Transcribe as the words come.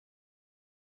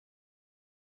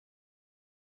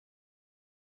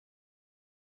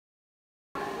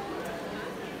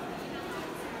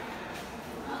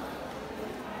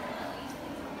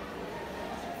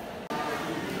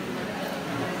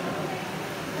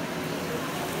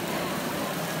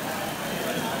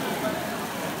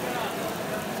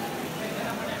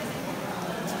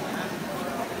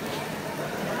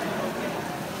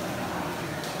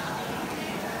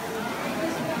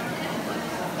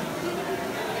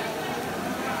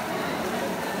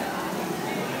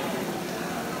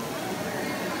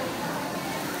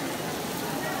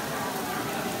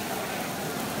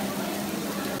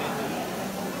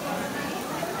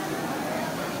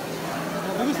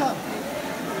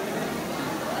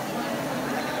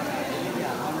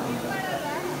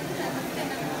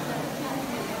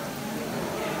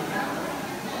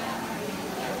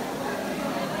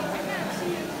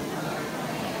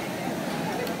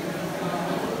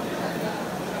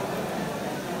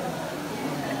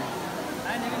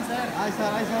Hi sir,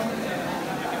 hi sir.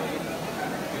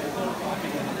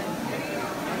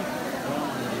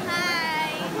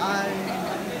 Hi.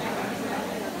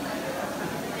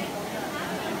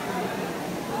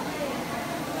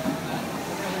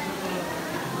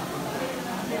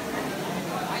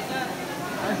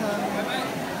 Hi sir. Bye-bye.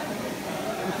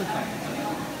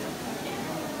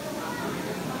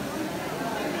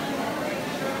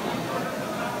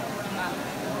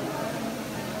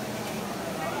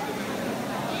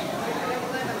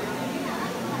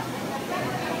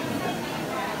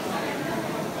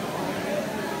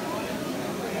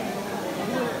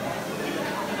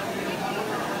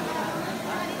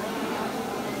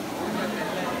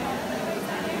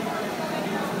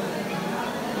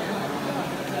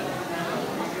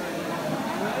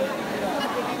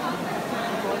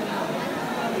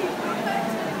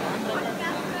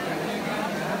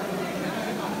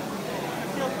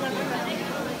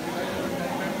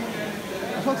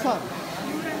 Ashok sir.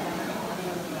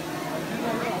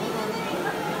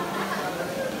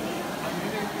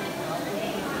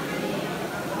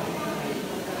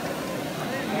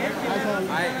 Hi sir.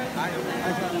 Hi.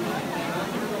 Hi sir.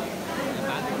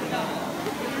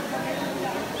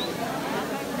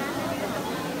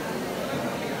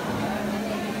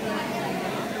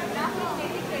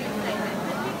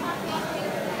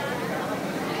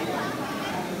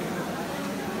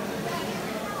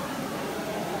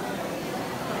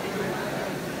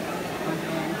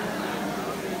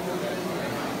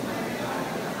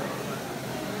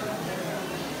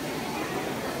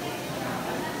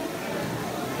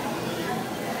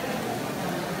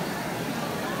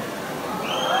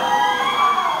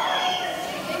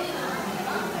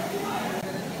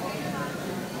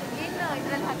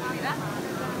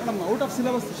 Madam, out of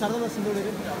syllabus, Sharda Vilas Sindhuri.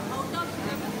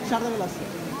 Sharda Vilas.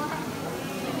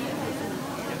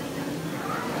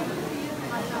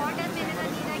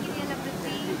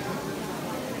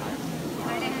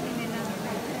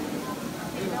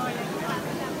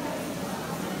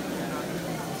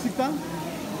 Sikta?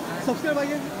 Subscribe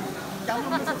again.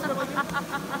 Camera subscribe again.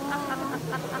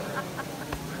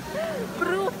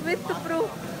 Proof with proof.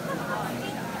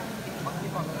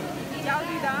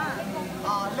 ಯಾವ್ದಿದಾ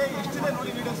ಅಲ್ಲೇ ಎಷ್ಟಿದೆ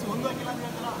ನೋಡಿ videos ಒಂದು ಹಾಕಿಲ್ಲ ಅಂತ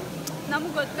ಹೇಳ್ತಾರ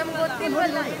ನಮಗೆ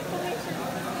ಗೊತ್ತಿಲ್ವಲ್ಲ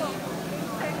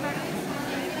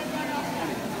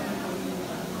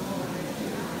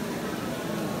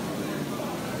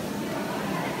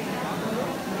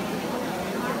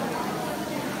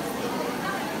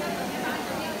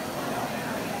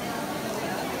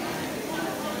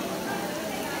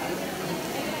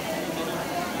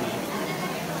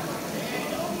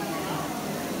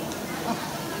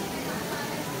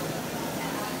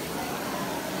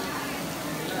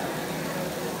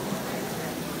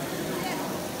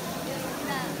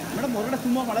madam ಹೊರಗಡೆ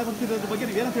ತುಂಬಾ ಮಳೆ ಬರ್ತಿರೋದ್ರ ಬಗ್ಗೆ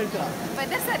ನೀವು ಏನಂತ ಹೇಳ್ತೀರಾ?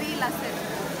 ವೆದರ್ ಸರಿ ಇಲ್ಲ ಸರ್.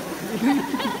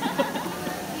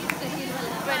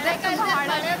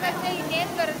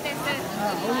 ಇನ್ನೇನು ಬರುತ್ತೆ ಸರ್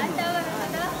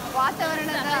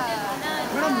ವಾತಾವರಣದ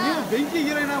ಮೇಡಮ್ ನೀವು ಬೆಂಕಿ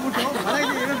ಹೀರೋಯಿನ್ ಆಗ್ಬಿಟ್ಟು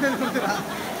ಮಳೆಗೆ ಏನಂತ ಹೇಳ್ಕೊಡ್ತೀರಾ?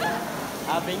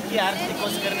 ಆ ಬೆಂಕಿ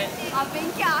ಆರಿಸೋದಕ್ಕೋಸ್ಕರನೇ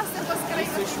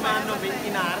ಸುಷ್ಮಾ ಅನ್ನೋ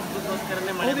ಬೆಂಕಿನ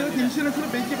ಆರಿಸೋದಕ್ಕೋಸ್ಕರನೇ ಹೌದು, ಇವತ್ತು ಇನ್ಶೂರೆನ್ಸ್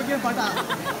ಬೆಂಕಿ ಬಗ್ಗೆ ಪಾಠ.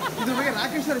 ಇದ್ರ ಬಗ್ಗೆ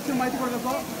ರಾಕೇಶ್ ಸರ್ ಹೆಚ್ಚಿನ ಮಾಹಿತಿ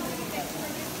ಕೊಡಬೇಕು.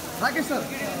 ರಾಕೇಶ್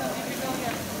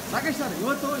ಸರ್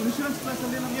ಇವತ್ತು ಇನ್ಶೂರೆನ್ಸ್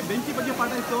ಕ್ಲಾಸಲ್ಲಿ ನಮಗೆ ಬೆಂಕಿ ಬಗ್ಗೆ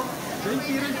ಪಾಠ ಇತ್ತು. ಬೆಂಕಿ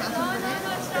ಹೀರೋಯಿನ್ ಕ್ಲಾಸ್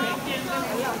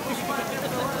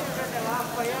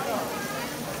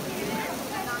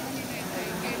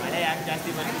ಮಳೆ ಯಾಕೆ ಜಾಸ್ತಿ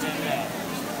ಬರ್ತಿದೆ ಅಂದರೆ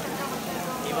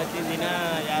ಇವತ್ತಿನ ದಿನ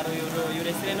ಯಾರು ಇವ್ರ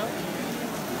ಹೆಸರೇನು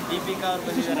ದೀಪಿಕಾ ಅವ್ರು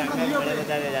ಬಂದಿದ್ದಾರೆ. ಹಂಗಾಗಿ ಮಳೆ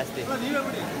ಬರ್ತಾಯಿದೆ ಜಾಸ್ತಿ. ನೀವೇ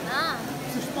ಬಿಡಿ.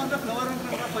 ಸುಷ್ಮಾ ಅಂದ್ರೆ ಫ್ಲವರ್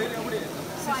ಅಂತ ಫೈರ್ ಬಿಡಿ.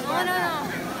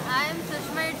 I am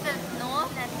Sushma itself. No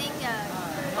nothing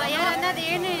fire ಅನ್ನೋದು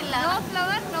ಏನೂ ಇಲ್ಲ. No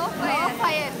flower no fire.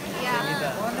 Fire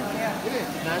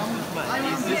ನಾನು ಸುಷ್ಮಾ.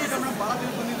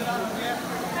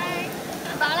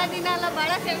 ಭಾಳ ದಿನ ಅಲ್ಲ,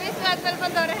 ಭಾಳ ಸೆಮಿಸ್ಟರ್ ಆದ್ಮೇಲೆ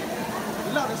ಬಂದವ್ರೆ.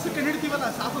 ಇಲ್ಲ ಅವ್ರ ಹೆಸರು ಕಂಡಿಡ್ತೀವಲ್ಲ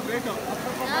ಸಾಕು ಗ್ರೇಟು.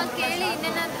 ಕೇಳಿ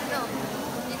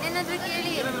ಇನ್ನೇನಾದ್ರೂ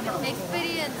ಕೇಳಿ.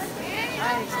 ಎಕ್ಸ್ಪೀರಿಯನ್ಸ್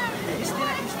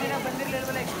ಇಷ್ಟು ದಿನ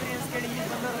ಬಂದಿರಲಿಲ್ವಲ್ಲ, ಎಕ್ಸ್ಪೀರಿಯನ್ಸ್ ಕೇಳಿ. ಈಗ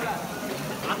ಬಂದವರಲ್ಲ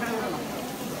ಆ ಕಡೆ ಬರಲ್ಲ.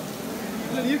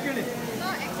 ಇಲ್ಲ ನೀವು ಕೇಳಿ.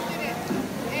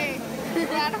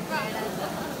 ಯಾರಪ್ಪ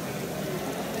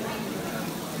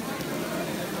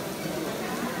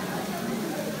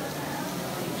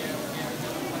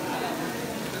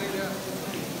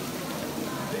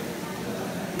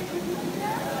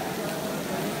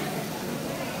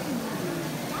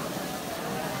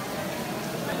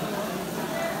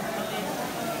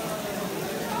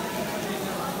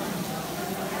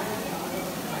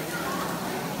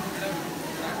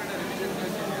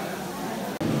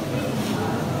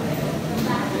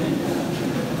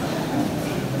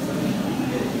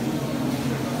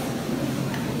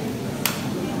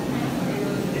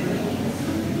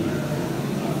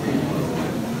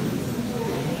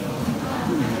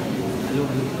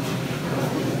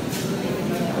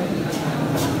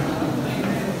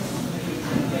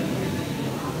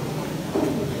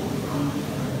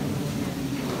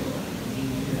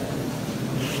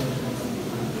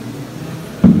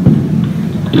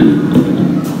A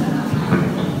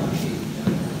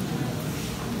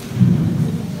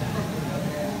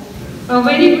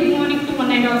very good morning to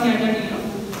one and all gathered here.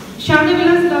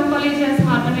 Shadavilas Law College has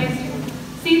organized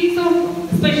series of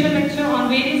special lecture on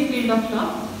various fields of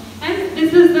law, and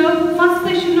this is the first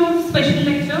session of special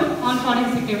lecture on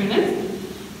forensic evidence.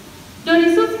 The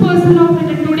resource person of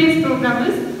today's program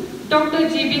is Dr.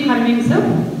 J.B. Aravind sir,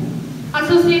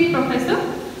 Associate Professor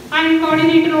and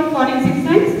Coordinator of Forensic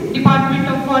Science, Department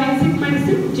of Forensic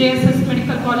Medicine, JSS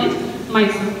Medical College,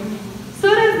 Mysore.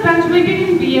 Sir has graduated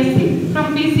in BSc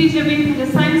from BCJB from the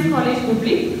Science College,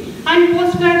 Hubli, and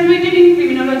postgraduated in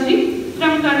Criminology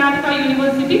from Karnataka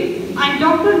University and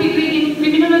doctoral degree in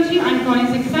Criminology and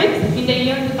Forensic Science in the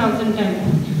year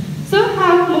 2010. Sir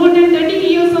has more than 30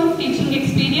 years of teaching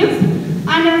experience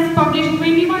and has published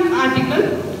 21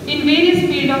 articles in various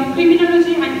fields of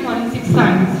criminology and forensic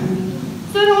science.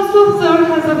 Sir also served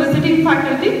as a visiting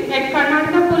faculty at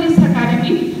Karnataka Police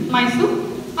Academy, Mysore,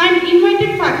 and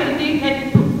invited faculty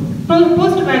at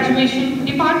post-graduation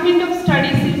Department of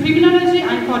Studies in Criminology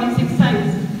and Forensic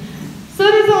Science. Sir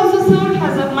has also served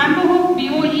as a member of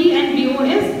BOE and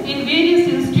BOS in various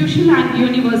institutions and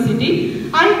university.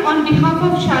 I, on behalf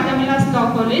of Shadavilas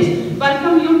Law College,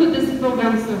 welcome you to this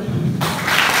program, sir.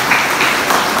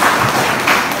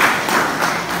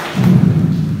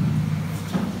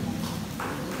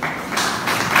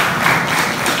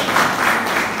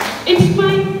 It's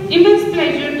my immense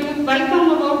pleasure to welcome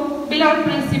our beloved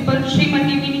principal,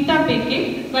 Srimati Vinita Peke.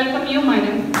 Welcome you,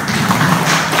 madam.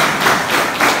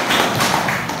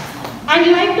 I'd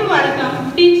like to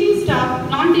welcome teaching staff,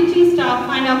 non-teaching staff,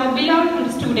 and our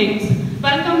beloved students.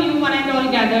 Welcome you, one and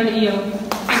all gathered here.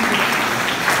 Thank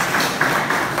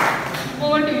you.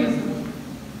 Over to you, sir.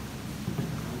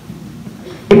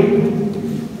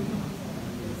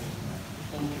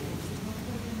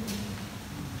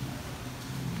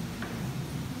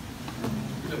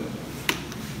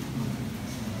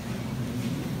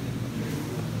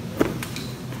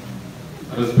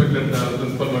 Respected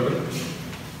Principal Madam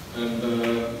and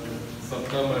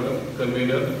Sapna Madam,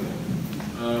 Convener,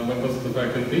 members of the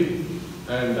faculty,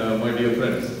 and my dear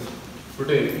friends.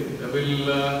 Today I will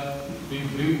be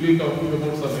briefly talking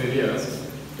about some areas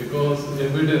because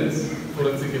evidence,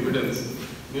 forensic evidence,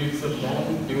 needs a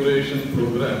long duration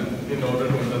program in order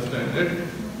to understand it,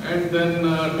 and then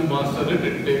to master it,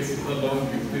 it takes a long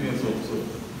experience also.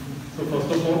 So first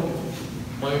of all,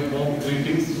 my warm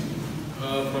greetings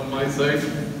from my side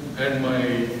and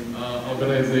my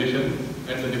organization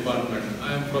and the department.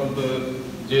 I am from the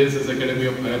JSS Academy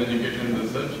of Higher Education and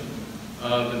Research,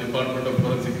 the Department of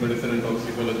Forensic Medicine and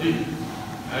Toxicology,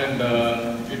 and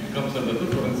it comes under the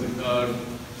Forensic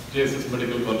JSS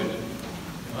Medical College.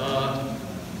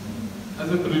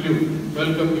 As a prelude,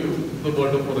 welcome you to the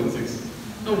world of forensics.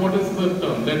 Now what is the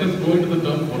term? Let us go into the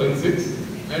term forensics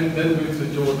and then we will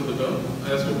switch over to the term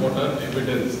as to what are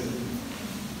evidence.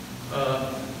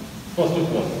 First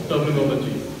of all,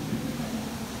 terminology.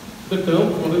 The term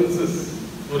forensics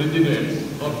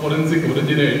originates, or forensic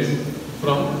originates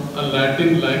from a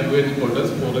Latin language called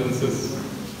as forensis.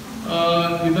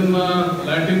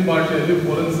 Latin ಭಾಷೆಯಲ್ಲಿ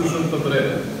forensis ಅಂತಂದ್ರೆ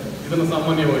ಇದನ್ನು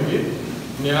ಸಾಮಾನ್ಯವಾಗಿ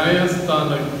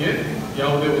ನ್ಯಾಯಸ್ಥಾನಕ್ಕೆ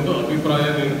ಯಾವುದೇ ಒಂದು ಅಭಿಪ್ರಾಯ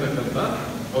ನೀಡತಕ್ಕಂತ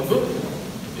ಒಂದು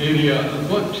area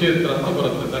ಅಥವಾ ಕ್ಷೇತ್ರ ಅಂತ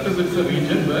ಬರುತ್ತೆ. That is, it's a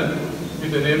region where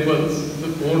it enables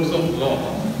the courts of law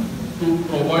to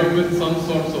provide with some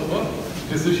sorts of a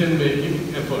decision-making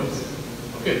efforts.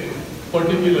 Okay,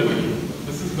 particularly,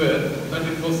 this is where that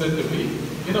it was said to be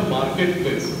in a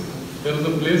marketplace. There was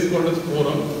a place called as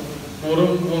forum.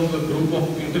 Forum was a group of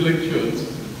intellectuals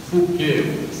who gave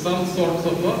some sorts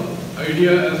of a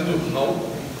idea as to how,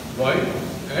 why,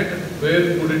 and where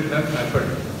could it have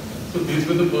happened. So these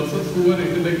were the persons who were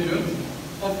intellectuals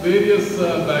of various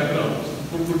backgrounds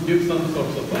who could give some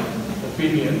sorts of a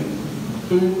opinion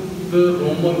to the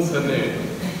Roman Senate,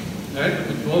 and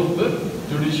which was the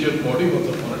judicial body once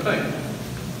upon a time.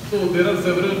 So there are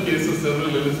several cases,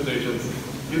 several illustrations.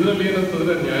 ಇದರಲ್ಲಿ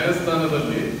ಏನಂತಂದ್ರೆ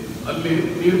ನ್ಯಾಯಸ್ಥಾನದಲ್ಲಿ ಅಲ್ಲಿ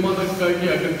ತೀರ್ಮಾನಕ್ಕಾಗಿ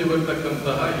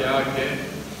ಅಗತ್ಯವಿರತಕ್ಕಂತಹ ಯಾಕೆ,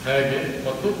 ಹೇಗೆ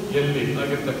ಮತ್ತು ಎಲ್ಲಿ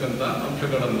ಆಗಿರ್ತಕ್ಕಂತಹ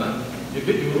ಅಂಶಗಳನ್ನ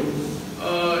ಇಲ್ಲಿ ಇವರು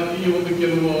ಈ ಒಂದು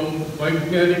ಕೆಲವು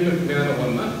ವೈಜ್ಞಾನಿಕ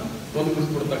ಜ್ಞಾನವನ್ನ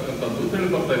ಒದಗಿಸ್ಕೊಡ್ತಕ್ಕಂಥದ್ದು ಹೇಳಿ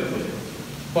ಬರ್ತಾ ಇರ್ತದೆ.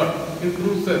 But in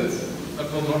true sense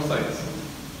that was not science.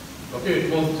 Okay, it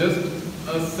was just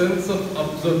a sense of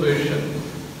observation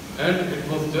and it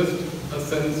was just a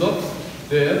sense of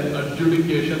their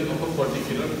adjudication of a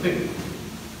particular thing.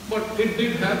 But it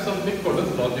did have something called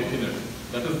as logic in it.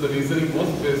 That is, the reasoning was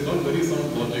based on very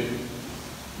sound logic.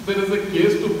 There is a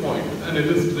case to point, an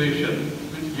illustration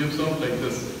which gives out like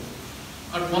this.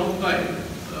 At one time,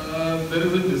 there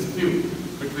is a dispute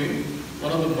between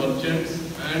one of the merchants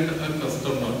and a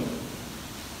customer.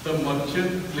 The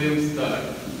merchant claims that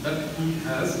he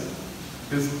has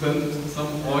dispensed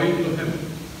some oil to him.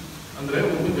 ಅಂದ್ರೆ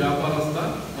ಒಂದು ವ್ಯಾಪಾರಸ್ಥ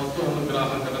ಮತ್ತು ಒಂದು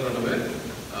ಗ್ರಾಹಕರ ನಡುವೆ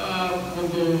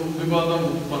ಒಂದು ವಿವಾದ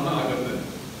ಉತ್ಪನ್ನ ಆಗುತ್ತೆ.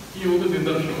 ಈ ಒಂದು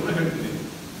ನಿದರ್ಶನವನ್ನು ಹೇಳ್ತೀನಿ.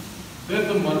 Then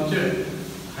the merchant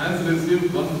has received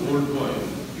one gold coin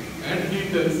and he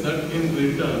tells that in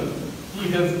return he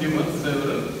has given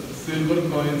several silver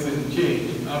coins in change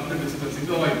after dispensing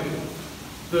the oil.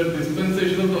 The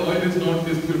dispensation of the oil is not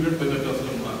disputed by the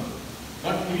customer,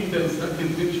 but he tells that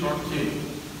he's been short-changed.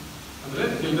 ಅಂದ್ರೆ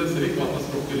ಇಲ್ಲದ ಸರಿ ವಾಪಸ್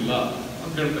ಕೊಟ್ಟಿಲ್ಲ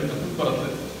ಅಂತ ಹೇಳ್ತಕ್ಕಂಥದ್ದು ಬರುತ್ತೆ.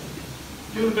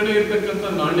 ಇವ್ರ ಕಡೆ ಇರ್ತಕ್ಕಂಥ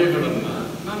ನಾಣ್ಯಗಳನ್ನ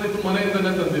ನಾನು ಇದು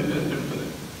ಮನೆಯಿಂದನೇ ತಂದಿದ್ದೆ ಅಂತ ಹೇಳ್ತಾರೆ.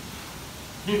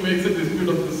 He makes a dispute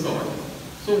of this sort.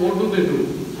 So what do they do?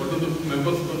 What do the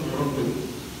members of the forum do?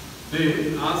 They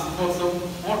ask for some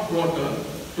hot water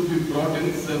to be brought in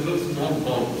several small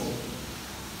bowls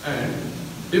and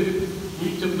dip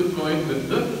each of the coin with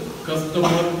the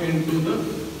customer into the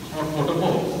hot water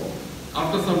bowl.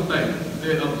 After some time,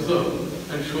 they observe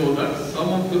and show that some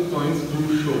of the coins do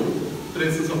show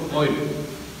traces of oil.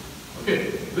 Okay,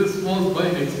 this was by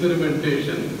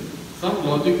experimentation. Some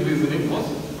logic reasoning was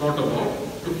brought about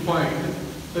to find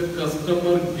the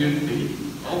customer guilty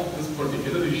of this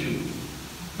particular issue.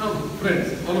 Now, friends,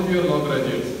 all of you are law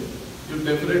graduates. You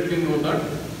definitely know that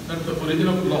the origin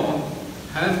of law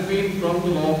has been from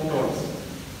the law of torts.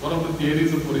 One of the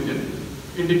theories of origin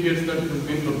indicates that it has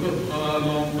been from the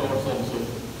law of torts also.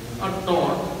 A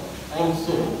tort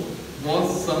also was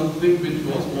something which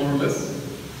was more or less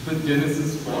the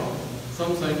genesis for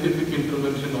some scientific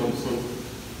intervention also.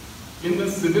 In the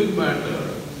civil matter,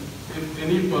 if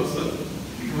any person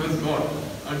who has got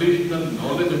additional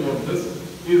knowledge about this,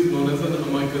 he is known as an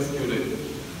amicus curiae,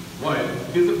 while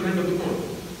he is a friend of the court.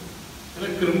 In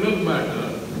a criminal matter,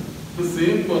 the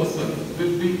same person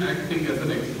will be acting as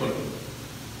an expert.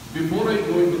 Before I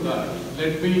go into that,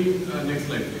 let me, next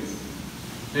slide please.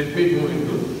 Let me go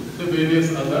into the various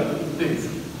other things.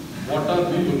 What are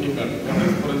we looking at? What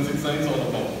is forensic science all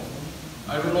about?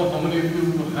 I don't know how many of you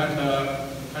had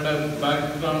a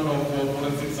background of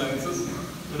forensic sciences.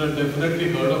 You have definitely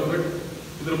heard of it.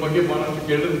 ಇದರ ಬಗ್ಗೆ ಬಹಳಷ್ಟು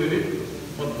ಕೇಳಿರ್ತೀರಿ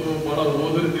ಮತ್ತು ಬಹಳ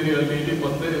ಓದಿರ್ತೀರಿ. ಅಲ್ಲಿ ಇಲ್ಲಿ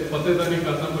ಪತ್ತೆದಾರಿ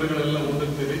ಕಾದಂಬರಿಗಳೆಲ್ಲ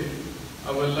ಓದಿರ್ತೀರಿ.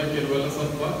 ಅವೆಲ್ಲ ಕೆಲವೆಲ್ಲ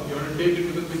ಸ್ವಲ್ಪ take it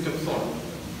with pinch off salt.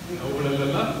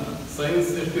 ಅವುಗಳಲ್ಲೆಲ್ಲ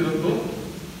science ಎಷ್ಟಿರುತ್ತೋ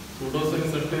pseudo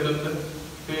science ಅಷ್ಟೇ ಇರುತ್ತೆ,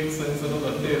 ಫೇಕ್ ಸೈನ್ಸ್ ಅನ್ನೋದು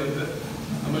ಅಷ್ಟೇ ಇರುತ್ತೆ.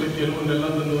 ಆಮೇಲೆ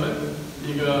ಕೆಲವೊಂದೆಲ್ಲದನ್ನು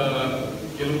ಈಗ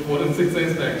ಕೆಲವು ಫೋರೆನ್ಸಿಕ್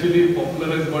ಸೈನ್ಸ್ ಆಕ್ಚುಲಿ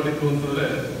ಪಾಪ್ಯುಲರೈಸ್ ಮಾಡಿತ್ತು ಅಂತಂದ್ರೆ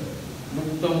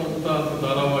ಮುಕ್ತ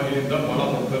ಧಾರಾವಾಹಿಯಿಂದ ಬಹಳ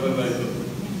ಪಾಪ್ಯುಲರೈಸ್ ಆಯಿತು.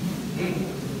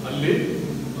 ಅಲ್ಲಿ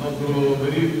ಒಬ್ರು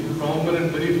very prominent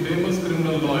very famous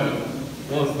criminal lawyer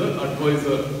was the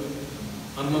adviser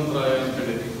Hanumantharaya ಅಂತ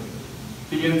ಹೇಳಿ,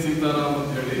 TN ಸೀತಾರಾಮ್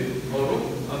ಅಂತ ಹೇಳಿ ಅವರು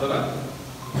ಅದರ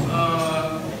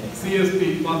CSP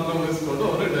ಪಾತ್ರ ವಹಿಸ್ಕೊಂಡು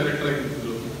ಅವರೇ ಡೈರೆಕ್ಟರ್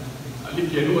ಆಗಿರ್ತಿದ್ರು. ಅಲ್ಲಿ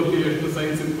ಕೆಲವಲ್ಲಿ ಎಷ್ಟು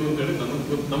ಸೈನ್ಸ್ ಇತ್ತು ಅಂತ ಹೇಳಿ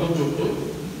ನಮಗ್ ಗೊತ್ತು.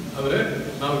 ಆದ್ರೆ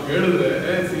ನಾವು ಹೇಳಿದ್ರೆ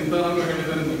ಸೀತಾರಾಮ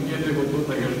ಹೇಳಿದರೆ ನಿಮ್ಗೆ ಗೊತ್ತು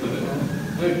ಅಂತ ಹೇಳ್ತಾರೆ.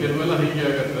 ಕೆಲವೆಲ್ಲ ಹೀಗೆ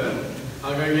ಆಗತ್ತೆ.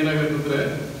 ಹಾಗಾಗಿ ಏನಾಗತ್ತಂದ್ರೆ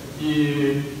ಈ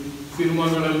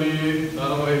ಸಿನಿಮಾಗಳಲ್ಲಿ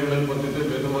ಧಾರಾವಾಹಿಗಳಲ್ಲಿ ಬಂದಿದ್ದೆ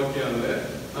ವೇದವಾಕ್ಯ ಅಂದ್ರೆ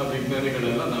ನಾವು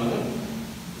ವಿಜ್ಞಾನಿಗಳೆಲ್ಲ ನಾವು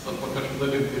ಸ್ವಲ್ಪ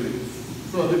ಕಷ್ಟದಲ್ಲಿರ್ತೀವಿ.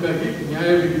 ಸೊ ಅದಕ್ಕಾಗಿ ನ್ಯಾಯ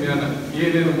ವಿಜ್ಞಾನ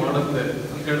ಏನೇನು ಮಾಡುತ್ತೆ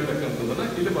ಅಂತ ಹೇಳ್ತಕ್ಕಂಥದ್ದನ್ನ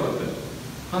ಇಲ್ಲಿ ಬರುತ್ತೆ,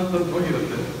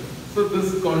 ಹಂತವಾಗಿರುತ್ತೆ. So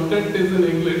this content is in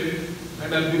English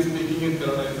and I'll be speaking in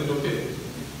Kannada. Is it okay?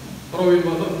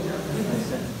 ಪರವಾಗಿರ್ಬೋದು?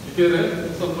 ಯಾಕೆಂದ್ರೆ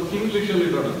ಸ್ವಲ್ಪ ಇಂಗ್ಲಿಷ್ ಅಲ್ಲಿ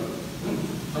ಇಡೋಣ.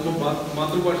 ನಮ್ಮ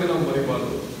ಮಾತೃಭಾಷೆ ನಾವು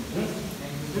ಮರಿಬಾರ್ದು.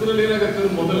 ಇದರಲ್ಲಿ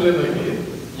ಏನಾಗುತ್ತೆ, ಮೊದಲನೇದಾಗಿ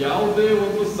ಯಾವುದೇ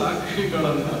ಒಂದು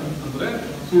ಸಾಕ್ಷಿಗಳನ್ನ ಅಂದ್ರೆ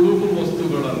ಸುಳುವು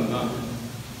ವಸ್ತುಗಳನ್ನ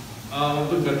ಆ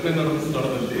ಒಂದು ಘಟನೆ ನಡೆದ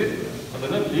ಸ್ಥಳದಲ್ಲಿ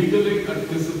ಅದನ್ನ legally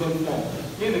admissible form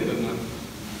ಏನಿದನ್ನ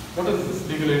what is this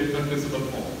legally admissible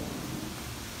form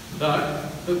that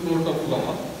the court of law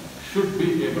should be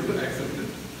able to accept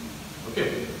it. Okay,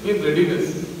 in readiness,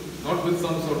 not with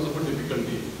some sorts of a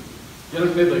difficulty.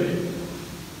 ಎರಡನೇದಾಗಿ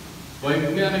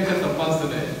ವೈಜ್ಞಾನಿಕ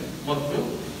ತಪಾಸಣೆ ಮತ್ತು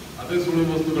ಅದೇ ಸುಳ್ಳು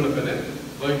ವಸ್ತುಗಳ ಮೇಲೆ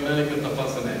ವೈಜ್ಞಾನಿಕ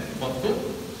ತಪಾಸಣೆ ಮತ್ತು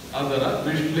ಅದರ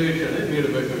ವಿಶ್ಲೇಷಣೆ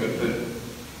ನೀಡಬೇಕಾಗುತ್ತೆ.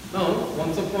 Now,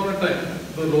 once upon a time,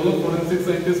 the role of forensic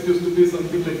scientist used to be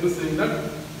something like this, saying that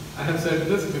I have said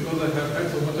this because I have had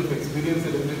so much of experience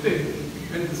in everything,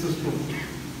 and this is true.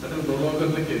 That is no longer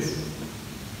the case,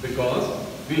 because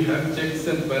we have checks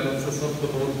and balances of the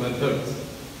whole methods.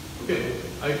 Okay,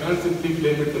 I can't simply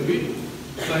claim it to be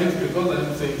science because I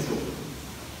am saying so.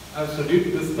 I have studied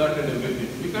this, that and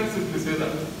everything. We can't simply say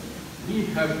that. We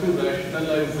have to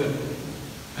rationalize it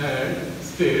and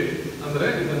state, ಅಂದ್ರೆ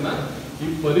ಇದನ್ನ ಈ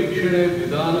ಪರೀಕ್ಷಣೆ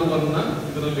ವಿಧಾನವನ್ನ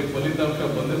ಇದರಲ್ಲಿ ಫಲಿತಾಂಶ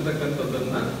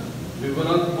ಬಂದಿರತಕ್ಕಂಥದ್ದನ್ನ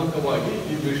ವಿವರಾತ್ಮಕವಾಗಿ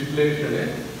ಈ ವಿಶ್ಲೇಷಣೆ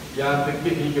ಯಾತಕ್ಕೆ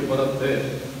ಹೀಗೆ ಬರುತ್ತೆ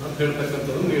ಅಂತ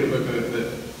ಹೇಳ್ತಕ್ಕಂಥದ್ದು ನೀಡಬೇಕಾಗುತ್ತೆ.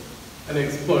 an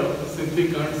expert simply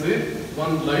can't say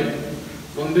one line,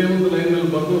 ಒಂದೇ ಒಂದು ಲೈನಲ್ಲಿ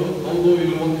ಬಂದು ಹೌದು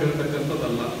ಇಲ್ವೋ ಅಂತ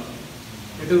ಹೇಳ್ತಕ್ಕಂಥದ್ದಲ್ಲ.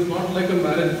 It is not like a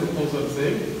marriage proposal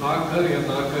same ಆಕರ್ ಯಾ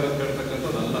ನಾಕರ್ ಅಂತ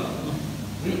ಹೇಳ್ತಕ್ಕಂಥದ್ದಲ್ಲ.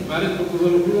 ಮ್ಯಾರೇಜ್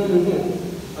ಪ್ರಪೋಸಲ್ ಹೂ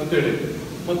ಅಂತೇಳಿ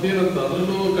ಮತ್ತೇನಂತ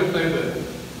ಅದರಲ್ಲೂ ಕಷ್ಟ ಇದೆ.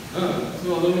 ಸೊ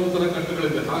ಅದರಲ್ಲೂ ಒಂಥರ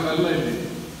ಕಷ್ಟಗಳಿದೆ. ಹಾಗಲ್ಲ ಇಲ್ಲಿ.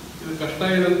 ಇದು ಕಷ್ಟ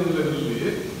ಏನಂತಂದ್ರೆ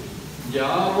ಇದರಲ್ಲಿ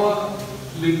ಯಾವ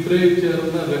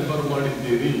ಲಿಟ್ರೇಚರ್ನ ರೆಫರ್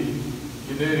ಮಾಡಿದ್ದೀರಿ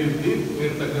ಇದೇ ರೀತಿ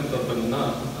ಇರ್ತಕ್ಕಂಥದ್ದನ್ನ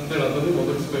ಅಂತೇಳಿ ಅದನ್ನು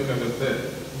ಒದಗಿಸ್ಬೇಕಾಗತ್ತೆ.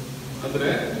 ಅಂದ್ರೆ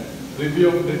review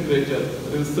of literature,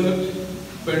 research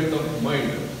paint of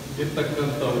mind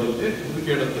ಇರ್ತಕ್ಕಂಥವರಲ್ಲಿ ಇದು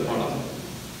ಕೇಳುತ್ತೆ ಬಹಳ.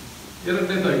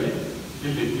 ಎರಡನೇದಾಗಿ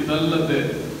ಇಲ್ಲಿ ಇದಲ್ಲದೆ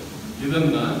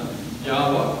ಇದನ್ನ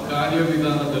ಯಾವ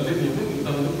ಕಾರ್ಯವಿಧಾನದಲ್ಲಿ ನೀವು ಇಂಥ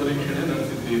ಒಂದು ಪರೀಕ್ಷಣೆ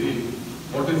ನಡೆಸಿದ್ದೀರಿ.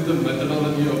 What is the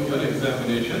methodology of your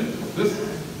examination of this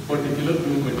particular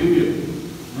new material.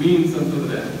 Means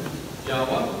ಅಂತಂದ್ರೆ ಯಾವ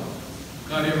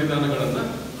ಕಾರ್ಯವಿಧಾನಗಳನ್ನ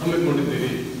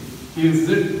ಹಮ್ಮಿಕೊಂಡಿದ್ದೀರಿ. Is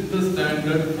it the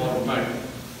standard format,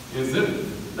 is it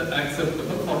the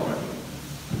acceptable format.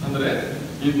 ಅಂದ್ರೆ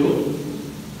ಇದು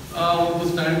ಒಂದು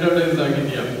ಸ್ಟ್ಯಾಂಡರ್ಡೈಸ್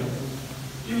ಆಗಿದೆಯಾ.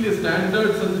 ಇಲ್ಲಿ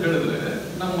ಸ್ಟ್ಯಾಂಡರ್ಡ್ಸ್ ಅಂತ ಹೇಳಿದ್ರೆ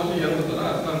ನಮ್ಮಲ್ಲಿ ಎರಡು ತರ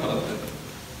ಅರ್ಥ ಬರುತ್ತೆ.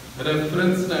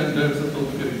 ರೆಫರೆನ್ಸ್ ಸ್ಟ್ಯಾಂಡರ್ಡ್ಸ್ ಅಂತ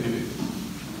ಒಂದು ಕರಿತೀವಿ.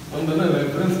 ಒಂದನ್ನ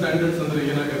ರೆಫರೆನ್ಸ್ ಸ್ಟ್ಯಾಂಡರ್ಡ್ಸ್ ಅಂದ್ರೆ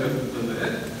ಏನಾಗಿರುತ್ತೆ ಅಂದ್ರೆ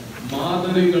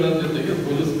ಮಾದರಿಗಳ ಜೊತೆಗೆ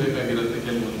ಹೋಲಿಸಬೇಕಾಗಿರುತ್ತೆ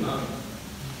ಕೆಲವನ್ನ.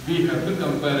 We have to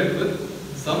compare it with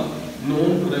some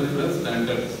non reference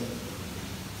standards.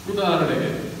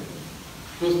 ಉದಾಹರಣೆಗೆ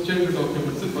ಕ್ವಶ್ಚನ್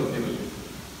ಡಾಕ್ಯುಮೆಂಟ್ಸ್ ಬರ್ತೀವಿ.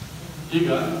 ಈಗ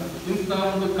ಇಂಥ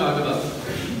ಒಂದು ಕಾಗದ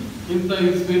ಇಂಥ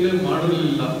ಇಸ್ವಿಯಲ್ಲಿ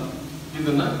ಮಾಡಿರಲಿಲ್ಲ,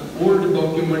 ಇದನ್ನ ಓಲ್ಡ್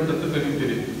ಡಾಕ್ಯುಮೆಂಟ್ ಅಂತ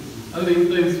ಕರೀತೀರಿ. ಆದ್ರೆ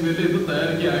ಇಂಥ ಇಸ್ವಿಯಲ್ಲಿ ಇದು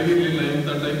ತಯಾರಿಕೆ ಆಗಿರ್ಲಿಲ್ಲ ಇಂಥ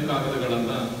ಟೈಪ್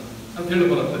ಕಾಗದಗಳನ್ನ ಅಂತ ಹೇಳಿ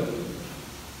ಬರುತ್ತೆ.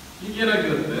 ಈಗ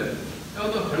ಏನಾಗಿರುತ್ತೆ,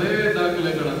 ಯಾವುದೋ ಹಳೆ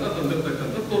ದಾಖಲೆಗಳನ್ನ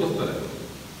ತಂದಿರ್ತಕ್ಕಂಥ ತೋರಿಸ್ತಾರೆ.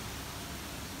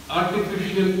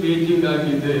 ಆರ್ಟಿಫಿಷಿಯಲ್ ಏಜಿಂಗ್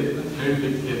ಆಗಿದೆ ಅಂತ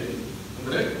ಹೇಳಲಿಕ್ಕೆ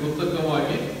ಅಂದ್ರೆ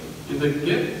ಕೃತಕವಾಗಿ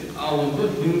ಇದಕ್ಕೆ ಆ ಒಂದು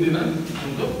ಹಿಂದಿನ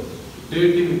ಒಂದು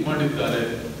ಡೇಟಿಂಗ್ ಮಾಡಿದ್ದಾರೆ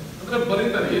ಅಂದ್ರೆ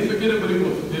ಬರೀತಾರೆ. ಏನ್ ಬೇಕೇನೆ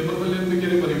ಬರೀಬಹುದು, ಪೇಪರ್ ಮೇಲೆ ಏನ್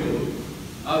ಬೇಕೇನೆ ಬರೀಬಹುದು.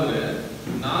 ಆದ್ರೆ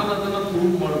ನಾನು ಅದನ್ನ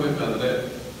ಪ್ರೂವ್ ಮಾಡ್ಬೇಕಾದ್ರೆ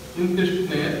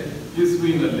ಇಂತಿಷ್ಟನೇ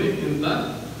ಇಸ್ವಿನಲ್ಲಿ ಇಂಥ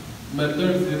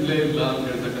ಮೆಥಡ್ಸ್ ಇರಲೇ ಇಲ್ಲ ಅಂತ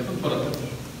ಹೇಳ್ತಕ್ಕಂಥದ್ದು ಬರುತ್ತೆ.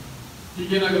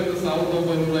 ಈಗೇನಾಗುತ್ತೆ,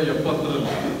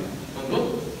 1970ರಲ್ಲಿ ಒಂದು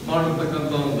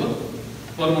ಮಾಡಿರ್ತಕ್ಕಂಥ ಒಂದು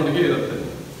ಬರವಣಿಗೆ ಇರುತ್ತೆ.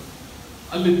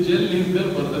 ಅಲ್ಲಿ ಜೆಲ್ ಲಿಂಕ್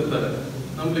ಬರ್ದಿರ್ತಾರೆ.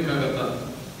 ನಂಬಲಿಕ್ಕಾಗತ್ತಾ?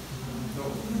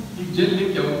 ಈ ಜೆಲ್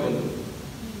ಲಿಂಕ್ ಯಾವಾಗ ಬಂತು,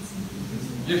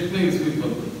 ಎಷ್ಟನೇ ಇಸ್ವಿಗೆ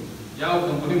ಬಂತು, ಯಾವ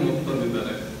ಕಂಪನಿ ಮೊತ್ತ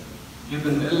ತಂದಿದ್ದಾರೆ,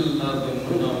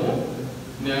 ಇದನ್ನೆಲ್ಲದನ್ನು ನಾವು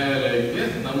ನ್ಯಾಯಾಲಯಕ್ಕೆ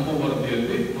ನಮ್ಮ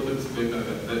ವರದಿಯಲ್ಲಿ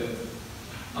ಒದಗಿಸಬೇಕಾಗತ್ತೆ.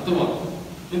 ಅಥವಾ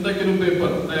ಇಂಥ ಕೆಲವು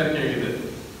ಪೇಪರ್ ತಯಾರಿಕೆ ಆಗಿದೆ,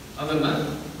 ಅದನ್ನ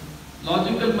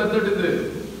ಲಾಜಿಕಲ್ ಮೆಥಡ್ ಇದೆ,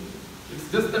 it's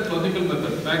just that logical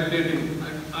method, back dating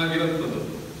ಆಗಿರುತ್ತದೆ.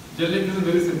 Gelling is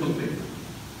very simple thing.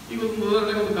 ಈಗ ಒಂದು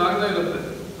ಉದಾಹರಣೆಗೆ ಒಂದು ಕಾಗದ ಇರುತ್ತೆ,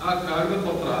 ಆ ಕಾಗದ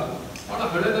ಪತ್ರ ಬಹಳ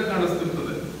ಹಳೆದ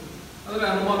ಕಾಣಿಸ್ತಿರ್ತದೆ, ಆದ್ರೆ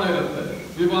ಅನುಮಾನ ಇರುತ್ತೆ,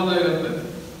 ವಿವಾದ ಇರುತ್ತೆ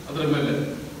ಅದರ ಮೇಲೆ.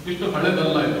 ಇಷ್ಟು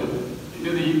ಹಳೆದಲ್ಲ ಇದು,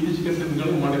 ಇತ್ತೀಚೆಗೆ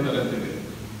ಸಿದ್ಧಗಳು ಮಾಡಿದ್ದಾರೆ ಅಂತೇಳಿ.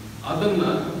 ಅದನ್ನ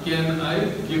can I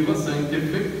give a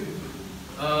scientific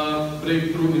break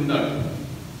through in that.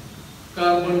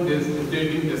 Carbon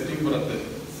dating testing ಬರುತ್ತೆ,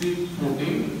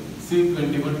 C14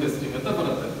 C21 ಟೆಸ್ಟಿಂಗ್ ಅಂತ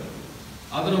ಬರುತ್ತೆ.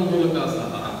 ಅದರ ಮೂಲಕ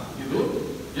ಸಹ ಇದು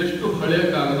ಎಷ್ಟು ಹಳೆಯ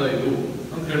ಕಾಗದ ಇದು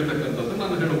ಅಂತ ಹೇಳ್ತಕ್ಕಂಥದ್ದು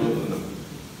ನಾನು ಹೇಳ್ಬೋದು.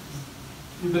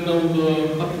 ಇದನ್ನ ಒಂದು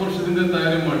 10 ವರ್ಷದಿಂದ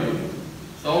ತಯಾರಿ ಮಾಡಿ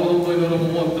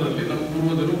 1930ರಲ್ಲಿ ನಮ್ಮ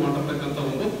ಪೂರ್ವಜರು ಮಾಡಿರ್ತಕ್ಕಂಥ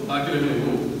ಒಂದು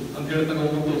ದಾಖಲೆಗಳು ಅಂತ ಹೇಳ್ತಕ್ಕ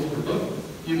ತೋರಿಸ್ಬಿಟ್ಟು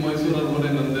ಈ ಮೈಸೂರು ಅರಮನೆ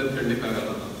ನಂದೆ ಅಂತ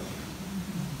ಹೇಳಲಿಕ್ಕಾಗಲ್ಲ.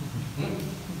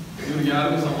 ಇವ್ರಿಗೆ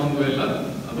ಯಾರಿಗೂ ಸಂಬಂಧವೇ ಇಲ್ಲ,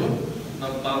 ಅದು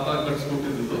ನಮ್ಮ ತಾತ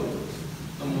ಕಟ್ಸ್ಕೊಟ್ಟಿದ್ದು,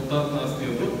 ನಮ್ಮ ಮುತ್ತಾತನ ಆಸ್ತಿ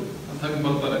ಅದು ಅಂತ ಹಾಗೆ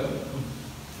ಬರ್ತಾರೆ.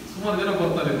 ಸುಮಾರು ಜನ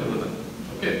ಬರ್ತಾರೆ ಇದ್ರನ್ನ.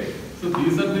 Okay, so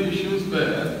these are the issues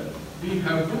where we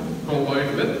have to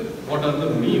provide with what are the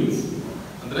means.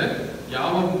 ಅಂದ್ರೆ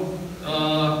ಯಾವ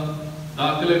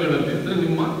ದಾಖಲೆಗಳಲ್ಲಿ ಅಂದ್ರೆ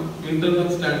ನಿಮ್ಮ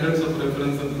ಇಂಟರ್ನಲ್ ಸ್ಟ್ಯಾಂಡರ್ಡ್ಸ್ ಆಫ್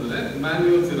ರೆಫರೆನ್ಸ್ ಅಂತಂದ್ರೆ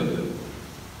ಮ್ಯಾನ್ಯುಯಲ್ಸ್ ಇರುತ್ತೆ,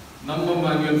 ನಮ್ಮ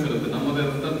ಮ್ಯಾನ್ಯುಯಲ್ಸ್ ಇರುತ್ತೆ, ನಮ್ಮದೇ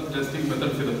ಆದಂತ ಟೆಸ್ಟಿಂಗ್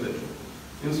ಮೆಥಡ್ಸ್ ಇರುತ್ತೆ.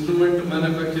 ಇನ್ಸ್ಟ್ರೂಮೆಂಟ್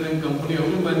ಮ್ಯಾನುಫ್ಯಾಕ್ಚರಿಂಗ್ ಕಂಪನಿ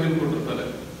ಅವರು ಮ್ಯಾನ್ಯುಯಲ್ ಕೊಟ್ಟಿರ್ತಾರೆ,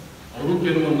 ಅವರು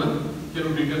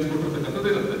ಕೆಲವು ಡೀಟೇಲ್ಸ್ ಕೊಟ್ಟಿರ್ತಕ್ಕಂಥದ್ದು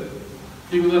ಇರುತ್ತೆ.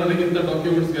 ಈಗ ಉದಾಹರಣೆಗೆ ಇಂಥ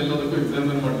ಡಾಕ್ಯುಮೆಂಟ್ಸ್ ಎಲ್ಲದಕ್ಕೂ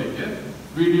ಎಕ್ಸಾಮಿನ್ ಮಾಡಲಿಕ್ಕೆ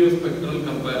ವಿಡಿಯೋ ಸ್ಪೆಕ್ಟ್ರಲ್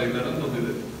ಕಂಪ್ಯಾರಿಟರ್ ಅಂತ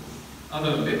ಒಂದಿದೆ.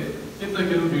 ಅದರಲ್ಲಿ ಇಂಥ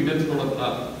ಕೆಲವು ಡೀಟೇಲ್ಸ್ ಕೊಡುತ್ತಾ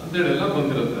ಅಂತೇಳಿ ಎಲ್ಲ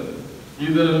ಬಂದಿರುತ್ತೆ.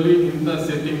 ಇದರಲ್ಲಿ ಇಂಥ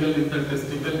ಸೆಟ್ಟಿಂಗ್ ಅಲ್ಲಿ ಇಂಥ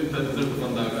ಟೆಸ್ಟಿಂಗ್ ಅಲ್ಲಿ ಇಂಥ ರಿಸಲ್ಟ್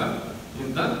ಬಂದಾಗ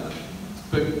ಇಂಥ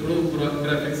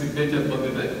ಸ್ಪೆಕ್ಟ್ರೋಗ್ರಾಫಿಕ್ ಸಿಗ್ನೇಚರ್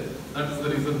ಬಂದಿದೆ. That is the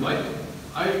reason why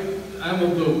I am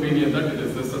of the opinion that it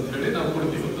is this ಅಂತ ಹೇಳಿ ನಾವು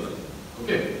ಕೊಡ್ತೀವಿ ಉತ್ತರ.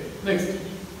 Okay, next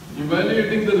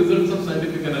evaluating the results of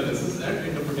scientific analysis and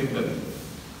interpreting ದಮ್.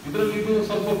 ಇದರಲ್ಲಿ ಇದು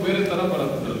ಸ್ವಲ್ಪ ಬೇರೆ ತರ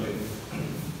ಬರುತ್ತೆ. ಇದರಲ್ಲಿ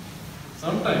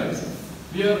sometimes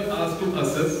we are asked to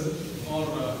assess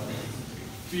R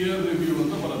peer review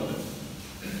ಅಂತ ಬರುತ್ತೆ.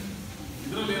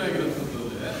 ಇದರಲ್ಲಿ ಏನಾಗಿರುತ್ತೆ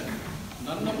ಅಂತಂದ್ರೆ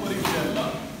ನನ್ನ ಪರೀಕ್ಷೆ ಅಲ್ಲ,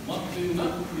 ಮತ್ತಿನ್ನ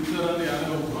ಇತರ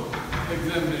ಯಾರೋ ಒಬ್ಬರು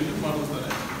ಎಕ್ಸಾಮಿನೇಷನ್ ಮಾಡಿಸ್ತಾರೆ.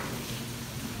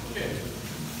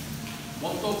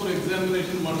 ಮತ್ತೊಬ್ಬರು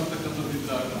ಎಕ್ಸಾಮಿನೇಷನ್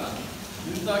ಮಾಡಿರ್ತಕ್ಕಂಥದ್ದಿದ್ದಾಗ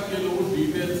ಇಂಥ ಕೆಲವು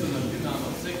ಡೀಟೇಲ್ಸ್ನಲ್ಲಿ ನಾನು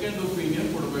ಸೆಕೆಂಡ್ ಒಪಿನಿಯನ್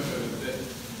ಕೊಡಬೇಕಾಗುತ್ತೆ.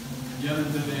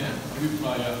 ಎರಡನೇ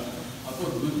ಅಭಿಪ್ರಾಯ ಅಥವಾ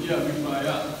ದ್ವಿತೀಯ ಅಭಿಪ್ರಾಯ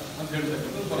ಅಂತ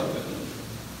ಹೇಳ್ತಕ್ಕಂಥದ್ದು ಬರುತ್ತೆ.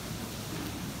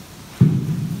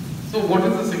 So what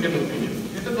is the second opinion?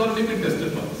 It has already been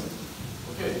tested once.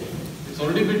 Okay, it's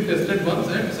already been tested once,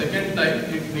 and second time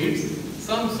it needs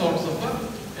some sorts of a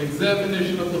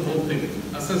examination of the whole thing,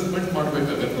 assessment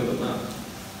ಮಾಡಬೇಕಾಗುತ್ತೆ. ಅದನ್ನ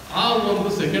ಆ ಒಂದು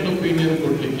second opinion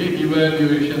ಕೊಡ್ಲಿಕ್ಕೆ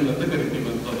evaluation ಅಂತ ಕರಿತೀವಿ.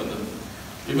 ಅದನ್ನ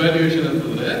evaluation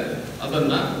ಅಂತಂದ್ರೆ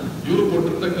ಅದನ್ನ ಇವರು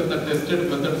ಕೊಟ್ಟಿರ್ತಕ್ಕಂಥ ಟೆಸ್ಟೆಡ್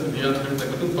ಮೆಥಡ್ಸ್ ಇದೆಯಾ ಅಂತ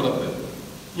ಹೇಳ್ತಕ್ಕಂಥದ್ದು ಬರುತ್ತೆ.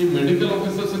 ಈ ಮೆಡಿಕಲ್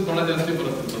ಆಫೀಸರ್ಸ್ ಬಹಳ ಜಾಸ್ತಿ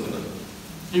ಬರುತ್ತೆ ಅದನ್ನ.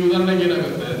 ಈ ಉದಾಹರಣೆಗೆ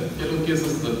ಏನಾಗುತ್ತೆ, ಕೆಲವು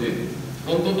ಕೇಸಸ್ನಲ್ಲಿ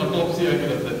ಒಂದು ಅಟಾಪ್ಸಿ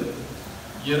ಆಗಿರುತ್ತೆ,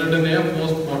 ಎರಡನೆಯ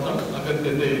ಪೋಸ್ಟ್ ಮಾರ್ಟಮ್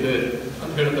ಅಗತ್ಯತೆ ಇದೆ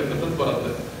ಅಂತ ಹೇಳ್ತಕ್ಕಂಥದ್ದು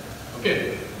ಬರುತ್ತೆ. Okay,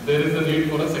 there is the need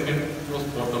for a second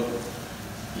post mortem.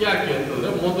 ಯಾಕೆ ಅಂತಂದ್ರೆ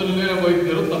ಮೊದಲನೇ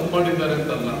ವೈದ್ಯರು ತಪ್ಪು ಮಾಡಿದ್ದಾರೆ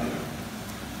ಅಂತಲ್ಲ,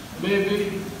 may be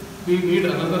we need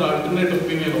another alternate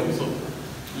opinion also.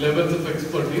 Levels of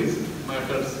expertise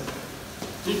matters.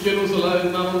 ಈ ಕೆಲವು ಸಲ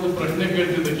ನಾನೊಂದು ಪ್ರಶ್ನೆ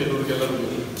ಕೇಳ್ತಿದ್ದೆ ಕೆಲವ್ರಿಗೆಲ್ಲರಿಗೂ,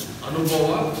 ಅನುಭವ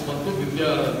ಮತ್ತು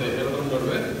ವಿದ್ಯಾರ್ಹತೆ ಎರಡರ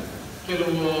ನಡುವೆ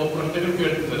ಕೆಲವು ಪ್ರಶ್ನೆಗಳು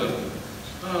ಕೇಳ್ತಿದ್ದಾರೆ.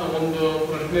 ಒಂದು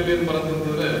ಪ್ರಶ್ನೆಯಲ್ಲಿ ಏನ್ ಬರುತ್ತೆ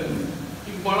ಅಂತಂದ್ರೆ,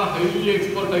 ಈಗ ಬಹಳ ಹೈಲಿ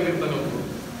ಎಕ್ಸ್ಪರ್ಟ್ ಆಗಿರ್ತಾನೆ ಒಬ್ರು,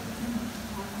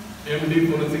 MD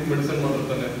ಫೋರೆನ್ಸಿಕ್ ಮೆಡಿಸಿನ್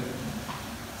ಮಾಡಿರ್ತಾನೆ,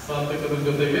 ಸಾಧಕದ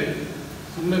ಜೊತೆಗೆ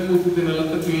ಸುಮ್ಮನೆ ಕೂತಿದ್ದೀನಲ್ಲ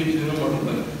ಅಂತ PhD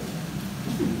ಮಾಡಿರ್ತಾನೆ,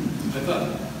 ಆಯ್ತಾ,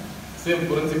 ಸೇಮ್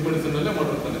ಫೋರೆನ್ಸಿಕ್ ಮೆಡಿಸಿನ್ ಅಲ್ಲೇ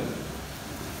ಮಾಡಿರ್ತಾನೆ.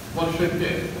 ವರ್ಷಕ್ಕೆ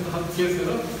ಒಂದು 10 ಕೇಸ್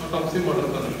ಇರೋ ಅಟಾಪ್ಸಿ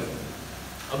ಮಾಡಿರ್ತಾನೆ.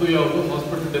 ಅದು ಯಾವುದು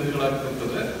ಹಾಸ್ಪಿಟಲ್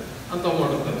ಡೆತ್ಗಳಾಗ್ತಿರ್ತದೆ ಅಂತ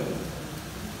ಮಾಡಿರ್ತಾನೆ.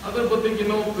 ಅದ್ರ ಬದಲಿಗೆ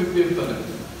ಇನ್ನೊಬ್ಬ ವ್ಯಕ್ತಿ ಇರ್ತಾನೆ,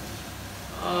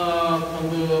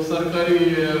 ಒಂದು ಸರ್ಕಾರಿ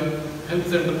ಹೆಲ್ತ್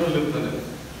ಸೆಂಟರ್ನಲ್ಲಿ ಇರ್ತಾನೆ.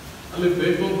 ಅಲ್ಲಿ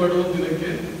ಬೇಕೋ ಬೇಡೋ ದಿನಕ್ಕೆ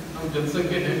ನಮ್ಮ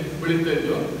ಜನಸಂಖ್ಯೆ ಹೇಗೆ ಬೆಳೀತಾ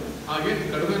ಇದೆಯೋ ಹಾಗೆ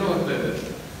ಕಡಿಮೆನೂ ಆಗ್ತಾ ಇದೆ,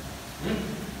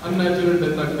 ಅನ್ಯಾಚುರಲ್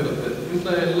ಡೆತ್ ಆಗ್ತಿರುತ್ತೆ. ಇಂಥ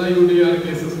ಎಲ್ಲ UDR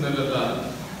ಕೇಸಸ್ನಲ್ಲೆಲ್ಲ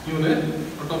ಇವನೇ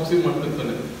ಅಟಾಪ್ಸಿ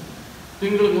ಮಾಡ್ತಿರ್ತಾನೆ.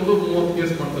 ತಿಂಗಳಿಗೊಂದು 30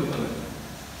 ಕೇಸ್ ಮಾಡ್ತಿರ್ತಾನೆ,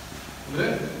 ಅಂದ್ರೆ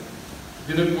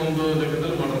ದಿನಕ್ಕೊಂದು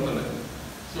ಲೆಕ್ಕದಲ್ಲಿ ಮಾಡಿರ್ತಾನೆ.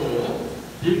 ಸೊ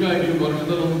ಹೀಗಾಗಿ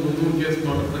ವರ್ಷದಲ್ಲಿ ಒಂದು 300 ಕೇಸ್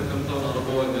ಮಾಡಿರ್ತಕ್ಕಂಥ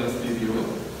ಅನುಭವ ಜಾಸ್ತಿ ಇದೆಯೋ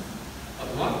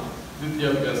ಅಥವಾ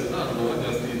ವಿದ್ಯಾಭ್ಯಾಸದ ಅನುಭವ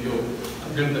ಜಾಸ್ತಿ ಇದೆಯೋ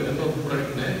ಅಂತ ಹೇಳ್ತಕ್ಕಂಥ ಒಂದು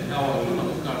ಪ್ರಶ್ನೆ ಯಾವಾಗಲೂ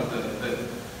ನಮಗೆ ಕಾಡ್ತಾ ಇರುತ್ತೆ.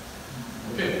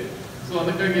 ಓಕೆ, ಸೊ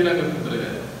ಅದಕ್ಕಾಗಿ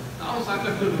ಏನಾಗುತ್ತೆ, ನಾವು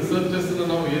ಸಾಕಷ್ಟು ರಿಸರ್ಚಸ್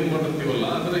ನಾವು ಏನ್ ಮಾಡಿರ್ತೀವಲ್ಲ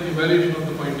ಅದರ ಇವ್ಯಾಲ್ಯೂಯೇಷನ್ ಆಫ್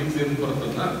ದ ಫೈಂಡಿಂಗ್ಸ್ ಏನು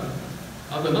ಬರುತ್ತಲ್ಲ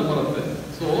ಅದನ್ನ ಬರುತ್ತೆ.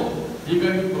 ಸೊ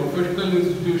ಹೀಗಾಗಿ ಪ್ರೊಫೆಷನಲ್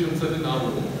ಇನ್ಸ್ಟಿಟ್ಯೂಷನ್ಸ್ ಅಲ್ಲಿ ನಾವು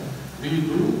we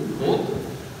do both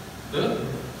the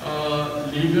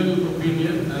legal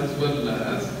opinion as well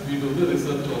as we do the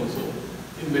research also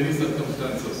in many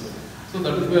circumstances. So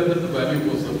that is where the value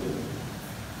goes up.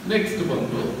 Next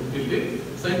ಬಂದು ಇಲ್ಲಿ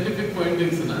scientific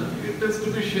findings ನ it is to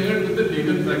be shared with the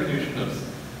legal practitioners.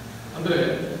 ಅಂದ್ರೆ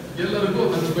ಎಲ್ಲರಿಗೂ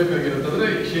ಹಂಚಬೇಕಾಗಿರುತ್ತೆ. ಅಂದ್ರೆ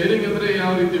sharing ಅಂದ್ರೆ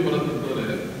ಯಾವ ರೀತಿ ಬರುತ್ತೆ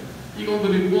ಅಂತಂದ್ರೆ, ಈಗ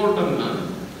ಒಂದು ರಿಪೋರ್ಟ್ ಅನ್ನ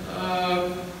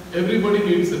everybody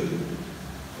needs it,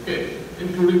 okay,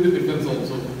 including the defense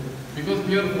also, because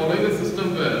we are following a system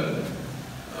where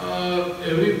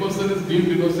every person is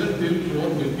deemed innocent till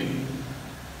proven guilty.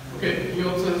 Okay, he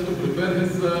also has to prepare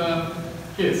his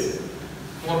case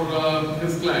for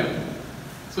his client.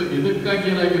 So ಇದಕ್ಕಾಗಿ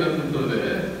ಏನಾಗಿರುತ್ತೆ ಅಂತಂದ್ರೆ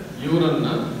ಇವರನ್ನ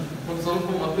ಒಂದು ಸ್ವಲ್ಪ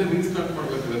ಮತ್ತೆ restart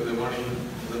ಮಾಡಬೇಕಾಗುತ್ತೆ. ಮಾಡಿ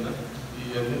ಅದನ್ನ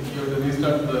ಈ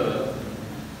ರೀಸ್ಟಾರ್ಟ್ ದ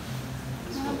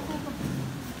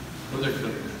ಪ್ರೊಜೆಕ್ಟ್.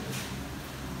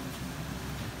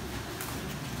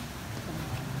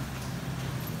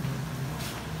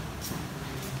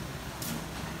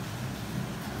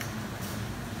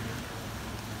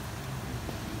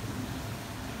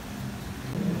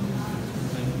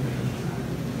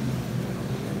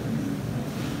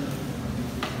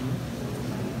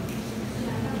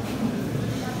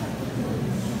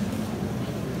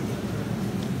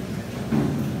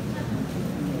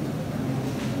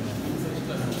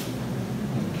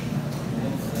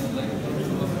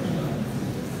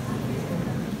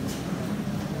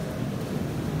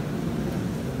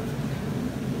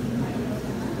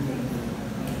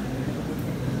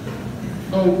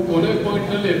 ನಾವು ಕೊನೆ ಪಾಯಿಂಟ್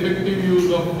ನಲ್ಲಿ effective use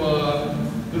of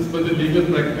this by the legal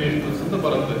practitioners ಅಂತ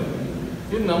ಬರುತ್ತೆ.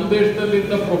 ಇನ್ನು ನಮ್ಮ ದೇಶದಲ್ಲಿ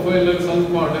ಇಂಥ ಪ್ರೊಫೈಲ್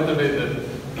ಸ್ವಲ್ಪ ಅಡೆತಡೆ ಇದೆ.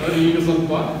 ಆದರೆ ಈಗ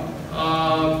ಸ್ವಲ್ಪ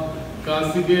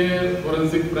ಖಾಸಗಿ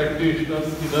ಫೊರೆನ್ಸಿಕ್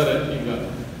ಪ್ರಾಕ್ಟೀಷನರ್ಸ್ ಇದ್ದಾರೆ. ಈಗ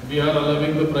we are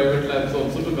ಅಲವಿಂಗ್ the private labs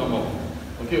also to come up.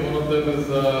 Okay, one of them is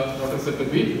what is to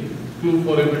B clue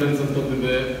for evidence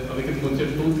ಅಂತಂದಿದೆ. ಅದಕ್ಕಿಂತ ಮುಂಚೆ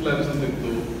ಟ್ರೂತ್ ಲ್ಯಾಬ್ಸ್ ಅಂತ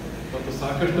ಇತ್ತು ಮತ್ತು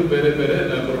ಸಾಕಷ್ಟು ಬೇರೆ ಬೇರೆ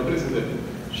ಲ್ಯಾಬೊರೇಟರೀಸ್ ಇದೆ.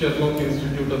 Sherlock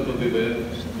institute ಅಂತಂದಿದೆ.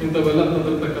 ಇಂಥವೆಲ್ಲ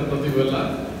ತಂದಿರ್ತಕ್ಕಂಥದ್ದು ಇವೆಲ್ಲ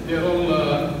they are all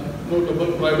notable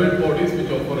private bodies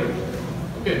which offer it.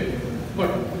 Okay,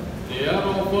 but they are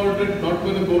offered it not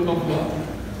by the court of law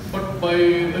but by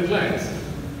the clients.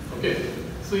 Okay,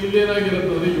 so ಇಲ್ಲಿ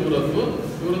ಏನಾಗಿರುತ್ತದೆ,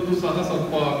 ಇವರದ್ದು ಸಹ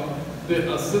ಸ್ವಲ್ಪ they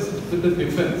assist with the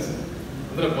defense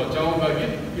ಅಂದರೆ ಬಚಾವ್ಗಾಗಿ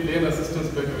ಇಲ್ಲಿ ಏನು assistance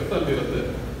ಬೇಕಾಗುತ್ತೆ ಅಲ್ಲಿರುತ್ತೆ.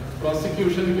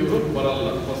 ಪ್ರಾಸಿಕ್ಯೂಷನ್ಗೆ ಇವರು ಬರಲ್ಲ,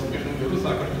 ಪ್ರಾಸಿಕ್ಯೂಷನ್ಗೆ ಇವರು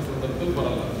ಸಾಕಷ್ಟು ಸಂದರ್ಭದಲ್ಲಿ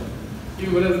ಬರಲ್ಲ. ಈಗ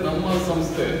ನಮ್ಮ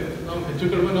ಸಂಸ್ಥೆ ನಾವು ಹೆಚ್ಚು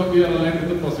ಕಡಿಮೆ ನಾವು we are aligned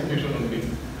with prosecution ಉಂಟು.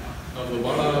 ನಮ್ಮದು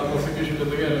ಭಾಳ ಪ್ರಾಸಿಕ್ಯೂಷನ್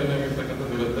ಜೊತೆಗೆ ಅಲೈನ್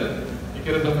ಆಗಿರ್ತಕ್ಕಂಥದ್ದು ಇರುತ್ತೆ.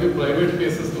 ಏಕೆಂದರೆ ನಮಗೆ ಪ್ರೈವೇಟ್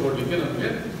ಕೇಸಸ್ ತಗೊಳ್ಳಿಕ್ಕೆ ನಮಗೆ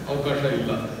ಅವಕಾಶ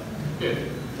ಇಲ್ಲ. Okay,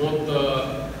 both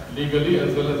legally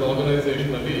as well as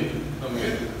ಆರ್ಗನೈಸೇಷನಲ್ಲಿ ನಮಗೆ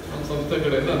ನಮ್ಮ ಸಂಸ್ಥೆ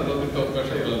ಕಡೆಯಿಂದ ಅಂಥದ್ದಕ್ಕೆ ಅವಕಾಶ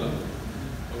ಇರಲ್ಲ.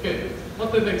 ಓಕೆ,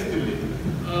 ಮತ್ತೆ ನೆಕ್ಸ್ಟ್ ಇಲ್ಲಿ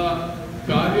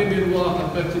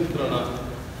ಕಾರ್ಯನಿರ್ವಾಹಕ ಚಿತ್ರಣ,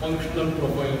 ಫಂಕ್ಷನಲ್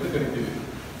ಪ್ರೊಫೈಲ್ ಅಂತ ಕರಿತೀವಿ.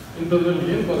 ಇಂಥದ್ರಲ್ಲಿ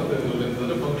ಏನು ಬರುತ್ತೆ ಇದರಲ್ಲಿ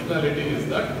ಅಂತಂದರೆ functionality is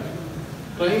that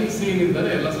crime scene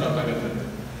ಇಂದಾನೆ ಎಲ್ಲ ಸ್ಟಾರ್ಟ್ ಆಗುತ್ತೆ.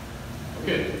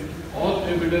 Okay, all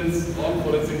evidence, all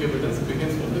forensic evidence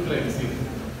begins from the crime scene.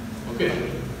 Okay,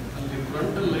 ಅಲ್ಲಿ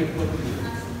ಫ್ರಂಟಲ್ ಲೈಟ್ ಬರ್ತಿದೆ.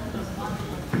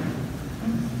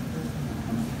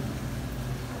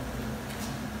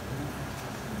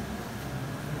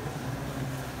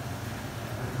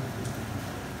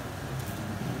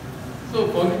 ಸೊ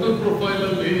ಫಂಕ್ಷನಲ್ ಪ್ರೊಫೈಲ್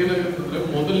ಅಲ್ಲಿ ಏನಾಗುತ್ತಂದ್ರೆ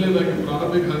ಮೊದಲನೇದಾಗಿ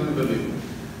ಪ್ರಾರಂಭಿಕ ಹಂತದಲ್ಲಿ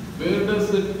where does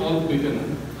it all begun,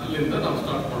 ಅಲ್ಲಿಂದ ನಾವು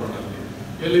ಸ್ಟಾರ್ಟ್ ಮಾಡೋಣ. ಅಲ್ಲಿ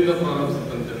ಎಲ್ಲಿಂದ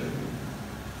ಪ್ರಾರಂಭಿಸುತ್ತೆ ಅಂತೇಳಿ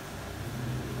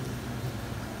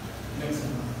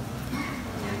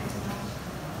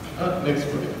ನೆಕ್ಸ್ಟ್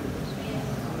ನೋಡಿ.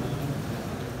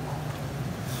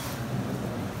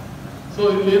 ಸೊ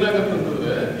ಇಲ್ಲಿ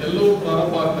ಏನಾಗತ್ತಂತಂದ್ರೆ ಎಲ್ಲವೂ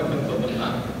ಪ್ರಾರಂಭ ಆಗ್ತಕ್ಕಂಥದ್ದನ್ನ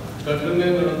ಘಟನೆ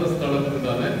ನಡೆದ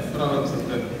ಸ್ಥಳದಿಂದಾನೆ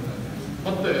ಪ್ರಾರಂಭಿಸುತ್ತೆ.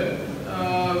 ಮತ್ತೆ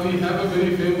we have a very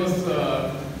famous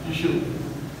issue,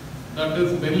 that is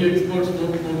many experts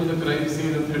don't go to the crime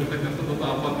scene ಅಂತ ಹೇಳ್ತಕ್ಕಂಥದ್ದು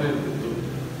ಆಪಾದನೆ ಇರ್ತಿತ್ತು.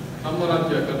 ನಮ್ಮ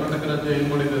ರಾಜ್ಯ ಕರ್ನಾಟಕ ರಾಜ್ಯ ಏನ್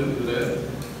ಮಾಡಿದೆ ಅಂತಂದ್ರೆ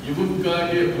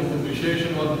ಇವಕ್ಕಾಗಿ ಒಂದು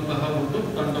ವಿಶೇಷವಾದಂತಹ ಒಂದು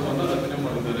ತಂಡವನ್ನು ರಚನೆ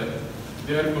ಮಾಡಿದ್ದಾರೆ.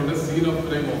 They are called as scene of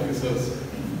crime officers.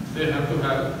 They have to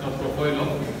have a profile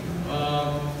of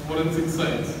forensic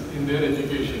science in their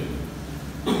education.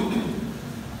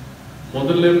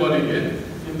 ಮೊದಲನೇ ಬಾರಿಗೆ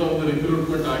ಇಂಥ ಒಂದು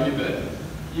ರಿಕ್ರೂಟ್ಮೆಂಟ್ ಆಗಿದೆ.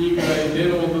 ಈಗ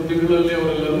ಇದೇನೋ ಒಂದು ತಿಂಗಳಲ್ಲಿ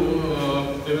ಅವರೆಲ್ಲರೂ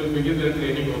they will begin their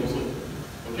training also.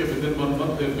 Okay, within 1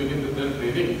 month they will begin with their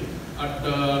training at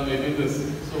maybe this.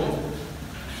 So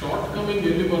shortcoming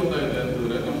ಎಲ್ಲಿ ಬರ್ತಾ ಇದೆ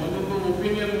ಅಂತಂದ್ರೆ ನಮ್ಮಲ್ಲೊಂದು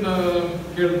ಒಪಿನಿಯನ್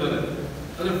ಕೇಳ್ತಾರೆ.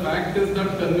 ಅಂದ್ರೆ fact is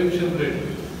that conviction rate,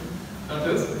 that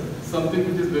is something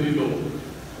which is very low.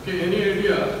 Okay, any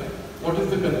idea what is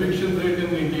the conviction rate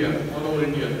in India, all over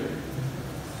India?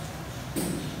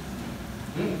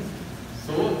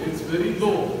 So it's very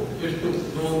low. ಎಷ್ಟು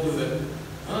low ಅಂತಂದ್ರೆ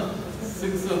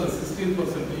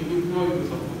 16%. ಈಗ improve ಆಗಿದೆ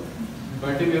ಸ್ವಲ್ಪ,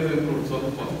 batting as improve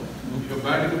ಸ್ವಲ್ಪ. ಈಗ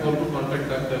batting ಸ್ವಲ್ಪ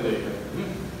contact ಆಗ್ತಾ ಇದೆ ಈಗ.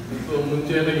 ಸೊ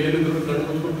ಮುಂಚೆ ಎಲ್ಲ ಏನಿದ್ರು ಕಣ್ಣು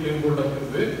ಮುಚ್ಕೊಂಡು ಕ್ಲೀನ್ ಬೋಲ್ಡ್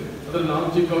ಆಗ್ತಿದ್ವಿ. ಅದ್ರಲ್ಲಿ ನಾವು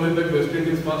ಚಿಕ್ಕವರಿಂದ ವೆಸ್ಟ್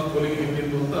ಇಂಡೀಸ್ ಫಾಸ್ಟ್ ಬೌಲಿಂಗ್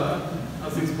ಹೆಂಗಿತ್ತು ಅಂತ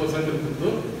 6%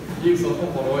 ಇರ್ತಿತ್ತು. ಈಗ ಸ್ವಲ್ಪ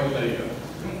ಪರವಾಗಿಲ್ಲ. ಈಗ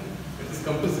it is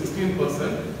come to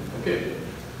 16%. Okay,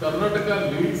 Karnataka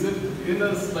leads it in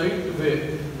a slight way.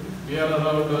 We are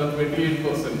around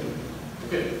 28%.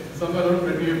 Okay, somewhere around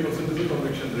 28% is the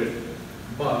conviction rate.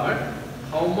 But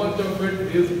how much of it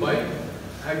is by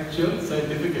actual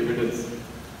scientific evidence?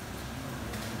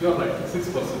 You are right,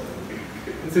 6%.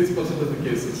 In 6% of the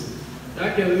cases.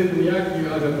 ಯಾಕೆಂದ್ರೆ ಇದು ಯಾಕೆ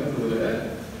ಆಗುತ್ತಂದ್ರೆ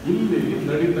ಇಲ್ಲಿ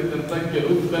ನಡೀತಕ್ಕಂಥ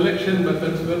ಕೆಲವು collection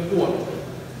methods wear poor.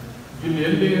 ಇಲ್ಲಿ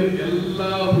ಎಲ್ಲಿ ಎಲ್ಲ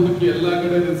ಹುಡುಕಿ ಎಲ್ಲ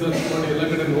ಕಡೆ ರಿಸರ್ಚ್ ಮಾಡಿ ಎಲ್ಲ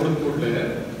ಕಡೆ ನೋಡಿದ ಕೂಡಲೇ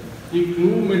ಈ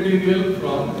clue material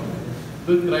from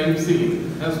the crime scene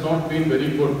has not been very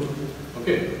good.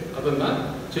 Okay, ಅದನ್ನ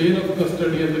ಚೈನ್ ಆಫ್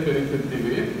ಕಸ್ಟಡಿ ಅಂತ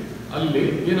ಕರಿತಿರ್ತೀವಿ. ಅಲ್ಲಿ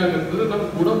ಏನಾಗುತ್ತದೆ, ನಮ್ಮ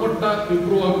ಗುಣಮಟ್ಟ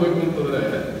ಇಂಪ್ರೂವ್ ಆಗಬೇಕು ಅಂತಂದ್ರೆ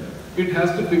it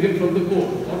has to begin from the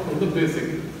core are from the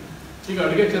basic. ಈಗ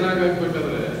ಅಡುಗೆ ಚೆನ್ನಾಗಿ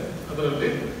ಆಗ್ಬೇಕಾದ್ರೆ ಅದರಲ್ಲಿ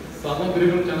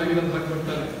ಸಾಮಗ್ರಿಗಳು ಚೆನ್ನಾಗಿರೋದು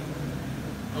ಹಾಕ್ಬಿಡ್ತಾನೆ.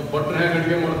 ಭಟ್ರು ಹೇಗೆ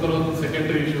ಅಡುಗೆ ಮಾಡ್ತಾರೋ ಅದು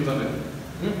ಸೆಕೆಂಡರಿ ಇಶ್ಯೂ ತಾನೆ.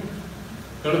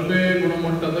 ಕಳಪೆ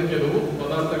ಗುಣಮಟ್ಟದ ಕೆಲವು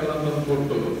ಪದಾರ್ಥಗಳನ್ನು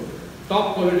ಕೊಟ್ಟು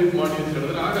ಟಾಪ್ ಕ್ವಾಲಿಟಿ ಮಾಡಿ ಅಂತ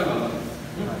ಹೇಳಿದ್ರೆ ಆಗಲ್ಲ.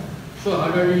 ಸೊ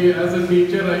ಹಾಗಾಗಿ as a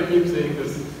teacher I keep saying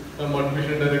this. ನಮ್ಮ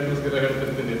ಅಡ್ಮಿಷನ್ ಡೈರೆಕ್ಟರ್ಸ್ಗೆಲ್ಲ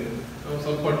ಹೇಳ್ತಿರ್ತೀನಿ, ನಾವು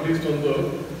ಸ್ವಲ್ಪ ಅಟ್ಲೀಸ್ಟ್ ಒಂದು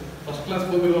ಫಸ್ಟ್ ಕ್ಲಾಸ್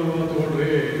ಬಂದಿರೋರನ್ನ ತಗೊಂಡ್ರಿ,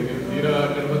 ನೀವು ತೀರಾ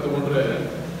ಕಡಿಮೆ ತಗೊಂಡ್ರೆ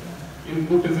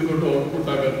input is equal to output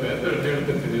ಆಗುತ್ತೆ ಅಂತ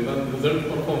ಹೇಳ್ತಿರ್ತೀನಿ. ನಾನು result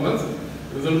performance,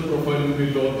 result profile will be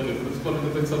low ಅಂತ ಪ್ರಿನ್ಸಿಪಲ್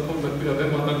ಜೊತೆ ಸ್ವಲ್ಪ ಬರ್ತೀವಿ, ಅದೇ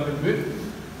ಮಾತಾಡ್ತಿದ್ವಿ.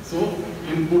 So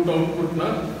input ಔಟ್ಪುಟ್ನ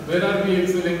where are B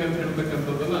ಎಕ್ಸೆಲಿಂಗ್ ಅಂತ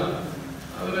ಹೇಳ್ತಕ್ಕಂಥದ್ದನ್ನ,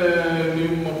 ಆದರೆ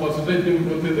ನಿಮ್ಮ ಪರ್ಸೆಂಟೇಜ್ ನಿಮ್ಗೆ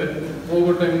ಗೊತ್ತಿದೆ,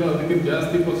 ಹೋಗೋ ಟೈಮ್ನ ಅದಕ್ಕಿಂತ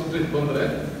ಜಾಸ್ತಿ ಪರ್ಸೆಂಟೇಜ್ ಬಂದರೆ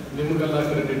ನಿಮಗೆಲ್ಲ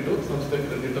ಕ್ರೆಡಿಟ್, ಸಂಸ್ಥೆ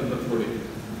ಕ್ರೆಡಿಟ್ ಅಂತ ಕೊಡಿ.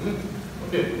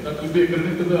 Okay, that will be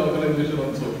credit to the organisation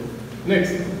also.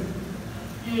 Next,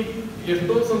 ಈ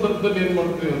ಎಷ್ಟೋ ಸಂದರ್ಭದಲ್ಲಿ ಏನ್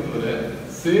ಮಾಡ್ತೀವಿ ಅಂತಂದ್ರೆ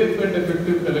safe and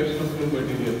effective collection of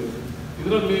material.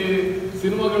 ಇದರಲ್ಲಿ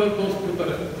ಸಿನಿಮಾಗಳಲ್ಲಿ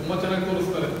ತೋರಿಸ್ಬಿಡ್ತಾರೆ, ತುಂಬಾ ಚೆನ್ನಾಗಿ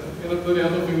ತೋರಿಸ್ತಾರೆ. ಏನಂತಾರೆ,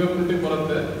 ಯಾವುದೋ ಫಿಂಗರ್ ಪ್ರಿಂಟಿಂಗ್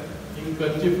ಬರುತ್ತೆ, ಹಿಂಗ್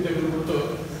ಕರ್ಚೀಫ್ ತೆಗೆದುಬಿಟ್ಟು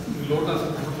ಲೋಟ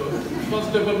ಸುಟ್ಬಿಟ್ಟು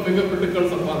ಫಸ್ಟ್ ಟೇಬಲ್ ಫಿಂಗರ್ ಪ್ರಿಂಟಿಂಗ್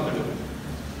ಕಳ್ಸಪ್ಪ ಅಂತ ಹೇಳಿ.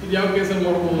 ಇದು ಯಾವ ಕೇಸಲ್ಲಿ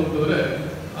ಮಾಡ್ಬೋದು ಅಂತಂದ್ರೆ,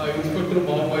 ಆ ಇನ್ಸ್ಪೆಕ್ಟರ್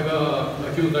ಬಾಂಬಾಯ್ದ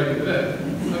ಅಕ್ಯೂಸ್ಡ್ ಆಗಿದ್ರೆ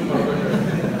ಹಂಗೆ ಮಾಡ್ಬೇಕು.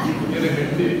 ಏನೇ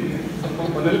ಹೆಂಡತಿ ಸ್ವಲ್ಪ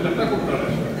ಮನೇಲಿ ಕಟ್ಟ ಕೊಡ್ತಾಳೆ,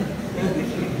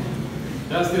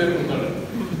 ಜಾಸ್ತಿ ಆಗಿ ಕೊಡ್ತಾಳೆ.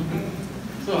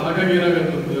 ಸೊ ಹಾಗಾಗಿ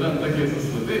ಏನಾಗುತ್ತೆ ಅಂತ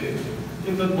ಕೇಸಸ್ನಲ್ಲಿ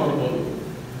ಇಂಥದ್ದು ಮಾಡ್ಬೋದು.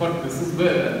 But this is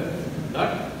where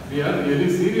that we are really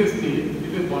seriously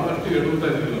ಇಲ್ಲಿ ಬಹಳಷ್ಟು ಎಡುತ್ತಾ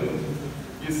ಇದ್ವಿ ನಾವು.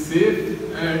 ಈ safe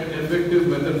and effective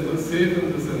methods, safe in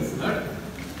the sense that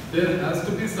there has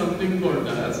to be something called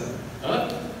as a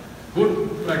good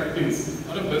practice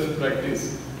R a best practice.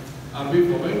 R V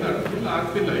following that? ಇಲ್ಲ,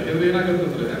 ಆಗ್ತಿಲ್ಲ. ಯಾಕಂದ್ರೆ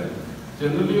ಏನಾಗುತ್ತಂದ್ರೆ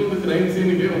generally ಒಂದು crime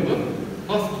ಸೀನಿಗೆ ಒಂದು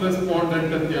ಫಸ್ಟ್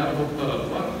ರೆಸ್ಪಾಂಡೆಂಟ್ ಅಂತ ಯಾರು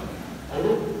ಹೋಗ್ತಾರಲ್ವ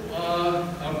ಅವರು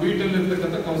ಆ ಬೀಟಲ್ಲಿ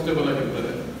ಇರ್ತಕ್ಕಂಥ ಕಾನ್ಸ್ಟೇಬಲ್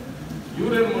ಆಗಿರ್ತಾರೆ.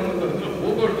 ಇವ್ರೇನ್ ಮಾಡೋದಂದ್ರೆ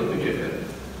ಹೋಗೋಟೊತ್ತಿಗೆ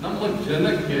ನಮ್ಮ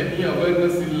ಜನಕ್ಕೆ ಈ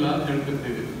ಅವೇರ್ನೆಸ್ ಇಲ್ಲ ಅಂತ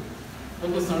ಹೇಳ್ತಿರ್ತೀವಿ.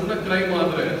 ಒಂದು ಸಣ್ಣ ಕ್ರೈಮ್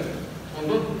ಆದ್ರೆ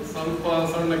ಒಂದು ಸ್ವಲ್ಪ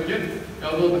ಸಣ್ಣಕ್ಕೆ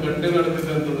ಯಾವುದೋ ಒಂದು ಗಂಟೆ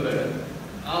ನಡೆದಿದೆ ಅಂತಂದ್ರೆ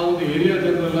ಆ ಒಂದು ಏರಿಯಾ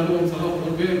ಜನರೆಲ್ಲರೂ ಒಂದ್ಸಲ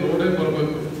ಹೋಗಿ ನೋಡೇ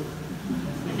ಬರ್ಬೇಕು.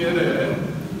 ಏಕೆಂದ್ರೆ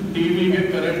ಟಿವಿಗೆ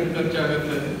ಕರೆಂಟ್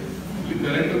ಖರ್ಚಾಗತ್ತೆ, ಇಲ್ಲಿ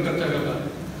ಕರೆಂಟ್ ಖರ್ಚಾಗಲ್ಲ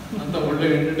ಅಂತ ಒಳ್ಳೆ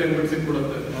ಎಂಟರ್ಟೈನ್ಮೆಂಟ್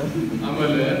ಸಿಕ್ಬಿಡುತ್ತೆ.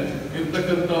 ಆಮೇಲೆ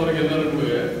ಇರ್ತಕ್ಕಂಥವ್ರಿಗೆಲ್ಲರಿಗೂ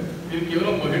ಇದು ಕೇವಲ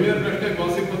ಮಹಿಳೆಯರಿಗಷ್ಟೇ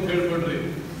ಗಾಸಿಪ್ ಅಂತ ಹೇಳ್ಬಿಡ್ರಿ,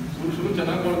 ಪುರುಷರು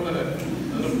ಚೆನ್ನಾಗಿ ಮಾಡ್ತಾರೆ.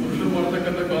 ಅಂದ್ರೆ ಪುರುಷರು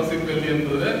ಮಾಡ್ತಕ್ಕಂಥ ಗಾಸಿಪ್ ಎಲ್ಲಿ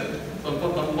ಅಂತಂದ್ರೆ ಸ್ವಲ್ಪ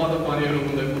ತಂಪಾದ ಪಾನೀಯಗಳ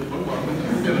ಮುಂದೆ ಕೂತ್ಕೊಂಡು ಮಾಡ್ಬೇಕು.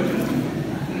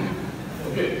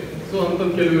 ಓಕೆ, ಸೊ ಅಂತ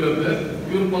ಕೆಲವಿರುತ್ತೆ.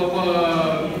 ಇವ್ರು ಪಾಪ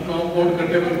ಕಾಂಪೌಂಡ್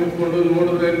ಕಟ್ಟೆ ಮೇಲೆ ಕೂತ್ಕೊಂಡು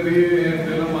ನೋಡಿದ್ರೆ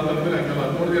ಎಲ್ಲ ಮಾತಾಡಿದ್ರೆ ಹಂಗಲ್ಲ,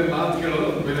 ನೋಡಿದ್ರೆ ನಾಚ್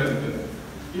ಕೇಳೋದು ಬೇರೆ ಇರುತ್ತೆ.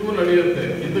 ಇವು ನಡೆಯುತ್ತೆ.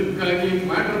 ಇದಕ್ಕಾಗಿ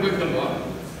ಮ್ಯಾಟರ್ ಬೇಕಲ್ವಾ,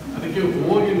 ಅದಕ್ಕೆ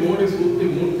ಹೋಗಿ ನೋಡಿ ಸುತ್ತಿ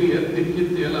ಮುಟ್ಟಿ ಎತ್ತಿ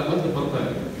ಕಿತ್ತಿ ಎಲ್ಲ ಬಂದು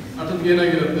ಬರ್ತಾರೆ. ಅಷ್ಟೊತ್ತಿಗೆ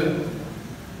ಏನಾಗಿರುತ್ತೆ,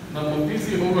 ನಮ್ಮ PC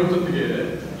ಹೋಗೋಷ್ಟೊತ್ತಿಗೆ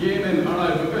ಏನೇನು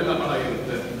ಹಾಳಾಗಬೇಕು ಎಲ್ಲ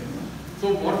ಹಾಳಾಗಿರುತ್ತೆ. So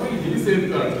what will he safe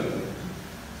guard?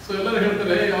 So ಎಲ್ಲರೂ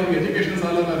ಹೇಳ್ತಾರೆ ಅವ್ರಿಗೆ ಎಜುಕೇಶನ್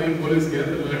ಸಾಲ ನೀವು ಪೊಲೀಸ್ಗೆ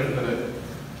ಅಂತೆಲ್ಲ ಹೇಳ್ತಾರೆ.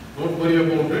 Don't worry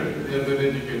about it, they are very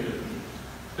educated.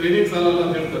 Training ಸಾಲಲ್ಲ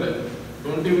ಅಂತ ಹೇಳ್ತಾರೆ.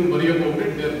 Don't even worry about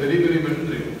it, they are very very well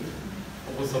trained.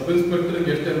 ಒಬ್ಬ ಸಬ್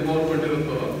ಇನ್ಸ್ಪೆಕ್ಟರ್ಗೆ ಎಷ್ಟು ಎನ್ವೈರ್ಮೆಂಟ್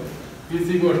ಇರುತ್ತೋ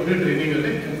PC-ಗೂ ಅಷ್ಟೇ ಟ್ರೈನಿಂಗ್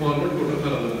ಅಲ್ಲಿ ಎನ್ವೈರ್ಮೆಂಟ್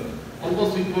ಕೊಟ್ಟಿರ್ತಾರಲ್ಲ,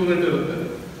 ಆಲ್ಮೋಸ್ಟ್ ಈಕ್ವಲೆಂಟ್ ಇರುತ್ತೆ.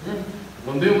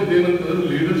 ಒಂದೇ ಒಂದು ಏನಂತಂದ್ರೆ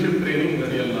ಲೀಡರ್ಶಿಪ್ ಟ್ರೈನಿಂಗ್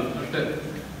ನಡೆಯಲ್ಲ ಅಷ್ಟೇ.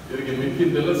 ಇವರಿಗೆ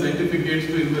ಮಿಕ್ಕಿದ್ದೆಲ್ಲ ಸೈಂಟಿಫಿಕ್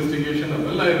ಟು ಇನ್ವೆಸ್ಟಿಗೇಷನ್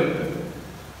ಅವೆಲ್ಲ ಇರುತ್ತೆ.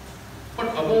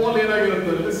 ಬಟ್ ಅಬೌವ್ ಆಲ್ ಏನಾಗಿರುತ್ತೆ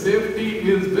ಅಂದ್ರೆ safety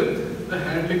is with the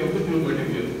handling of the blue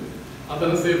material. ಅದರ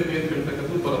ಸೇಫ್ಟಿ ಅಂತ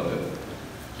ಹೇಳ್ತಕ್ಕಂಥದ್ದು ಬರುತ್ತೆ.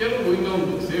 ಕೆಲವು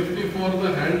ಇನ್ನೊಂದು safety for the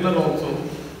handler also.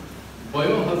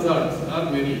 Bio hazards are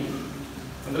many.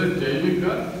 ಅಂದ್ರೆ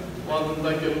ಜೈವಿಕವಾದಂತ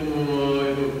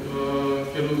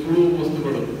ಕೆಲವು ಸುಳು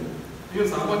ವಸ್ತುಗಳು. ಈಗ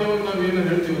ಸಾಮಾನ್ಯವಾಗಿ ನಾವೇನು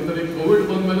ಹೇಳ್ತೀವಿ ಅಂದ್ರೆ ಕೋವಿಡ್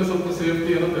ಬಂದ್ಮೇಲೆ ಸ್ವಲ್ಪ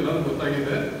ಸೇಫ್ಟಿ ಅನ್ನೋದೆಲ್ಲ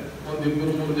ಗೊತ್ತಾಗಿದೆ. ಒಂದ್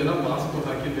 2-3 ಜನ ಮಾಸ್ಕ್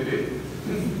ಹಾಕಿದ್ದೀರಿ,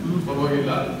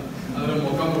 ಪರವಾಗಿಲ್ಲ. ಆದ್ರೆ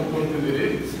ಮುಖ ಮುಟ್ಕೊಳ್ತಿದ್ದೀರಿ,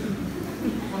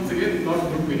 once again not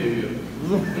good behavior,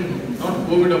 not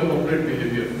covid appropriate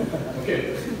behavior. Okay,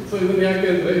 so ಇದನ್ನ ಯಾಕೆ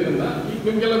ಅಂದ್ರೆ ಇದನ್ನ ಈಗ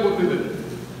ನಿಮ್ಗೆಲ್ಲ ಗೊತ್ತಿದೆ.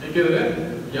 ಯಾಕೆಂದ್ರೆ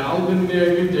ಯಾವುದನ್ನೇ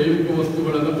ಆಗಿ ಜೈವಿಕ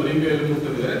ವಸ್ತುಗಳನ್ನ ಬರಿಗೈಯಲ್ಲಿ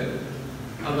ಮುಟ್ಟಿದ್ರೆ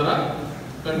ಅದರ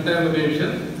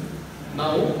ಕಂಟ್ಯಾಮಿನೇಷನ್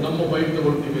ನಾವು ನಮ್ಮ ಬೈಕ್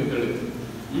ತಗೊಳ್ತೀವಿ ಅಂತ ಹೇಳಿ.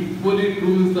 Equally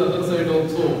true is the other side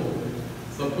also.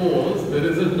 Suppose there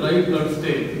is a dry blood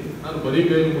stain, ನಾನು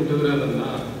ಬರಿಗೈಯಲ್ಲಿ ಮುಟ್ಟಿದ್ರೆ ಅದನ್ನ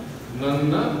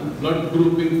ನನ್ನ ಬ್ಲಡ್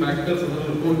ಗ್ರೂಪಿಂಗ್ ಫ್ಯಾಕ್ಟರ್ಸ್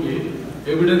ಅದರಲ್ಲಿ ಹೋಗಿ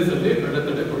ಎವಿಡೆನ್ಸ್ ಅಲ್ಲಿ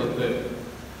ಅಡೆತಡೆ ಕೊಡುತ್ತೆ.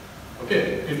 Okay,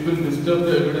 it will disturb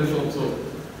the evidence also.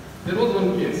 There was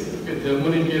one case,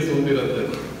 Germany case ಒಂದಿರುತ್ತೆ.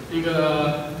 ಈಗ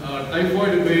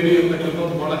ಟೈಫಾಯ್ಡ್ ಮೇರಿ ಅಂತಕ್ಕಂಥ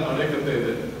ಒಂದು ಬಹಳ ಹಳೆ ಕಥೆ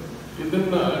ಇದೆ.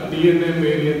 ಇದನ್ನ DNA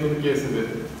ಮೇರಿ ಅಂತ ಒಂದು ಕೇಸ್ ಇದೆ.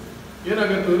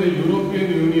 ಏನಾಗುತ್ತೆ ಅಂದ್ರೆ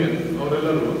ಯುರೋಪಿಯನ್ ಯೂನಿಯನ್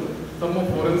ಅವರೆಲ್ಲರೂ ತಮ್ಮ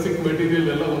ಫೋರೆನ್ಸಿಕ್ ಮೆಟೀರಿಯಲ್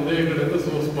ಎಲ್ಲ ಒಂದೇ ಕಡೆಯಿಂದ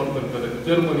ಸೋರ್ಸ್ ಮಾಡ್ತಿರ್ತಾರೆ,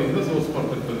 ಜರ್ಮನಿಯಿಂದ ಸೋರ್ಸ್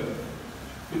ಮಾಡ್ತಿರ್ತಾರೆ.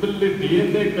 ಇದರಲ್ಲಿ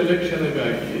DNA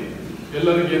ಕಲೆಕ್ಷನ್ಗಾಗಿ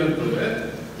ಎಲ್ಲರಿಗೂ ಏನಂತಂದ್ರೆ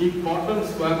ಈ ಕಾಟನ್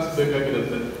ಸ್ವಾಪ್ಸ್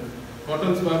ಬೇಕಾಗಿರುತ್ತೆ.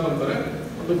 ಕಾಟನ್ ಸ್ವಾಪ್ ಅಂತಾರೆ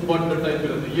ಒಂದು ಬಡ್ ಟೈಪ್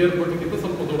ಇರುತ್ತೆ, ಇಯರ್ ಬಡ್ಗಿಂತ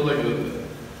ಸ್ವಲ್ಪ ದೊಡ್ಡದಾಗಿರುತ್ತೆ.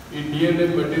 ಈ DNA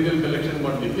ಮೆಟೀರಿಯಲ್ ಕಲೆಕ್ಷನ್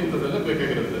ಮಾಡ್ಲಿಕ್ಕೆ ಇಂಥದ್ದೆಲ್ಲ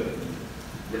ಬೇಕಾಗಿರುತ್ತೆ.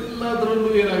 ಎಲ್ಲದರಲ್ಲೂ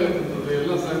ಏನಾಗುತ್ತೆ,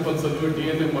 ಎಲ್ಲ ಸ್ಯಾಂಪಲ್ಸ್ ಅಲ್ಲೂ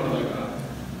DNA ಮಾಡಿದಾಗ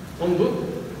ಒಂದು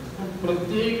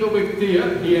ಪ್ರತ್ಯೇಕ ವ್ಯಕ್ತಿಯ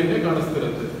DNA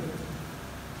ಕಾಣಿಸ್ತಿರುತ್ತೆ.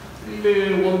 ಇಲ್ಲಿ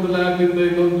ಒಂದು ಲ್ಯಾಬ್ ಇಂದ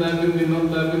ಇನ್ನೊಂದು ಲ್ಯಾಬ್ ಇಂದ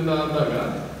ಇನ್ನೊಂದು ಲ್ಯಾಬ್ ಇಂದ ಆದಾಗ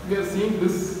ಸೀನ್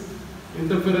ದಿಸ್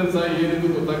ಇಂಟರ್ಫಿರೆನ್ಸ್ ಆಗಿ ಏನಿದು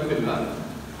ಗೊತ್ತಾಗ್ತಿಲ್ಲ.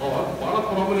 ಬಹಳ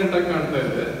ಪ್ರಾಮಿನೆಂಟ್ ಆಗಿ ಕಾಣ್ತಾ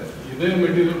ಇದೆ, ಇದೇ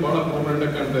ಮೆಟೀರಿಯಲ್ ಬಹಳ ಪ್ರಾಮಿನೆಂಟ್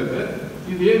ಆಗಿ ಕಾಣ್ತಾ ಇದೆ,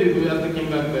 ಇದೇನಿದು ಯಾತಕ್ಕೆ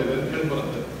ಹಿಂಗ್ ಆಗ್ತಾ ಇದೆ ಅಂತ ಹೇಳಿ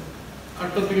ಬರುತ್ತೆ.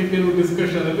 ಅಷ್ಟೊತ್ತಿಗೆ ಕೆಲವು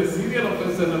ಡಿಸ್ಕಷನ್ ಅಲ್ಲಿ ಸೀರಿಯಲ್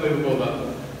ಅಫೆನ್ಸ್ ಏನಾದ್ರು ಇರ್ಬೋದಾ?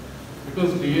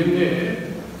 Because DNA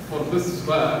for this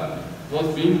swap was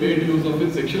being made use of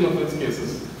in sexual offence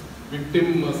cases,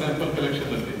 victim sample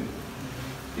collection ಅಲ್ಲಿ.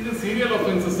 ಇದು ಸೀರಿಯಲ್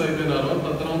ಅಫೆನ್ಸಸ್ ಆಗಿದೆನಾರು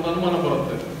ಅಂತ ಒಂದು ಅನುಮಾನ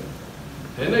ಬರುತ್ತೆ.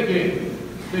 Then again,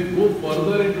 they go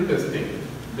further into testing.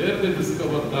 There they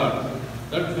discover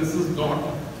that this is not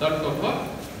that of a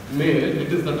male,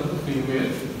 it is that of a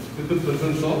female with the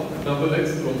presence of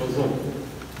XX chromosome.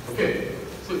 Okay,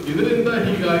 so ಇದರಿಂದ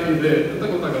ಹೀಗಾಗಿದೆ ಅಂತ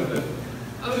ಗೊತ್ತಾಗುತ್ತೆ.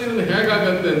 ಆದ್ರೆ ಇದನ್ನ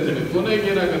ಹೇಗಾಗತ್ತೆ ಅಂತೇಳಿ ಕೊನೆಗೆ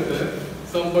ಏನಾಗುತ್ತೆ,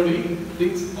 somebody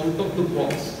thinks out of the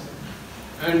box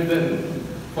and then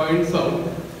finds out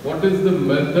what is the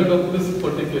method of this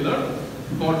particular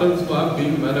cotton swab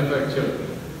being manufactured.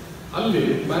 ಅಲ್ಲಿ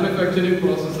manufacturing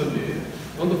process ಅಲ್ಲಿ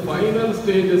ಒಂದು ಫೈನಲ್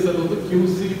ಸ್ಟೇಜಸ್ ಅಲ್ಲಿ ಒಂದು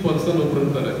QC ಪರ್ಸನ್ ಒಬ್ರು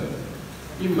ಇರ್ತಾರೆ.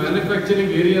 ಈ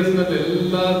ಮ್ಯಾನುಫ್ಯಾಕ್ಚರಿಂಗ್ ಏರಿಯಾಸ್ನಲ್ಲಿ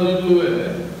ಎಲ್ಲದರಲ್ಲೂ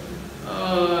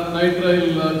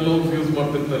ನೈಟ್ರೈಲ್ ಗ್ಲೌಸ್ ಯೂಸ್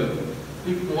ಮಾಡ್ತಿರ್ತಾರೆ.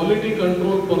 ಈ ಕ್ವಾಲಿಟಿ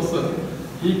ಕಂಟ್ರೋಲ್ ಪರ್ಸನ್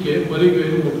ಹೀಗೆ ಬರೀ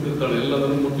ಕೈಲಿ ಮುಟ್ತಿರ್ತಾಳೆ,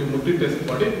 ಎಲ್ಲದನ್ನು ಮುಟ್ಟಿ ಮುಟ್ಟಿ ಟೆಸ್ಟ್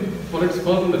ಮಾಡಿ ಫಾರ್ ಇಟ್ಸ್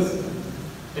ಫಾರ್ಮ್ನೆಸ್.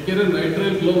 ಯಾಕೆಂದ್ರೆ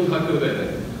ನೈಟ್ರೈಲ್ ಗ್ಲೌಸ್ ಹಾಕಿದ್ರೆ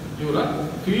ಇವರ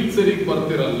ಫೀಲ್ಡ್ ಸರಿಗೆ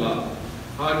ಬರ್ತಿರಲ್ಲ,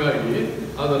 ಹಾಗಾಗಿ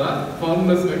ಅದರ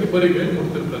ಫಾರ್ಮ್ನೆಸ್ ಗಾಗಿ ಬರೀ ಕೈಲಿ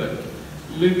ಮುಟ್ತಿರ್ತಾರೆ.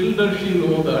 Little does she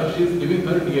no that she is giving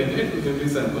Har DNA to every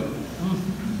sample.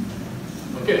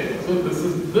 Okay, so this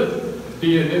is the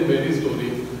DNA Mary story.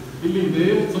 ಇಲ್ಲಿ ಇದೇ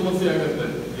ಒಂದು ಸಮಸ್ಯೆ ಆಗುತ್ತೆ.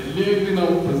 ಎಲ್ಲೇ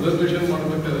ನಾವು ಪ್ರಿಸರ್ವೇಷನ್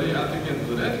ಮಾಡ್ಬೇಕಾದ್ರೆ ಯಾತಕ್ಕೆ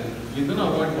ಅಂತಂದ್ರೆ ಇದನ್ನ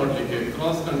ಅವಾಯ್ಡ್ ಮಾಡ್ಲಿಕ್ಕೆ,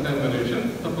 ಕ್ರಾಸ್ ಕಂಟ್ಯಾಮಿನೇಷನ್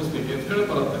ತಪ್ಪಿಸ್ಲಿಕ್ಕೆ ಅಂತ ಹೇಳಿ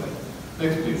ಬರುತ್ತೆ.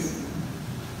 Next please.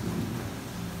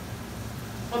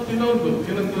 ಮತ್ತೆ ಇನ್ನೊಂದು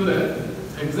ಏನಂತಂದ್ರೆ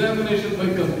ಎಕ್ಸಾಮಿನೇಷನ್ ಬೈ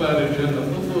ಕಂಪ್ಯಾರಿಸನ್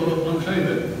ಅಂತ ಒಂದು ಅಂಶ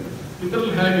ಇದೆ.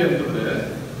 ಇದರಲ್ಲಿ ಹೇಗೆ ಅಂತಂದ್ರೆ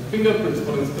finger prints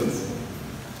for instance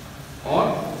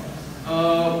R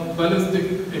ballistic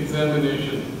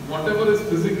examination, whatever is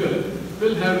physical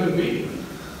will have to be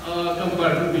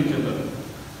compared to each other.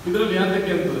 ಇದರಲ್ಲಿ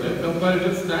ಯಾತಕ್ಕೆ ಅಂತಂದ್ರೆ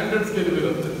ಕಂಪ್ಯಾರಿಸನ್ ಸ್ಟ್ಯಾಂಡರ್ಡ್ಸ್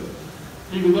ಕೆಲವಿರುತ್ತೆ.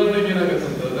 ಈಗ ಉದಾಹರಣೆಗೆ ಏನಾಗುತ್ತೆ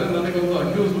ಅಂತಂದ್ರೆ ನನಗೊಂದು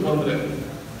ಅಕ್ಯೂಸ್ಡ್ ಬಂದ್ರೆ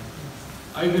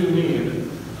I will need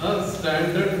a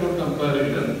standard for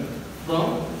comparison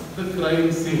from the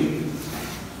crime scene.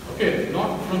 Okay,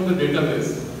 not from the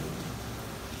database.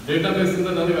 Database ಇಂದ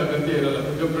ನನಗೆ ಅಗತ್ಯ ಇರಲ್ಲ.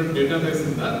 ಫಿಂಗರ್ ಪ್ರಿಂಟ್ ಡೇಟಾಬೇಸ್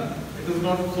ಇಂದ it is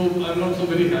not so, I am not so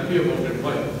very happy about it.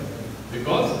 Why?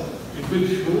 Because it will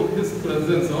show his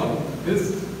presence or his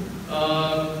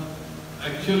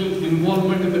actual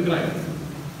involvement in the crime.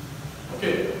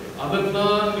 Okay, adanna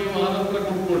ನೀವು ಆನಂತರ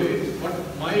ಕೊಡ್ಕೊಳ್ಳಿ, but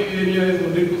my area is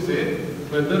only to say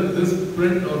whether this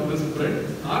print or this print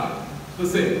are the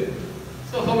same.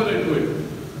 So how will I do it?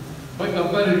 By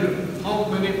comparison. How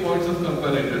many points of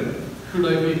comparison should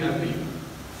I be happy?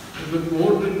 If the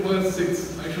code requires 6,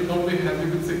 I should not be happy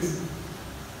with 6.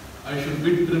 I should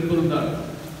be triple that.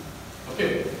 Okay,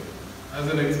 as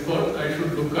an expert, I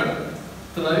should look at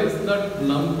thrice that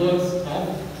numbers of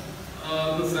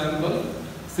the sample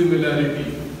similarity.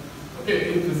 Okay,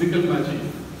 in physical matching.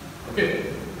 Okay,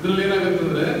 ಇದರಲ್ಲಿ ಏನಾಗುತ್ತೆ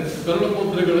ಅಂದ್ರೆ ಕರಳು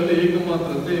ಮುದ್ರೆಗಳಲ್ಲಿ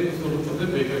ಏಕಮಾತ್ರತೆ ಏಕಸ್ವರೂಪತೆ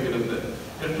ಬೇಕಾಗಿರುತ್ತೆ.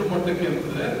 ಎಷ್ಟು ಮಟ್ಟಕ್ಕೆ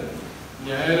ಅಂತಂದ್ರೆ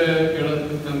ನ್ಯಾಯಾಲಯ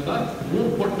ಕೇಳೋದಕ್ಕಿಂತ 3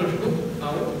 ಪಟ್ಟಷ್ಟು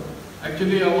ನಾವು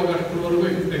ಆಕ್ಚುಲಿ ಅವಾಗ ಅಷ್ಟರವರೆಗೂ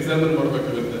ಎಕ್ಸಾಮಿನ್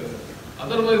ಮಾಡಬೇಕಾಗುತ್ತೆ.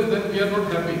 Otherwise then we are not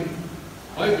happy.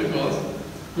 Why? Because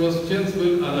questions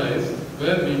will arise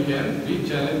where we can be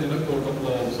challenged in a court of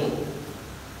law also.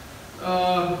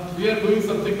 We are doing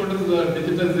something called as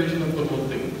digitization of the whole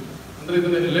thing. ಅಂದ್ರೆ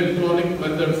ಇದನ್ನ electronic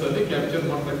methods ಅಲ್ಲಿ capture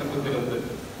ಮಾಡತಕ್ಕಂಥದ್ದು ಇರುತ್ತೆ.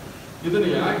 ಇದನ್ನ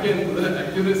ಯಾಕೆ ಅಂತಂದ್ರೆ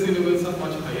accuracy levels are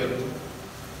much higher.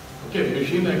 Okay,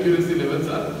 machine accuracy levels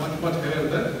are much higher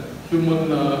Dhan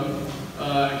human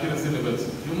accuracy levels.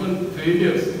 Human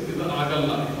failures ಇದು ಆಗಲ್ಲ,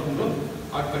 ಇಷ್ಟೊಂದು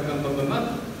ಆಗ್ತಕ್ಕಂಥದ್ದನ್ನ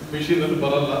ಮೆಷಿನ್ ಅಲ್ಲಿ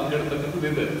ಬರಲ್ಲ ಹೇಳ್ತಕ್ಕಂಥದ್ದು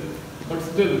ಇದೆ. But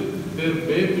still there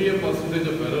may be A percentage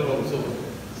of error also.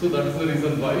 So that is the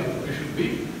reason why we should be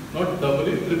not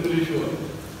ಡಬಲಿ ಟ್ರಿಪಲಿ sure.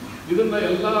 ಇದನ್ನ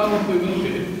ಎಲ್ಲ ಒಂದು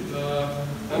ಇದರಲ್ಲಿ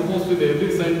almost in every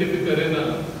scientific arena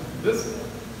this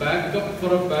backup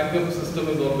for a backup system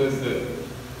is always there.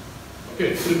 Okay,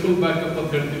 triple backup ಅಂತ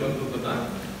ಹೇಳ್ತೀವಿ ಅಂತದನ್ನ,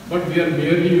 but we are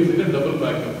merely using a double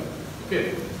backup. Okay,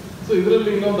 so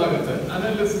ಇದರಲ್ಲಿ ಇನ್ನೊಂದಾಗುತ್ತೆ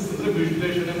analysis ಅಂದ್ರೆ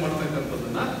ವಿಶ್ಲೇಷಣೆ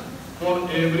ಮಾಡ್ತಕ್ಕಂಥದ್ದನ್ನ for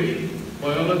every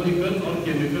biological or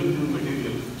chemical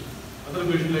material. Other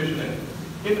vislation.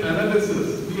 In analysis,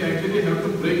 we actually have to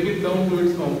break it down to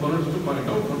its components to find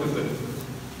out what is it.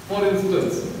 For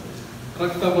instance,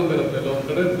 rakta bandiratte ಒಂದು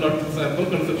ಕಡೆ blood sample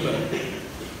ಕಳಿಸುತ್ತಾರೆ.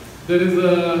 There is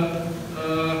a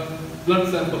blood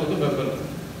sample of the weapon,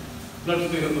 blood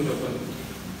stain of the weapon.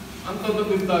 ಅಂತದ್ದು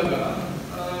ಇದ್ದಾಗ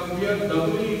we are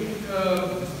doubly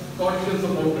cautious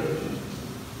about it.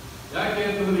 ಯಾಕೆ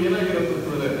ಅಂತಂದ್ರೆ ಏನಾಗಿರುತ್ತೆ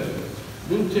ಅಂತಂದ್ರೆ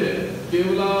ಮುಂಚೆ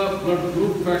ಕೇವಲ ಬ್ಲಡ್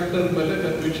ಗ್ರೂಪ್ ಫ್ಯಾಕ್ಟರ್ ಮೇಲೆ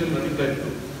ಕನ್ವಿಕ್ಷನ್ ನಡೀತಾ ಇತ್ತು.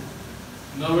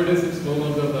 Nowadays it's no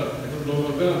longer that. It is no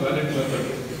longer a valid method.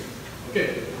 Okay,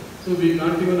 so we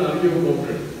can't even argue about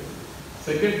it.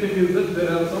 Second thing is that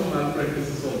there are some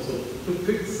malpractices also. To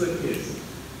fix a case,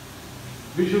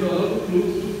 we should allow the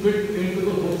clues to fit into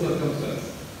the whole circumstance.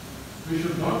 We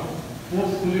should not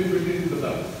forcefully fit into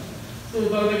that. So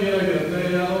ಉದಾಹರಣೆಗೆ ಏನಾಗಿರುತ್ತೆ,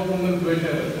 ಯಾವ ಒಂದು ದ್ವೇಷ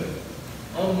ಇರುತ್ತೆ,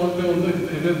 ಅವ್ರ ಮೊದಲೇ ಒಂದು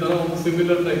ಇದೇ ತರ ಒಂದು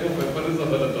similar type of weapon is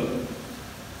available.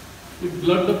 ಈ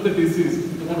ಬ್ಲಡ್ ಆಫ್ ದ ಡಿಸೀಸ್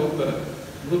ತಗೊಂಡು ಹೋಗ್ತಾರೆ,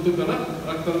 ಮೃತಕನ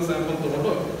ರಕ್ತದ ಸ್ಯಾಂಪಲ್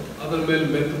ತಗೊಂಡು ಅದರ ಮೇಲೆ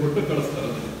ಮೆತ್ತಬಿಟ್ಟು ಕಳಿಸ್ತಾರೆ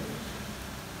ಅದನ್ನು.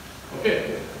 ಓಕೆ,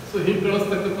 ಸೊ ಹೀಗೆ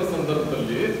ಕಳಿಸ್ತಕ್ಕಂಥ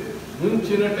ಸಂದರ್ಭದಲ್ಲಿ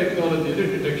ಮುಂಚಿನ ಟೆಕ್ನಾಲಜಿಯಲ್ಲಿ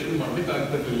ಡಿಟೆಕ್ಷನ್ ಮಾಡ್ಲಿಕ್ಕೆ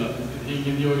ಆಗ್ತಿರ್ಲಿಲ್ಲ,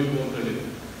 ಹೀಗಿದೆಯೋ ಇಲ್ವೋ ಅಂತ ಹೇಳಿ.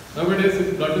 Nowadays, if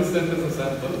blood is sent as a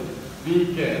sample, we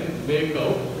can make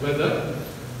out whether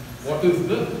what is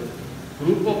the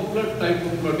group of blood, type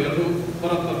of blood. ಎರಡು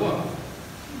ಬರುತ್ತಲ್ವಾ,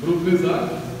 group is a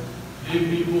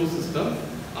APO system,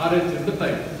 RH is the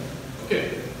type. Okay,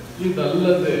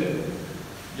 ಇದಲ್ಲದೆ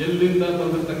ಎಲ್ಲಿಂದ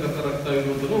ಬಂದಿರತಕ್ಕಂಥ ರಕ್ತ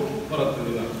ಇರುವುದನ್ನು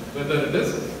ಬರುತ್ತದೆ, whether it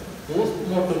is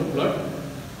post-mortem blood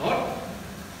or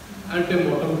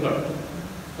antemortem blood.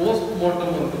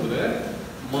 Post-mortem ಅಂತಂದ್ರೆ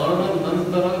ಮರಣ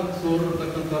ನಂತರ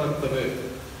ಸೋರಿರ್ತಕ್ಕಂಥ ರಕ್ತವೇ.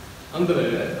 ಅಂದರೆ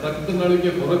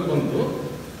ರಕ್ತನಾಳಿಗೆ ಹೊರಗೆ ಬಂದು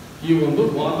ಈ ಒಂದು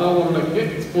ವಾತಾವರಣಕ್ಕೆ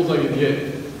ಎಕ್ಸ್ಪೋಸ್ ಆಗಿದೆಯೇ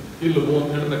ಇಲ್ಲವೋ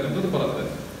ಅಂತ ಹೇಳ್ತಕ್ಕಂಥದ್ದು ಬರುತ್ತೆ.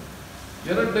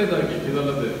 ಎರಡನೇದಾಗಿ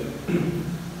ಇದಲ್ಲದೆ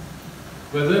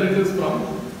whether it is from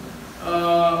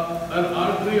an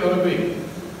artery or a vein.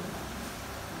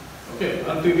 Okay,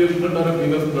 arterial blood or a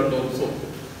venous blood also.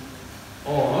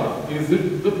 Or is it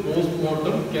the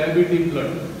post-mortem cavity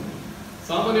blood?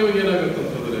 ಸಾಮಾನ್ಯವಾಗಿ ಏನಾಗುತ್ತೆ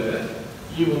ಅಂತಂದ್ರೆ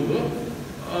ಈ ಒಂದು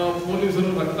ಪೊಲೀಸರು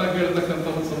ರಕ್ತ ಕೇಳ್ತಕ್ಕಂಥ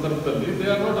ಒಂದು ಸಂದರ್ಭದಲ್ಲಿ they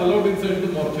are not allowed inside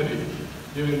the mortuary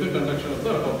during the conduction of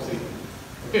the autopsy.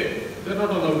 Okay, they are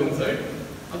not allowed inside.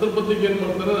 ಅದ್ರ ಬದಲಿಗೆ ಏನ್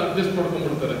ಮಾಡ್ತಾರೆ, ಅಡ್ಜಸ್ಟ್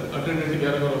ಮಾಡ್ಕೊಂಡ್ಬಿಡ್ತಾರೆ ಅಟೆಂಡೆಂಟ್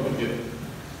ಯಾರಿಗಾರ ಬಗ್ಗೆ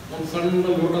ಒಂದು ಸಣ್ಣ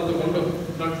ಲೋಟ ತಗೊಂಡು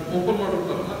ಓಪನ್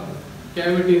ಮಾಡಿರ್ತಾರಲ್ಲ,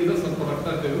 ಕ್ಯಾವಿಟಿಯಿಂದ ಸ್ವಲ್ಪ ರಕ್ತ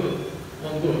ತೆಗೆದು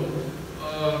ಒಂದು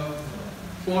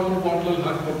ವಾಟರ್ ಬಾಟ್ಲಲ್ಲಿ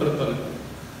ಹಾಕಿಕೊಟ್ಟಿರ್ತಾನೆ.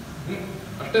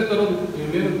 ಅಷ್ಟೇ ತರೋದು,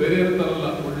 ಇನ್ನೇನು ಬೇರೆ ಇರ್ತಾರಲ್ಲ,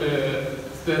 ಒಳ್ಳೆ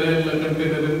ಸ್ಟೆರೈಲ್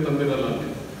ಕಂಟೈನರ್ ತಂದಿರಲ್ಲ ಅಲ್ಲಿ.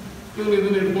 ಇವನು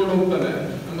ಇದನ್ನ ಇಟ್ಕೊಂಡು ಹೋಗ್ತಾನೆ.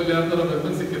 ಆಮೇಲೆ ಯಾವ ಥರ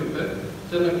ವೆಪನ್ ಸಿಕ್ಕಿರುತ್ತೆ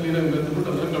ಚೆನ್ನಾಗಿ ಕ್ಲೀನಾಗಿ ಮೆತ್ಬಿಟ್ಟು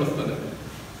ಅದನ್ನ ಕಳಿಸ್ತಾನೆ.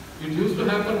 It use to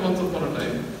happen once upon a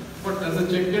time, but as a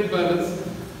check and balance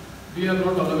we are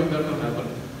not ಅಲವಿಂಗ್ that to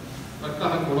happen. ರಕ್ತ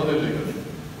ಹಾಕಿ ಕೊಡೋದಿಲ್ಲ. ಈಗ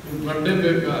ಬ್ಲಡ್ಡೇ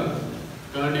ಬೇಕಾ,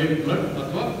 ಕಾರ್ಡಿಯಕ್ ಬ್ಲಡ್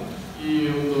ಅಥವಾ ಈ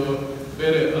ಒಂದು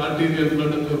ಬೇರೆ ಆರ್ಟೀರಿಯಲ್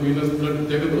ಬ್ಲಡ್ ಅಥವಾ ವೀನಸ್ ಬ್ಲಡ್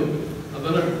ತೆಗೆದು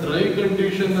ಅದನ್ನ ಡ್ರೈ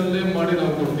ಕಂಡೀಷನ್ ಅಲ್ಲೇ ಮಾಡಿ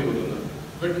ನಾವು ಕೊಡ್ತೀವಿ. ಅದನ್ನ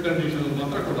ವೆಟ್ ಕಂಡೀಷನ್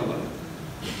ಮಾತ್ರ ಕೊಡಲ್ಲ.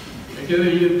 ಯಾಕೆಂದ್ರೆ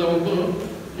ಈ ಇಂಥ ಒಂದು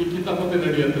ಈ ಕಿತಾಪತಿ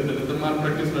ನಡೆಯುತ್ತೆ, ಮಾಲ್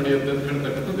ಪ್ರಾಕ್ಟೀಸ್ ನಡೆಯುತ್ತೆ ಅಂತ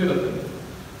ಹೇಳ್ತಕ್ಕಂಥದ್ದು ಇರುತ್ತೆ.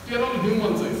 Are all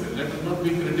humans. Let us not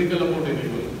be critical about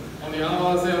anyone. ಅವ್ನು ಯಾವ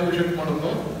ಆಸೆ ಅಭಿಷೇಕ್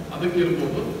ಮಾಡುತ್ತೋ ಅದಕ್ಕೆ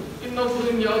ಇರ್ಬೋದು, ಇನ್ನೊಬ್ರು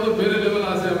ಇನ್ಯಾವುದೋ ಬೇರೆ ಲೆವೆಲ್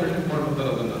ಆಸೆ ಅಭಿಷೇಕ್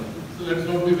ಮಾಡಿರ್ತಾರೆ ಅದನ್ನ. So let's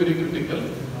not be very critical.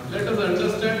 Let us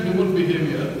understand human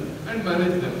behavior and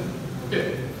manage them. Okay.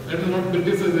 Let us not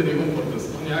criticize anyone for this.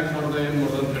 ಅವ್ನು ಯಾಕೆ ಮಾಡ್ದ ಏನು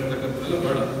ಮಾಡ್ದ ಅಂತ ಹೇಳ್ತಕ್ಕಂಥದ್ದೆಲ್ಲ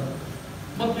ಬೇಡ.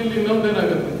 ಮತ್ತೆ ಇಲ್ಲಿ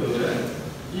ಇನ್ನೊಂದೇನಾಗುತ್ತೆ ಅಂತಂದ್ರೆ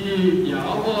ಈ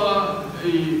ಯಾವ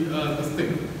ಈ this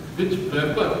thing which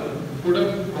weapon could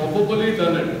have probably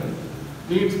done it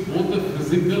needs both the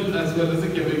physical as well as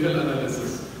the chemical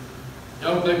analysis.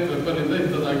 ಯಾವ ಟೈಪ್ ವೆಪನ್ ಇಂದ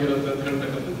ಇಂಥದ್ದಾಗಿರುತ್ತೆ ಅಂತ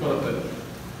ಹೇಳ್ತಕ್ಕಂಥದ್ದು ಬರುತ್ತೆ.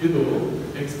 ಇದು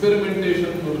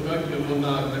ಎಕ್ಸ್ಪೆರಿಮೆಂಟೇಷನ್ ಮೂಲಕ ಕೆಲವನ್ನ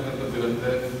ಆಗ್ತಕ್ಕಂಥದ್ದು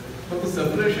ಇರುತ್ತೆ. ಮತ್ತು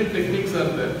separation techniques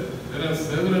are there. There are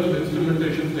several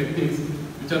instrumentation techniques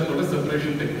which are called as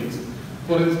separation techniques.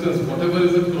 For instance, whatever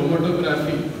is a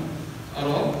chromatography are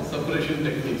all separation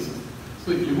techniques. So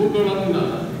ಇವುಗಳನ್ನ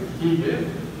ಹೀಗೆ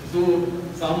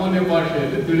ಸಾಮಾನ್ಯ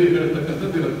ಭಾಷೆಯಲ್ಲಿ ತಿಳಿ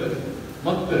ಹೇಳ್ತಕ್ಕಂಥದ್ದು ಇರುತ್ತೆ.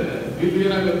 ಮತ್ತೆ ಇಲ್ಲಿ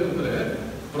ಏನಾಗುತ್ತಂದ್ರೆ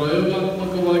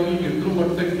ಪ್ರಯೋಗಾತ್ಮಕವಾಗಿ ಇದ್ರ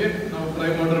ಮಟ್ಟಕ್ಕೆ ನಾವು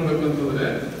ಟ್ರೈ ಮಾಡಿರ್ಬೇಕಂತಂದ್ರೆ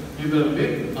ಇದರಲ್ಲಿ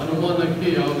ಅನುಮಾನಕ್ಕೆ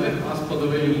ಯಾವುದೇ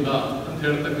ಆಸ್ಪದವೇ ಇಲ್ಲ ಅಂತ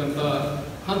ಹೇಳ್ತಕ್ಕಂಥ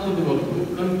ಹಂತದವರೆಗೂ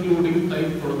ಕನ್ಕ್ಲೂಡಿಂಗ್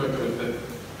ಟೈಪ್ ಕೊಡಬೇಕಾಗುತ್ತೆ.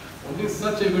 Only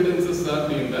such evidences are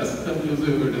named as conclusive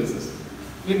evidences.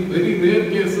 In very rare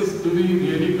cases do we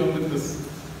really come with this.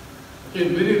 Okay,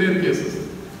 in very rare cases.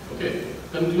 Okay,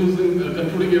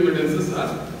 concluding evidences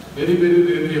are very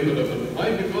rarely available. Why?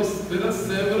 Because there are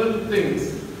several things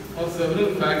or several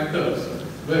factors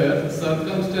where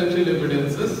circumstantial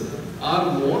evidences are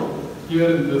more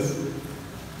here in this.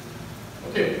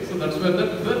 Okay, so that's where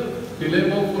the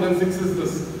dilemma of forensics is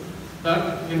this, that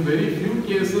in very few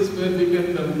cases where we can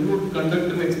conduct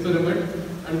an experiment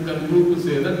and conclude to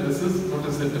say that this is what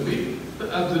is said to be the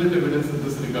absolute evidence in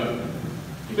this regard.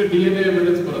 ಈಗ DNA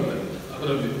evidence ಬರುತ್ತೆ.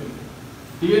 ಅದರಲ್ಲಿ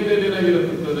DNA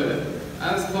ಏನಾಗಿರುತ್ತೆ,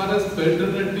 as far as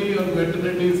paternity or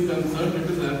maternity is concerned, it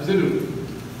is absolute.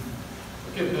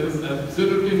 Okay, there is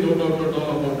absolutely no doubt at all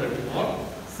about it. Or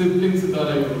siblings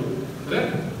ಇದ್ದಾರೆ ಇವರು ಅಂದ್ರೆ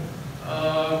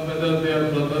whether they are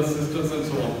brothers, sisters and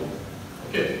so on.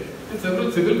 Okay, in several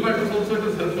civil matters also it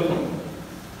is helpful.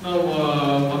 Now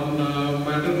one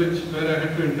matter where I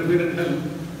had to intervene and help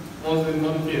was in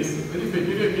one case, very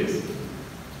peculiar case.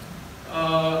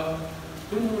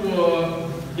 Two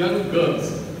young girls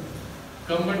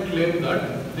come and claim that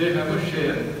they have a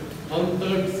share,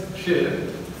 1/3 share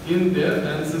in their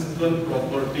ancestral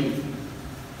property.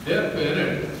 Their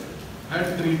parent had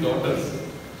 3 daughters.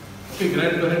 Okay,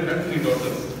 grandparent had 3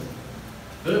 daughters.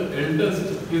 The eldest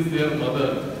is their mother,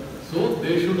 so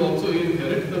they should also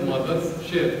inherit the mother's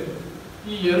share.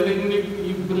 ಈ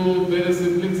ಇಬ್ರು ಬೇರೆ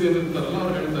siblings ಏನಿರ್ತಾರಲ್ಲ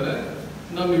ಅವ್ರು ಹೇಳ್ತಾರೆ,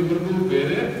 ನಾವಿಬ್ರಿಗೂ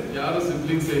ಬೇರೆ ಯಾರು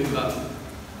siblings ಇಲ್ಲ,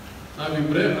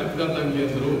 ನಾವಿಬ್ರೇ ಅಕ್ಕ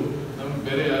ತಂಗಿಯಂದ್ರು, ನಮ್ಗೆ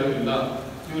ಬೇರೆ ಯಾರು ಇಲ್ಲ,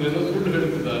 ಇವರೇನೋ ಸುಳ್ಳು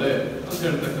ಹೇಳ್ತಿದ್ದಾರೆ ಅಂತ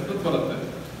ಹೇಳ್ತಕ್ಕಂಥದ್ದು ಬರುತ್ತೆ.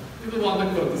 ಇದು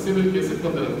ವಾದಕ್ಕೆ ಬರುತ್ತೆ, ಸಿವಿಲ್ ಕೇಸಿಗೆ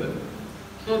ಬಂದಿರುತ್ತೆ.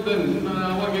 ಸೊ ದೆನ್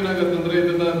ಅವಾಗ ಏನಾಗುತ್ತೆ ಅಂದ್ರೆ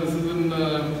ಇದನ್ನ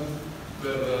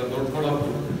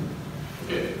ದೊಡ್ಡಬಳ್ಳಾಪುರ,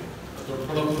 ಓಕೆ,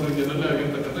 ದೊಡ್ಡಬಳ್ಳಾಪುರದಲ್ಲಿ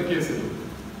ಆಗಿರ್ತಕ್ಕಂಥ ಕೇಸ್ ಇದು.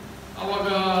 ಅವಾಗ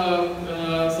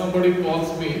somebody calls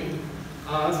me,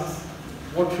 asks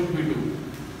what should we do,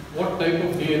 what type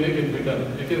of DNA can be done.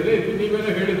 ಯಾಕೆಂದ್ರೆ ನೀವೆಲ್ಲ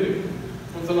ಹೇಳಿದ್ರಿ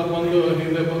ಒಂದ್ಸಲ ಬಂದು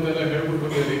ಹಿಂದೆ ಬಂದೆಲ್ಲ ಹೇಳ್ಬಿಟ್ಟು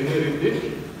ಬಂದಿರಿ,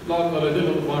 ಲಾ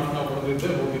ಕಾಲೇಜಲ್ಲಿ ಒಂದು ಭಾಷಣ ಪಡೆದಿದ್ದೆ,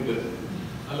 ಹೋಗಿದ್ದೆ.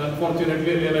 ಅಲ್ಲಿ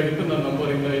ಅನ್ಫಾರ್ಚುನೇಟ್ಲಿ ಏನಾಗಿತ್ತು, ನನ್ನ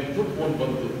ನಂಬರ್ ಇಂದ ಇತ್ತು, ಫೋನ್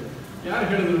ಬಂತು. ಯಾರು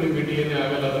ಹೇಳಿದ್ರು ನಿಮಗೆ DNA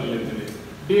ಆಗಲ್ಲ ಅದರಲ್ಲಿ ಅಂತೇಳಿ?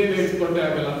 DNA ಎಕ್ಸ್ಪರ್ಟೇ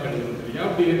ಆಗಲ್ಲ ಅಂತ ಹೇಳಿದ್ರು ಅಂತೇಳಿ. ಯಾವ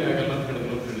DNA ಆಗಲ್ಲ ಅಂತ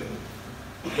ಹೇಳಿದ್ರು ಅಂತೇಳಿ?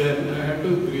 Then I had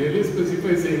to really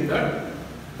specify saying that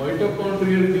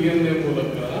mitochondrial DNA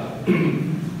ಮೂಲಕ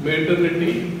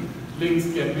maternity links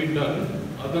can be done.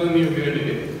 ಅದನ್ನು ನೀವು ಹೇಳಿ,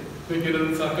 ಬೇಕಿದ್ರೆ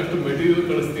ಸಾಕಷ್ಟು ಮೆಟೀರಿಯಲ್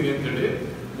ಕಳಿಸ್ತೀನಿ ಅಂತ ಹೇಳಿ.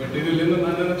 ಮೆಟೀರಿಯಲ್ ಇಂದ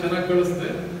ನಾನೇನೋ ಚೆನ್ನಾಗಿ ಕಳಿಸ್ದೆ,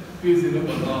 ಫೀಸ್ ಇಂದ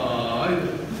ಬರ್ತಾ ಇದೆ.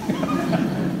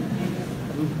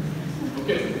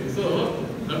 Okay, so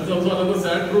that's also another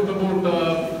sad truth about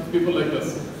people like us.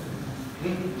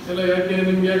 ಎಲ್ಲ ಯಾಕೆ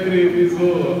ನಿಮ್ಗೆ ಯಾಕ್ರಿ ಫೀಸು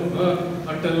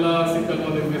ಅಷ್ಟೆಲ್ಲ ಸಿಕ್ಕಲ್ವಾ,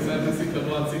 ನಿಮ್ಗೆ ಸ್ಯಾಲ್ರಿ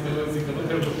ಸಿಕ್ಕಲ್ವಾ, ಅದು ಸಿಕ್ಕಲ್ವಾ, ಸಿಕ್ಕಲ್ವಾ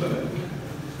ಹೇಳ್ಬಿಡ್ತಾರೆ.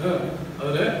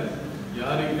 ಆದ್ರೆ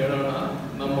ಯಾರಿಗೆ ಹೇಳೋಣ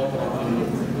ನಮ್ಮ ಪ್ರಾಬ್ಲಮ್,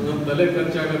 ನಮ್ಮ ತಲೆ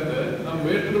ಖರ್ಚಾಗತ್ತೆ. ನಮ್ಮ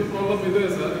ಮೇಟ್ರ್ ಪ್ರಾಬ್ಲಮ್ ಇದೆ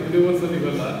ಸರ್, ಯೂನಿವರ್ಸಲ್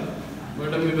ಇವೆಲ್ಲ.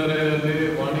 ಮೇಡಮ್ ಇದ್ದಾರೆ, ಅಲ್ಲಿ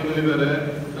ವಾಣಿಗಳಿದ್ದಾರೆ,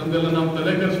 ನಮ್ದೆಲ್ಲ ನಾವು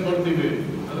ತಲೆ ಖರ್ಚು ಮಾಡ್ತೀವಿ,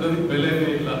 ಆದ್ರೆ ಅದಕ್ಕೆ ಬೆಲೆನೇ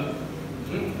ಇಲ್ಲ.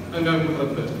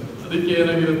 ಹಂಗಾಗ್ಬಿಟ್ರಂತೆ. ಅದಕ್ಕೆ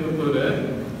ಏನಾಗಿರುತ್ತೆ ಅಂತಂದ್ರೆ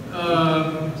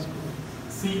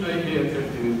CIA ಅಂತ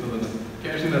ಹೇಳ್ತೀನಿ ಅಂತದನ್ನ,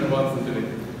 ಕ್ಯಾಶ್ ಇನ್ ಅಡ್ವಾನ್ಸ್ ಅಂತೇಳಿ.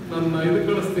 ನಾನು ಇದು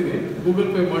ಕಳಿಸ್ತೀನಿ, ಗೂಗಲ್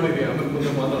ಪೇ ಮಾಡಿರಿ, ಆಮೇಲೆ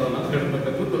ಮುಂದೆ ಮಾತಾಡೋಣ ಅಂತ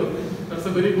ಹೇಳ್ಬೇಕಂತದ್ದು. That's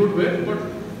a very good way, but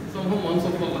ಸ್ವಲ್ಪ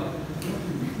ಮನ್ಸೊಪ್ಪಲ್ಲ.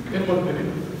 ಏನ್ ಮಾಡ್ತೀರಿ?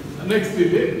 ನೆಕ್ಸ್ಟ್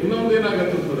ಇಲ್ಲಿ ಇನ್ನೊಂದು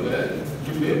ಏನಾಗತ್ತೆ ಅಂತಂದ್ರೆ,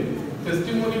 ಇಲ್ಲಿ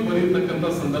ಟೆಸ್ಟಿಮೋನಿ ಬರೀತಕ್ಕಂಥ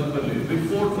ಸಂದರ್ಭದಲ್ಲಿ,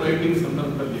 ರಿಪೋರ್ಟ್ ರೈಟಿಂಗ್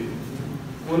ಸಂದರ್ಭದಲ್ಲಿ,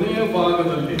 ಕೊನೆಯ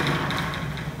ಭಾಗದಲ್ಲಿ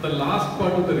the last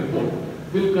part of the report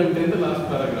will contain the last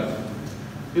paragraph.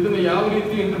 ಇದನ್ನ ಯಾವ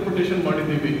ರೀತಿ ಇಂಟರ್ಪ್ರಿಟೇಷನ್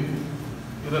ಮಾಡಿದ್ದೀವಿ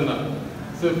ಇದನ್ನ?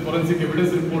 ಸೊ ಫೊರೆನ್ಸಿಕ್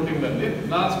ಎವಿಡೆನ್ಸ್ ರಿಪೋರ್ಟಿಂಗ್ ನಲ್ಲಿ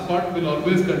last part will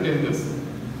always contain this.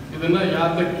 ಇದನ್ನ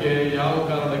ಯಾತಕ್ಕೆ, ಯಾವ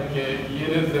ಕಾರಣಕ್ಕೆ,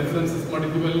 ಏನೇನು ರೆಫರೆನ್ಸಸ್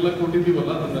ಮಾಡಿದ್ದೀವಿ ಎಲ್ಲ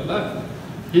ಕೊಟ್ಟಿದ್ದೀವಲ್ಲ, ಅದನ್ನೆಲ್ಲ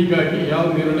ಹೀಗಾಗಿ ಯಾವ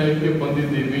ನಿರ್ಣಯಕ್ಕೆ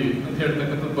ಬಂದಿದ್ದೀವಿ ಅಂತ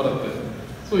ಹೇಳ್ತಕ್ಕಂಥದ್ದು ಬರುತ್ತೆ.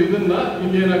 ಸೊ ಇದನ್ನ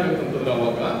ಇಲ್ಲಿ ಏನಾಗತ್ತಂತಂದ್ರೆ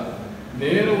ಅವಾಗ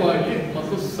ನೇರವಾಗಿ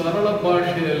ಮತ್ತು ಸರಳ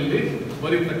ಭಾಷೆಯಲ್ಲಿ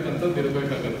ಬರೀತಕ್ಕಂಥದ್ದು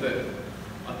ಇರಬೇಕಾಗತ್ತೆ.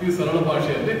 ಅತಿ ಸರಳ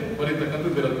ಭಾಷೆಯಲ್ಲಿ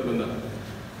ಬರೀತಕ್ಕಂಥದ್ದು ಇರುತ್ತೆ. ಇದನ್ನ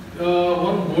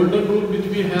one golden rule which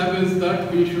we have is that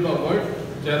we should avoid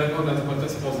jargon as much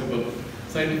as possible,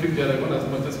 scientific jargon as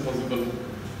much as possible.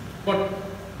 But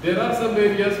there are some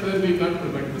areas where we can't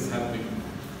prevent this happening.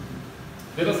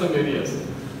 There are some areas.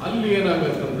 ಅಲ್ಲಿ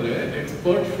ಏನಾಗುತ್ತಂದ್ರೆ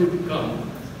expert should come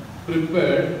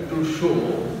prepared to show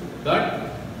that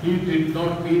he did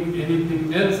not mean anything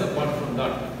else apart from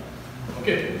that.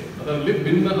 Okay, ಅದರಲ್ಲಿ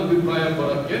ಭಿನ್ನ ಅಭಿಪ್ರಾಯ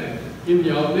ಬರೋಕ್ಕೆ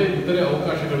ಇನ್ಯಾವುದೇ ಇತರೆ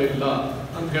ಅವಕಾಶಗಳಿಲ್ಲ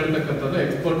ಅಂತ ಹೇಳ್ತಕ್ಕಂಥದ್ದು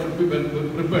expert should be well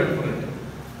prepared for it.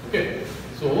 Okay,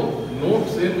 so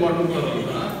notes ಏನ್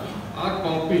ಮಾಡುತ್ತಾರಲ್ಲ, ಆ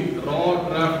copy Ra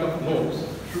draft of notes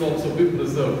should also be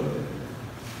preserved.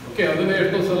 Okay, ಅದನ್ನೇ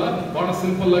ಎಷ್ಟೋ ಸಲ ಬಹಳ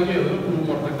ಸಿಂಪಲ್ ಆಗಿ ಅದನ್ನು ಪ್ರೂವ್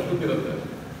ಮಾಡ್ತಕ್ಕಂಥದ್ದು ಇರುತ್ತೆ.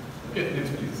 Okay,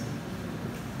 next please.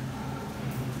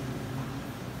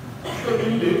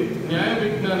 ಇಲ್ಲಿ ನ್ಯಾಯ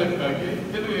ವಿಜ್ಞಾನಕ್ಕಾಗಿ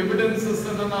ಕೆಲವು ಎವಿಡೆನ್ಸಸ್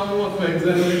ಅನ್ನು ನಾವು ಅಥವಾ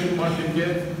ಎಕ್ಸಾಮಿನೇಷನ್ ಮಾಡಲಿಕ್ಕೆ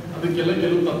ಅದಕ್ಕೆಲ್ಲ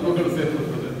ಕೆಲವು ತತ್ವಗಳು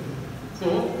ಸೇರಿರುತ್ತದೆ. So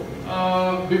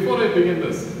before I begin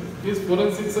this, is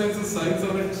forensic science a science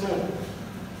on its own?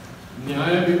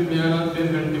 ನ್ಯಾಯ ವಿಜ್ಞಾನ ಅಂತ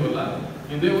ಏನ್ ಹೇಳ್ತೀವಲ್ಲ,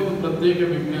 ಇದೇ ಒಂದು ಪ್ರತ್ಯೇಕ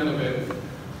ವಿಜ್ಞಾನವೇ?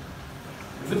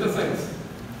 Is it a science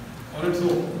on its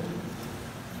own?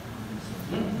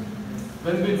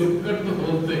 When we look at the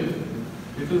whole thing,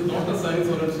 it is not a science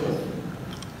on its own.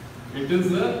 It is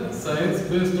a science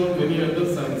based on many other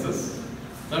sciences.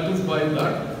 That is why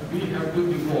that we have to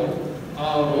evolve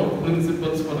our own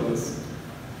principles for this.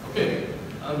 Okay,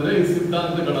 ಅಂದ್ರೆ ಈ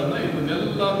ಸಿದ್ಧಾಂತಗಳನ್ನ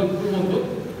ಇದನ್ನೆಲ್ಲದಕ್ಕೂ ಒಂದು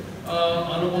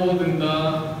ಅನುಭವದಿಂದ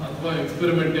ಅಥವಾ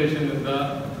experimentation ಇಂದ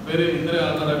ಬೇರೆ ಇತರೆ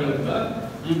ಆಧಾರಗಳಿಂದ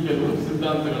ಈ ಕೆಲವು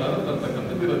ಸಿದ್ಧಾಂತಗಳನ್ನ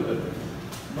ತರ್ತಕ್ಕಂಥದ್ದು ಇರುತ್ತೆ.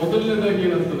 ಮೊದಲನೇದಾಗಿ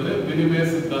ಏನಂತಂದ್ರೆ ವಿನಿಮಯ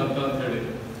ಸಿದ್ಧಾಂತ ಅಂತ ಹೇಳಿ.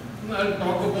 I'll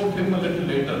talk about him a little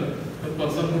later. The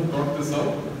person who brought this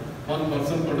out, one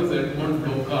person called as Edmond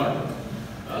Locard,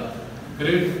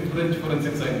 great French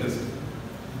forensic scientist.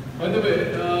 By the way,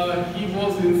 he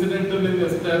was incidental in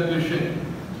establishing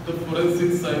the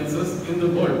forensic sciences in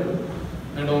the world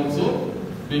and also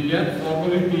began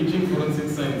formally teaching forensic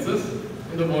sciences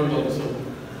in the world also.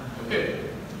 Okay,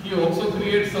 he also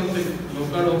creates something,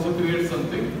 Locard also creates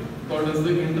something called as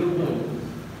the Interpol.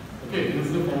 Okay, he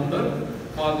is the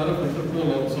father of Interpol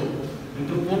also.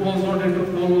 Interpol was not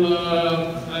Interpol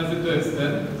as it is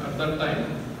then at that time.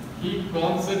 He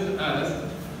calls it as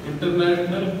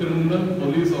International Criminal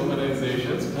Police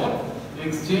Organizations for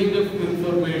exchange of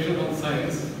information on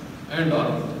science and on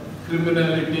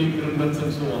criminality, criminals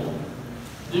and so on.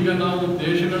 ಈಗ ನಾವು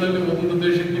ದೇಶಗಳಲ್ಲಿ ಒಂದು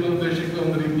ದೇಶಕ್ಕೆ ಇನ್ನೊಂದು ದೇಶಕ್ಕೆ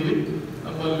ಒಂದು ರೀತಿ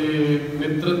ನಮ್ಮಲ್ಲಿ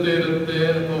ಮಿತ್ರತೆ ಇರುತ್ತೆ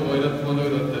ಅಥವಾ ವೈರತ್ವನೂ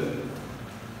ಇರುತ್ತೆ.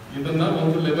 ಇದನ್ನ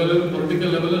ಒಂದು ಲೆವೆಲ್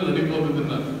ಪೊಲಿಟಿಕಲ್ ಲೆವೆಲ್ ಅಲ್ಲಿ ನಡೀಬಹುದು.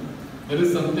 ಇದನ್ನ there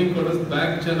is something called as back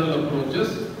channel approaches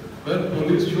where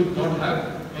police should not have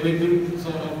anything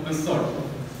of this sort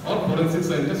or forensic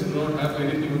scientists do not have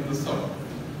anything of this sort.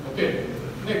 Okay,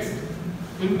 next,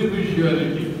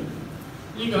 individuality.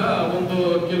 ಈಗ ಒಂದು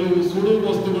ಕೆಲವು ಸುಡು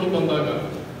ವಸ್ತುಗಳು ಬಂದಾಗ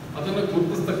ಅದನ್ನು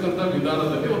ಗುರುತಿಸ್ತಕ್ಕಂಥ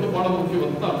ವಿಧಾನದಲ್ಲಿ ಒಂದು ಬಹಳ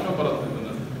ಮುಖ್ಯವಾದಂಥ ಅಂಶ ಬರುತ್ತೆ.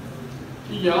 ಇದನ್ನು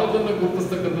ಈ ಯಾವುದನ್ನು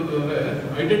ಗುರುತಿಸ್ತಕ್ಕಂಥದ್ದು ಅಂದರೆ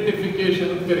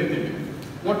ಐಡೆಂಟಿಫಿಕೇಶನ್ ಅಂತ ಕರಿತೀವಿ.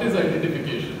 What is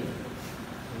identification?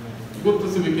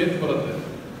 ಗುರುತಿಸುವಿಕೆ ಅಂತ ಬರುತ್ತೆ.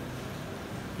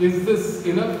 Is this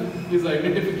enough? Is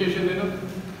identification enough?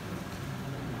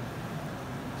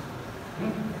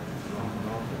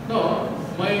 No,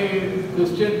 my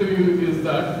question to you is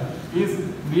that, is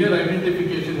mere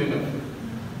identification enough?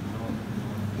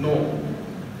 No,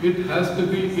 it has to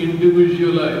be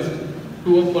individualized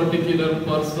to a particular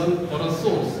person or a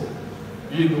source.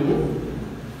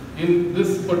 In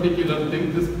this particular thing,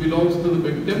 this belongs to the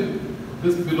victim,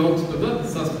 this belongs to the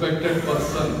suspected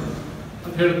person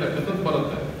ಅಂತ ಹೇಳ್ತಕ್ಕಂಥದ್ದು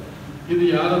ಬರುತ್ತೆ. ಇದು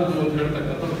ಯಾರದ್ದು ಅಂತ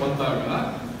ಹೇಳ್ತಕ್ಕಂಥದ್ದು ಬಂದಾಗ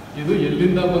ಇದು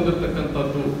ಎಲ್ಲಿಂದ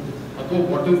ಬಂದಿರತಕ್ಕಂಥದ್ದು ಅಥವಾ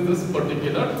what is this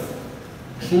particular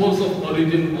source of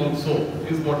origin also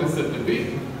is what is said to B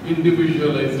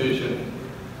individualisation.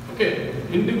 Okay,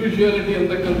 individuality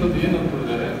ಅಂತಕ್ಕಂಥದ್ದು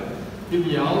ಏನಂತಂದ್ರೆ ಇಲ್ಲಿ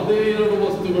ಯಾವುದೇ ಎರಡು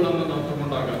ವಸ್ತುಗಳನ್ನು ನಾವು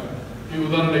ತಗೊಂಡಾಗ, ಈ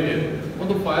ಉದಾಹರಣೆಗೆ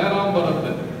ಒಂದು ಫೈರ್ ಆರ್ಮ್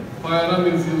ಬರುತ್ತೆ. Fire arm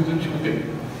is used in shooting.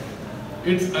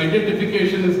 Its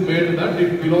identification is made that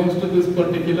it belongs to this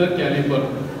particular caliber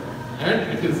and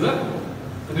it is a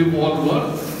revolver,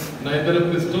 neither a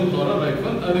pistol nor a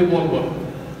rifle, a revolver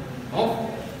of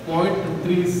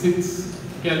 0.36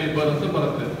 caliber ಅಂತ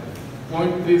ಬರುತ್ತೆ.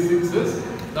 0.36 is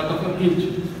that of an inch,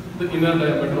 the inner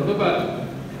diameter of the barrel.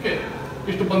 Okay,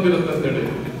 ಇಷ್ಟು ಬಂದಿರುತ್ತೆ ಅಂತ ಹೇಳಿ.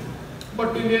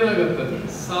 But ಇನ್ನೇನಾಗುತ್ತೆ,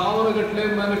 1000 ಗಟ್ಟಲೆ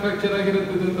manufacture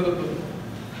ಆಗಿರುತ್ತೆ ಇದರದ್ದು.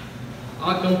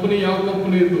 ಆ ಕಂಪನಿ ಯಾವ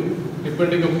ಕಂಪನಿ ಇದು,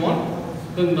 depending upon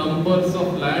the numbers of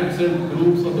lands and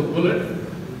groups of the bullet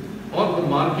or the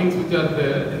markings which are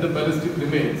there in the ballistic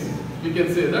remains, we can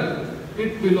say that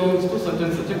it belongs to such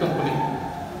and such a company.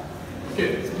 Okay,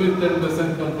 Smith and Wesson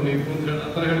company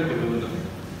atara ಹೇಳ್ತಿರೋದು.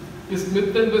 ಈ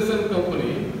Smith and ವೆಸನ್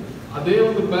company ಅದೇ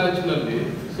ಒಂದು batch ನಲ್ಲಿ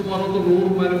ಸುಮಾರು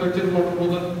 100 manufacture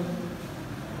ಮಾಡಬಹುದು.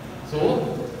 So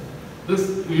this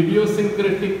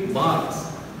idiosyncratic marks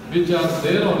which are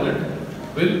there on it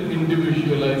will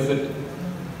individualize it.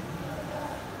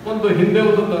 ಒಂದು ಹಿಂದೆ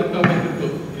ಒಂದು ತರ್ಕ ಬಂದಿತ್ತು,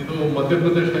 ಇದು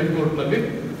ಮಧ್ಯಪ್ರದೇಶ ಹೈಕೋರ್ಟ್ ನಲ್ಲಿ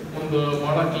ಒಂದು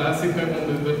ಬಹಳ ಕ್ಲಾಸಿಕ್ ಆಗಿ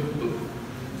ಒಂದು ಇದಿತ್ತು.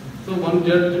 So one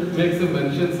judge makes A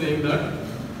mention saying that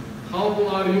how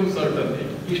are you certain,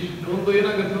 ಇಷ್ಟೊಂದು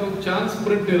ಏನಾಗುತ್ತೆ, ಒಂದು ಚಾನ್ಸ್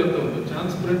ಪ್ರಿಂಟ್ ಇರುತ್ತೆ. ಒಂದು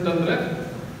ಚಾನ್ಸ್ ಪ್ರಿಂಟ್ ಅಂದ್ರೆ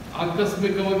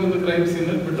ಆಕಸ್ಮಿಕವಾಗಿ ಒಂದು ಕ್ರೈಮ್ ಸೀನ್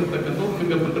ಅಲ್ಲಿ ಬಿಟ್ಟಿರ್ತಕ್ಕಂಥ ಒಂದು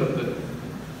ಫಿಂಗರ್ ಪ್ರಿಂಟ್ ಇರುತ್ತೆ.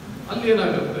 ಅಲ್ಲಿ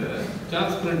ಏನಾಗುತ್ತೆ,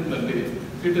 ಚಾನ್ಸ್ ಪ್ರಿಂಟ್ ನಲ್ಲಿ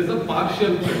it is a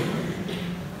partial print,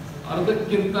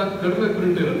 ಅರ್ಧಕ್ಕಿಂತ ಕಡಿಮೆ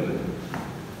ಪ್ರಿಂಟ್ ಇರುತ್ತೆ.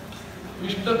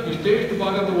 ಇಷ್ಟೇ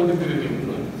ಭಾಗ ತಗೊಂಡಿದ್ದೀರಿ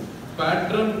ನೀವು,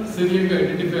 ಪ್ಯಾಟ್ರನ್ ಸರಿಯಾಗಿ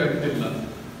ಐಡೆಂಟಿಫೈ ಆಗ್ತಿಲ್ಲ.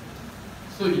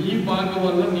 ಸೊ ಈ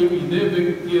ಭಾಗವನ್ನ ನೀವು ಇದೇ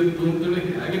ವ್ಯಕ್ತಿಯದ್ದು ಅಂತೇಳಿ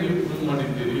ಹೇಗೆ ನೀವು ಪ್ರೂವ್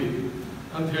ಮಾಡಿದ್ದೀರಿ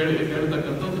ಅಂತ ಹೇಳಿ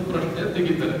ಹೇಳ್ತಕ್ಕಂಥ ಒಂದು ಪ್ರಶ್ನೆ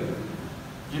ತೆಗಿತಾರೆ.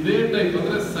 ಇದೇ ಟೈಪ್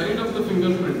ಅಂದ್ರೆ side of the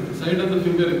finger print, side of the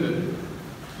finger ಇದೆ,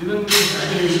 ಇದನ್ನು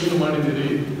ಹೇಗೆ ಯೂಸ್ ಮಾಡಿದ್ದೀರಿ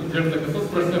ಅಂತ ಹೇಳ್ತಕ್ಕಂಥ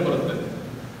ಪ್ರಶ್ನೆ ಬರುತ್ತೆ.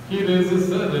 He raises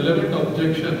a relevant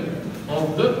objection of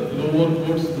the lower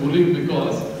court's ruling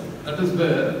because that is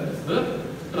where the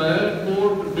trial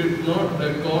court did not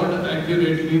record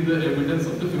accurately the evidence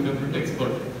of the fingerprint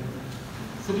expert.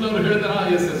 ಸುಮ್ಮನೆ ಅವರು ಹೇಳ್ತಾರೆ,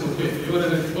 yes, okay, you are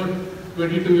an expert,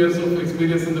 22 years of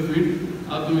experience in the field,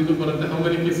 ಅದು ಇದು ಬರುತ್ತೆ, how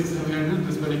many cases have you handled,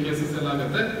 this many cases ಎಲ್ಲ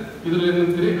ಆಗುತ್ತೆ, ಇದ್ರಲ್ಲಿ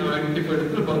ಏನಂತೀರಿ ಐಡೆಂಟಿಫೈಡ್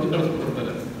ಇದ್ರೆ ಬರೆದು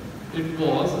ಕಳಿಸ್ಕೊಡ್ತಾರೆ. It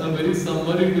was a very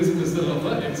summary dismissal of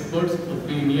an expert's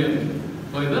opinion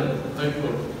by the High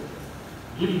Court.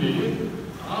 ಇಲ್ಲಿ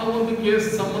ಆ ಒಂದು ಕೇಸ್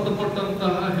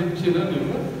ಸಂಬಂಧಪಟ್ಟಂತಹ ಹೆಚ್ಚಿನ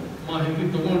ನೀವು ಮಾಹಿತಿ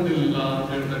ತಗೊಂಡಿಲ್ಲ ಅಂತ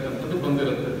ಹೇಳ್ತಕ್ಕಂಥದ್ದು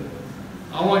ಬಂದಿರುತ್ತೆ.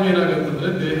 ಆವಾಗ ಏನಾಗುತ್ತಂದ್ರೆ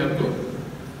they have to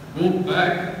go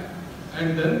back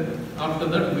and then after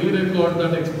that ರೀರೆಕಾರ್ಡ್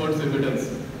that experts evidence.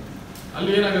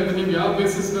 ಅಲ್ಲಿ ಏನಾಗುತ್ತೆ, ನೀವು ಯಾವ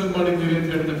ಬೇಸಿಸ್ ಮೇಲೆ ಮಾಡಿದ್ದೀರಿ ಅಂತ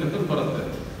ಹೇಳ್ತಕ್ಕಂಥದ್ದು ಬರುತ್ತೆ.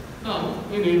 ನಾವು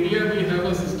in India we have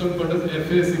a system called as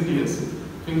FACTS,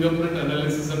 finger print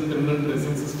analysis and criminal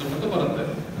tracing system ಅಂತ ಬರುತ್ತೆ.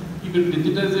 ಈಗ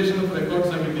ಡಿಜಿಟೈಸೇಷನ್ ಆಫ್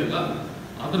ರೆಕಾರ್ಡ್ಸ್ ಆಗಿದೆಯಲ್ಲ,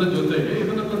 ಅದರ ಜೊತೆಗೆ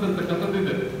ಇದನ್ನ ತಂದಿರ್ತಕ್ಕಂಥದ್ದು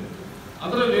ಇದೆ.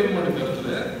 ಅದರಲ್ಲಿ ಏನ್ ಮಾಡಿದ್ದಾರೆ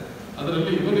ಅಂದ್ರೆ,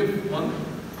 ಅದರಲ್ಲಿ even if one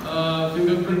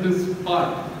finger print is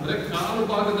part ಅಂದ್ರೆ ಕಾಲು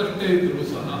ಭಾಗದಷ್ಟೇ ಇದ್ರು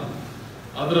ಸಹ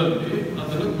ಅದರಲ್ಲಿ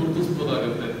ಅದನ್ನು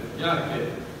ಗುರುತಿಸಬಹುದಾಗುತ್ತೆ. ಯಾಕೆ?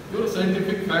 ಇವರು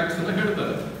ಸೈಂಟಿಫಿಕ್ ಫ್ಯಾಕ್ಟ್ಸ್ ಅನ್ನ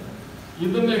ಹೇಳ್ತಾರೆ.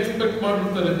 ಇದನ್ನ ಎಕ್ಸ್ಪೆಕ್ಟ್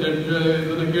ಮಾಡಿರ್ತಾರೆ ಜಡ್ಜ್,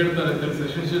 ಇದನ್ನ ಕೇಳ್ತಾರೆ,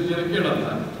 ಸೆಷನ್ಸ್ ಜನ ಕೇಳಲ್ಲ.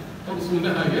 ಅವ್ರು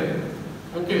ಸುಮ್ಮನೆ ಹಾಗೆ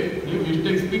ಓಕೆ ನೀವು ಇಷ್ಟು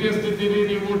ಎಕ್ಸ್ಪೀರಿಯನ್ಸ್ ಇದ್ದೀರಿ,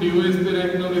 ನೀವು DOSP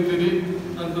ರ್ಯಾಂಕ್ನವ್ರು ಇದ್ದೀರಿ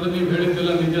ಅಂತಂದ್ರೆ ನೀವು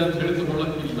ಹೇಳಿದ್ದೆಲ್ಲ ನಿಜ ಅಂತ ಹೇಳಿ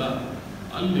ತಗೊಳ್ಳಕ್ಕಿಲ್ಲ.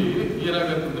 ಅಲ್ಲಿ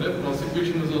ಏನಾಗತ್ತಂದ್ರೆ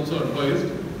prosecution is also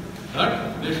advised that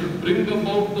they should bring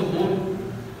about the whole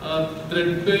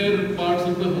threadbare parts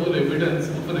of the whole evidence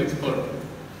of an expert.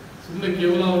 ಸುಮ್ಮನೆ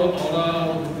ಕೇವಲ ಅವರ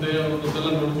ಹುದ್ದೆ ಅವರದ್ದೆಲ್ಲ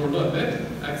ನೋಡಿಕೊಂಡು ಅದೇ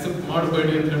ಆಕ್ಸೆಪ್ಟ್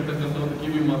ಮಾಡಬೇಡಿ ಅಂತ ಹೇಳ್ತಕ್ಕಂಥ ಒಂದು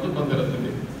ಕಿವಿ ಮಾತು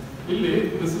ಬಂದಿರುತ್ತೆ. ಇಲ್ಲಿ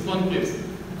this is one case.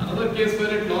 Another case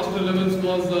where it lost relevance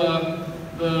was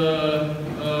the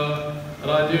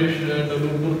Rajesh and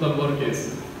Nupur Talwar case,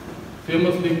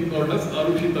 famously called as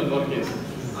Arushi Talwar case.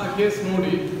 ಆ ಕೇಸ್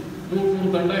ನೋಡಿ ಮೂರು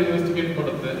ತಂಡ ಇನ್ವೆಸ್ಟಿಗೇಟ್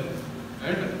ಮಾಡುತ್ತೆ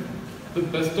and the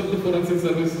best of the forensic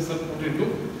services R put in to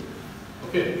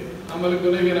okay. ಆಮೇಲೆ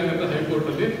ಕೊನೆಗೆ ಏನಾಗುತ್ತೆ,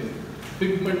 ಹೈಕೋರ್ಟಲ್ಲಿ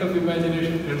ಫಿಗ್ಮೆಂಟ್ of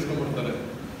imagination ಕೇಳಿಸ್ಕೊಂಡ್ಬಿಡ್ತಾರೆ.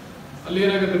 ಅಲ್ಲಿ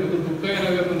ಏನಾಗುತ್ತೆ ಗೊತ್ತು, ದುಃಖ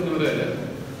ಏನಾಗುತ್ತೆ ಅಂತಂದರೆ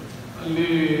ಅಲ್ಲಿ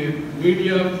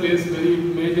media place very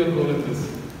major role in this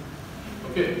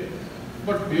okay.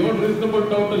 But beyond reasonable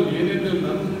doubt ಅಲ್ಲಿ ಏನಿದೆ,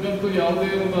 ನನಗಂತೂ ಯಾವುದೇ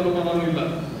ಒಂದು ಅನುಮಾನವೂ ಇಲ್ಲ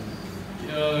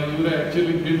ಇವರೇ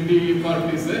ಆ್ಯಕ್ಚುಲಿ ಗಿಲ್ಟಿ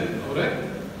ಪಾರ್ಟೀಸೇ ಅವರೇ,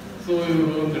 ಸೊ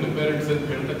ಇವರು ಅಂತೇಳಿ ಪೇರೆಂಟ್ಸ್ ಅಂತ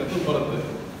ಹೇಳ್ತಕ್ಕಂಥದ್ದು ಬರುತ್ತೆ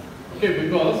okay.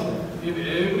 Because in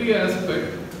every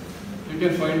aspect you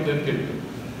can find there guilt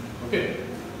okay.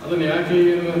 ಅದನ್ನು ಯಾಕೆ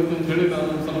ಏನು ಅಂತ ಹೇಳಿ ನಾನು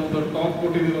ಒಂದ್ಸಲ ಒಂದು ಟಾಕ್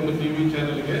ಕೊಟ್ಟಿದ್ದೀನಿ ಒಂದು ಟಿ ವಿ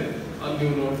ಚಾನಲ್ಗೆ, ಅಲ್ಲಿ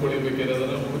ನೀವು ನೋಡ್ಕೊಳ್ಳಿ ಬೇಕಾದ್ರೆ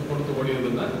ಅದನ್ನು ಹುಡುಕೊಂಡು ತಗೊಳ್ಳಿ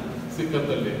ಅದನ್ನು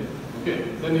ಸಿಕ್ಕತ್ತಲ್ಲಿ okay.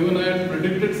 Then even I had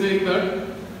predicted saying that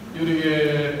ಇವರಿಗೆ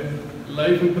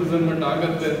ಲೈಫ್ ಇಂಪ್ರಿಸನ್ಮೆಂಟ್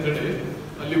ಆಗತ್ತೆ ಅಂತೇಳಿ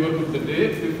ಅಲ್ಲಿವರೆಗೂ the day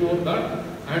before that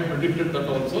I had predicted that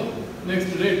also. Next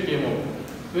day it came out.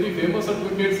 Very famous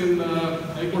advocates in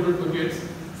High Court advocates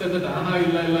said that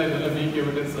ಇಲ್ಲ ಇದೆಲ್ಲ weak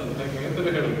evidence ಅಂತೆಲ್ಲ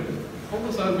ಹೇಳಿದ್ರು.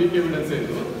 ಹೌದು sir, weak evidence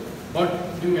ಇದು, ಬಟ್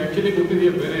ನಿಮ್ಗೆ ಆ್ಯಕ್ಚುಲಿ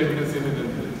ಗೊತ್ತಿದೆಯಾ ಬೇರೆ ಎವಿಡೆನ್ಸ್ ಏನಿದೆ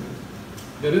ಅಂತ ಹೇಳಿ.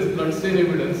 There is blood stain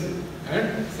evidence and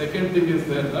second thing is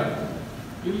there that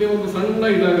ಇಲ್ಲಿ ಒಂದು ಸಣ್ಣ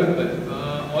ಇದಾಗುತ್ತೆ,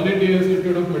 All India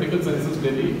Institute of Medical Sciences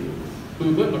Delhi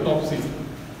do the autopsy.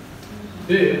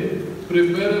 They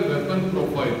prepare a weapon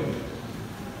profile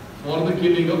for the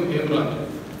killing of Hemraj.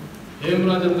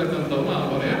 Hemraj ಅಂತಕ್ಕಂಥವನ್ನ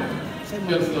ಅವನೇ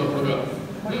ಕೆಲಸದ ಹುಡುಗ.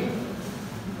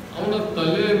 ಅವನ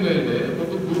ತಲೆ ಮೇಲೆ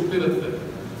ಒಂದು ಗುರುತಿರುತ್ತೆ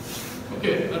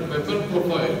okay. That weapon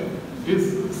profile is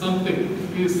something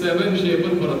ಈ 7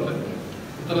 ಶೇಪಲ್ಲಿ ಬರುತ್ತೆ,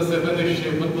 ಈ ಥರ 7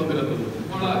 ಶೇಪಲ್ಲಿ ಬಂದಿರುತ್ತೆ.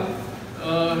 ಬಹಳ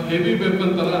ಹೆವಿ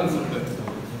ವೆಪನ್ ಥರ ಅನಿಸುತ್ತೆ,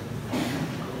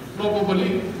 ಪ್ರಾಬಬಲಿ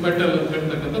ಮೆಟಲ್ ಅಂತ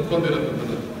ಹೇಳ್ತಕ್ಕಂಥದ್ದು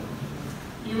ಬಂದಿರುತ್ತೆ.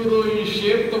 ಇವರು ಈ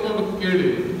ಶೇಪ್ ತಗೊಂಡು ಕೇಳಿ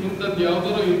ಇಂಥದ್ದು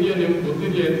ಯಾವ್ದಾರು ಇದೆಯಾ, ನಿಮ್ಗೆ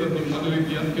ಗೊತ್ತಿದೆಯಾ ಇಂಥದ್ದು ನಿಮ್ಮ ಮನೇಲಿ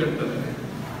ಇದೆಯಾ ಅಂತ ಕೇಳ್ತಾರೆ.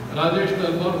 ರಾಜೇಶ್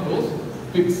ತಲ್ವಾರ್ goes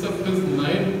fix up his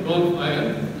 9 golf iron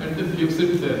and gives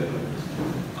it there.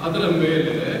 ಅದರ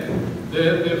ಮೇಲೆ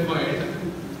they find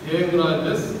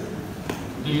ಹೇಮರಾಜಸ್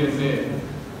DNA.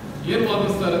 ಏನು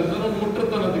ವಾದಿಸ್ತಾರೆ ಅಂತ ನಾವು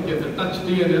ಮುಟ್ಟಿರ್ತಾರೆ ಅದಕ್ಕೆ ಟಚ್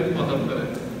DNA ಅಂತ ಮಾತಾಡ್ತಾರೆ.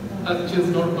 Touch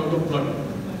is not out of blood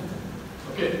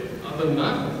okay. ಅದನ್ನ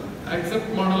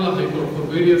ಆಕ್ಸೆಪ್ಟ್ ಮಾಡಲ್ಲ high court for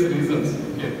various reasons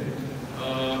okay.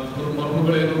 ಅದ್ರ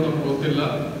ಮರ್ಮಗಳೇನೋ ನಮ್ಗೆ ಗೊತ್ತಿಲ್ಲ,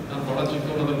 ನಾನು ಬಹಳ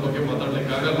ಚಿಕ್ಕವನು ಅದ್ರ ಬಗ್ಗೆ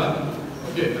ಮಾತಾಡ್ಲಿಕ್ಕೆ ಆಗಲ್ಲ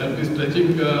okay. I will be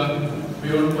stretching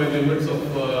beyond my limits of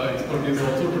expertise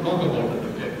also to talk about it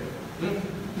okay.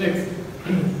 Next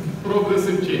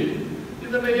progressive change.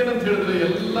 ಇದನ್ನ ಏನಂತ ಹೇಳಿದ್ರೆ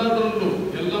ಎಲ್ಲದರಲ್ಲೂ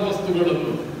ಎಲ್ಲ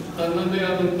ವಸ್ತುಗಳಲ್ಲೂ ತನ್ನದೇ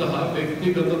ಆದಂತಹ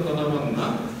ವ್ಯಕ್ತಿಗತತನವನ್ನ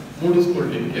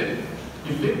ಮೂಡಿಸ್ಕೊಳ್ಳಿಕ್ಕೆ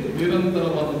ಇಲ್ಲಿ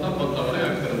ನಿರಂತರವಾದಂತಹ ಬದಲಾವಣೆ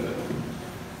ಆಗ್ತಿರುತ್ತೆ.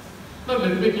 Now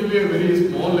let me give you a very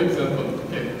small example.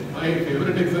 Okay, my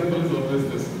favorite example is always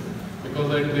this because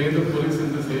I train the police in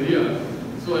this area.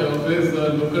 So I always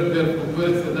look at their footwear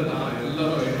and say that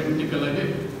ಎಲ್ಲರೂ identical ಆಗಿ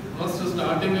first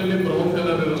starting ಅಲ್ಲಿ brown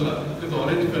color ಇರಲ್ಲ, it is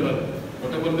orange color.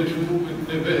 Whatever the shoe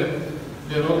they wear,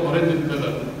 they are all orange in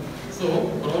color. So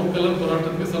brown color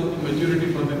ಬರೋಷ್ಟಕ್ಕೆ ಸ್ವಲ್ಪ maturity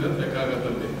ಬಂದಿದೆ ಅಂತ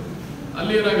ಬೇಕಾಗತ್ತೆ.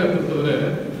 ಅಲ್ಲಿ ಏನಾಗತ್ತಂದ್ರೆ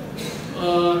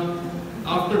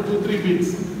after 2-3 weeks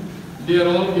they are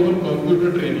all given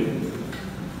computer training.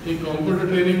 ಈ computer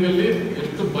training ಅಲ್ಲಿ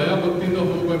ಎಷ್ಟು ಭಯ ಭಕ್ತಿಯಿಂದ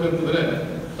ಹೋಗ್ಬೇಕಂತಂದ್ರೆ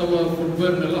ತಮ್ಮ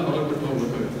ಫುಟ್ವೇರ್ನೆಲ್ಲ ಹೊರಗೆ ಬಿಟ್ಟು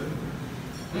ಹೋಗ್ಬೇಕಾಗುತ್ತೆ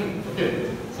ಓಕೆ.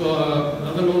 ಸೊ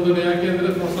ಅದನ್ನ ಒಂದು ಯಾಕೆ ಅಂದ್ರೆ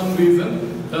for some reason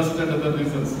dust and other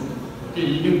reasons okay.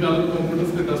 ಈಗಿನ ಕಾಲದ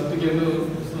ಕಂಪ್ಯೂಟರ್ಸ್ಗೆ ಡಸ್ಟ್ಗೆ ಏನು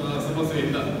ಸಮಸ್ಯೆ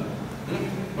ಇಲ್ಲ,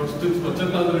 ಬಟ್ ಸ್ಟಿಲ್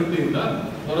ಸ್ವಚ್ಛತಾ ದೃಷ್ಟಿಯಿಂದ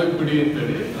ಹೊರಗೆ ಬಿಡಿ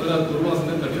ಅಂತೇಳಿ ಅದರ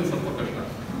ದುರ್ವಾಸನೆ ತಡೆಯೋದು ಸ್ವಲ್ಪ ಕಷ್ಟ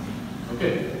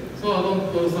ಓಕೆ. ಸೊ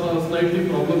ಅದೊಂದು ಸ್ಲೈಟ್ಲಿ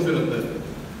ಪ್ರಾಬ್ಲಮ್ಸ್ ಇರುತ್ತೆ.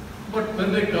 But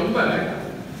when they come back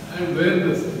and where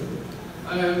this,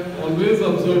 I have always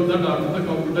observed that after the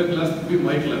computer class to be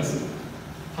my class.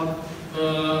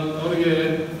 ಅವರಿಗೆ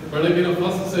ಬೆಳಗಿನ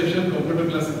ಫಸ್ಟ್ ಸೆಷನ್ ಕಂಪ್ಯೂಟರ್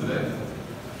ಕ್ಲಾಸ್ ಇದ್ರೆ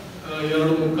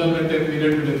 2.25 ಗಂಟೆ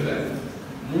ಪೀರಿಯಡ್ ಇದ್ರೆ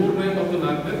 3ನೇ ಮತ್ತು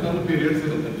 4ನೇ ನನ್ನ ಪೀರಿಯಡ್ಸ್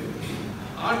ಇರುತ್ತೆ.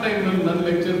 ಆ ಟೈಮ್ನಲ್ಲಿ ನನ್ನ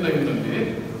ಲೆಕ್ಚರ್ ಟೈಮ್ನಲ್ಲಿ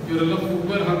ಇವರೆಲ್ಲ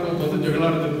ಫುಟ್ವೇರ್ ಹಾಕೊಂಡು ಬಂದು ಜಗಳ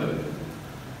ಆಡ್ತಿರ್ತಾರೆ.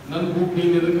 ನನ್ನ ಬುಕ್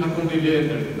ನೀನು ಎದಕ್ಕೆ ಹಾಕೊಂಡಿಲ್ಲ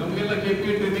ಅಂತೇಳಿ. ನಮಗೆಲ್ಲ KP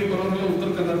ಟ್ರೈನಿಂಗ್ ಬರೋರೆಲ್ಲ ಉತ್ತರ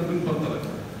ಕರ್ನಾಟಕದಿಂದ ಬರ್ತಾರೆ.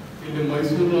 ಇಲ್ಲಿ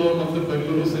ಮೈಸೂರು ಮತ್ತು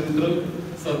Bengaluru central,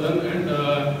 southern and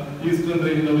eastern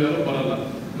range ನಾವು ಯಾರು ಬರಲ್ಲ.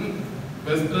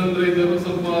 ವೆಸ್ಟರ್ನ್ ರೇಂಜ್ ಅವರು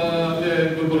ಸ್ವಲ್ಪ ಅಲ್ಲೇ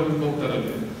ಗುಲ್ಬರ್ಗಕ್ಕೆ ಹೋಗ್ತಾರೆ.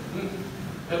 ಅಲ್ಲಿ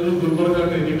ಎಲ್ಲರೂ ಗುಲ್ಬರ್ಗ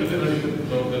ಟ್ರೈನಿಂಗ್ ಅಲ್ಲೇ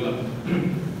ನಡೀತಿರ್ತಾರೆ. ಅವ್ರಿಗೆಲ್ಲ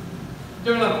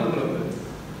ಜಗಳ ಹಾಕ್ಬಿಟ್ರಂತೆ.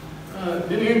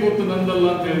 ನಿನಗೆ ಗೊತ್ತು ನಂದಲ್ಲ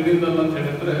ಅಂತ ಹೇಳಿ, ನಿಂದಲ್ಲ ಅಂತ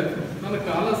ಹೇಳಿದ್ರೆ ನನ್ನ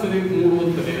ಕಾಲ ಸರಿ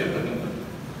ಮೂಡುವಂತಲೇ ಅಂತಕ್ಕಂಥ.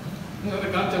 ನನ್ನ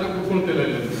ಕಾಲ ಚೆನ್ನಾಗಿ ಕೂತ್ಕೊಳ್ತಿಲ್ಲ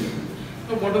ಇಲ್ಲ.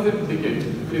 What does it indicate?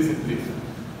 Basically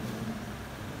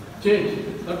change.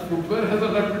 That footwear has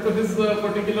adapted to his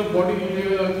particular body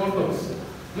contours.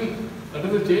 That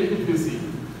is a change which we see.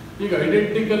 ಈಗ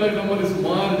ಐಡೆಂಟಿಕಲ್ ಆಗಿ ನಮ್ಮಲ್ಲಿ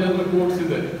ಸುಮಾರು ಜನರ ಕೋಟ್ಸ್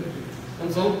ಇದೆ.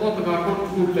 ಒಂದು ಸ್ವಲ್ಪ ಹೊತ್ತು ಹಾಕೊಂಡು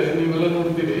ಕೂಡಲೇ ನೀವೆಲ್ಲ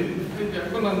ನೋಡ್ತೀರಿ,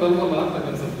 ಯಾಕೋ ನಂದಲ್ವಲ್ಲ ಅಂತ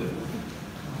ಅನ್ಸುತ್ತೆ.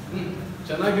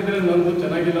 ಚೆನ್ನಾಗಿದ್ರೆ ನಂದು,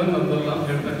 ಚೆನ್ನಾಗಿಲ್ಲ ನಂದಲ್ಲ ಅಂತ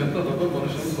ಹೇಳ್ತಕ್ಕಂಥದ್ದು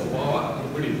ಮನುಷ್ಯನ ಸ್ವಭಾವ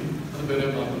ಬಿಡಿ.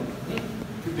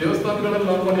 ರೆಸ್ಟೋರೆಂಟ್ಗಳಲ್ಲಿ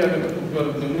ನಾರ್ಮಲಿ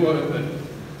ಆಗುತ್ತೆ, ಮೂವ್ ಆಗುತ್ತೆ.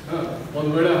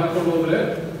 ಒಂದು ವೇಳೆ ಹಾಕೊಂಡು ಹೋದ್ರೆ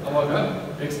ಅವಾಗ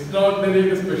ಎಕ್ಸ್ಟ್ರಾರ್ಡಿನರಿ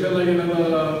ಸ್ಪೆಷಲ್ ಆಗಿ ನನ್ನ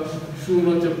ಶೂನ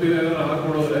ಚಪ್ಪಲಿನ ಏನಾದ್ರು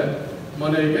ಹಾಕೊಂಡೋದ್ರೆ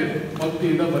ಮನೆಗೆ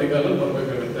ಭಕ್ತಿಯಿಂದ ಬರಿಗಾಲಲ್ಲಿ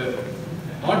ಬರ್ಬೇಕಾಗುತ್ತೆ.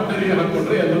 ಆರ್ಡಿನರಿ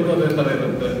ಹಾಕೊಂಡ್ರೆ ಎಲ್ಲರೂ ಅದೇ ತರ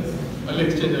ಇರುತ್ತೆ, ಅಲ್ಲಿ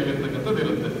ಎಕ್ಸ್ಚೇಂಜ್ ಆಗಿರ್ತಕ್ಕಂಥದ್ದು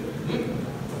ಇರುತ್ತೆ.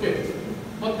 ಓಕೆ,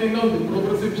 ಮತ್ತೆ ಇನ್ನೊಂದು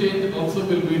progressive change also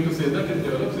will be to say that it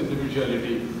develops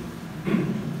individuality.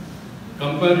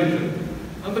 Comparison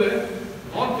ಅಂದ್ರೆ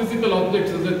all physical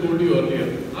objects as I told you earlier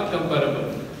are comparable.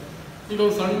 ಈಗ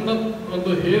ಒಂದು ಸಣ್ಣ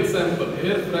ಒಂದು ಹೇರ್ ಸ್ಯಾಂಪಲ್,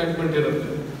 ಹೇರ್ ಫ್ರಾಗ್ಮೆಂಟ್ ಇರುತ್ತೆ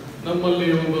ನಮ್ಮಲ್ಲಿ.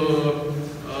 ಒಂದು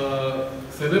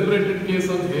celebrated case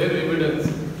of hair evidence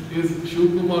is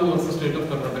Shivakumar versus state of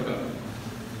Karnataka.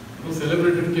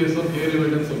 Celebrated case of hair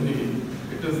evidence only.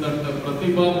 It is that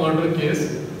Pratibha murder case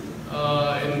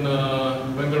in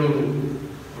Bengaluru.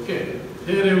 Okay,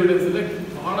 hair evidence is like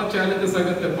bada challenges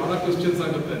agutte, bada questions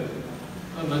agutte.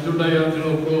 Najudaya anta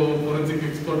ಒಬ್ಬರು forensic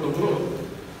expert ಒಬ್ಬರು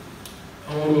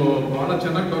ಅವರು ಬಹಳ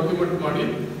ಚೆನ್ನಾಗಿ document ಮಾಡಿ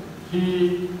he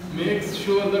makes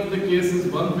sure that the case is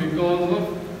won because of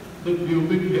the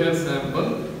pubic hair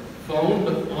sample found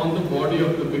on the body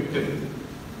of the victim.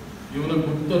 ಇವನ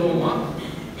ಗುಪ್ತ ರೋಮ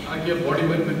ಆಕೆಯ body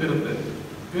ಮೇಲೆ ಬಿದ್ದಿರುತ್ತೆ.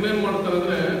 ಇವನೇನ್ ಮಾಡ್ತಾರೆ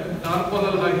ಅಂದ್ರೆ ಟಾರ್ಪಲ್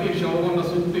ಅಲ್ಲಿ ಹಾಕಿ ಶವವನ್ನ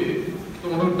ಸುತ್ತಿ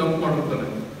ತಗೊಂಡೋಗಿ ಡಂಪ್ ಮಾಡಿರ್ತಾನೆ.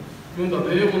 ಇವನು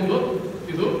ಅದೇ ಒಂದು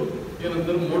ಇದು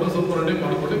ಏನಂತಾರೆ ಮೋಡಸ್ ಆಪರೇಂಡಿ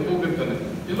ಮಾಡ್ಕೊಂಡು ಹೋಗಿರ್ತಾನೆ,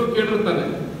 ಎಲ್ಲೋ ಕೇಳಿರ್ತಾನೆ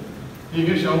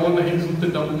ಹೀಗೆ ಶವವನ್ನ ಹೀಗೆ ಸುತ್ತಿ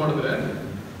ಡಂಪ್ ಮಾಡಿದ್ರೆ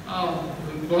ಆ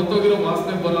ಕೊಳತೋಗಿರೋ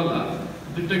ವಾಸನೆ ಬರಲ್ಲ,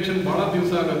 ಡಿಟೆಕ್ಷನ್ ಬಹಳ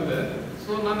ದಿವಸ ಆಗುತ್ತೆ,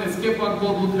 ಸೊ ನಾನು ಎಸ್ಕೇಪ್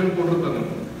ಆಗ್ಬೋದು ಅಂತ ಹೇಳ್ಕೊಂಡಿರ್ತಾನೆ.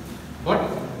 ಬಟ್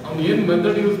ಅವ್ನು ಏನ್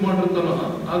ಮೆಥಡ್ ಯೂಸ್ ಮಾಡಿರ್ತಾನೋ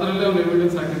ಅದರಲ್ಲೇ ಅವ್ನು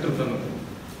evidence ಹಾಕಿಟ್ಟಿರ್ತಾನೆ.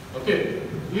 Okay,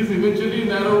 is eventually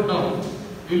ನ್ಯಾರೋಡ್ down.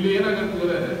 ಇಲ್ಲಿ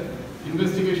ಏನಾಗುತ್ತೆ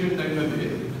ಇನ್ವೆಸ್ಟಿಗೇಷನ್ ಟೈಮ್ನಲ್ಲಿ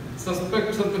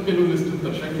ಸಸ್ಪೆಕ್ಟ್ಸ್ ಅಂತ ಕೆಲವು ಲಿಸ್ಟ್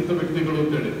ಇರ್ತಾರೆ, ಶಂಕಿತ ವ್ಯಕ್ತಿಗಳು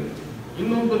ಅಂತೇಳಿ.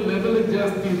 ಇನ್ನೊಂದು ಲೆವೆಲ್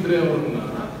ಜಾಸ್ತಿ ಇದ್ರೆ ಅವ್ರನ್ನ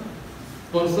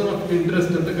ಪರ್ಸನ್ ಆಫ್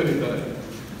ಇಂಟ್ರೆಸ್ಟ್ ಅಂತ ಕರೀತಾರೆ.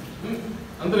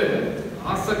 ಅಂದ್ರೆ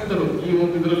ಆಸಕ್ತರು, ಈ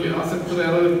ಒಂದು ಇದರಲ್ಲಿ ಆಸಕ್ತರು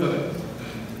ಯಾರು ಇರ್ತಾರೆ,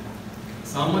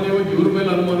 ಸಾಮಾನ್ಯವಾಗಿ ಇವ್ರ ಮೇಲೆ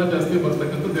ಅನುಮಾನ ಜಾಸ್ತಿ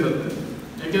ಬರ್ತಕ್ಕಂಥದ್ದು ಇರುತ್ತೆ.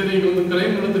 ಯಾಕೆಂದ್ರೆ ಈಗ ಒಂದು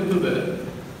ಕ್ರೈಮ್ ನಡೆದಿರ್ತದೆ,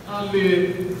 ಅಲ್ಲಿ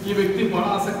ಈ ವ್ಯಕ್ತಿ ಬಹಳ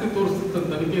ಆಸಕ್ತಿ ತೋರಿಸುತ್ತೆ,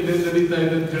 ತನಿಖೆಯಲ್ಲಿ ನಡೀತಾ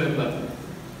ಇದೆ ಅಂತ ಹೇಳಲ್ಲ.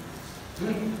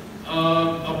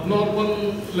 Abnormal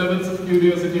levels of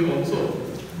curiosity also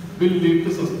will lead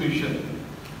to suspicion.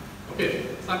 Okay,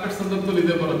 ಸಾಕಷ್ಟು ಸಂದರ್ಭದಲ್ಲಿ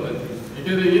ಇದೇ ಬರುತ್ತೆ.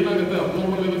 ಯಾಕೆಂದ್ರೆ ಏನಾಗುತ್ತೆ,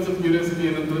 ಅಬ್ನಾರ್ಮಲ್ ಲೆವೆಲ್ಸ್ ಆಫ್ ಕ್ಯೂರಿಯಾಸಿಟಿ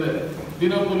ಏನಂತಂದ್ರೆ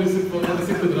ದಿನ ಪೊಲೀಸಿಗೆ ಫೋನ್ ಮಾಡಿ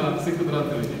ಸಿಕ್ಕಿದ್ರಾ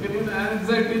ಅಂತ ಹೇಳಿ. ಯಾಕಂದ್ರೆ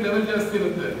ಆಂಗ್ಸೈಟಿ ಲೆವೆಲ್ ಜಾಸ್ತಿ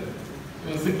ಇರುತ್ತೆ.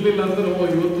 ಸಿಕ್ಲಿಲ್ಲ ಅಂದ್ರೆ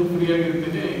ಇವತ್ತು ಫ್ರೀ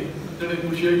ಆಗಿರ್ತೀನಿ ಅಂತೇಳಿ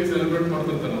ಖುಷಿಯಾಗಿ ಸೆಲೆಬ್ರೇಟ್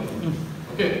ಮಾಡ್ತಿರ್ತಾರೆ ನಾವು.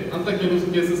 ಓಕೆ, ಅಂತ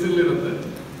ಕೆಲವು ಕೇಸಸ್ ಇಲ್ಲಿ ಇರುತ್ತೆ.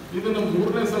 ಇದು ನಮ್ಮ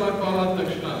 3ನೇ ಸಲ ಕಾಲ್ ಆದ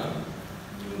ತಕ್ಷಣ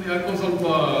ಯಾಕೋ ಸ್ವಲ್ಪ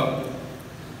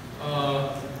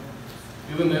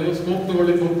ಇದನ್ನೇನೋ ಸ್ಕೋಪ್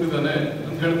ತಗೊಳ್ಳಿಕ್ಕೆ ಹೋಗ್ತಿದ್ದಾನೆ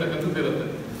ಅಂತ ಹೇಳ್ತಕ್ಕಂಥದ್ದು ಇರುತ್ತೆ.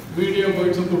 ವಿಡಿಯೋ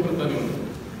ಬೈಟ್ಸ್ ಕೊಟ್ಟಿರ್ತಾನೆ ಇವನು.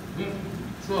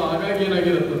 ಸೊ ಹಾಗಾಗಿ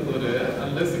ಏನಾಗಿರುತ್ತೆ ಅಂತಂದ್ರೆ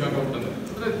ಅಲ್ಲೇ ಸಿಗಾಕೊಂಡ್ತಾನೆ.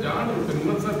 ಅಂದ್ರೆ ಜಾಣರು,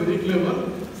 criminals are very clever.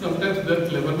 Sometimes there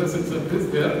ಕ್ಲೇವರ್ನೆಸ್ in service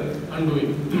they are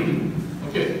ಅನ್ಡೂಯಿಂಗ್.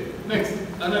 Okay, next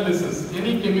analysis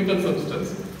any chemical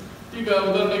substance. ಈಗ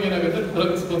ಉದಾಹರಣೆಗೆ ಏನಾಗುತ್ತೆ,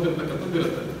 ಡ್ರಗ್ಸ್ ಬಂದಿರ್ತಕ್ಕಂಥದ್ದು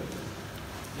ಇರುತ್ತೆ.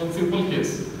 ಒಂದು ಸಿಂಪಲ್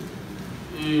ಕೇಸ್,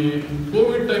 ಈ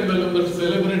ಕೋವಿಡ್ ಟೈಮ್ನಲ್ಲಿ ಒಂದಷ್ಟು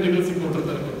ಸೆಲೆಬ್ರಿಟಿಗಳು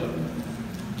ಸಿಕ್ಕೊಂಡಿರ್ತಾರೆ ಗೊತ್ತಾ,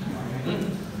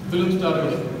 ಫಿಲ್ಮ್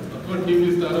ಸ್ಟಾರ್ಗಳು ಅಥವಾ ಟಿವಿ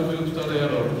ಸ್ಟಾರ್, ಫಿಲ್ಮ್ ಸ್ಟಾರ್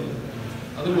ಯಾರು ಅವರು.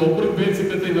 ಅದ್ರಲ್ಲಿ ಒಬ್ರಿಗೆ ಬೇಗ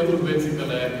ಸಿಕ್ಕತ್ತೆ, ಇನ್ನೊಬ್ರಿಗೆ ಬೇಗ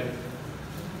ಸಿಕ್ಕಲ್ಲ. ಯಾಕೆ?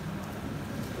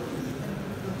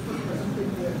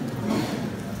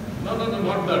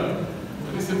 Not that,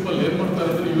 very simple. ಏನ್ ಮಾಡ್ತಾರೆ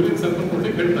ಅಂದ್ರೆ ಯೂರಿನ್ ಸ್ಯಾಂಪಲ್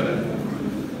ಕೊಟ್ಟು ಕೇಳ್ತಾರೆ.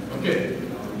 ಓಕೆ,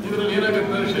 ಇದರಲ್ಲಿ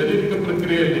ಏನಾಗುತ್ತೆ, ಶಾರೀರಿಕ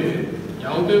ಪ್ರಕ್ರಿಯೆಯಲ್ಲಿ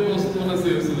ಯಾವುದೇ ವಸ್ತುವನ್ನ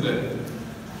ಸೇವಿಸಿದ್ರೆ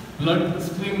ಬ್ಲಡ್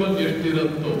ಸ್ಟ್ರೀಮ್ ಅಲ್ಲಿ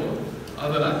ಎಷ್ಟಿರುತ್ತೋ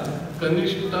ಅದರ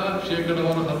ಕನಿಷ್ಠ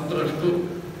 10%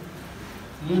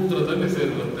 ಮೂತ್ರದಲ್ಲಿ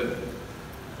ಸೇರಿರುತ್ತೆ.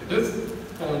 It is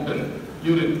found in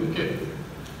urine. Okay,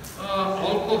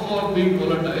 alcohol being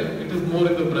volatile, it is more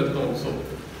in the breath also.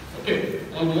 Okay,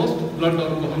 almost blood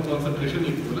alcohol concentration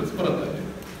equivalence ಬರುತ್ತೆ.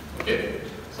 ಓಕೆ,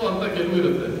 ಸೊ ಅಂತ ಕೆಲವು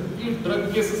ಇರುತ್ತೆ. ಈ ಡ್ರಗ್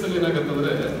ಕೇಸಸ್ ಅಲ್ಲಿ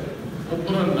ಏನಾಗುತ್ತಂದ್ರೆ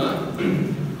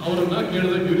ಅವರನ್ನ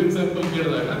ಕೇಳಿದಾಗ, ಯೂರಿನ್ ಸ್ಯಾಂಪಲ್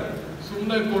ಕೇಳಿದಾಗ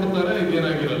ಸುಮ್ಮನೆ ಕೊಡ್ತಾರೆ,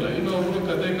 ಇದೇನಾಗಿರಲ್ಲ. ಇನ್ನು ಅವರು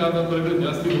ಕತೆ ಕಾದಂಬರಿಗಳು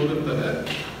ಜಾಸ್ತಿ ಓದಿರ್ತಾರೆ,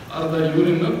 ಅರ್ಧ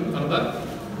ಯೂರಿನ್ ಅರ್ಧ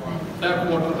ಟ್ಯಾಪ್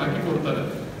ವಾಟರ್ ಹಾಕಿ ಕೊಡ್ತಾರೆ.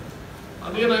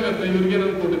 ಅದೇನಾಗತ್ತೆ, ಇವ್ರಿಗೆ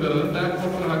ಏನಾದ್ರು ಕೊಟ್ಟಿದ್ದಾರೆ, ಟ್ಯಾಪ್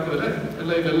ವಾಟರ್ ಹಾಕಿದ್ರೆ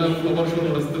ಇದೆಲ್ಲ ಫ್ಲವರ್ ಶೋ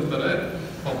ನಡೆಸ್ತಿರ್ತಾರೆ.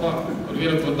 ಪಾಪ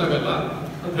ಅವ್ರಿಗೇನೋ ಗೊತ್ತಾಗಲ್ಲ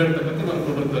ಅಂತ ಹೇಳ್ತಕ್ಕಂಥ ನಾನು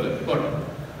ಕೊಟ್ಟಿರ್ತಾರೆ. But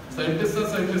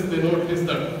scientists they know at least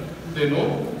that they know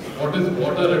what is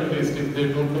water. At least if they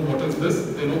don't know what is this,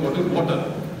 they know what is water.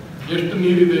 ಎಷ್ಟು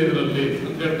ನೀರಿದೆ ಇದರಲ್ಲಿ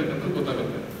ಅಂತ ಹೇಳ್ತಕ್ಕಂಥದ್ದು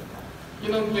ಗೊತ್ತಾಗುತ್ತೆ.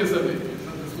 ಇನ್ನೊಂದು ಕೇಸಲ್ಲಿ,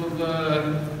 this was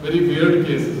very weird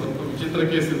case, ಸ್ವಲ್ಪ ವಿಚಿತ್ರ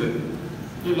ಕೇಸ್ ಇದೆ.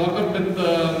 ಈ ಲಾಕಪ್ ಡೆತ್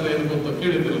ಅಂದ್ರೆ ಏನು ಗೊತ್ತಾ,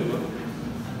 ಕೇಳಿದ್ದೀರಲ್ವ?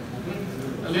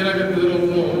 ಅಲ್ಲಿ ಏನಾಗುತ್ತಿದ್ರೆ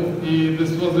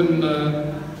this was in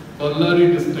Ballari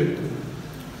district.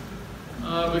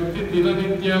 ಆ ವ್ಯಕ್ತಿ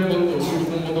ದಿನನಿತ್ಯ ಬಂದು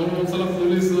ಒಂದ್ಸಲ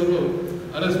ಪೊಲೀಸರು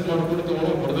ಅರೆಸ್ಟ್ ಮಾಡ್ಕೊಂಡು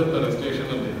ತಗೊಂಡು ಹೊಡೆದಿರ್ತಾರೆ ಸ್ಟೇಷನ್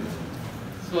ಅಲ್ಲಿ.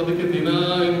 ಸೊ ಅದಕ್ಕೆ ದಿನ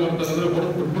ಏನ್ ಮಾಡ್ತಾರೆ ಅಂದ್ರೆ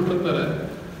ಹೊಡೆದು ಬಿಟ್ಬಿಟ್ಟಿರ್ತಾರೆ.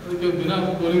 ಅದಕ್ಕೆ ದಿನ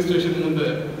ಪೊಲೀಸ್ ಸ್ಟೇಷನ್ ಮುಂದೆ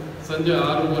ಸಂಜೆ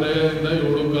 6:30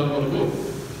 7:15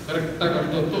 ಕರೆಕ್ಟಾಗಿ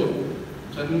ಅಷ್ಟೊತ್ತು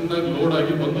ಚೆನ್ನಾಗಿ ಲೋಡ್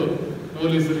ಆಗಿ ಬಂದು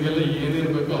ಪೊಲೀಸರಿಗೆಲ್ಲ ಏನೇನು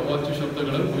ಬೇಕೋ ಅವಾಚ್ಯ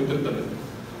ಶಬ್ದಗಳನ್ನು ಹೋಗ್ತಿರ್ತಾರೆ.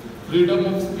 ಫ್ರೀಡಮ್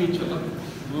ಆಫ್ ಸ್ಪೀಚ್ ಅಲ್ಲ,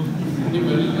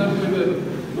 ನೀವೆಲ್ಲರೂ ಇದೆ ಅದು.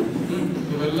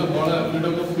 ಇವೆಲ್ಲ ಬಹಳ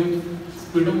freedom of speech,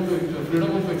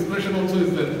 freedom of expression also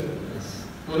ಇದೆ.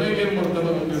 ಕೊನೆಗೆ ಏನ್ ಮಾಡ್ತಾರೆ,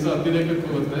 ಒಂದು ದಿವಸ ಅತಿರೇಕಕ್ಕೆ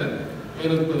ಹೋಗುತ್ತೆ.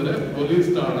 ಏನಂತಂದ್ರೆ ಪೊಲೀಸ್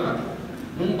ಠಾಣಾ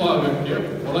ಮುಂಭಾಗಕ್ಕೆ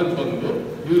ಒಳಗೆ ಬಂದು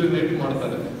ಯೂರಿನೇಟ್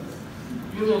ಮಾಡ್ತಾರೆ.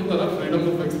 ಇದು ಒಂಥರ ಫ್ರೀಡಮ್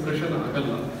ಆಫ್ ಎಕ್ಸ್ಪ್ರೆಷನ್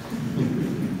ಆಗಲ್ಲ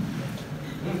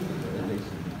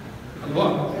ಅಲ್ವಾ?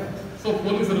 ಸೊ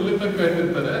ಪೊಲೀಸರಲ್ಲಿ ತಕ್ಕ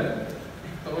ಕಾಯ್ತಿರ್ತಾರೆ,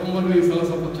 ತಗೊಂಬಂದ್ರೆ ಈ ಸಲ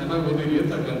ಸ್ವಲ್ಪ ಚೆನ್ನಾಗಿ ಓದಿರಿ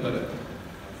ಅಂತ ಅಂತಾರೆ.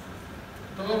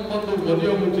 ತಗೊಂಬಂದು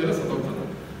ಮದುವೆ ಮುಂಚೆನೆ ಸತ್ತೋಗ್ತಾರೆ.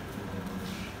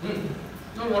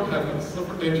 ನಾವು ವಾಟ್ ಹ್ಯಾಪನ್ಸ್,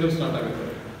 ಸ್ವಲ್ಪ ಟೆನ್ಷನ್ ಸ್ಟಾರ್ಟ್ ಆಗುತ್ತೆ.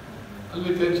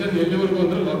 ಅಲ್ಲಿ ಟೆನ್ಷನ್ ಎಲ್ಲಿವರೆಗೂ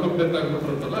ಅಂದ್ರೆ lockup death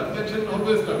ಆಗ್ಬಿಟ್ಟಿರುತ್ತಲ್ಲ, tension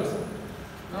always starts.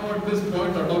 ನಾವು ಅಟ್ ದಿಸ್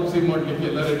ಪಾಯಿಂಟ್ ಅಡಾಪ್ಸಿ ಮಾಡ್ಲಿಕ್ಕೆ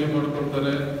ಎಲ್ಲ ರೆಡಿ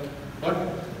ಮಾಡ್ಕೊಳ್ತಾರೆ. But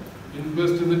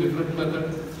inquest is different method.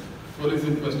 Police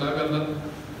inquest ಆಗಲ್ಲ,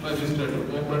 ಮ್ಯಾಜಿಸ್ಟ್ರೇಟ್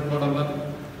ಕೋಆಪರೇಟ್ ಮಾಡಲ್ಲ.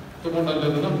 ತಗೊಂಡು ಅಲ್ಲಿ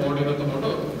ಅದನ್ನ ಬಾಡಿನ ತಗೊಂಡು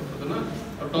ಅದನ್ನ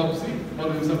ಅಟಾಪ್ಸಿ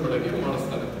ಮರುದಿವಸ ಬೆಳಗ್ಗೆ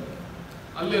ಮಾಡಿಸ್ತಾರೆ.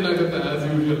 ಅಲ್ಲೇನಾಗುತ್ತೆ, ಆಸ್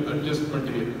ಯೂಶುವಲ್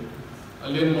ಅಡ್ಜಸ್ಟ್ಮೆಂಟ್ಗೆ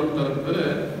ಅಲ್ಲೇನ್ ಮಾಡ್ತಾರೆ ಅಂತಂದ್ರೆ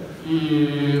ಈ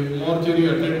ಮಾರ್ಚರಿ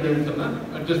ಅಟೆಂಡೆಂಟ್ ಅನ್ನ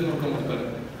ಅಡ್ಜಸ್ಟ್ ಮಾಡ್ಕೊಂಡ್ಬರ್ತಾರೆ.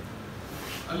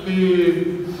 ಅಲ್ಲಿ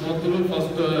ಮೊದಲು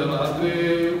ಫಸ್ಟ್ ರಾತ್ರಿ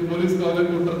ಪೊಲೀಸ್ ಕಾಲೇಜ್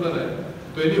ಕೊಟ್ಟಿರ್ತಾರೆ,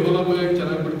 ಬೆಳಿ ಹೊಲ ಹೋಗಕ್ಕೆ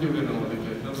ಚೆನ್ನಾಗಿ ಬಿಡ್ತೀವ್ರಿ ನಾವು.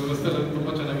 ಅದಕ್ಕೆ ನಮ್ಮ ವ್ಯವಸ್ಥೆ ಎಲ್ಲ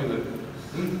ತುಂಬಾ ಚೆನ್ನಾಗಿದೆ.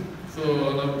 ಸೊ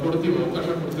ನಾವು ಕೊಡ್ತೀವಿ, ಅವಕಾಶ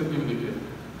ಕೊಡ್ತಿರ್ತೀವಿ ಇದಕ್ಕೆ.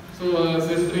 ಸೊ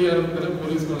ಸೆಂಟ್ರಿ ಯಾರು ಇರ್ತಾರೆ,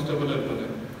 ಪೊಲೀಸ್ ಕಾನ್ಸ್ಟೇಬಲ್ ಇರ್ತಾರೆ.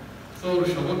 ಸೊ ಅವ್ರು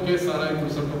ಶವಕ್ಕೆ ಸಾರಾಗಿ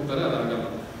ಕುಡ್ಸಕ್ ಹೋಗ್ತಾರೆ, ಅದಾಗಲ್ಲ.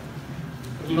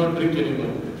 Not drink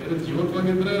anymore.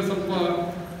 ಜೀವತ್ವಾಗಿದ್ರೆ ಸ್ವಲ್ಪ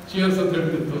ಚಿಯರ್ಸ್ ಅಂತ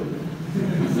ಹೇಳ್ತಿತ್ತು,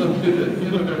 ಸತ್ತಿದೆ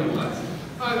ಏನೋ ಕಾಣಲ್ಲ.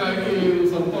 ಹಾಗಾಗಿ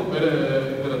ಸ್ವಲ್ಪ ಬೇರೆ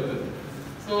ಇದಿರುತ್ತೆ.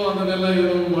 ಸೊ ಅದನ್ನೆಲ್ಲ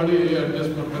ಏನೋ ಮಾಡಿ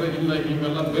ಅಡ್ಜಸ್ಟ್ ಮಾಡ್ತಾರೆ. ಇಲ್ಲ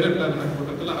ಈಗೆಲ್ಲ ಬೇರೆ ಪ್ಲಾನ್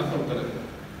ಹಾಕ್ಬಿಟ್ಟಿರ್ತೆಲ್ಲ ಹಾಕೊಳ್ತಾರೆ.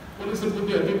 ಪೊಲೀಸರ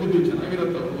ಬುದ್ಧಿ ಅತಿ ಬುದ್ಧಿ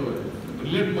ಚೆನ್ನಾಗಿರುತ್ತೆ, ಅವ್ರದ್ದು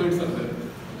ಬ್ರಿಲಿಯಂಟ್ ಮೈಂಡ್ಸ್ ಅಂತ.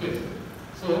 ಓಕೆ,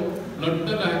 ಸೊ ಬ್ಲಡ್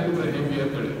ಎಲ್ಲ ಹಾಕಿಬಿಟ್ರೆ ಹೆಂಗೆ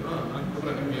ಅಂತೇಳಿ,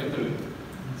 ಹಾಕ್ಬಿಟ್ರೆ ಹೆಂಗೆ ಅಂತೇಳಿ.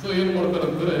 ಸೊ ಏನ್ ಮಾಡ್ತಾರೆ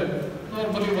ಅಂದ್ರೆ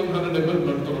ನಾರ್ಮಲಿ 100 ml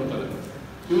ಬ್ಲಡ್ ತಗೊಳ್ತಾರೆ.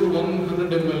 ಇವ್ರು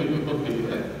 100 ml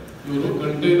ಗೊತ್ತಿದೆ, ಇವರು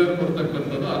ಕಂಟೈನರ್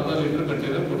ಕೊಡ್ತಕ್ಕಂಥದ್ದು ಅರ್ಧ ಲೀಟರ್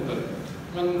ಕಂಟೈನರ್ ಕೊಡ್ತಾರೆ.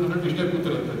 100 ಇಷ್ಟೇ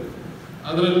ಕೂತಿರುತ್ತೆ.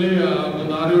 ಅದರಲ್ಲಿ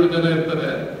ಒಂದು 6-7 ಜನ ಇರ್ತಾರೆ.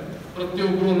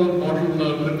 ಪ್ರತಿಯೊಬ್ಬರು ಒಂದೊಂದು ಬಾಟಲ್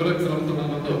ರಿಫರೆನ್ಸ್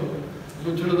ತಗೊಂಡ್ಬಂದು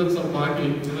ಮುಚ್ಚಳದಲ್ಲಿ ಸ್ವಲ್ಪ ಹಾಕಿ,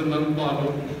 ಇದು ನನ್ನ ಪಾಲು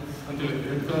ಅಂತೇಳಿ,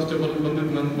 ಹೆಡ್ ಕಾನ್ಸ್ಟೇಬಲ್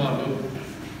ಬಂದಿದ್ದು ನನ್ನ ಪಾಲು,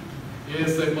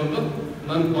 ASI ಬಂದು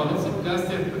ನನ್ನ ಪಾಲು ಸ್ವಲ್ಪ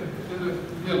ಜಾಸ್ತಿ ಆಗ್ತದೆ.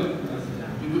 ಇದೆಯಲ್ಲ,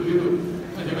 ಇದು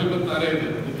ಹೆಗಲ್ ತಾರೆ ಇದೆ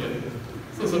ಅದಕ್ಕೆ.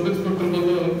 ಸೊ ಸಬ್ ಇನ್ಸ್ಪೆಕ್ಟರ್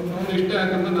ಬಂದು ಅವನು ಇಷ್ಟೇ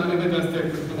ಹಾಕಂದ್ರೆ ನಾನಿದೆ ಜಾಸ್ತಿ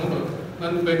ಆಗ್ತದೆ ತಗೊಂಡು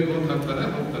ನನ್ನ ಬೇಕು ಅಂತ ಹಾಕ್ತಾನೆ,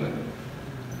 ಹೋಗ್ತಾನೆ.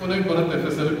 ಕೊನೆಗೆ ಬರುತ್ತೆ,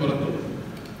 FSL ಬರುತ್ತೆ.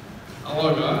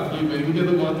 ಅವಾಗ ಈ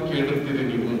ವ್ಯಂಗ್ಯದ ಮಾತು ಕೇಳಿರ್ತೀರಿ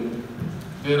ನೀವು.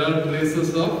 There are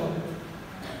traces of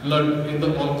blood in the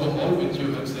alcohol which you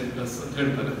have scent us ಅಂತ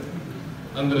ಹೇಳ್ತಾರೆ.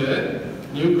 ಅಂದ್ರೆ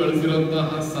ನೀವು ಕಳಿಸಿರುವಂತಹ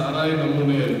ಸಾರಾಯಿ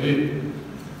ನಮೂನೆಯಲ್ಲಿ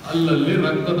ಅಲ್ಲಲ್ಲಿ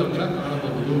ರಕ್ತದಂಶ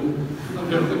ಕಾಣಬಹುದು ಅಂತ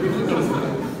ಹೇಳ್ತಾರೆ,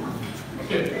 ಕಳಿಸ್ತಾರೆ.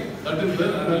 Okay, that is the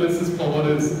analysis power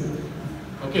is.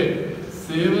 Okay,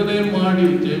 ಸೇವನೆ ಮಾಡಿ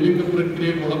ಜೈವಿಕ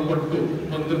ಪ್ರಕ್ರಿಯೆಗೆ ಒಳಪಟ್ಟು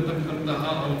ಬಂದಿರತಕ್ಕಂತಹ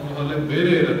ಆಲ್ಕೋಹಾಲ್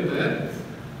ಬೇರೆ ಇರುತ್ತೆ.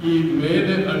 ಈ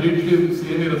ಮೇಲೆ ಅಡಿಟಿವ್ಸ್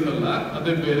ಏನಿರುತ್ತಲ್ಲ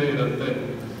ಅದೇ ಬೇರೆ ಇರುತ್ತೆ.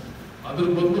 ಅದ್ರ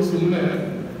ಬದಲು ಸುಮ್ಮನೆ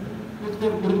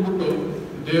ಕೂತ್ಕೊಂಡು ಕುಡಿದ್ಬಿಟ್ಟು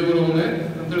ದೇವರವನೇ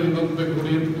ಅಂತೇಳಿ ಇನ್ನೊಂದು ಬೇಕು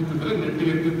ಹುಡಿ ಅಂತ ಕೂತಿದ್ರೆ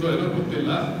ನೆಟ್ಟಿಗೆ ಇರ್ತಿತ್ತು ಏನೋ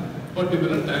ಗೊತ್ತಿಲ್ಲ. ಬಟ್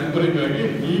ಇದನ್ನ ಟ್ಯಾಂಪರಿಂಗ್ ಆಗಿ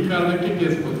ಈ ಕಾರಣಕ್ಕೆ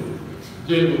ಕೇಸ್ ಬಂತು,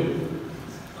 ಜೈಲು.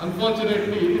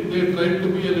 Unfortunately they tried to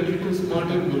B A little to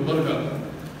smart in Gulbarga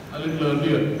a little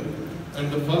earlier, and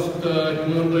the first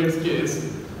human rights case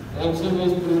also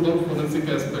was proved on forensic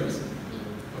aspects.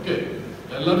 Okay,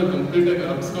 ಎಲ್ಲರೂ ಕಂಪ್ಲೀಟ್ ಆಗಿ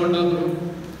ಅಬ್ಸ್ಕೊಂಡಾದ್ರು.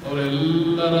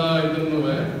 ಅವರೆಲ್ಲರ ಇದನ್ನು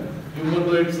human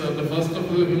rights, the first of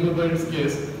human rights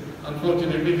case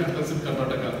unfortunately happens in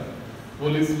Karnataka.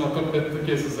 Police lockup death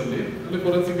cases ಅಲ್ಲಿ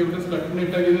forensic evidence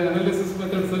ಕಟ್ಟುನಿಟ್ ಆಗಿದೆ, analysis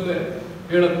methods ಅಲ್ಲೇ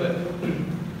ಹೇಳುತ್ತೆ.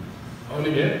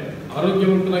 ಅವನಿಗೆ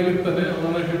ಆರೋಗ್ಯವಂತನಾಗಿರ್ತಾನೆ,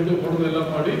 ಅವನನ್ನ ಹಿಡಿದು ಹೊಡೆದೆಲ್ಲ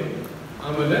ಮಾಡಿ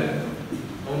ಆಮೇಲೆ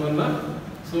ಅವನನ್ನ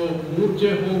ಸೊ ಮೂರ್ಛೆ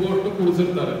ಹೋಗುವಷ್ಟು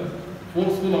ಕುಡಿಸಿರ್ತಾರೆ,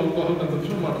 ಫೋರ್ಸ್ಫುಲ್ ಆಲ್ಕೋಹಾಲ್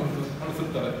ಕನ್ಸಂಪ್ಷನ್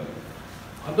ಮಾಡಿಸಿರ್ತಾರೆ.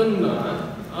 ಅದನ್ನ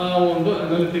ಆ ಒಂದು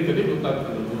ಅನಾಲಿಟಿಕಲಿ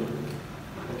ಗೊತ್ತಾಗ್ತದೆ.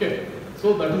 Okay, so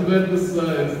that is where this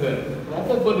is there.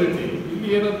 Probability ಇಲ್ಲಿ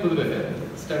ಏನಂತಂದ್ರೆ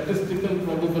ಸ್ಟ್ಯಾಟಿಸ್ಟಿಕಲ್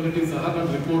ಪ್ರಾಬಬಿಲಿಟಿ ಸಹ ನಾನು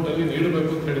ರಿಪೋರ್ಟ್ ಅಲ್ಲಿ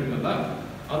ನೀಡಬೇಕು ಅಂತ ಹೇಳಿದ್ನಲ್ಲ,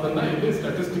 ಅದನ್ನ ಇಲ್ಲಿ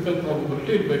ಸ್ಟ್ಯಾಟಿಸ್ಟಿಕಲ್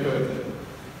ಪ್ರಾಬಬಿಲಿಟಿ ಬೇಕಾಗುತ್ತೆ.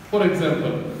 ಫಾರ್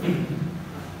ಎಕ್ಸಾಂಪಲ್,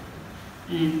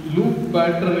 ಈ loop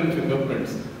pattern in finger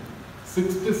prints,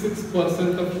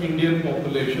 66% of Indian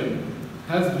population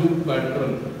has loop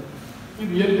pattern.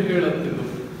 ಇದು ಎಲ್ಲಿ ಹೇಳುತ್ತಿದ್ದು?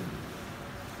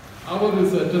 Our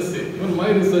researchers say, even my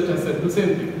research has said the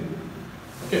same thing.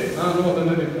 Okay, ನಾನು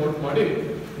ಅದನ್ನು ರಿಪೋರ್ಟ್ ಮಾಡಿ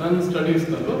ನನ್ನ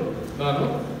ಸ್ಟಡೀಸ್ನಲ್ಲೂ ನಾನು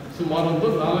ಸುಮಾರು ಒಂದು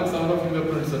 4,000 ಫಿಂಗರ್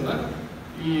ಪ್ರಿಂಟ್ಸ್ ಅನ್ನ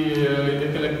ಇಲ್ಲಿ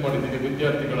ಕಲೆಕ್ಟ್ ಮಾಡಿದ್ದೀನಿ.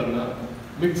 ವಿದ್ಯಾರ್ಥಿಗಳನ್ನ,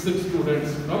 mixed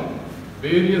students from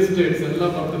various States ಎಲ್ಲ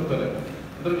ಬರ್ತಿರ್ತಾರೆ.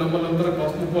 ಅಂದ್ರೆ ನಮ್ಮಲ್ಲಿ ಒಂಥರ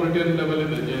ಕಾಸ್ಮೋಪಾಲಿಟಿಯನ್ ಲೆವೆಲ್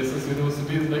ಇದೆ. JSS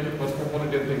university is like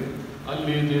ಕಾಸ್ಮೋಪಾಲಿಟಿಯನ್ thing.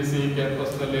 ಅಲ್ಲಿ JC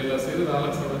ಕ್ಯಾಂಪಸ್ನಲ್ಲಿ ಎಲ್ಲ ಸೇರಿ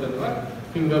 4,000 ಜನರ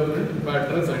ಫಿಂಗರ್ ಪ್ರಿಂಟ್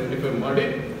ಪ್ಯಾಟರ್ನ್ಸ್ ಐಡೆಂಟಿಫೈ ಮಾಡಿ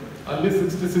ಅಲ್ಲಿ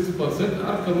 66%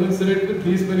 R ಕನ್ವಿನ್ಸರೇಟ್ with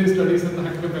these many studies ಅಂತ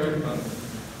ಹಾಕಬೇಕಾಗುತ್ತೆ.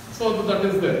 So that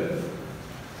is there.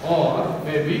 R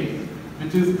may be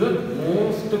which is the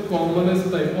most commonest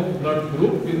type of blood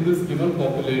group in this given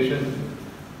population.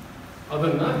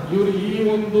 ಅದನ್ನ ಇವರು ಈ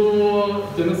ಒಂದು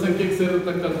ಜನಸಂಖ್ಯೆಗೆ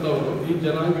ಸೇರಿರ್ತಕ್ಕಂಥವ್ರು, ಈ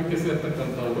ಜನಾಂಗಕ್ಕೆ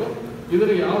ಸೇರ್ತಕ್ಕಂಥವ್ರು ಇದರ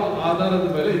ಯಾವ ಆಧಾರದ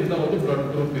ಮೇಲೆ ಇಂಥ ಒಂದು ಬ್ಲಡ್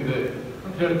ಗ್ರೂಪ್ ಇದೆ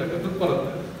ಅಂತ ಹೇಳ್ತಕ್ಕಂಥದ್ದು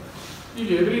ಬರುತ್ತೆ. ಈಗ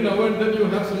every now and then you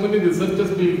have so many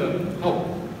researches being done. How?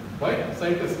 By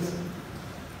scientists.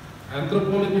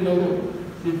 ಆಂಥ್ರೋಪಾಲಜಿನವರು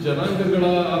ಈ ಜನಾಂಗಗಳ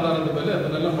ಆಧಾರದ ಮೇಲೆ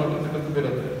ಅದನ್ನೆಲ್ಲ ಮಾಡಿರ್ತಕ್ಕಂಥದ್ದು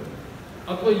ಇರುತ್ತೆ.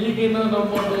 ಅಥವಾ ಈಗಿನ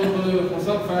ನಮ್ಮ ಹೊಸ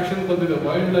ಫ್ಯಾಷನ್ ಬಂದಿದೆ,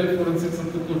 ವೈಲ್ಡ್ ಲೈಫ್ ಫೋರೆನ್ಸಿಕ್ಸ್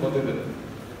ಅಂತ ಬಂದಿದೆ.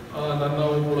 ನನ್ನ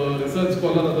ಒಬ್ಬಳು ರಿಸರ್ಚ್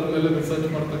ಸ್ಕಾಲರ್ ಅದರ ಮೇಲೆ ರಿಸರ್ಚ್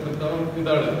ಮಾಡ್ತಕ್ಕಂಥ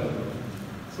ಇದ್ದಾಳೆ.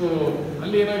 ಸೊ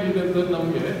ಅಲ್ಲಿ ಏನಾಗಿದೆ ಅಂತ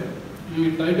ನಮಗೆ ಈ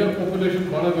ಟೈಗರ್ ಪಾಪ್ಯುಲೇಷನ್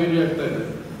ಬಹಳ ವೇರಿ ಆಗ್ತಾ ಇದೆ.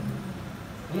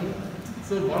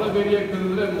 ಸೊ ಬಹಳ ವೇರಿ ಆಗ್ತದೆ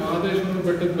ಅಂದ್ರೆ ಮಹದೇಶ್ವರ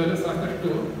ಬೆಟ್ಟದ ಮೇಲೆ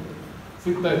ಸಾಕಷ್ಟು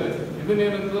ಸಿಗ್ತಾ ಇದೆ.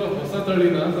 ಇದನ್ನೇನಂತಂದ್ರೆ ಹೊಸ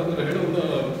ತಳಿನ ಅಂತಂದ್ರೆ ಹೇಳಿ ಒಂದು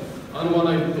ಅನುಮಾನ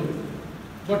ಇತ್ತು.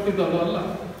 ಬಟ್ ಇದು ಅಲ್ಲ.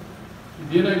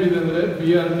 ಇದೇನಾಗಿದೆ ಅಂದ್ರೆ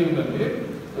BRT ನಲ್ಲಿ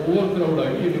ಓವರ್ ಕ್ರೌಡ್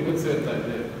ಆಗಿ ನಿಮಗೆ ಸೇರ್ತಾ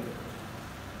ಇದೆ.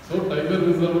 ಸೊ ಟೈಗರ್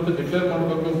ರಿಸರ್ವ್ ಅಂತ ಡಿಕ್ಲೇರ್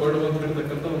ಮಾಡಬೇಕು ಬೇಡ ಅಂತ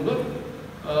ಹೇಳ್ತಕ್ಕಂಥ ಒಂದು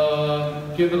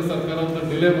ಕೇಂದ್ರ ಸರ್ಕಾರ ಒಂದು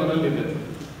ಡಿಲೇಮಾನಲ್ಲಿ ಇದೆ.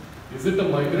 Is it a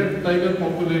migrant tiger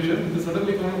population ಇದು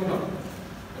suddenly ಕಾಣೋಣ.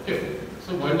 Okay. So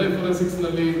wild life forensics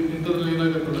ನಲ್ಲಿ ಇಂಥದ್ರಲ್ಲಿ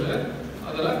ಏನಾಗುತ್ತಂದ್ರೆ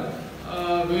ಅದರ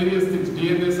ವೇರಿಯಸ್ ಥಿಂಗ್ಸ್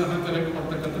DNA ಸಹ ಕಲೆಕ್ಟ್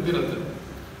ಮಾಡ್ತಕ್ಕಂಥದ್ದು ಇರುತ್ತೆ.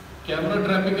 ಕ್ಯಾಮ್ರಾ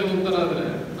ಟ್ರಾಪಿಕ್ ಅಲ್ಲಿ ಒಂಥರ ಆದ್ರೆ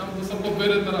ನಮ್ದು ಸ್ವಲ್ಪ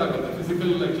ಬೇರೆ ತರ ಆಗುತ್ತೆ.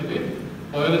 ಫಿಸಿಕಲ್ ಆಕ್ಚುಲಿ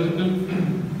ಬಯಾಲಜಿಕಲ್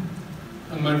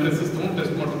ಮ್ಯಾಟ್ರಿಸಸ್ ತಗೊಂಡು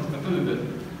ಟೆಸ್ಟ್ ಮಾಡಿರ್ತಕ್ಕಂಥದ್ದು ಇದೆ.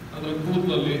 ಅದರ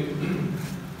ಕೂದಲಲ್ಲಿ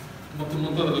ಮತ್ತು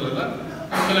ಮುಂತಾದ್ರಲ್ಲೆಲ್ಲ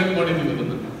ಕಲೆಕ್ಟ್ ಮಾಡಿದ್ದೀವಿ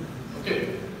ಅದನ್ನು. Okay.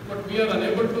 But we are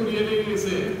unable to really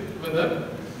say whether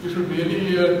we should really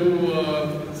to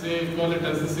say call it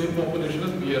as the same population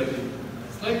as BRT.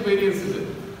 Slight variance ಇದೆ.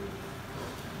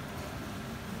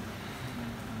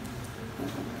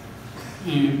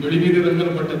 ಈ ಬೆಳಗಿರಿ ರಂಗನ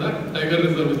ಬೆಟ್ಟದ ಟೈಗರ್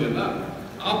ರಿಸರ್ವ್ ಇದೆಯಲ್ಲ,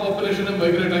 ಆ ಪಾಪ್ಯುಲೇಷನ್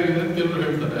ಮೈಗ್ರೇಟ್ ಆಗಿದೆ ಅಂತ ಕೆಲವರು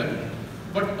ಹೇಳ್ತಾರೆ.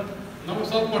 ಬಟ್ ನಾವು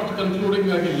ಸ್ವಲ್ಪ ಅಷ್ಟು ಕನ್ಕ್ಲೂಡಿಂಗ್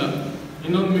ಆಗಿಲ್ಲ.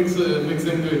 ಇನ್ನೊಂದು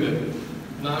ಮಿಕ್ಸಿಂಗ್ ಇದೆ.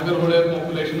 ನಾಗರಹೊಳೆ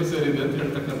ಪಾಪ್ಯುಲೇಷನ್ ಸೇರಿದೆ ಅಂತ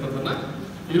ಹೇಳ್ತಕ್ಕಂಥದ್ದನ್ನ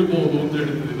ಇರಬಹುದು ಅಂತ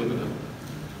ಹೇಳ್ತಿದ್ದೀವಿ. ಅದನ್ನ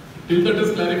till that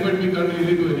is clarified we can't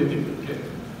really do anything. Okay.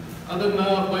 ಅದನ್ನ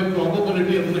ಬೈ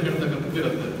ಪ್ರಾಬಬಿಲಿಟಿ ಅದನ್ನ ಹೇಳ್ತಕ್ಕಂಥದ್ದು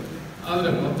ಇರುತ್ತೆ.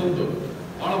 ಆದ್ರೆ ಮತ್ತೊಂದು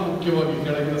ಬಹಳ ಮುಖ್ಯವಾಗಿ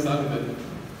ಕೆಳಗಿನ ಸಾಲಿದೆ.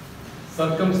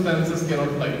 Circumstances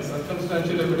cannot lie.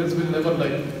 Circumstantial evidence will never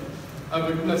lie. A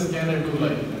witness can and do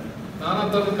lie. ನಾನಾ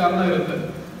ತರದ ಕಾರಣ ಇರುತ್ತೆ.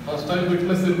 ಹಾಸ್ಟೈಲ್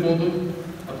ವಿಟ್ನೆಸ್ ಇರ್ಬೋದು,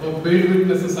 ಅಥವಾ ಪೇಯ್ಡ್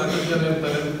ವಿಟ್ನೆಸ್ ಸಾಕಷ್ಟು ಜನ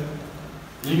ಇರ್ತಾರೆ.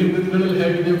 ಈಗಿನ ದಿನಗಳಲ್ಲಿ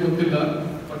ಹೇಗಿದೆ ಗೊತ್ತಿಲ್ಲ.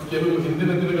 ಬಟ್ ಕೆಲವು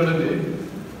ಹಿಂದಿನ ದಿನಗಳಲ್ಲಿ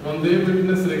ಒಂದೇ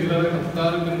ವಿಟ್ನೆಸ್ ರೆಗ್ಯುಲರ್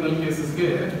 16 ಕ್ರಿಮಿನಲ್ ಕೇಸಸ್ಗೆ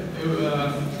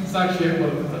ಸಾಕ್ಷಿಯಾಗಿ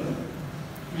ಬರ್ತಿರ್ತಾರೆ.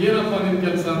 ಏನಪ್ಪ ನಿಮ್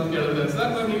ಕೆಲಸ ಅಂತ ಕೇಳಿದ್ರೆ,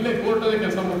 ಸರ್ ನಾನು ಇಲ್ಲೇ ಕೋರ್ಟಲ್ಲೇ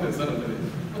ಕೆಲಸ ಮಾಡ್ತೇನೆ ಸರ್ ಅಂತೀವಿ.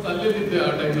 ಮತ್ತು ಅಲ್ಲೇ ನಿದ್ದೆ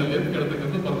ಆ ಟೈಮ್ನಲ್ಲಿ ಅಂತ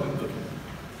ಕೇಳ್ತಕ್ಕಂಥ ಬರ್ತಿರ್ತಾರೆ.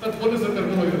 ಸರ್ ಪೊಲೀಸರು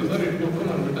ಕರ್ಕೊಂಡು ಹೋಗಿದ್ರು ಸರ್, ಇಟ್ಕೊಟ್ಟು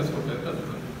ನಾನು ವಿಟ್ನೆಸ್ ಕೊಟ್ಟೆ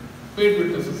ಅಂತ. ಪೇಯ್ಡ್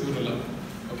ವಿಟ್ನೆಸಸ್ ಇವರೆಲ್ಲ.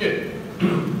 ಓಕೆ.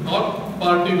 ಆರ್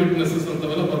ಪಾರ್ಟಿ ವಿಟ್ನೆಸಸ್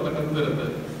ಅಂತವೆಲ್ಲ ಬರ್ತಕ್ಕಂಥದ್ದು ಇರುತ್ತೆ.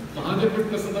 ಮಹಾದೇವ್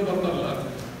ವಿಟ್ನೆಸ್ ಅಂತ ಬರ್ತಾರಲ್ಲ,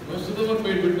 most of them are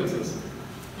paid witnesses.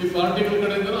 ಈ ಪಾರ್ಟಿಗಳ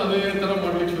ಕಡೆಯಿಂದ ಅದೇ ತರ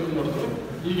ಮಾಡ್ಲಿಕ್ಕೆ ಶುರು ಮಾಡಿದ್ರು.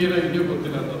 ಈಗ ಏನಾಗಿದೆಯೋ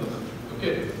ಗೊತ್ತಿಲ್ಲ ಅಂತದನ್ನ.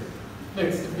 Okay.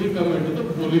 Next we come in to the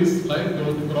police line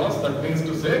cross. That means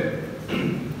to say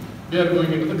we are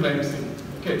going in to the crime scene.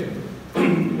 Okay.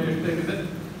 ಎಷ್ಟಾಗಿದೆ?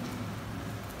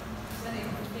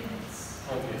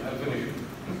 Okay, I finish.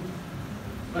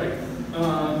 ರೈಟ್.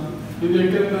 ಇದು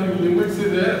ಯಾಕೆಂದ್ರೆ ನನಗೆ ಲಿಮಿಟ್ಸ್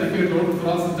ಇದೆ, ಅದಕ್ಕೆ ರೋಡ್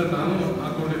ಕ್ರಾಸ್ ಅಂತ ನಾನು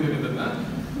ಹಾಕೊಂಡಿದ್ದೀನಿ.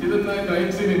 ಇದನ್ನ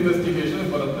ಕ್ರೈಮ್ ಸೀನ್ ಇನ್ವೆಸ್ಟಿಗೇಷನ್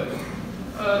ಬರುತ್ತೆ.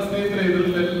 ಸ್ನೇಹಿತರೆ,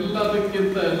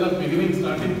 ಇದರಲ್ಲೆಲ್ಲದಕ್ಕಿಂತ ಎಲ್ಲ beginning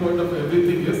starting point of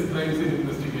everything is crime scene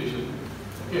investigation.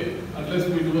 Okay. Unless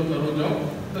we do a thorough job,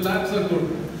 the labs are good,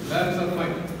 labs R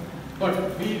fine, but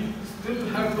we still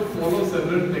have to follow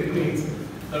several techniques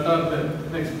that are there.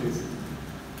 Next please.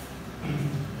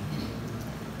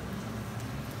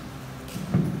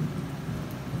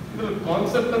 ಇದರ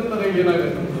concept ಅಂತಾರೆ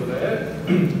ಏನಾಗುತ್ತೆ ಅಂತಂದ್ರೆ,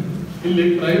 ಇಲ್ಲಿ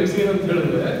crime scene ಅಂತ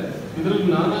ಹೇಳಿದ್ರೆ ಇದರಲ್ಲಿ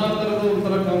ನಾನಾ ತರದ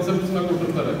ಒಂಥರ ಕಾನ್ಸೆಪ್ಟ್ಸ್ ನ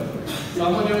ಕೊಟ್ಟಿರ್ತಾರೆ.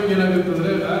 ಸಾಮಾನ್ಯವಾಗಿ ಏನಾಗುತ್ತೆ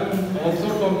ಅಂದ್ರೆ, I am also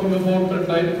talking about a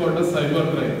type called as cyber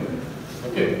crime.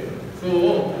 Okay. So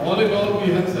all in all we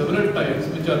have several types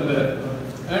which are there.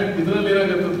 And ಇದರಲ್ಲಿ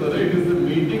ಏನಾಗುತ್ತೆ ಅಂತಂದ್ರೆ, it is the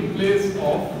meeting place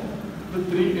of the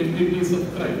 3 entities of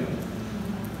crime.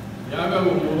 ಯಾವ್ಯಾವ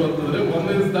ಮೂರು ಅಂತಂದ್ರೆ, one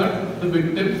is that the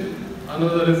victim,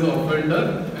 another is the offender,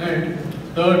 and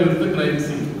third is the crime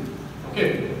scene. Okay.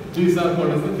 These are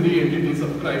called as the 3 entities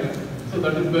of crime. So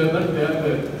that is where that they are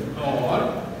there. Or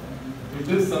it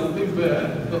is something where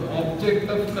the object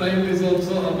of crime is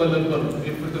also available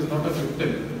if it is not a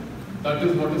victim. That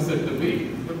is what is said to be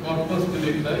the corpus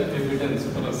delicti evidence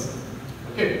for us.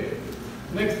 Okay.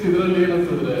 Next, ಇದರಲ್ಲಿ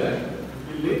ಏನಂತಂದ್ರೆ,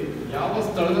 ಇಲ್ಲಿ ಯಾವ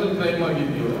ಸ್ಥಳದಲ್ಲಿ crime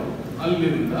ಆಗಿದೆಯೋ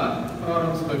ಅಲ್ಲಿಂದ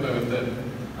ಪ್ರಾರಂಭಿಸಬೇಕಾಗುತ್ತೆ.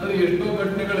 ಆದರೆ ಎಷ್ಟೋ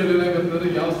ಘಟನೆಗಳಲ್ಲಿ ಏನಾಗುತ್ತದೆ,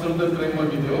 ಯಾವ ಸ್ಥಳದಲ್ಲಿ ಕ್ರೈಮ್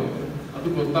ಆಗಿದೆಯೋ ಅದು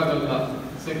ಗೊತ್ತಾಗಲ್ಲ.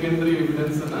 ಸೆಕೆಂಡರಿ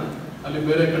ಎವಿಡೆನ್ಸ್ ಅನ್ನ ಅಲ್ಲಿ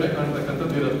ಬೇರೆ ಕಡೆ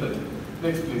ಕಾಣ್ತಕ್ಕಂಥದ್ದು ಇರುತ್ತೆ.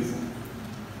 Next please.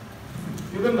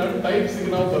 ಇದನ್ನ ಟೈಪ್ಸ್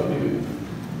ನಾವು ಬರ್ತೀವಿ.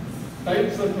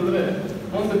 ಟೈಪ್ಸ್ ಅಂತಂದ್ರೆ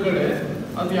ಒಂದು ಕಡೆ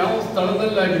ಅದು ಯಾವ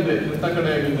ಸ್ಥಳದಲ್ಲಿ ಆಗಿದೆ, ಎಂತ ಕಡೆ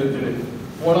ಆಗಿದೆ ಅಂತೇಳಿ.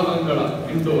 ಒಳ ಅಂಗಳ,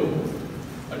 indoor,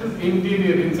 that is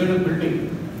interior, inside a building.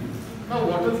 Now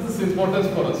what is this importance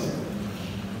for us?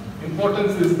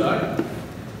 Importance is that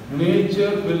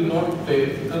nature will not play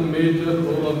a major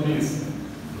role on these.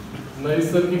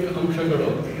 ನೈಸರ್ಗಿಕ ಅಂಶಗಳು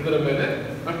ಇದರ ಮೇಲೆ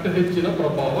ಅಷ್ಟು ಹೆಚ್ಚಿನ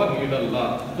ಪ್ರಭಾವ ನೀಡಲ್ಲ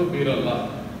ಅಥವಾ ಬೀರಲ್ಲ.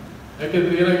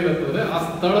 ಯಾಕೆಂದ್ರೆ ಏನಾಗಿರುತ್ತದೆ, ಆ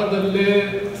ಸ್ಥಳದಲ್ಲೇ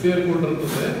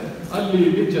ಸೇರಿಕೊಂಡಿರುತ್ತದೆ, ಅಲ್ಲಿ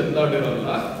ಇಲ್ಲಿ ಚೆಂದಾಡಿರಲ್ಲ,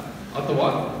 ಅಥವಾ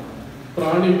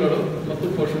ಪ್ರಾಣಿಗಳು ಮತ್ತು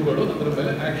ಪಶುಗಳು ಅದರ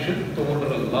ಮೇಲೆ action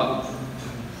ತಗೊಂಡಿರಲ್ಲ.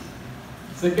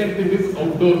 Second thing is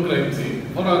outdoor crime scene.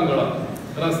 ಹೊರಾಂಗಣ,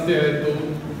 ರಸ್ತೆ ಆಯಿತು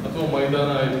ಅಥವಾ ಮೈದಾನ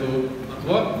ಆಯಿತು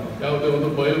ಅಥವಾ ಯಾವುದೇ ಒಂದು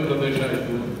ಬಯಲು ಪ್ರದೇಶ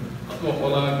ಆಯಿತು ಅಥವಾ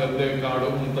ಹೊಲ ಗದ್ದೆ ಕಾಡು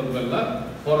ಮುಂತಾದವೆಲ್ಲ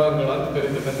ಹೊರಾಂಗಣ ಅಂತ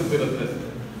ಕರೀತಕ್ಕಂಥದ್ದು ಇರುತ್ತೆ.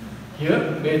 Here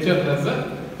nature has a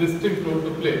distinct role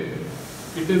to play.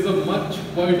 It is a much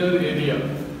wider area,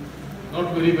 not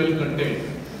very well contained.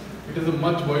 It is a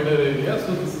much wider area, so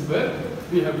this is where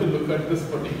we have to look at this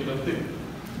particular thing.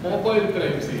 Mobile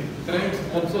crime scene. Crimes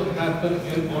also happen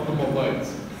in automobiles.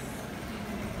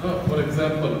 For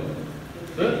example,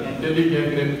 the Delhi gang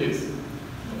rape case.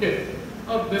 Okay.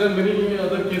 There are many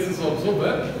other cases also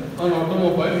where an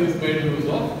automobile is made use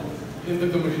of in the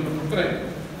commission of a crime.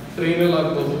 Train al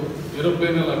agbodu,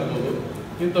 aeroplane al agbodu.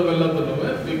 We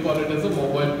call it as a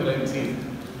mobile crime scene.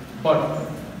 But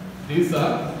these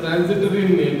are transitory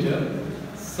in nature.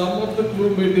 Some of the clue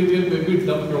material may be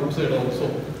dumped outside also.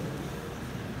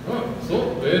 So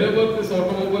wherever this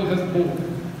automobile has moved,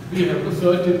 we have to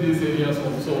search in these areas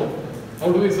also. How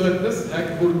do we search this? Heck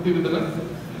gurtistive.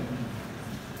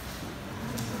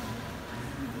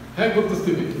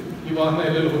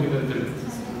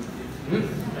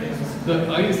 The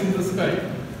eyes in the sky,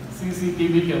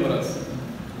 CCTV cameras.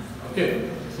 Okay,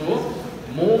 so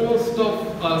most of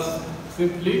us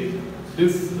simply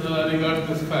disregard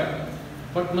this fact.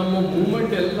 But ನಮ್ಮ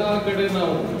movement ಎಲ್ಲ ಕಡೆ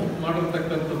ನಾವು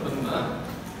ಮಾಡಿರ್ತಕ್ಕಂಥದ್ದನ್ನ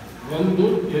ಒಂದು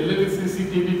ಎಲ್ಲೆಲ್ಲಿ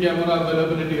CCTV camera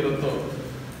availability ಇರುತ್ತೋ,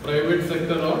 private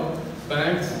sector R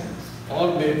banks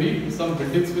R may be some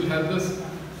buildings will have this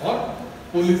are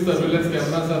police surveillance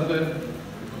cameras are there.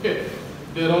 Okay,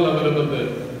 they are all available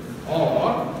there.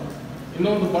 R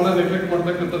ಇನ್ನೊಂದು ಬಹಳ reflect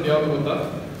ಮಾಡ್ತಕ್ಕಂಥದ್ದು ಯಾವುದು ಗೊತ್ತಾ?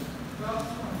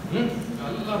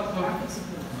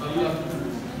 ಅಲ್ಲ,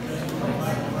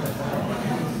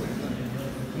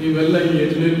 ನೀವೆಲ್ಲ ಈ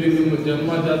ಎಲ್ಲೆಲ್ಲಿ ನಿಮ್ಮ ಜನ್ಮ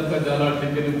ಜಾತಕ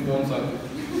ಜಾಲಾಟಕ್ಕೆ ನಿಮ್ಗೆ ಫೋನ್ ಸಾಕು.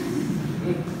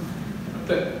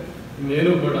 ಮತ್ತೆ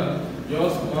ಇನ್ನೇನು ಬೇಡ. You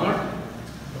are smart,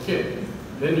 okay,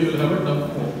 then you will have a dump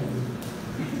phone.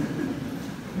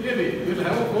 Really you will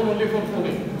have a phone only for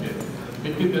phoning.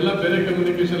 ಮಿಕ್ಕಿದ್ದೆಲ್ಲ ಬೇರೆ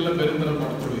ಕಮ್ಯುನಿಕೇಶನ್ ಎಲ್ಲ ಬೇರೆ ಥರ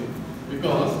ಮಾಡ್ಕೊಳ್ಳಿ.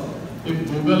 Because if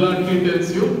Google aunty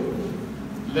tells you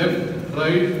left,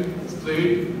 right,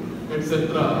 straight, etc.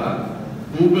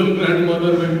 Google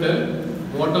grandmother will tell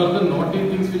what are the naughty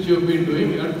things which you have been doing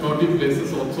at naughty places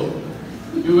also.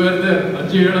 You were there,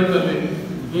 ಅಜ್ಜಿ ಹೇಳತ್ತಲ್ಲಿ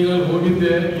ನೀನಲ್ಲಿ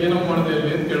ಹೋಗಿದ್ದೆ, ಏನೋ ಮಾಡಿದೆ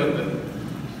ಅಲ್ಲಿ ಅಂತ ಕೇಳುತ್ತೆ.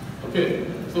 Okay,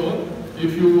 so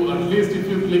if you at least if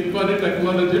you click on it,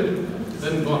 acknowledge it,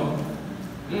 then gone.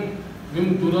 ನಿಮ್ಮ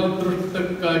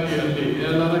ದುರಾದೃಷ್ಟಕ್ಕಾಗಿ ಅಲ್ಲಿ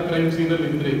ಎಲ್ಲಾರ ಕ್ರೈಮ್ ಸೀನ್ ಅಲ್ಲಿ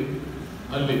ಇದ್ರಿ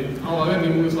ಅಲ್ಲಿ, ಆವಾಗ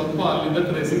ನಿಮ್ಗೆ ಸ್ವಲ್ಪ ಅಲ್ಲಿಂದ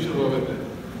ಟ್ರೇಸಿಂಗ್ ಶುರು ಆಗುತ್ತೆ.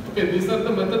 Okay, these are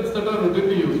the methods that are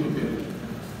routinely used here.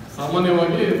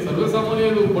 ಸಾಮಾನ್ಯವಾಗಿ ಸರ್ವಸಾಮಾನ್ಯ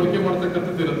ಬಳಕೆ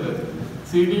ಮಾಡ್ತಕ್ಕಂಥದ್ದು ಇರುತ್ತೆ.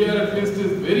 CDR at least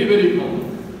is very very common.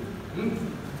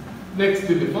 Next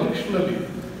ಇಲ್ಲಿ ಫಂಕ್ಷನಲಿ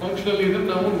ಅಂದ್ರೆ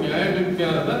ನಾವು ನ್ಯಾಯ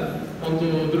ವಿಜ್ಞಾನದ ಒಂದು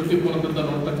ದೃಷ್ಟಿಕೋನದಿಂದ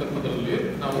ನೋಡ್ತಕ್ಕಂಥದ್ರಲ್ಲಿ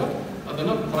ನಾವು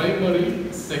ಅದನ್ನ ಪ್ರೈಮರಿ,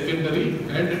 ಸೆಕೆಂಡರಿ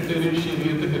ಅಂಡ್ ಟೆರಿಷಿಯರಿ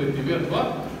ಅಂತ ಕರಿತೀವಿ, ಅಥವಾ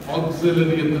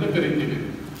ಆಕ್ಸಿಲರಿ ಅಂತ ಕರಿತೀವಿ.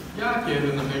 ಯಾಕೆ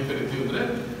ಅದನ್ನ ಹೇಗೆ ಕರಿತೀವಿ ಅಂದ್ರೆ,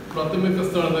 ಪ್ರಾಥಮಿಕ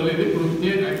ಸ್ಥಳದಲ್ಲಿ ಇದು ಕೃತ್ಯ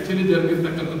ಆಕ್ಚುಲಿ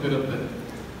ಜರುಗಿರ್ತಕ್ಕಂಥದ್ದು ಇರುತ್ತೆ.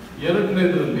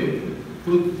 ಎರಡನೇದರಲ್ಲಿ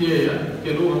ಕೃತ್ಯೆಯ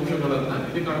ಕೆಲವು ಅಂಶಗಳನ್ನ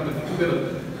ಇಲ್ಲಿ ಕಾಣ್ತಕ್ಕಂಥದ್ದು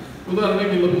ಇರುತ್ತೆ.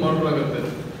 ಉದಾಹರಣೆಗೆ ಇಲ್ಲೊಂದು ಮರ್ಡರ್ ಆಗುತ್ತೆ,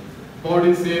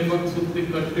 ಬಾಡಿ ಸೇಫ್ ಆಗಿ ಸುತ್ತಿ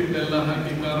ಕಟ್ಟಿಟ್ಟೆಲ್ಲ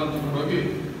ಹಾಕಿ ಕಾರ ತಗೊಂಡೋಗಿ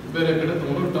ಬೇರೆ ಕಡೆ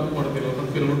ತಗೊಂಡು ಡಂಪ್ ಮಾಡ್ತೀವಿ, 10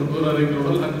 ಕಿಲೋಮೀಟರ್ ದೂರ ರಿಂಗ್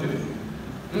ರೋಡಲ್ಲಿ ಹಾಕ್ತೀವಿ.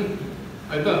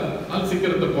 ಆಯ್ತಾ, ಅಲ್ಲಿ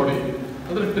ಸಿಕ್ಕಿರುತ್ತೆ ಬಾಡಿ.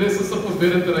 ಅಂದ್ರೆ ಟ್ರೇಸಸ್ ಸ್ವಲ್ಪ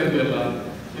ಬೇರೆ ತರ ಇದೆಯಲ್ಲ,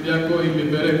 ಇದ್ಯಾಕೋ ಇಲ್ಲಿ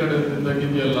ಬೇರೆ ಕಡೆ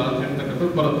ಇದೆಯಲ್ಲ ಅಂತ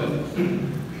ಹೇಳ್ತಕ್ಕಂಥದ್ದು ಬರುತ್ತೆ.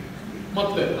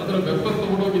 ಮತ್ತೆ ಅದರ ವೆಪನ್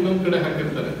ತಗೊಂಡೋಗಿ ಇನ್ನೊಂದು ಕಡೆ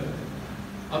ಹಾಕಿರ್ತಾರೆ,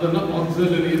 ಅದನ್ನ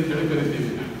ಆಕ್ಸಿಲರಿ ಅಂತ ಹೇಳಿ ಕರಿತೀವಿ.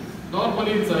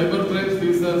 Normally in cyber crimes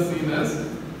these are seen as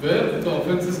where the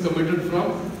offense is committed from,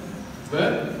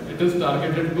 where it is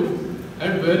targeted to,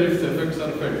 and where its effects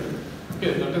are felt.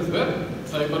 Okay, that is where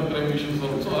cyber crime issues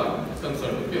also are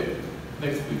concerned. Okay,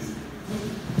 next please.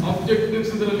 Objectives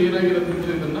idರಲ್ಲಿ ಏನಾಗಿರುತ್ತೆ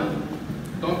ಅಂದ್ರೆ, ಇದನ್ನ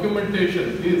documentation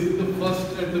is the first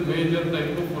and the major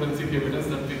type of forensic evidence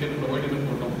that we can provide in a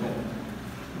court of law.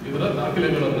 ಇದರ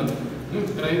ದಾಖಲೆಗಳನ್ನ,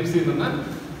 crime scene ಅನ್ನ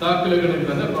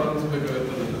ದಾಖಲೆಗಳಿಂದಲೇ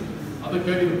ಪ್ರಾರಂಭಿಸಬೇಕಾಗುತ್ತದೆ.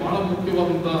 ಅದಕ್ಕಾಗಿ ಇದು ಬಹಳ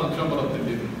ಮುಖ್ಯವಾದಂಥ ಅಂಶ ಬರುತ್ತೆ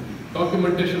ಇಲ್ಲಿ.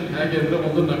 ಡಾಕ್ಯುಮೆಂಟೇಶನ್ ಹೇಗೆ ಅಂದರೆ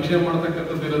ಒಂದು ನಕ್ಷೆ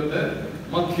ಮಾಡತಕ್ಕಂಥದ್ದು ಇರುತ್ತೆ,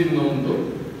 ಮತ್ತಿನ್ನೊಂದು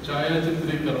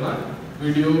ಛಾಯಾಚಿತ್ರೀಕರಣ,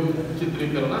 ವಿಡಿಯೋ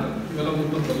ಚಿತ್ರೀಕರಣ, ಇವೆಲ್ಲ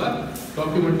ಮುಂದಲ್ಲ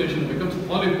documentation becomes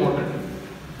all important.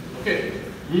 Okay,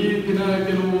 ಈ ದಿನ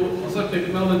ಕೆಲವು ಹೊಸ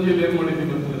ಟೆಕ್ನಾಲಜಿಯಲ್ಲಿ ಏನು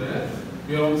ಮಾಡಿದ್ದೀವಿ ಅಂತಂದರೆ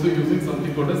we are also using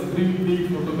something called as 3D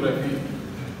photography.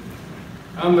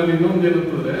 ಆಮೇಲೆ ಇನ್ನೊಂದು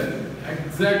ಏನಂತಂದ್ರೆ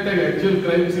ಎಕ್ಸಾಕ್ಟ್ ಆಗಿ ಆಕ್ಚುಯಲ್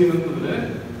ಕ್ರೈಮ್ ಸೀನ್ ಅಂತಂದ್ರೆ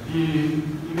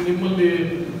ಈಗ ನಿಮ್ಮಲ್ಲಿ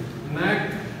ನ್ಯಾಕ್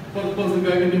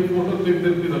ಪರ್ಪಸ್ಗಾಗಿ ನೀವು ಫೋಟೋ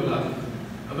ತೆಗೆದಿರ್ತೀರಲ್ಲ,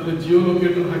 ಅದನ್ನ ಜಿಯೋ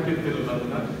ಲೊಕೇಟರ್ ಹಾಕಿರ್ತೀರಲ್ಲ,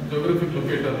 ಅದನ್ನ ಜಿಯೋಗ್ರಫಿಕ್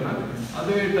ಲೊಕೇಟರ್ನ,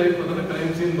 ಅದೇ ಟೈಪ್ ಅದನ್ನ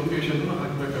ಕ್ರೈಮ್ ಸೀನ್ ಲೊಕೇಶನ್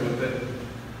ಹಾಕಬೇಕಾಗುತ್ತೆ.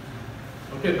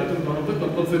 Okay, that is one of the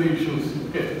compulsory issues.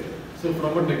 Okay, so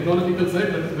from a technological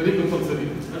side that is very compulsory,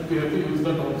 that we have to use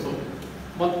that also.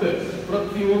 ಮತ್ತೆ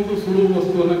ಪ್ರತಿಯೊಂದು ಸುಳು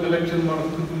ವಸ್ತುವನ್ನು collection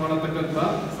ಮಾಡತಕ್ಕಂಥ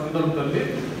ಸಂದರ್ಭದಲ್ಲಿ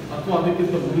ಅಥವಾ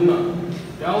ಅದಕ್ಕಿಂತ ಮುನ್ನ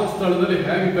ಯಾವ ಸ್ಥಳದಲ್ಲಿ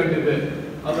ಹೇಗೆ ಕಂಡಿದೆ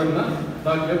ಅದನ್ನ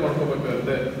ದಾಖಲೆ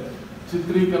ಮಾಡ್ಕೋಬೇಕಾಗುತ್ತೆ.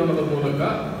 ಚಿತ್ರೀಕರಣದ ಮೂಲಕ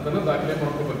ಅದನ್ನ ದಾಖಲೆ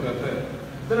ಮಾಡ್ಕೋಬೇಕಾಗುತ್ತೆ.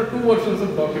 ಇದರ 2 versions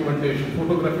of documentation.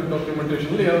 Photographic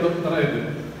documentation ಅಲ್ಲಿ ಎರಡು ತರ ಇದೆ.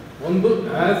 ಒಂದು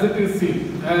as it is seen,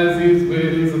 as is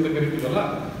where is ಅಂತ ಕರಿತೀವಲ್ಲ,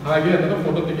 ಹಾಗೆ ಅದನ್ನ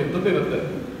ಫೋಟೋ ತೆಗೆಯುವಂಥದ್ದು ಇರುತ್ತೆ.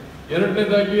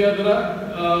 ಎರಡನೇದಾಗಿ ಅದರ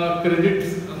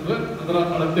ಕ್ರೆಡಿಟ್ಸ್ ಅಂದ್ರೆ ಅದರ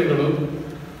ಅಳತೆಗಳು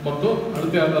ಮತ್ತು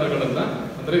ಅಳತೆ ಆಧಾರಗಳನ್ನ,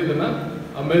 ಅಂದ್ರೆ ಇದನ್ನ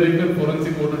ಅಮೆರಿಕನ್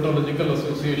ಫೋರೆನ್ಸಿಕ್ ಓಡಾಟೋಲಜಿಕಲ್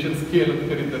ಅಸೋಸಿಯೇಷನ್ ಸ್ಕೇಲ್ ಅಂತ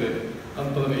ಕರೀತಾರೆ,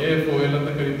 ಅಂತದನ್ನ AFOL ಅಂತ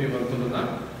ಕರಿತೀವಿ. ಅಂತದನ್ನ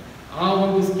ಆ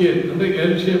ಒಂದು ಸ್ಕೇಲ್ ಅಂದ್ರೆ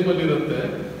ಎಲ್ ಶೇಪ್ ಅಲ್ಲಿ ಇರುತ್ತೆ,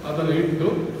 ಅದನ್ನ ಇಟ್ಟು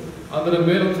ಅದರ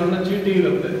ಮೇಲೆ ಒಂದು ಸಣ್ಣ ಚೀಟಿ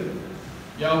ಇರುತ್ತೆ,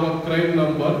 ಯಾವ ಕ್ರೈಮ್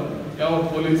ನಂಬರ್, ಯಾವ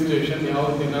ಪೊಲೀಸ್ ಸ್ಟೇಷನ್, ಯಾವ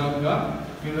ದಿನಾಂಕ,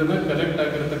 ಇದನ್ನ ಕಲೆಕ್ಟ್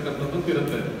ಆಗಿರತಕ್ಕಂಥದ್ದು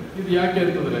ಇರುತ್ತೆ. ಇದು ಯಾಕೆ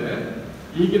ಅಂತಂದ್ರೆ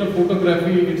ಈಗಿನ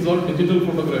photography it's all digital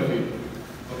photography.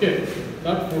 Okay,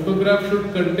 that photograph should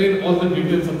contain all the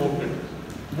details about it.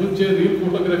 ಮುಂಚೆ ರೀಲ್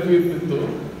ಫೋಟೋಗ್ರಫಿ ಇರ್ತಿತ್ತು,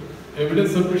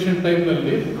 ಎವಿಡೆನ್ಸ್ ಸಫಿಷಿಯಂಟ್ ಟೈಮ್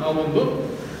ನಲ್ಲಿ ಆ ಒಂದು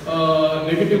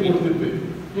ನೆಗೆಟಿವ್ ಕೊಡ್ತಿದ್ವಿ.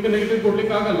 ಈಗ ನೆಗೆಟಿವ್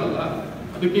ಕೊಡ್ಲಿಕ್ಕೆ ಆಗಲ್ಲ,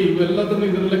 ಅದಕ್ಕೆ ಇವೆಲ್ಲದನ್ನು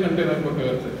ಇದರಲ್ಲೇ ಕಂಟೈನ್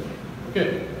ಆಗಬೇಕಾಗುತ್ತೆ. ಓಕೆ,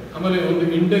 ಆಮೇಲೆ ಒಂದು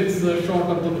ಇಂಡೆಕ್ಸ್ ಶಾಟ್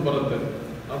ಅಂತದ್ದು ಬರುತ್ತೆ,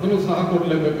 ಅದನ್ನು ಸಹ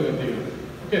ಕೊಡ್ಲೇಬೇಕಾಗುತ್ತೆ ಈಗ.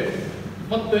 ಓಕೆ,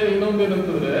 ಮತ್ತೆ ಇನ್ನೊಂದು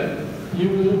ಏನಂತಂದ್ರೆ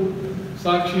ಇವು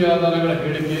ಸಾಕ್ಷಿ ಆಧಾರಗಳ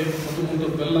ಹೇಳಿಕೆ ಮತ್ತು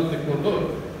ಮುಂದೆಲ್ಲ ತೆಕ್ಕೊಂಡು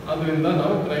ಅದರಿಂದ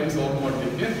ನಾವು ಕ್ರೈಮ್ ಸಾಲ್ವ್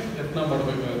ಮಾಡಲಿಕ್ಕೆ ಯತ್ನ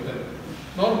ಮಾಡಬೇಕಾಗುತ್ತೆ.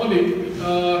 Normally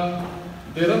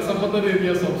there are some other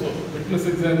areas also, witness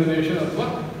examination ಅಥವಾ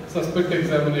ಸಸ್ಪೆಕ್ಟ್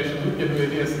ಎಕ್ಸಾಮಿನೇಷನ್ ಕೆಲವು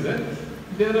ಏರಿಯಾಸ್ ಇದೆ.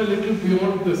 There are little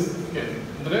beyond this. Okay,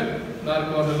 ಅಂದ್ರೆ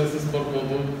ನಾರ್ಕೋ ಅನಾಲಿಸಿಸ್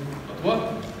ಬರ್ಬೋದು ಅಥವಾ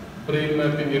ಬ್ರೈನ್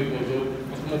ಮ್ಯಾಪಿಂಗ್ ಇರ್ಬೋದು,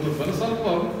 ಮತ್ತು ಸ್ವಲ್ಪ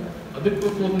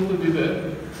ಅಧಿಕೃತವಾದಂಥದ್ದು ಇದೆ.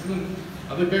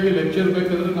 ಅದಕ್ಕಾಗಿ ಲೆಕ್ಚರ್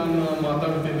ಬೇಕಾದ್ರೆ ನಾನು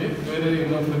ಮಾತಾಡ್ತೀನಿ. ಬೇರೆ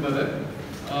ಇನ್ನೊಬ್ಬರಿದ್ದಾರೆ,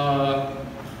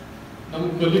 ನಮ್ಮ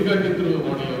ಕಲಿಕಾಗಿದ್ರು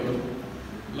ನೋಡಿ ಅವರು,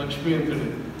 ಲಕ್ಷ್ಮಿ ಅಂತೇಳಿ,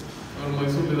 ಅವ್ರು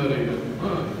ಮೈಸೂರಿದ್ದಾರೆ. ಈಗ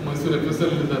ಮೈಸೂರು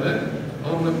FSL ಇದ್ದಾರೆ,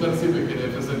 ಅವ್ರನ್ನ ಕರೆಸಿಬೇಕಿದೆ,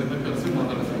 FSL ಇಂದ ಕರೆಸಿ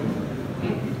ಮಾತಾಡ್ತೀವಿ.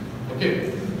 Okay,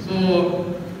 so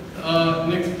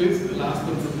next please, last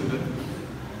ಅನ್ಸುತ್ತಿದೆ.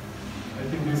 I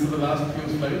think this is the last few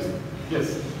slides.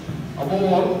 S, above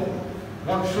all,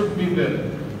 what should be there?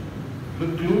 The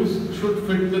clues should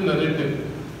fit the narrative.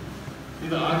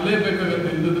 ಇದು ಆಗಲೇಬೇಕಾಗುತ್ತೆ,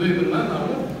 ಇಲ್ಲದಿದ್ರೆ ಇದನ್ನ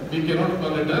ನಾವು we cannot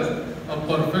call it as a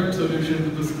perfect solution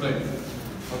to this crime.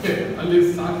 Okay, ಅಲ್ಲಿ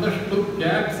ಸಾಕಷ್ಟು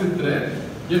gaps ಇದ್ರೆ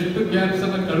ಎಷ್ಟು gaps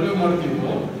ಅನ್ನ ಕಡಿಮೆ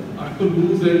ಮಾಡ್ತೀವೋ ಅಷ್ಟು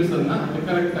ಲೂಸ್ ಎಂಡ್ಸ್ ಅನ್ನ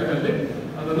ಕರೆಕ್ಟ್ ಆಗಿ ಅಲ್ಲಿ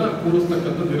ಅದನ್ನ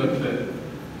ಕೂಡಿಸ್ತಕ್ಕಂಥದ್ದು ಇರುತ್ತೆ.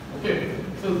 Okay,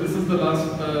 so this is the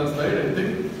last slide I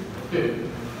think. Okay,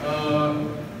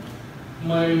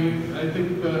 I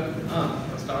think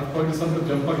start point ಸ್ವಲ್ಪ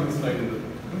ಜಂಪ್ ಆಗಿದ್ದು ಸ್ಲೈಡ್ ಇದು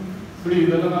ಬಿಡಿ.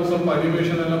 ಇದೆಲ್ಲ ನಾವು ಸ್ವಲ್ಪ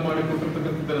ಅನಿಮೇಷನ್ ಎಲ್ಲ ಮಾಡಿ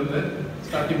ಕೊಟ್ಟಿರ್ತಕ್ಕಂಥದ್ದಿರುತ್ತೆ.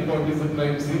 Starting point is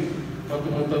crime scene ಮತ್ತು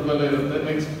ಮುಂತಾದ್ವೆಲ್ಲ ಇರುತ್ತೆ.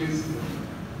 Next please.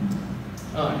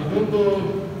 ಇದೊಂದು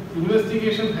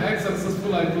ಇನ್ವೆಸ್ಟಿಗೇಷನ್ ಹೇಗೆ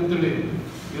ಸಕ್ಸಸ್ಫುಲ್ ಆಯ್ತು ಅಂತೇಳಿ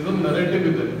ಇದೊಂದು ನರೇಟಿವ್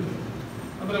ಇದೆ.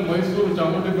 ಅಂದ್ರೆ ಮೈಸೂರು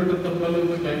ಚಾಮುಂಡಿ ಬೆಟ್ಟದ ತಪ್ಪಲ್ಲಿ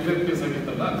ಒಂದು ಗ್ಯಾಂಗ್ರೇಪ್ ಕೇಸ್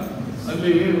ಆಗಿತ್ತಲ್ಲ,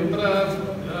 ಅಲ್ಲಿ ಒಂಥರ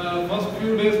ಫಸ್ಟ್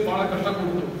ಫ್ಯೂ ಡೇಸ್ ಬಹಳ ಕಷ್ಟ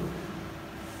ಕೊಡ್ತು.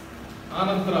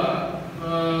 ಆನಂತರ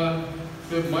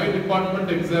ಮೈ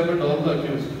department examined all the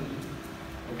accused.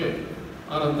 Okay,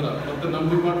 ಆನಂತರ ಮತ್ತೆ ನಮ್ಮ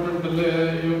ಡಿಪಾರ್ಟ್ಮೆಂಟ್ ಅಲ್ಲೇ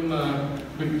ಇವನ್ನ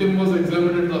victim was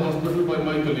examined at the hospital by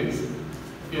my colleagues.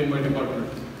 Okay, in my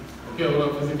department. Okay, ಅವರ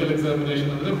ಫಿಸಿಕಲ್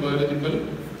ಎಕ್ಸಾಮಿನೇಷನ್ ಅಂದ್ರೆ ಬಯೋಲಜಿಕಲ್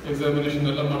ಎಕ್ಸಾಮಿನೇಷನ್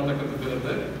ಎಲ್ಲ ಮಾಡ್ತಕ್ಕಂಥದ್ದು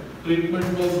ಇರುತ್ತೆ.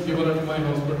 Treatment was given at my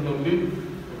hospital only.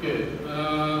 Okay,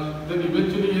 then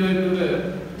eventually ಏನಾಯ್ತಂದ್ರೆ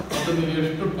ಅದನ್ನು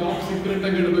ಎಷ್ಟು ಟಾಪ್ ಸೀಕ್ರೆಟ್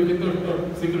ಆಗಿ ಇಡಬೇಕಿತ್ತು ಅಷ್ಟು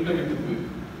ಸೀಕ್ರೆಟ್ ಆಗಿ ಇಟ್ಟಿದ್ವಿ.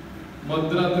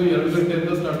 ಮಧ್ಯರಾತ್ರಿ 2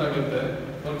 ಗಂಟೆಯಿಂದ ಸ್ಟಾರ್ಟ್ ಆಗುತ್ತೆ,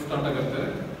 ವರ್ಕ್ ಸ್ಟಾರ್ಟ್ ಆಗುತ್ತೆ.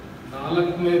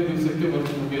 4ನೇ ದಿವಸಕ್ಕೆ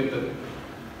ವರ್ಕ್ ಮುಗಿಯುತ್ತೆ.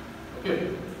 Okay,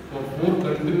 for 4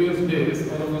 continuous days,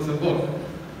 all of us have worked.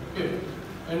 Okay,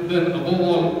 and then above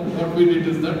all, what we did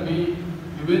is that we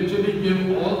eventually gave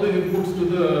all the inputs to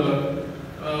the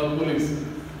police,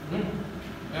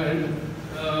 and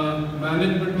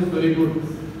management was very good.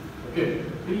 Okay,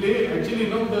 ಇಲ್ಲಿ actually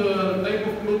now the type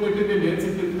of clue material ಏನು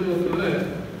ಸಿಕ್ಕಿತ್ತು ಅಂತಂದ್ರೆ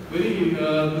very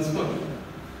this one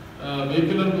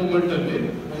vehicular movement ಅಲ್ಲಿ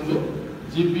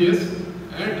GPS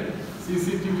and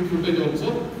CCTV footage also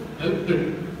helped it.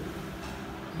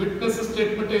 Witness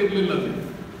statement ಇರಲಿಲ್ಲ ಅಲ್ಲಿ,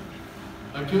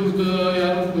 accused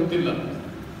ಯಾರು ಗೊತ್ತಿಲ್ಲ.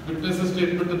 Witness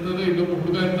statement ಅಂತಂದ್ರೆ ಇನ್ನೊಬ್ಬ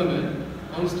ಹುಡುಗ ಇರ್ತಾನೆ,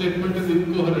 ಅವನ ಸ್ಟೇಟ್ಮೆಂಟ್ ಇಸ್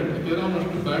ಇನ್ಕೋಹರೆಂಟ್, ಯಾಕಂದ್ರೆ ಅವನು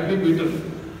ಅಷ್ಟು ಬ್ಯಾಡ್ಲಿ ಬೀಟರ್.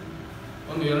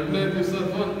 ಒಂದು 2ನೇ ದಿವಸ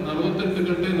ಅಥವಾ 48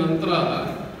 ಗಂಟೆ ನಂತರ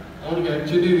ಅವ್ನಿಗೆ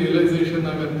ಆಕ್ಚುಲಿ ರಿಯಲೈಸೇಷನ್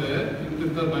ಆಗುತ್ತೆ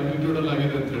ಇಂತಿಂತ ಮ್ಯಾಗ್ನಿಟ್ಯೂಡ್ ಅಲ್ಲಿ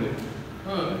ಆಗಿದೆ ಅಂತ ಹೇಳಿ.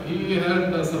 He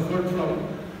had suffered from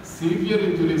severe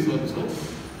injuries also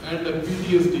and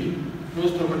PTSD,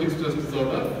 post traumatic stress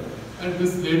disorder, and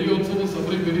this lady also was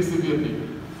suffering very severely.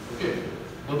 Okay,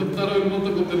 ಬದುಕ್ತಾರೋ ಇಲ್ವೋ ಅಂತ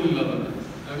ಗೊತ್ತಿರಲಿಲ್ಲ, ಅದನ್ನ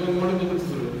ಯಾವಾಗ ಮಾಡಿ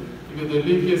ಬದುಕಿಸಿದ್ರು. ಈಗ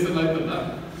ಡೆಲ್ಲಿ ಕೇಸಲ್ಲಿ ಆಯ್ತಲ್ಲ,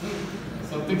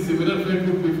 something similar fate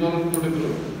wood befall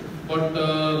ಅನ್ಕೊಂಡಿದ್ರು, but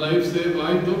life save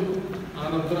ಆಯ್ತು. ಆ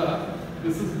ನಂತರ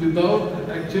this is without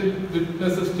actual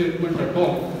witness statement at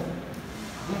all.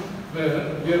 Where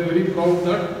we are very proud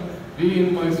that we in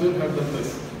Mysore have done this.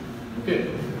 Okay,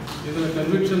 ಇದರ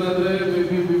ಕನ್ವಿಕ್ಷನ್ ಆದರೆ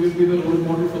maybe we will be the role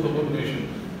model for the whole nation.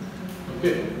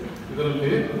 Okay,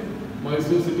 ಇದರಲ್ಲಿ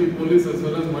Mysore city police as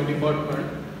well as my department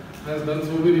has done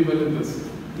so very well in this.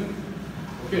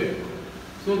 Okay,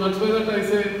 so that's why that I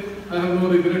say I have no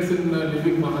regrets in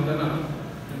leaving Mahajana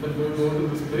and going over to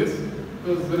this place,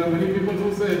 because there are many people who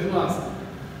say to ask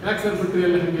ಯಾಕೆ sir ಬಿಟ್ಟರೆ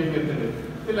ಎಲ್ಲ ಹಿಂಗೆ ಹೇಗೆ ಅಂತೇಳಿ.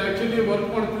 ಇಲ್ಲ, actually work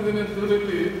ಮಾಡ್ತಿದ್ದೀನಿ ಅಂತಂದ್ರೆ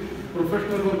ಇಲ್ಲಿ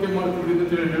ಪ್ರೊಫೆಷನಲ್ ವರ್ಕೇ ಮಾಡ್ತಿದ್ದೀನಿ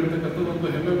ಅಂತ ಹೇಳಿ ಹೇಳ್ತಕ್ಕಂಥದ್ದು ಒಂದು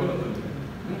ಹೆಮ್ಮೆ ಬರುತ್ತೆ.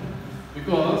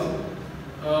 Because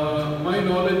my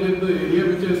knowledge in the area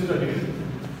which I study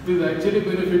is actually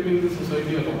benefiting the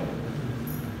society ಅಲೌನ್.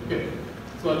 Okay,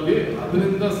 so ಅಲ್ಲಿ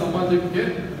ಅದರಿಂದ ಸಮಾಜಕ್ಕೆ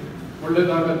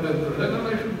ಒಳ್ಳೇದಾಗತ್ತೆ ಅಂತಂದ್ರೆ ನಾನು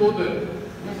I should go there.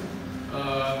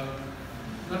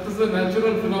 That is the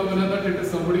natural phenomenon that it is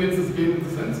somebody else's gain in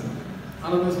the sense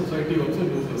another society also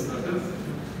loses. That is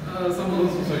some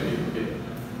other society. Okay,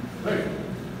 right?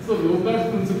 So Locard's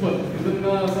principle ಇದನ್ನ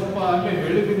ಸ್ವಲ್ಪ ಹಾಗೆ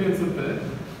ಹೇಳಿದ್ದೀನಿ ಅನ್ಸುತ್ತೆ.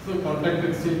 So contact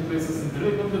exchange places ಅಂತ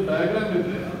ಹೇಳಿ ಒಂದು diagram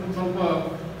ಇದೆ, ಅದನ್ನು ಸ್ವಲ್ಪ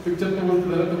ಪಿಕ್ಚರ್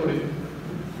ತಗೊಳ್ತಿದ್ದಾರೆ ತಗೊಳ್ಳಿ.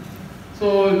 ಸೊ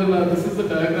ಇದನ್ನ this is the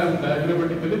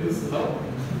diagrammatically this is how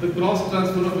the cross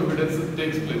transfer of evidence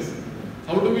takes place.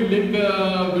 How do we link a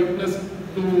witness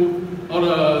to or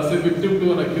say victim to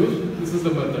an accused? This is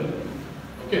the method.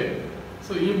 Okay,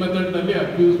 so ಈ method ನಲ್ಲಿ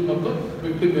accused ಮತ್ತು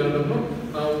victim ಎರಡನ್ನು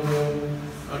ನಾವು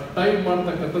type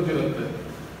ಮಾಡ್ತಕ್ಕಂಥದ್ದು ಇರುತ್ತೆ.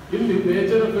 ಇಲ್ಲಿ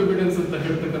nature of evidence ಅಂತ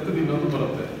ಹೇಳ್ತಕ್ಕಂಥದ್ದು ಇನ್ನೊಂದು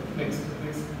ಬರುತ್ತೆ. ನೆಕ್ಸ್ಟ್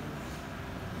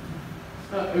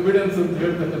ಎವಿಡೆನ್ಸ್ ಅಂತ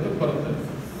ಹೇಳ್ತಕ್ಕಂಥದ್ದು ಬರುತ್ತೆ.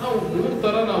 ನಾವು 3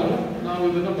 ತರ ನಾವು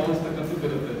ಇದನ್ನ ಭಾವಿಸ್ತಕ್ಕಂಥದ್ದು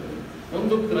ಇರುತ್ತೆ.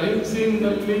 ಒಂದು ಕ್ರೈಮ್ ಸೀನ್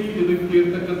ನಲ್ಲಿ ಇದಕ್ಕೆ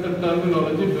ಇರ್ತಕ್ಕಂಥ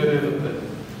ಟರ್ಮಿನಾಲಜಿ ಬೇರೆ ಇರುತ್ತೆ,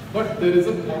 but there is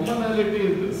a commonality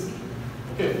in this.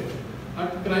 Okay,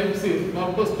 at crime scene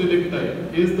corpus delicti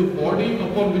is the body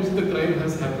upon which the crime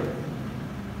has happened.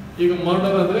 ಈಗ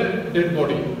ಮರ್ಡರ್ ಅಂದ್ರೆ ಡೆಡ್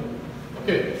ಬಾಡಿ.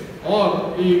 ಓಕೆ, ಆರ್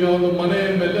ಈಗ ಒಂದು ಮನೆ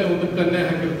ಮೇಲೆ ಒಂದು ಕನ್ನೆ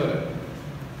ಹಾಕಿರ್ತಾರೆ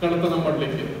ಕಳ್ಳತನ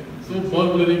ಮಾಡಲಿಕ್ಕೆ. So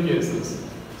ಬರ್ಗ್ಲರಿ cases.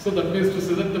 So that means to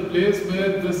say that the place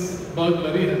where this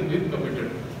ಬರ್ಗ್ಲರಿ has been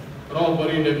committed,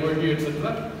 robbery, ಡೆಕೋಯಿಟಿ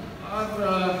et cetera R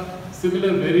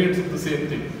similar variants of the same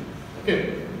thing. Okay,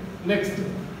 next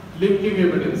linking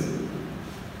evidence.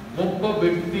 ಒಬ್ಬ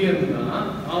ವ್ಯಕ್ತಿಯನ್ನ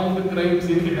ಆ ಒಂದು ಕ್ರೈಮ್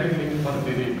ಸೀನ್ಗೆ ಹೇಗೆ ಲಿಂಕ್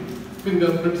ಮಾಡ್ತೀರಿ?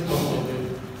 ಫಿಂಗರ್ ಪ್ರಿಂಟ್ಸ್ ಬರ್ಬೋದು,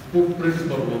 foot prints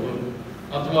ಬರ್ಬೋದು,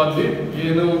 ಅಥವಾ ಅಲ್ಲಿ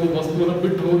ಏನೋ ಒಂದು ವಸ್ತುವನ್ನು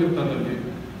ಬಿಟ್ಟು ಹೋಗಿರ್ತಾನೆ, ಅಲ್ಲಿ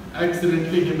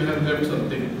accidentally he may have left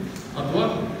something, ಅಥವಾ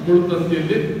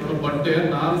ಮುಳುತಂತಿಯಲ್ಲಿ ಬಟ್ಟೆಯ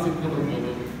ನಾರು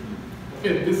ಸಿಕ್ಕೊಂಡಿರ್ಬೋದು.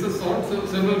 Okay, this is solve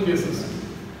several cases.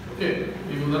 Okay,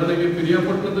 ಈಗ ಉದಾಹರಣೆಗೆ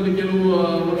ಪಿರಿಯಾಪಟ್ಟಣದಲ್ಲಿ ಕೆಲವು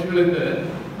ವರ್ಷಗಳ ಹಿಂದೆ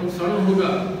ಒಂದು ಸಣ್ಣ ಹುಡುಗ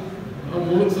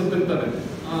ಮುಳುಗ್ ಸತ್ತಿರ್ತಾನೆ,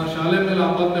 ಆ ಶಾಲೆ ಮೇಲೆ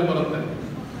ಆಪಾದನೆ ಬರುತ್ತೆ.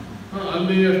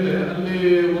 ಅಲ್ಲಿ ಅಷ್ಟೇ, ಅಲ್ಲಿ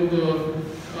ಒಂದು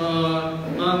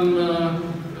ನಾನು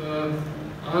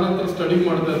ಆನಂತರ ಸ್ಟಡಿ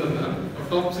ಮಾಡಿದೆ ಅದನ್ನ.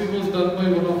 ಟಾಪ್ಸಿ was done by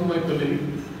one of my colleague,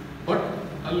 but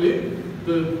ಅಲ್ಲಿ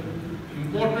the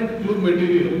important clue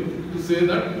material to say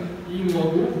that ಈ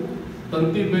ಮಗು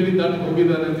ತಂತಿ ಬೇಲಿ ದಾಟಿ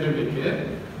ಹೋಗಿದ್ದಾನೆ ಅಂತ ಹೇಳಲಿಕ್ಕೆ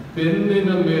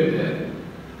ಪೆನ್ನಿನ ಮೇಲೆ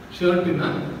ಶರ್ಟಿನ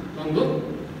ಒಂದು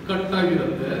ಕಟ್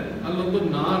ಆಗಿರುತ್ತೆ, ಅಲ್ಲೊಂದು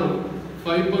ನಾರು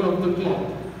fibre of the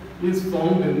cloth is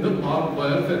found in the barb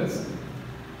wire fence.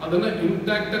 ಅದನ್ನ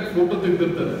ಇಂಟ್ಯಾಕ್ಟ್ ಆಗಿ ಫೋಟೋ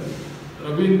ತೆಗೆದಿರ್ತಾರೆ.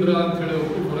 ರವೀಂದ್ರ ಅಂತ ಹೇಳಿ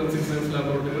ಒಬ್ಬರು ಫೋರೆನ್ಸಿಕ್ ಸೈನ್ಸ್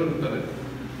ಲ್ಯಾಬೋರೇಟರಿ ಇರ್ತಾರೆ.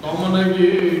 ಕಾಮನ್ ಆಗಿ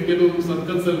ಕೆಲವು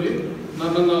ಸರ್ಕಲ್ಸ್ ಅಲ್ಲಿ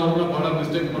ನನ್ನನ್ನು ಅವ್ರನ್ನ ಬಹಳ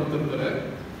ಮಿಸ್ಟೇಕ್ ಮಾಡ್ತಿರ್ತಾರೆ.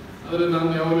 ಆದರೆ ನಾನು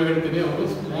ಯಾವಾಗ ಹೇಳ್ತೀನಿ, ಅವರು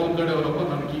ಸ್ಮಾಲ್ ಕಡೆಯವರಪ್ಪ,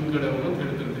 ನಾನು ಕಿಂಗ್ ಕಡೆಯವರು ಅಂತ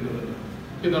ಹೇಳ್ತಿರ್ತೀನಿ.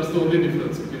 ಅದನ್ನು that's the only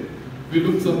difference. Okay, we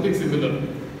look something similar.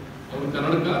 ಅವರು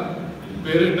ಕನ್ನಡಕ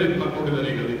ಬೇರೆ ಟೈಪ್ ಹಾಕೊಂಡಿದ್ದಾರೆ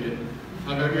ಈಗ ಅದಕ್ಕೆ.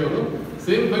 ಹಾಗಾಗಿ ಅವರು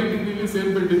ಸೇಮ್ ಹೈಟ್ ಇದ್ದೀವಿ,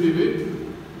 ಸೇಮ್ ಬೆಲ್ಟ್ ಇದ್ದೀವಿ,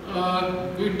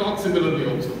 we talk similarly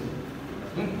also.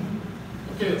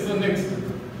 Okay, so next,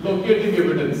 locating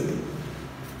evidence.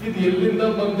 ಇದು ಎಲ್ಲಿಂದ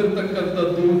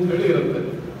ಬಂದಿರತಕ್ಕಂಥದ್ದು ಅಂತ ಹೇಳಿ ಇರುತ್ತೆ.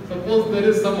 Suppose there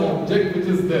is some object which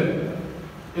is there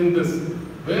in this.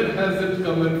 Where has it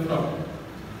come in from?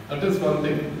 That is one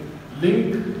thing. Link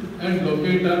and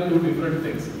locate are two different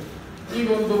things. ಈಗ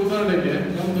ಒಂದು ಉದಾಹರಣೆಗೆ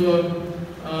ಒಂದು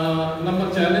ನಮ್ಮ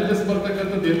ಚಾಲೆಂಜಸ್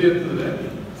ಬರ್ತಕ್ಕಂಥದ್ದು ಎಲ್ಲಿ ಇರ್ತದೆ,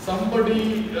 somebody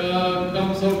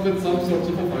comes out with some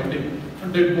sorts of finding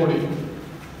dead body,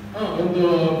 ಒಂದು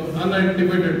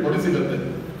unidentified dead body ಸಿಗುತ್ತೆ.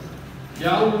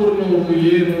 ಯಾವ ಊರಿನವರು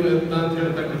ಏನು ಎತ್ತ ಅಂತ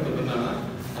ಹೇಳ್ತಕ್ಕಂಥದ್ದನ್ನ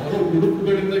ಅವರ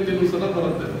ಹುಡುಕುಗಳಿಂದ ಕೆಲವು ಸಲ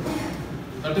ಬರುತ್ತೆ.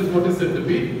 That is what is said to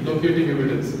B locating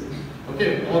evidence. Okay,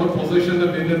 ಅವರ ಪೊಸಿಷನ್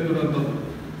ಅಲ್ಲಿ ಏನಿರ್ತದಂಥದ್ದು.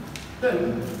 Then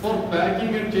for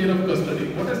packing and chain of custody,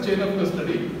 what is chain of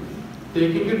custody?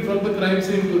 Taking it from the crime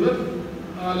scene to the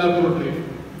laboratory.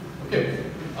 Okay,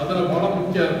 ಅದರ ಬಹಳ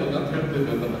ಮುಖ್ಯ ಆಗ್ತದೆ ಅಂತ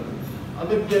ಹೇಳ್ತೀವಿ.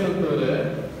 ಅದಕ್ಕೆ ಏನಂತಂದ್ರೆ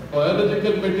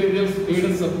biological materials need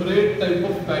a separate type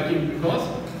of packing because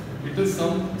it is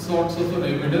some sorts of an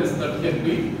evidence that can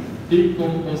be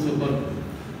decomposable.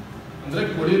 ಅಂದ್ರೆ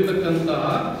ಕೊಳೆಯತಕ್ಕಂತಹ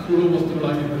ಸುಳ್ಳು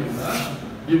ವಸ್ತುಗಳಾಗಿದ್ದರಿಂದ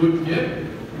ಇವಕ್ಕೆ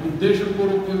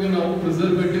ಉದ್ದೇಶಪೂರ್ವಕವಾಗಿ ನಾವು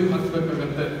ಪ್ರಿಸರ್ವೇಟಿವ್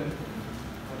ಹಾಕಬೇಕಾಗತ್ತೆ.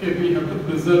 Okay, we have to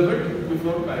preserve it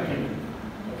before packing.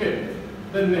 Okay,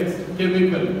 then next,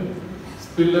 chemical,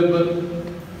 spillable,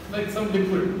 like some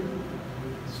liquid,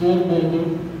 ಸೋರ್ಬೋದು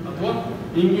ಅಥವಾ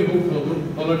ಇಂಗಿ ಹೋಗ್ಬೋದು,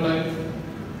 volatile.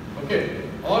 Okay,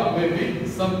 or maybe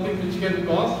something which can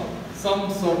cause some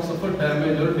sorts of a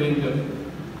damage or danger.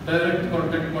 Direct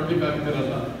contact ಮಾಡ್ಲಿಕ್ಕೆ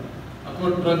ಆಗ್ತಿರಲ್ಲ, ಅಥವಾ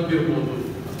drug ಇರ್ಬೋದು,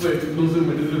 ಅಥವಾ explosive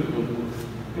material ಇರ್ಬೋದು.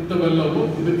 ಇಂಥವೆಲ್ಲವೂ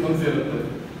ಇದಕ್ಕೆ ಒಂದು ಸೇರುತ್ತೆ.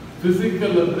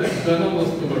 ಫಿಸಿಕಲ್ ಅಂದ್ರೆ ಘನ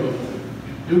ವಸ್ತುಗಳು.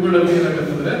 ಇವುಗಳಲ್ಲಿ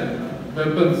ಏನಾಗುತ್ತಂದ್ರೆ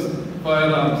weapons,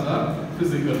 fire arms R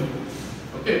physical.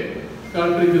 Okay,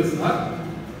 ಕಾರ್ಟ್ರಿಜಸ್ R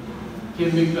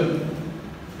chemical.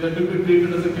 They are to be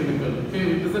treated as a chemical. Okay,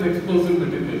 it is an explosive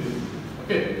material.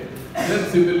 Okay, then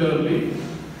similarly,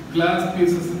 glass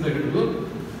pieces in the hidu,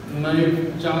 knife,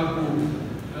 ಚಾಕು,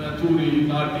 ಚೂರಿ,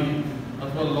 ಲಾಠಿ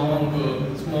ಅಥವಾ long,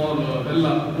 small ಎಲ್ಲ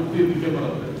ಇದಕ್ಕೆ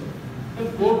ಬರುತ್ತೆ.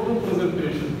 Court room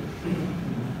presentation.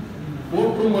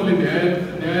 Court room ಅಲ್ಲಿ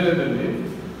ನ್ಯಾಯಾಲಯದಲ್ಲಿ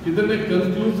ಇದನ್ನೇ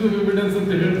conclusive evidence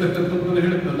ಅಂತ ಹೇಳ್ತಕ್ಕಂಥದ್ದನ್ನ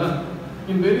ಹೇಳ್ತಲ್ಲ.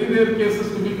 In very rare cases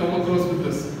to B come across with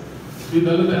this.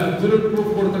 ಇದಲ್ಲದೆ ಅಬ್ಸಲ್ಯೂಟ್ ಪ್ರೂಫ್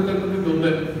ಕೊಡ್ತಕ್ಕಂಥದ್ದು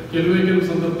ಒಂದೇ ಕೆಲವು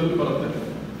ಸಂದರ್ಭದಲ್ಲಿ ಬರುತ್ತೆ.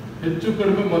 ಹೆಚ್ಚು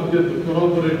ಕಡಿಮೆ ಮಧ್ಯದ್ದು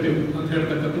ಕೊರಾಬೊರೇಟಿವ್ ಅಂತ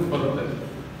ಹೇಳ್ತಕ್ಕಂಥದ್ದು ಬರುತ್ತೆ.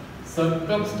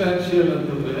 ಸರ್ಕಮ್ಸ್ಟಾನ್ಷಿಯಲ್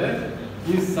ಅಂತಂದ್ರೆ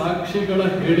ಈ ಸಾಕ್ಷಿಗಳ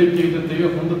ಹೇಳಿಕೆ ಜೊತೆಗೆ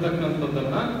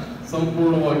ಹೊಂದತಕ್ಕಂಥದ್ದನ್ನ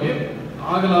ಸಂಪೂರ್ಣವಾಗಿ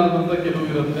ಆಗಲಾರದಂತ ಕೆಲವು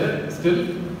ಇರುತ್ತೆ. Still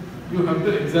you have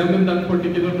to examine that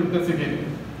particular witness again.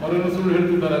 ಅವರೇನು ಸುಳ್ಳು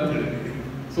ಹೇಳ್ತಿದ್ದಾರೆ ಅಂತ ಹೇಳಿ.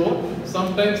 So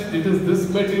sometimes it is this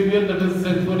material that is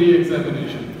sent for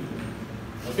re-examination.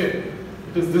 Okay,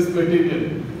 it is this material.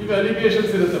 ಈಗ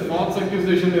ಅಲಿಗೇಷನ್ಸ್ ಇರುತ್ತೆ, ಫಾಲ್ಸ್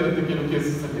ಅಕ್ಯೂಸೇಷನ್ ಇರುತ್ತೆ ಕೆಲವು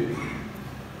ಕೇಸಸ್ ಅಲ್ಲಿ.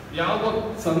 ಯಾವ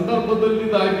ಸಂದರ್ಭದಲ್ಲಿ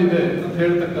ಇದಾಗಿದೆ ಅಂತ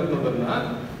ಹೇಳ್ತಕ್ಕಂಥದ್ದನ್ನ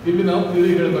ಇಲ್ಲಿ ನಾವು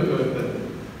ತಿಳಿ ಹೇಳಬೇಕಾಗುತ್ತೆ.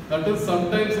 That is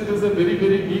sometimes it is a very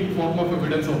weak form of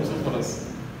evidence also for us.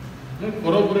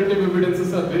 Corroborative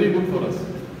evidences are very good for us.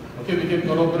 Okay, we can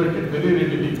corroborate it very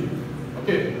readily.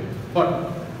 Okay, but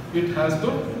it has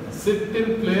to sit in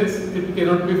place. It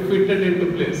cannot be fitted into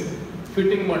place.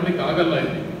 Fitting ಮಾಡ್ಲಿಕ್ಕೆ ಆಗಲ್ಲ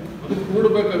ಇಲ್ಲಿ, ಅದು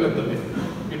ಕೂಡಬೇಕಾಗತ್ತಲ್ಲಿ.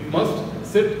 It must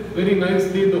sit very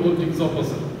nicely in the whole jigsaw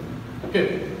puzzle. Okay,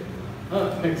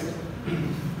 next.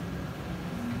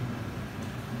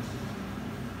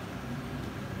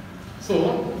 So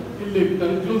ಇಲ್ಲಿ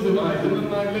conclusive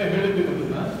ಇದನ್ನಾಗಲೇ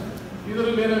ಹೇಳಿದ್ದೀನಿ.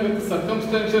 ಇದರಲ್ಲಿ ಏನಾಗುತ್ತೆ,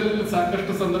 circumstantial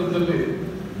ಸಾಕಷ್ಟು ಸಂದರ್ಭದಲ್ಲಿ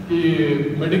ಈ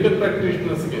ಮೆಡಿಕಲ್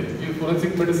ಪ್ರಾಕ್ಟೀಷನರ್ಸ್ಗೆ, ಈ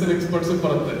ಫೋರೆನ್ಸಿಕ್ ಮೆಡಿಸಿನ್ ಎಕ್ಸ್ಪರ್ಟ್ಸ್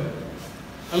ಬರುತ್ತೆ.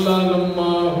 ಅಲ್ಲ, ನಮ್ಮ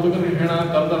ಹುಡುಗನಿಗೆ ಹೆಣ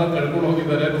ತರತರ ಕಳ್ಕೊಂಡು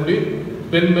ಹೋಗಿದ್ದಾರೆ ನೋಡಿ,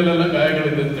 ಬೆನ್ ಮೇಲೆಲ್ಲ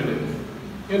ಗಾಯಗಳಿದೆ ಅಂತೇಳಿ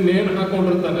ನೇಣು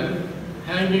ಹಾಕೊಂಡಿರ್ತಾನೆ.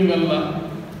 ಹ್ಯಾಂಗಿಂಗ್ ಅಲ್ಲ,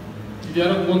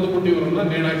 ಯಾರೋ ಕೊಂದುಬಿಟ್ಟು ಇವ್ರನ್ನ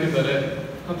ನೇಣು ಹಾಕಿದ್ದಾರೆ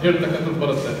ಅಂತ ಹೇಳ್ತಕ್ಕಂಥದ್ದು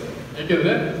ಬರುತ್ತೆ.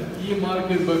 ಯಾಕೆಂದ್ರೆ ಈ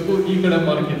ಮಾರ್ಕ್ ಇರಬೇಕು, ಈ ಕಡೆ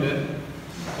ಮಾರ್ಕ್ ಇದೆ,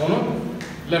 ಅವನು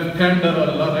ಲೆಫ್ಟ್ ಹ್ಯಾಂಡರ್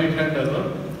ಅಲ್ಲ ರೈಟ್ ಹ್ಯಾಂಡರ್,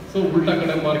 ಸೊ ಉಲ್ಟಾ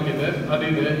ಕಡೆ ಮಾರ್ಕ್ ಇದೆ,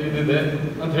 ಅದಿದೆ ಇದಿದೆ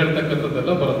ಅಂತ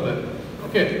ಹೇಳ್ತಕ್ಕಂಥದ್ದೆಲ್ಲ ಬರುತ್ತೆ.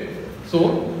 ಓಕೆ, ಸೊ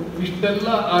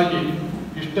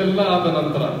ಇಷ್ಟೆಲ್ಲ ಆದ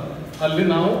ನಂತರ ಅಲ್ಲಿ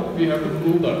ನಾವು we have to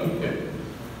prove that. Okay,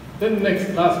 then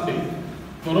next last thing,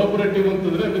 ಕೊರಾಬೊರೇಟಿವ್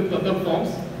ಅಂತಂದ್ರೆ with other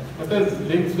forms but is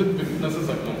links with witnesses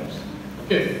accounts.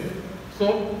 Okay, so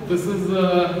this is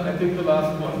I think the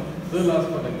last one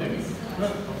I think.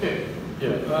 Okay,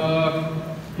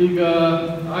 ಈಗ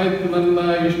ಆಯ್ತು, ನನ್ನ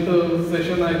ಇಷ್ಟು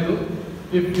session ಆಯ್ತು.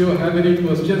 If you have any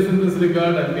questions in this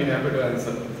regard I be happy to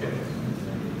answer. Okay,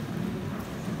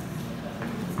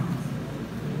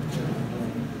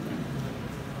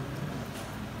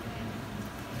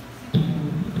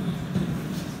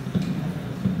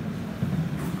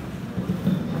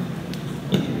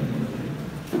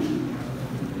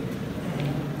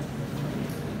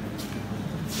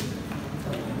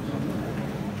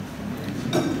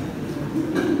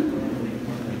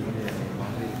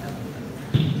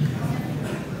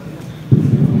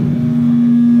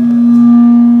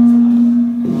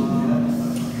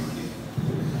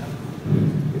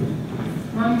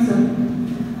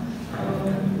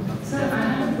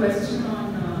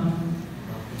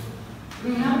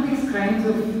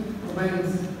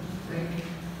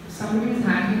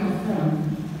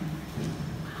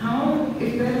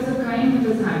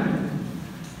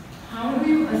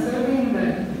 ascertain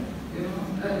that,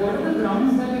 what are the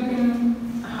grounds that you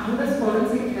can, how does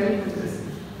forensic help with this?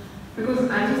 Because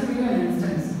I'll just give you an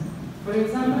instance. For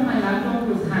example, my laptop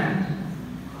was hacked,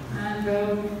 and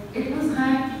it was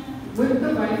hacked with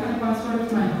the Wi-Fi password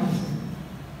of my house.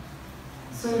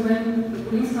 So when the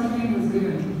police complaint was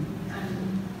given,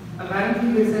 and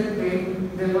apparently they said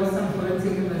there was some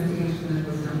forensic investigation that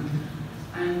was done,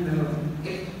 and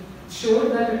it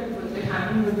showed that it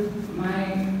happened with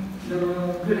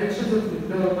the credentials of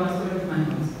the password of my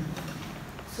house.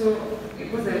 So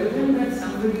it was evident that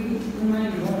somebody whom I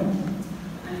know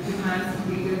and who has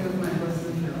details of my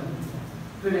personal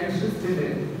credentials did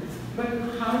it. But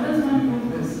how does one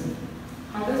prove this?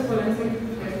 How does forensic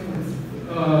help this?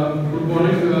 Good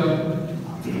morning.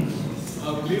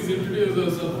 Please introduce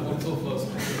yourself also first,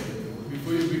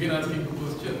 before you begin asking the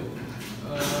question.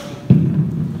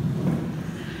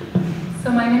 So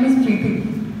my name is Preeti.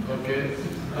 Okay.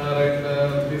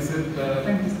 Right. Please sit.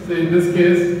 Thank you. So in this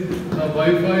case,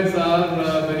 Wi-Fi's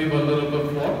are very vulnerable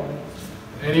for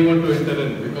anyone to enter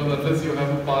in, because unless you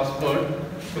have a password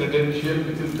credential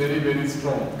which is very, very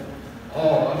strong,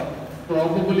 or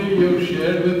probably you have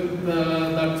shared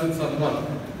that with someone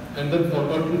and then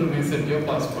forgotten to reset your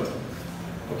password.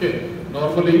 Okay,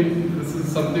 normally this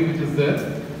is something which is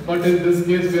there, but in this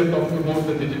case we are talking about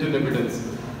the digital evidence.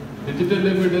 Digital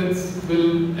evidence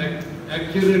will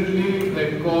accurately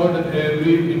record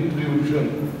every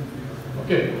intrusion.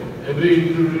 Okay, every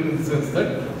intrusion in the sense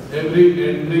that every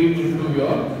entry into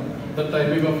the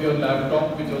timing of your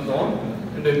laptop which was on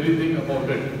and everything about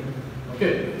it.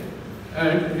 Okay,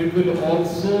 and it will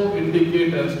also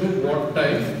indicate as to what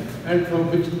time and from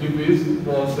which device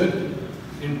was it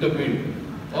intervened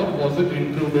or was it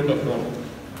intruded upon.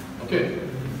 Okay,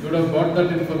 you would have got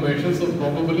that information, so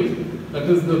probably that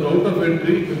is the route of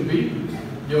entry will be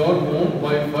your own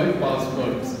Wi-Fi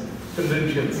passwords,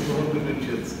 credentials, your own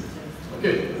credentials.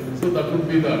 Okay, so that would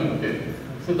be that. Okay,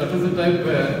 so that is the time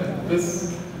where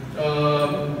this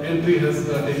entry has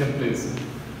taken place.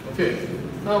 Okay,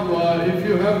 now if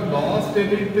you have lost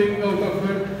anything out of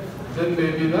it, then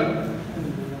maybe that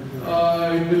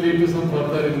it will lead to some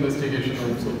further investigation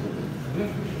also.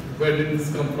 Where did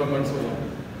this come from and so on.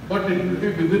 But it will be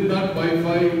within that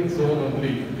Wi-Fi zone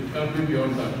only. It can't be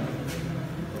beyond that.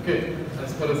 Okay,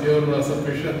 as far as your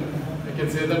submission, I can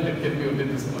say that it can be only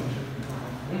this much.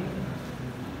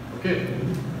 Okay.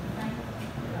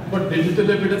 But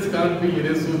digital evidence can't be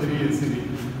erased so very easily.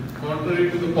 Contrary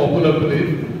to the popular belief,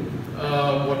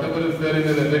 whatever is there in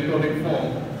an electronic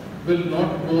form will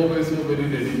not go away so very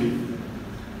readily.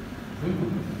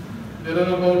 There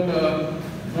are about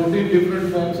 14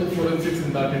 different forms of forensics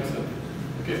in that itself.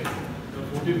 Okay, there are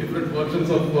 14 different versions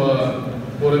of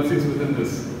forensics within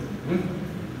this.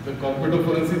 The computer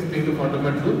forensics being the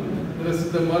fundamental, the rest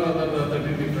of them are other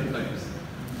 13 different types.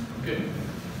 Okay.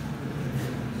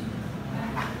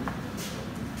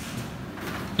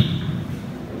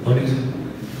 Morning, sir.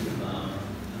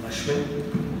 I'm Ashwin.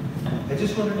 I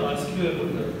just wanted to ask you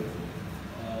about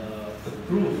the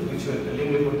proof which you are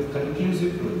telling about the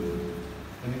conclusive proof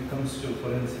when it comes to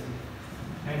forensic.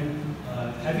 And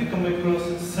have you come across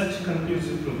such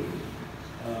conclusive proof?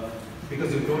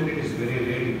 Because you told it is very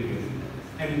rare in India.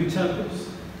 And which are those?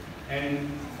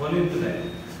 And following to that,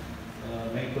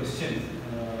 my question,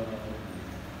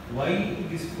 why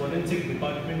this forensic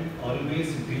department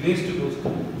always delays to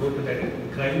go to that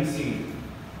crime scene?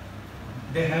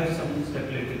 They have some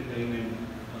stipulated time and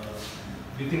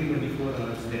within 24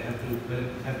 hours they have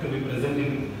to be present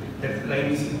in that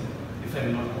crime scene, if I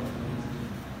am not wrong.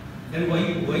 Then why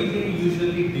they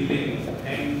usually delay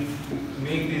and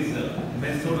make this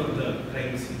mess out of the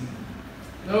crime scene?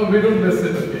 No, we don't mess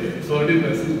it, okay. It's already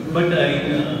messed. But I'll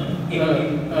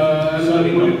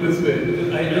put it this way.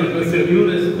 I don't mess it. Due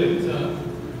respect,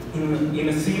 in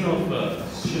a scene of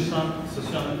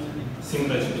Sushant Singh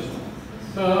Rajput,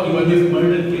 in his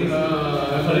murder case,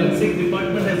 the forensic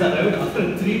department has arrived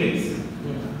after 3 days.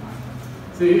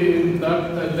 See, in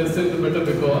that less said the better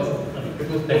because it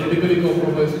was politically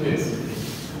compromised case.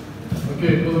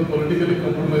 Okay, it was a politically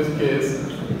compromised case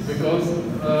because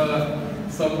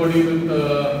somebody with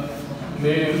a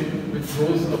name which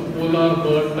was a polar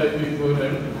bird type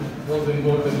equivalent was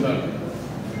involved in that.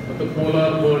 But the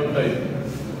polar bird type,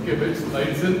 okay, which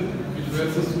flies in, which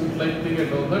wears a suit-like thing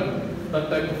and all that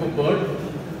type of a bird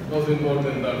was involved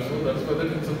in that. So that's why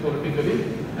that it's a politically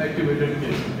activated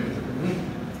case. Okay.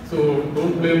 So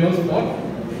don't blame us for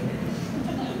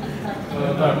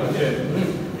that. Okay.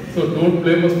 So don't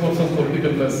blame us for some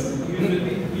political mess.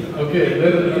 Okay,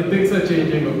 there things are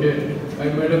changing. Okay. I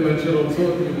made a mention also,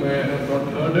 you may have not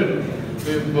heard it.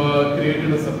 We've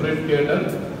created a separate cadre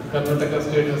Karnataka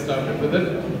state has started with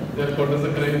it. They are called as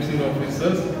the crime scene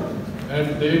officers, and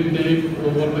they take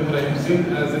over the crime scene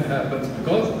as it happens,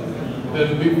 because there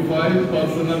will be 5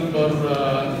 personnel per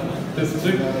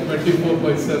district,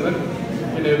 24/7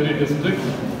 in every district,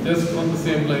 just on the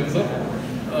same lines of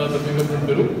the fingerprint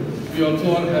bureau. We also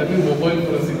are having mobile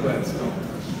forensic vans now.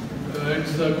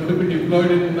 It's going to be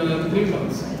deployed in 3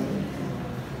 months.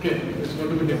 Okay, it's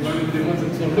going to be deployed in 3 months.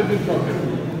 It's already been proctored.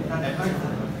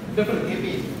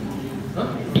 Definitely. Huh?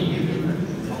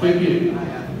 KPA.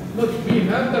 But we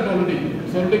have that already.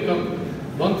 It's already come.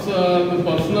 Once the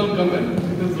personnel come in,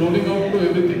 it is rolling out to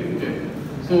everything. Okay.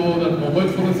 So that mobile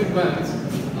forensic vans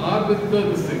are with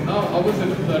this thing. Now, how is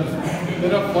it that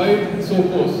there are 5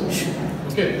 SOCOs?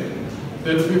 Okay.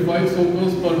 There will be 5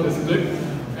 SOCOs per district,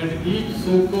 and each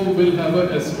SOCO will have a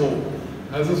SO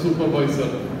as a supervisor.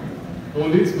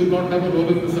 Police will not have a role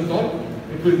in this at all.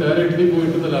 It will directly go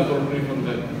into the laboratory from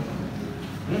there.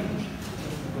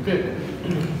 Okay.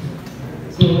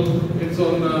 So it's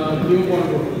on New Bond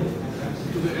Road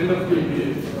to the end of KPA.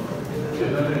 Okay,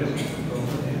 that is.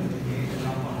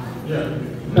 Yeah.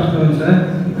 Good afternoon, sir.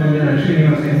 I'm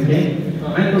Srinivas MK.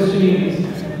 My question is,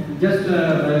 just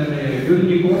during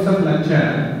the course of lecture,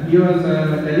 you was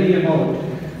telling about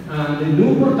the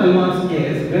Newport Talwar's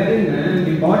case, wherein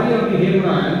the body of the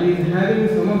Hemorrhage is having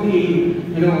some of the,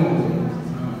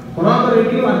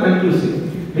 corroborative or conclusive,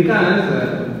 because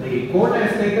the court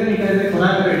has taken it as a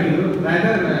corroborative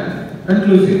rather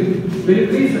conclusive. Will you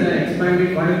please expand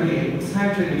it? What is the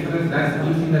exact difference that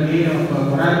comes in the way of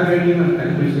corroborative and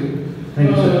conclusive? Thank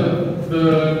you, sir. The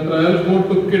trial court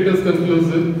took it as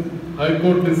conclusive. High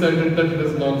Court decided that it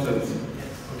is nonsense.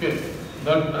 Okay,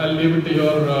 that I'll leave it to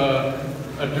your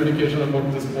adjudication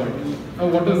about this point. Now,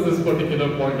 what is this particular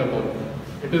point about?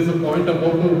 It is a point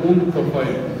about a wound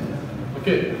profile.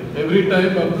 Okay, every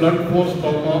time a blood force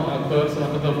trauma occurs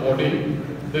on the body,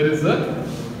 there is a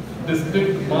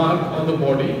distinct mark on the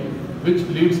body which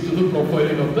leads to the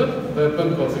profiling of the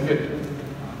weapon causing it.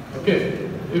 Okay,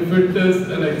 if it is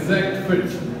an exact fit,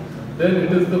 then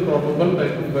it is the probable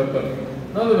type of weapon.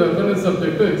 Now the weapon is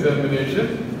subject to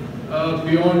examination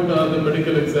beyond the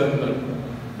medical examiner.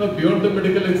 Now beyond the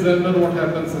medical examiner, what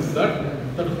happens is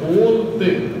that that whole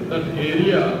thing, that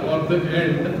area or the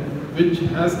end which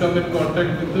has come in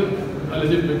contact with the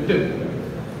alleged victim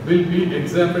will be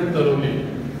examined thoroughly.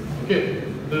 Okay,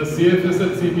 the CFS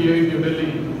at CBI New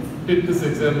Delhi did this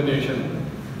examination.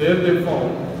 There they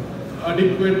found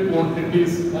adequate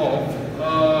quantities of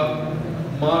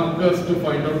markers to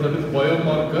find out, that is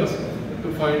biomarkers,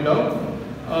 to find out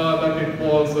that it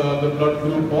was the blood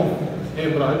group of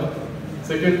Hemorrhage.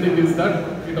 Second thing is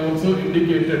that it also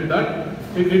indicated that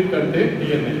it did contain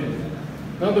DNA.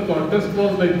 Now the contest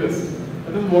was like this.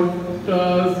 That is what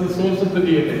is the source of the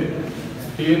DNA.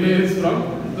 DNA is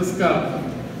from the scalp.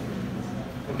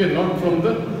 Okay, not from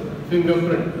the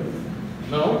fingerprint.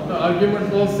 Now the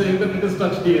argument was saying that it is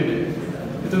touch DNA.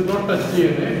 It is not touch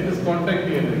DNA, it is contact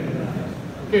DNA.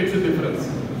 Okay, it's a difference.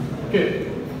 Okay.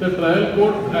 The trial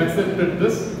court accepted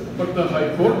this, but the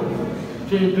High Court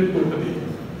changed it totally.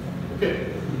 Okay.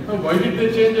 Now, why did they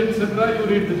change it, etc.? You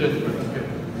read the judgment. Okay.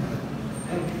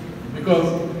 Because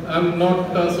I am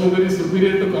not so very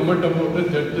superior to comment about the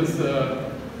judge's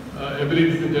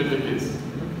ability to judge a case.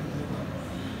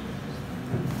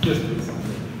 Yes, please.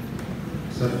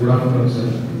 Sir, good afternoon, sir.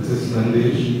 This is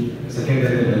Nandesh, second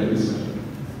year in LLB, sir.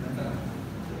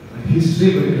 History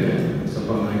ಬಗ್ಗೆ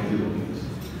ಸ್ವಲ್ಪ ಮಾಹಿತಿ ಹೋಗಿ.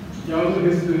 ಯಾವುದು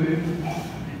history?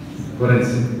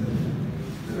 Forensic.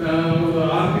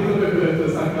 Article ಬೇಕಾಗುತ್ತೆ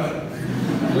ಸಾಕ.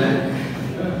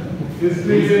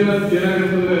 History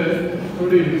ಏನಾಗುತ್ತಂದ್ರೆ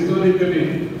ನೋಡಿ, historically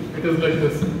it is like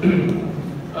this.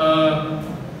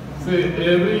 Say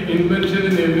every invention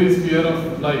in every sphere of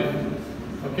life,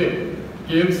 okay,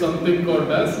 gave something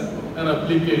called as an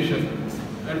application,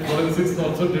 and forensics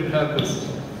also did have this.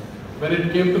 When it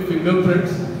came to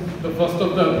fingerprints, the first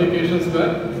of the applications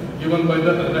were given by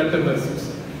the anatomists.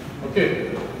 Okay,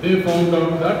 they found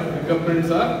out that fingerprints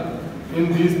are in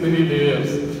these many layers.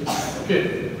 Okay,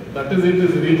 that is, it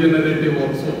is regenerative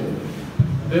also.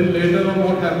 Then later on,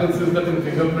 what happens is that in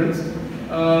fingerprints,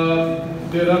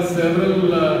 there are several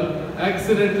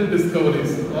accidental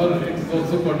discoveries, or it is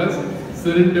also called as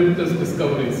serendipitous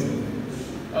discoveries.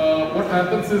 What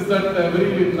happens is that a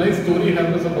very nice story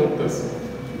happens about this.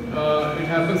 It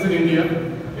happens in India,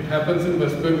 it happens in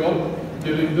West Bengal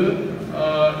during the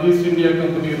East India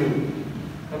Company rule.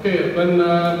 Okay, when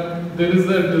there is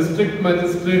a district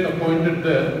magistrate appointed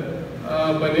there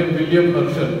by name William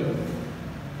Herschel.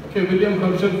 Okay, William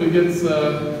Herschel begins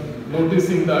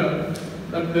noticing that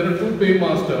there are two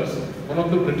paymasters. One of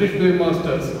the British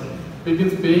paymasters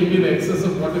begins paying in excess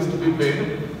of what is to be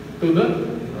paid to the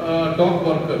dock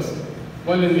workers,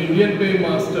 while an Indian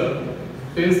paymaster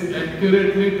pays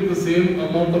accurately to the same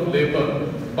amount of labor,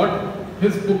 but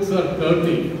his books are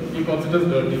dirty. He considers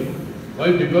dirty.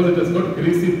 Why? Because it has got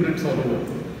greasy prints all over.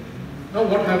 Now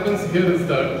what happens here is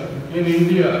that in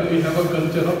India we have a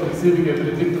culture of receiving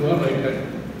everything through our right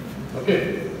hand.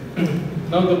 Okay.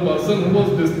 Now the person who was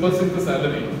disbursing the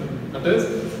salary, that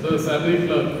is the salary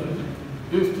clerk,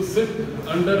 used to sit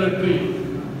under a tree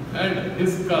and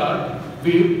his card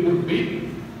wheel would be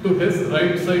to his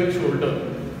right side shoulder.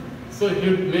 So he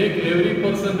would make every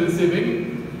person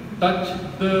receiving touch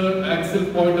the axle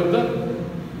point of the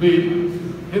wheel.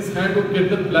 His hand would get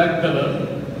the black color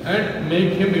and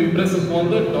make him impress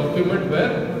upon the document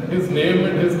where his name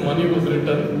and his money was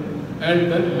written,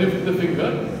 and then lift the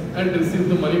finger and receive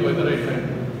the money by the right hand.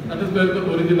 That is where the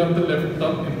origin of the left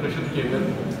thumb impression came in,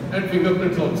 and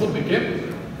fingerprints also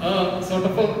became a sort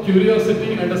of a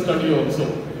curiosity and a study also.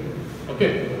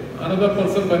 Okay, another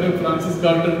person by the name Francis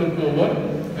Galton took over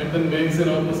and then makes in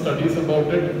all the studies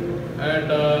about it, and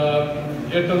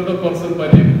yet another person by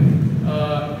the name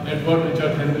Edward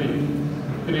Richard Henry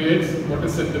creates what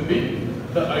is said to be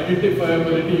the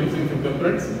identifiability using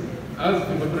fingerprints as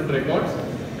fingerprint records,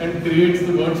 and creates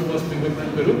the world's first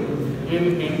fingerprint bureau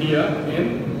in India in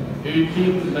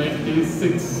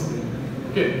 1896.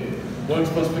 Okay, world's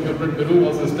first fingerprint bureau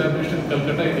was established in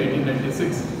Calcutta in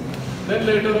 1896. Then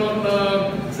later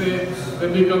on, say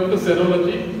when we come to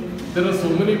serology, there are so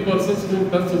many persons who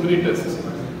have done so many tests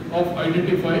of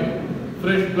identifying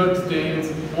fresh blood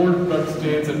stains, old blood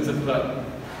stains, etc.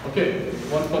 Okay,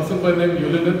 one person by the name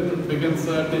Ulineth begins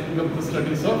taking up the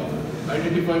studies of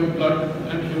identifying blood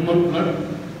and human blood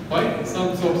by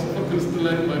some sorts of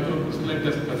crystalline, microcrystalline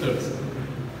test methods.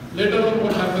 Later on,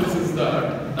 what happens is that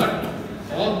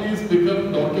all these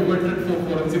become documented for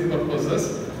forensic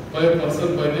purposes by a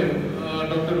person by name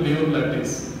Dr. Leon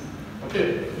Lattice.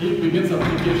 Okay, he begins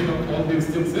application of all these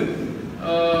things in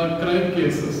crime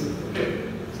cases. Okay,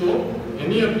 so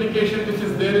any application which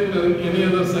is there in any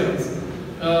other science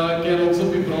can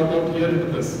also be brought out here into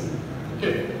this.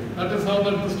 Okay, that is how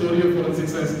the story of forensic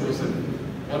science goes in.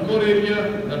 One more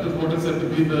area, that is what is said to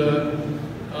be the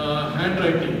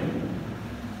handwriting.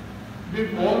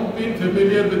 We've all been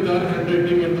familiar with our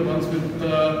handwriting and the ones with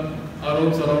our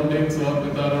own surroundings or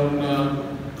with our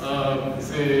own,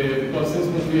 say, persons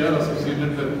whom we are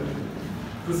associated with.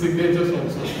 The signatures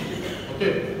also.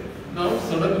 Okay. Now,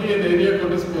 suddenly an area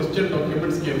called as question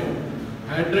documents came out.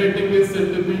 Handwriting is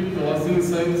said to be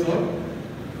quasi-science or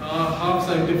half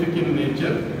scientific in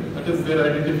nature. That is their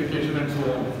identification and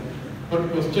so on. But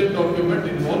question document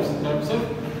involves lots of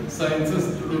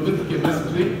sciences to do with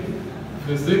chemistry,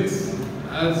 physics,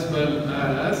 as well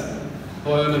as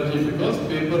biology, because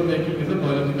paper making is a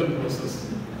biological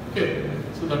process. Okay,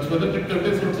 so that's why it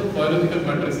contains lots of biological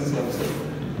matrices also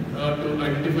to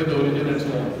identify the origin and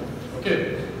so on. Okay,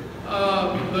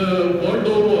 the world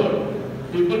over,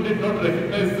 people did not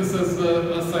recognize this as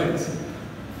a science.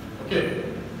 Okay,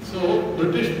 so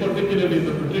British particularly,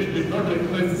 the British did not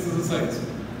recognize this as a science,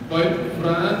 while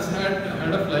France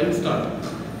had a flying start.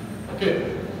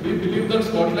 Okay. We believe that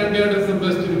Scotland Yard is the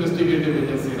best investigative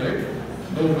agency, right?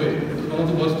 No way. It is not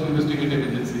the worst investigative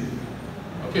agency.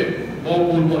 Okay, Bob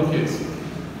Woolmer case.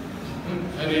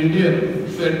 An Indian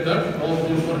said that Bob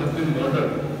Woolmer has been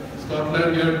murdered.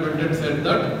 Scotland Yard went and said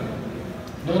that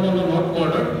no, not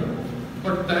murdered.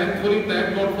 But thankfully,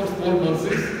 thank God for small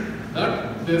mercies,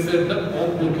 that they said that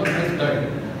Bob Woolmer has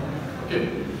died. Okay,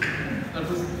 that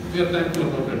is, we are thankful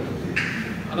about it.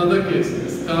 Another case, the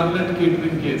Scarlet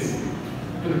Catering case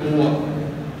in Goa.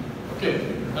 Okay,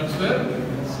 that's where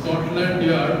Scotland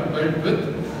Yard went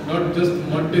with not just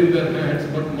mud in their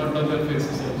hands but mud on their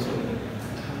faces also.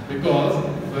 Because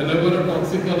whenever a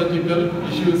toxicological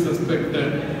issue is suspected,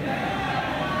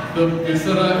 the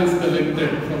viscera is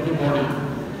collected from the body.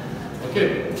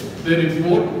 Okay, they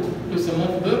report to some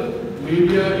of the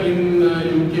media in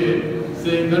UK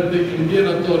saying that the Indian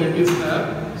authorities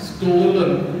have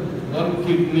stolen one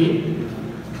kidney,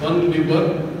 one liver,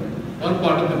 one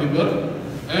part of the liver,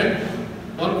 and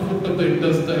 1 foot of the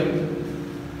intestine,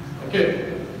 okay,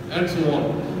 and so on.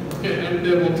 Okay, and they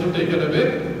have also taken away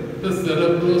the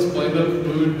cerebrospinal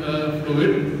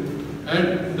fluid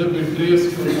and the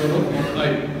vitreous tumor of one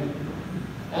eye.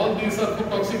 All these are for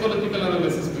toxicological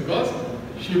analysis because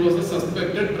she was a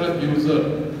suspected drug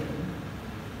user.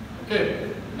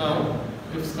 Okay, now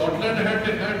if Scotland had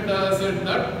said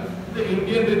that, the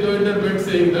Indian rejoinder went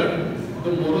saying that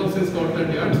the morals in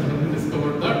Scotland Yard suddenly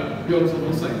discovered that we also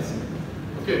know science.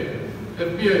 Okay,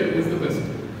 FBI is the best.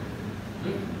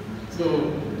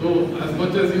 So though as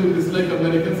much as you dislike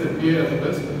Americans, NBA are the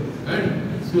best, and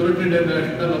Sûreté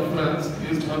Nationale of France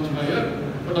is much higher.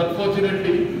 But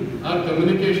unfortunately, our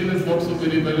communication is not so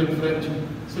very well in French,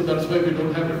 so that's why we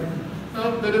don't have it. Now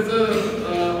there is a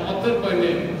author by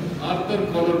name Arthur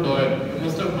Conan Doyle. You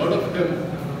must have heard of him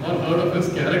or heard of his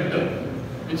character,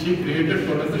 which he created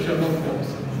known as the Sherlock Holmes.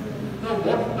 Now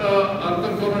what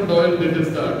Arthur Conan Doyle did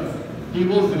is that he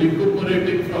was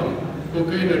recuperating from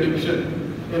cocaine addiction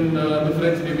in the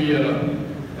French Riviera,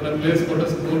 in a place called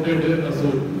as Côte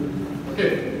d'Azur.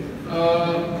 Okay.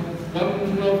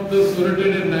 One of the Sûreté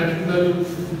Nationale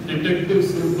detective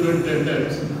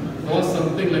superintendents was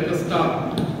something like a star.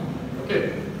 Okay.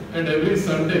 And every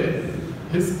Sunday,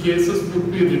 his cases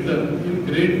would be written in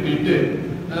great detail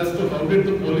as to how did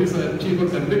the police achieve a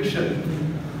conviction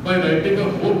by writing a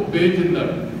whole page in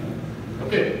that.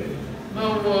 Okay.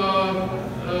 Now,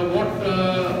 what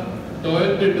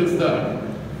Doyle did is that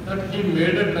he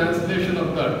made a translation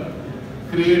of that,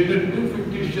 created two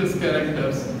fictitious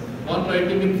characters, one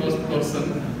writing in first person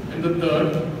and the third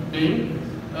being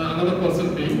another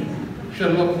person being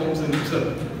Sherlock Holmes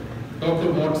himself.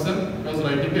 Dr. Watson was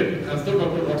writing it as though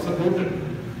Dr. Watson wrote it.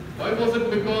 Why was it?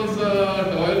 Because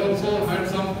Doyle also had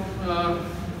some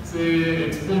say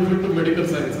exposure to medical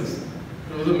sciences.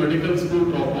 He was a medical school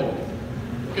dropout.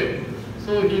 Okay,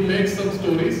 so he makes some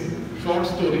stories, short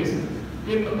stories,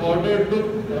 in order to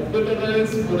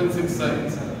popularize forensic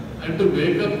science and to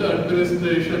wake up the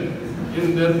administration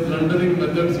in their plundering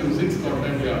methods using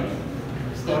Scotland Yard.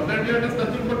 Scotland Yard is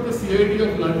nothing but the CID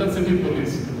of London City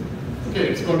Police. Okay,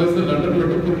 it's called as the London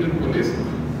Metropolitan Police.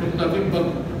 It's nothing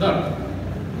but that.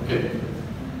 Okay,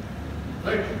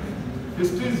 right?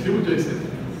 History is huge, I say.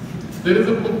 There is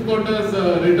a book called as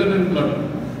Written in Blood.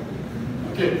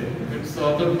 Okay, it's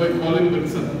authored by Colin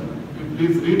Wilson. You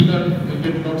please read that, you'll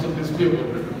get lots of history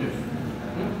about it. Okay.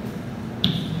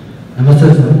 ನಮಸ್ತೆ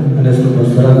sir, ನನ್ನ ಹೆಸರು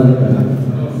ಬಸವರಾಜ್ ಅಂತ.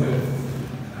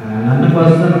 ನನ್ನ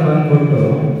person ಬಂದ್ಬಿಟ್ಟು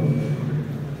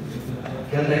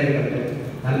ಕೇಳ್ತಾ ಇದ್ದೀನಿ.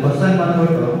 ನನ್ನ person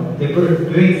ಬಂದ್ಬಿಟ್ಟು ಇಬ್ಬರು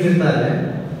ಟ್ವಿನ್ಸ್ ಇರ್ತಾರೆ.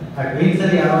 ಆ ಟ್ವಿನ್ಸ್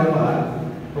ಅಲ್ಲಿ ಯಾವೊಬ್ಬ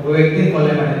ಒಬ್ಬ ವ್ಯಕ್ತಿ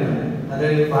ಕೊಲೆ ಮಾಡಿರ್ತಾನೆ.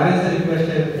 ಅದರಲ್ಲಿ ಫಾರೆನ್ಸ್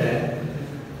ರಿಕ್ವೆಸ್ಟ್ ಇರುತ್ತೆ,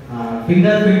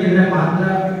 ಫಿಂಗರ್ ಪ್ರಿಂಟ್ ಇದ್ರೆ ಮಾತ್ರ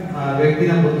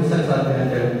ವ್ಯಕ್ತಿನ ಗುರುತಿಸಕ್ಕೆ ಸಾಧ್ಯ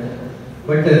ಅಂತ ಹೇಳಿ.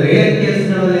 ಬಟ್ ರೇರ್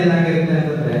ಕೇಸ್ಗಳಲ್ಲಿ ಏನಾಗಿರುತ್ತೆ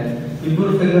ಅಂತಂದ್ರೆ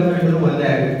ಇಬ್ಬರು ಫಿಂಗರ್ ಪ್ರಿಂಟ್ ಒಂದೇ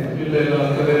ಆಗುತ್ತೆ.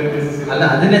 ಅಲ್ಲ,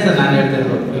 ಅದನ್ನೇ ಸರ್ ನಾನು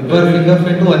ಹೇಳ್ತಿರೋದು. ಇಬ್ಬರು ಫಿಂಗರ್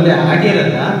ಪ್ರಿಂಟ್ ಒಂದೇ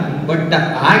ಆಗಿರಲ್ಲ, ಬಟ್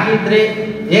ಆಗಿದ್ರೆ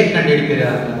ಹೇಗೆ ಕಂಡು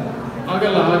ಹಿಡಿತೀರಾ?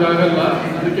 ಹಾಗಲ್ಲ, ಹಾಗಾಗಲ್ಲ.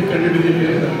 ಅದಕ್ಕೆ ಕಂಡುಹಿಡಿದೀವಿ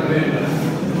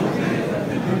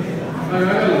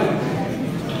ಹಾಗಾಗಲ್ಲ.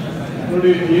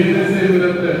 ನೋಡಿ, DNA ಸೇಮ್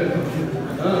ಇರುತ್ತೆ.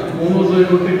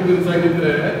 ಮೋನೋಜೈಗೋಟಿಕ್ ಟ್ವಿನ್ಸ್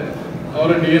ಆಗಿದ್ರೆ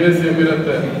ಅವರ DNA ಸೇಮ್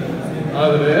ಇರುತ್ತೆ,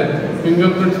 ಆದರೆ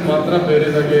ಫಿಂಗರ್ ಪ್ರಿಂಟ್ಸ್ ಮಾತ್ರ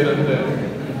ಬೇರೆದಾಗೆ ಇರುತ್ತೆ.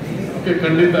 ಓಕೆ,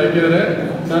 ಖಂಡಿತ. ಯಾಕೆಂದರೆ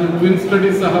ನಾನು ಟ್ವಿನ್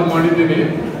ಸ್ಟಡೀಸ್ ಸಹ ಮಾಡಿದ್ದೀನಿ,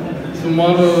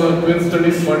 ಸುಮಾರು ಟ್ವಿನ್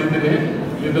ಸ್ಟಡೀಸ್ ಮಾಡಿದ್ದೀನಿ.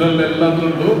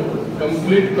 ಇದರಲ್ಲೆಲ್ಲದರಲ್ಲೂ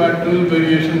ಕಂಪ್ಲೀಟ್ ಪ್ಯಾಟ್ರನ್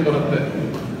ವೇರಿಯೇಷನ್ ಬರುತ್ತೆ.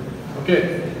 ಓಕೆ,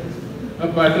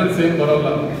 ಆ ಪ್ಯಾಟ್ರನ್ ಸೇಮ್ ಬರೋಲ್ಲ,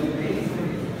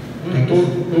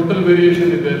 ಟೋಟಲ್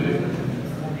ವೇರಿಯೇಷನ್ ಇದೆ ಅಲ್ಲಿ.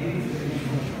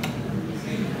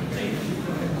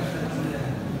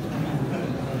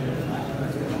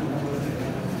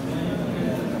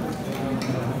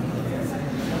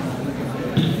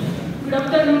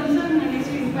 ಡಾಕ್ಟರ್ ಸರ್, ನನ್ನ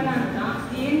ಹೆಸರು ಇಂಪನ ಅಂತ.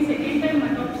 ಏನು ಸೆಕೆಂಡ್ ಟೈಮ್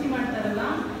ಅಟಾಪ್ಸಿ ಮಾಡ್ತಾರಲ್ಲ,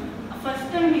 ಫಸ್ಟ್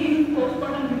ಟೈಮ್ ಏನು ಪೋಸ್ಟ್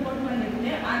ಮಾರ್ಟಮ್ ರಿಪೋರ್ಟ್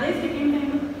ಬಂದಿರುತ್ತೆ ಅದೇ ಸೆಕೆಂಡ್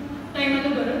ಟೈಮಲ್ಲೂ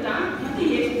ಬರುತ್ತಾ? ಮತ್ತು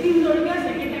ಎಷ್ಟು ದಿನದೊಳಗೆ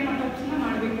ಸೆಕೆಂಡ್ ಟೈಮ್ ಅಟಾಪ್ಸಿನ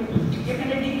ಮಾಡಬೇಕು?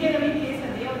 ಯಾಕಂದರೆ ಡಿ.ಕೆ. ರವಿ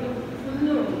ಕೇಸಲ್ಲಿ ಅವರು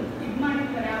ಫುಲ್ಲು ಇದು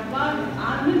ಮಾಡಿರ್ತಾರೆ, ಅವಾಗ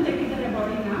ಆದ್ಮೇಲೆ ತೆಗಿತಾರೆ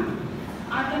ಬಾಡಿನ.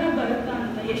 ಆ ಥರ ಬರುತ್ತಾ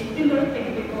ಅಂತ, ಎಷ್ಟು ದಿನದೊಳಗೆ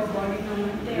ತೆಗಿಬೇಕು ಆ ಬಾಡಿನ?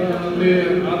 ಮತ್ತೆ ಅಲ್ಲಿ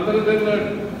ಆ ಥರದ್ದೆಲ್ಲ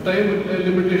ಟೈಮ್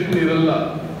ಲಿಮಿಟೇಷನ್ ಇರಲ್ಲ.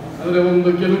 ಅಂದರೆ ಒಂದು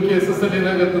ಕೆಲವು ಕೇಸಸ್ಸಲ್ಲಿ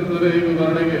ಏನಾಗತ್ತಂದ್ರೆ, ಈಗ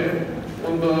ಉದಾಹರಣೆಗೆ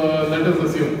ಒಂದು ಲೆಟರ್ಸ್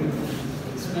ಅಸ್ಯೂಮ್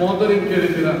ಸ್ಮಾದರಿಂಗ್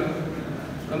ಕೇಳಿದ್ದೀರಾ?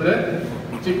 ಅಂದರೆ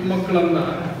ಚಿಕ್ಕ ಮಕ್ಕಳನ್ನ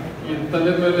ಈ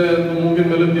ತಲೆ ಮೇಲೆ ಮೂಗಿನ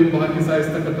ಮೇಲೆ ದಿಂಬು ಹಾಕಿ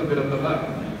ಸಾಯಿಸ್ತಕ್ಕಂಥದ್ದಿರುತ್ತಲ್ಲ,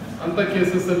 ಅಂಥ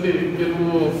ಕೇಸಸ್ಸಲ್ಲಿ ಕೆಲವು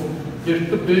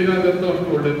ಎಷ್ಟು ಬೇಗ ಆಗುತ್ತೋ ಅಷ್ಟು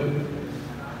ಒಳ್ಳೇದು.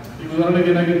 ಈಗ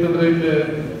ಉದಾಹರಣೆಗೆ ಏನಾಗಿತ್ತಂದ್ರೆ, ಇಲ್ಲಿ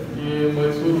ಈ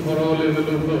ಮೈಸೂರು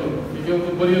ಹೊರವಲಯದಲ್ಲೊಂದು ಈಗ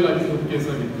ಒಂದು ಬರೆಯಲಾಗಿತ್ತು ಒಂದು ಕೇಸ್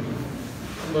ಆಗಿತ್ತು.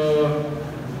 ಒಂದು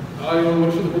 6-7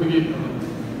 ವರ್ಷದ ಹುಡುಗಿ,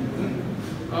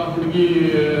 ಆ ಹುಡುಗಿ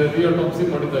ರಿಯಾಟಾಪ್ಸಿ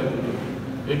ಮಾಡಿದ್ದಾಯಿತು,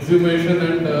 ಎಕ್ಸಿಮೇಷನ್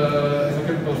ಆ್ಯಂಡ್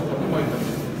ಸೆಕೆಂಡ್ ಪೋಸ್ಟ್ ಮಾರ್ಟಮ್ ಆಯ್ತು.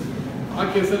 ಆ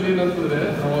ಕೇಸಲ್ಲಿ ಏನಂತಂದರೆ,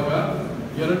 ಅವಾಗ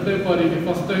 2ನೇ ಬಾರಿಗೆ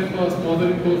ಫಸ್ಟ್ ಟೈಮ್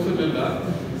ಸ್ಮಾದರಿಂಗ್ ತೋರಿಸಲಿಲ್ಲ,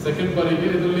 ಸೆಕೆಂಡ್ ಬಾರಿಗೆ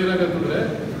ಇದರಲ್ಲಿ ಏನಾಗತ್ತಂದರೆ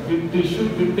ಈ ಟಿಶ್ಯೂ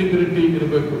ಇಂಟಿಗ್ರಿಟಿ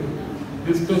ಇರಬೇಕು.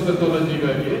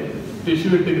 ಹಿಸ್ಟೋಪೆಥಾಲಜಿಗಾಗಿ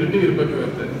ಟಿಶ್ಯೂ ಇಂಟಿಗ್ರಿಟಿ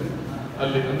ಇರಬೇಕಾಗುತ್ತೆ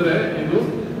ಅಲ್ಲಿ. ಅಂದರೆ ಇದು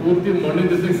ಪೂರ್ತಿ ಮಣ್ಣಿನ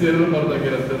ಜೊತೆಗೆ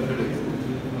ಸೇರಬಾರ್ದಾಗಿರುತ್ತೆ ಅಂತೇಳಿ.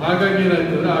 ಹಾಗಾಗಿ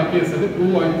ಏನಾಯ್ತು ಅಂದರೆ, ಆ ಕೇಸಲ್ಲಿ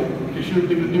ಪ್ರೂವ್ ಆಯಿತು tissue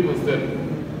integrity ಬಸ್ದೇ.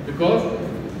 Because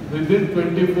within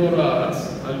 24 hours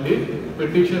ಅಲ್ಲಿ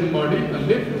ಪೆಟಿಷನ್ ಮಾಡಿ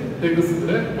ಅಲ್ಲಿ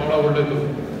ತೆಗೆಸಿದ್ರೆ ಭಾಳ ಒಳ್ಳೆಯದು.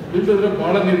 ಇಲ್ಲದ್ರೆ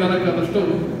ಭಾಳ ನಿಧಾನಕ್ಕಾದಷ್ಟು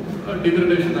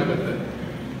ಡಿಗ್ರೇಡೇಷನ್ ಆಗುತ್ತೆ.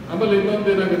 ಆಮೇಲೆ ಇನ್ನೊಂದು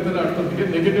ಏನಾಗುತ್ತೆ ಅಷ್ಟೊತ್ತಿಗೆ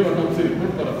ನೆಗೆಟಿವ್ ಅಟಾಪ್ಸಿ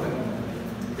ರಿಪೋರ್ಟ್ ಬರುತ್ತೆ.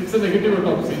 It's a negative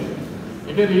autopsy.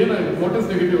 ಈಗ ಏನಾಗುತ್ತೆ, what is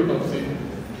negative autopsy?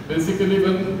 Basically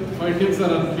when findings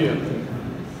R unclear,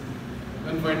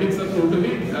 when findings are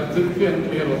totally absolutely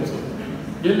unclear also.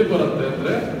 ಎಲ್ಲಿ ಬರುತ್ತೆ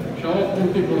ಅಂದರೆ ಶವ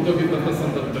ಪೂರ್ತಿ ಕೊಡ್ತೋಗಿದ್ದಂಥ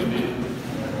ಸಂದರ್ಭದಲ್ಲಿ,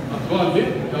 ಅಥವಾ ಅಲ್ಲಿ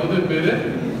ಯಾವುದೇ ಬೇರೆ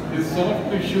ಈ ಸಾಫ್ಟ್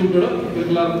ಟಿಶ್ಯೂಗಳು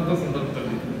ಇರಲಾರ್ದಂಥ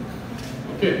ಸಂದರ್ಭದಲ್ಲಿ.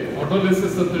 ಓಕೆ,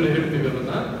 ಆಟೋಲಿಸಿಸ್ ಅಂತೇಳಿ ಹೇಳ್ತೀವಿ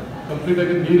ಅದನ್ನ. ಕಂಪ್ಲೀಟ್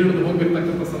ಆಗಿ ನೀರಿಳಿದು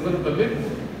ಹೋಗಿರ್ತಕ್ಕಂಥ ಸಂದರ್ಭದಲ್ಲಿ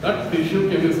that tissue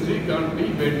chemistry can't be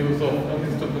made use of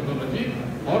ಹಿಸ್ಟೋಪಥಾಲಜಿ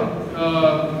R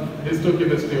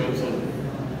ಹಿಸ್ಟೋಕೆಮಿಸ್ಟ್ರಿ also.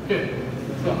 Okay,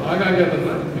 so ಹಾಗಾಗಿ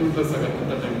ಅದನ್ನ ಯೂಸ್ಲೆಸ್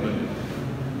ಆಗುತ್ತೆ ಟೈಮ್ನಲ್ಲಿ.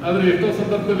 ಆದರೆ ಎಷ್ಟೋ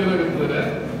ಸಂದರ್ಭದಲ್ಲಿ ಏನಾಗುತ್ತದೆ,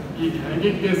 ಈ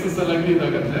ಹ್ಯಾಂಗಿಂಗ್ ಕೇಸಸ್ ಅಲ್ಲಿ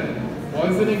ಇದಾಗುತ್ತೆ,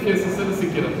 ಪಾಯ್ಸನಿಂಗ್ ಕೇಸಸ್ ಅಲ್ಲಿ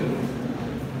ಸಿಕ್ಕಿರುತ್ತೆ.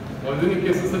 ಪಾಯ್ಸನಿಂಗ್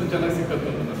ಕೇಸಸ್ ಅಲ್ಲಿ ಚೆನ್ನಾಗಿ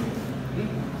ಸಿಕ್ಕತ್ತೆ.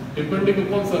 ಡಿಪೆಂಡಿಂಗ್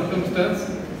ಅಪಾನ್ ಸರ್ಕಮ್ಸ್ಟಾನ್ಸ್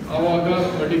ಆವಾಗ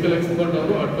ಮೆಡಿಕಲ್ ಎಕ್ಸ್ಪರ್ಟ್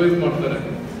ಅವರು ಅಡ್ವೈಸ್ ಮಾಡ್ತಾರೆ,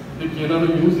 ಇದಕ್ಕೆ ಏನಾದ್ರು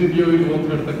ಯೂಸ್ ಇದೆಯೋ ಇಲ್ವೋ ಅಂತ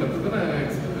ಹೇಳ್ತಕ್ಕಂಥದ್ದನ್ನ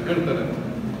ಹೇಳ್ತಾರೆ.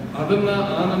 ಅದನ್ನ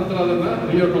ಆ ನಂತರ ಅದನ್ನ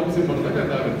ರಿಯೋಟಾಪ್ಸಿ ಮಾಡಿದಾಗ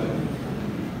ಅದಾಗುತ್ತೆ.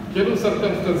 ಕೆಲವು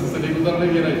ಸರ್ಕಮ್ಸ್ಟಾನ್ಸಸ್ ಅಲ್ಲಿ,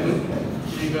 ಉದಾಹರಣೆಗೆ ಏನಾಯ್ತು,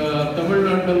 ಈಗ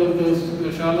ತಮಿಳುನಾಡಿನಲ್ಲಿ ಒಂದು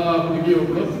ಶಾಲಾ ಹುಡುಗಿ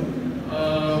ಒಬ್ಬಳು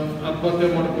ಆತ್ಮಹತ್ಯೆ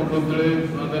ಮಾಡಿಕೊಂಡು ಅಂತೇಳಿ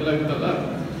ಅದೆಲ್ಲ ಇತ್ತಲ್ಲ.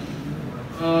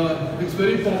 It's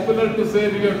very popular to say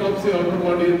ರಿಯೋಟಾಪ್ಸಿ order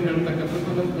ಮಾಡಿ ಅಂತ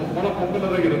ಹೇಳ್ತಕ್ಕಂಥದ್ದು ಬಹಳ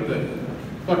ಪಾಪ್ಯುಲರ್ ಆಗಿರುತ್ತೆ.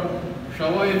 ಬಟ್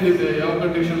ಶವ ಎಲ್ಲಿದೆ, ಯಾವ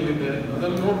ಕಂಡೀಷನ್ ಇದೆ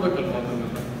ಅದೆಲ್ಲ ನೋಡ್ಬೇಕಲ್ವ.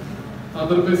 ಅದನ್ನೆಲ್ಲ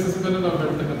ಅದ್ರ ಬೇಸಿಸ್ ಮೇಲೆ ನಾವು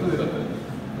ಹೇಳ್ತಕ್ಕಂಥದ್ದು ಇರುತ್ತೆ.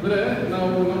 ಅಂದ್ರೆ ನಾವು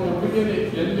ನಮ್ಮ ಒಪಿನಿಯನ್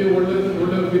ಎಲ್ಲಿ ಒಳ್ಳೆ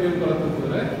ಒಪಿನಿಯನ್ ಬರುತ್ತೆ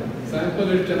ಅಂತಂದ್ರೆ, ಸ್ಯಾಂಪಲ್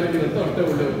ಎಷ್ಟು ಚೆನ್ನಾಗಿರುತ್ತೋ ಅಷ್ಟೇ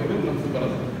ಒಳ್ಳೆ ಒಪಿನಿಯನ್ ನಮ್ಗೆ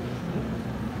ಬರುತ್ತೆ.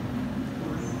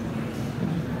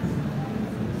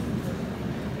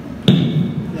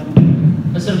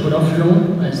 Sir, good afternoon.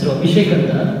 ನನ್ನ ಹೆಸರು ಅಭಿಷೇಕ್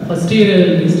ಅಂತ, ಫಸ್ಟ್ ಇಯರ್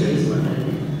ಸ್ಟಡೀಸ್ ಮಾಡ್ತಾ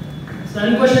ಇದ್ದೀನಿ.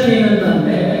 ನನ್ನ ಕ್ವಶನ್ ಏನಂತ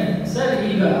ಅಂದ್ರೆ, ಸರ್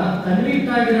ಈಗ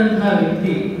ಕನ್ವಿಕ್ಟ್ ಆಗಿರೋಂತಹ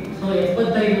ವ್ಯಕ್ತಿ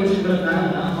 75 ವರ್ಷಗಳ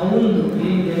ಕಾಲ ಅವನದು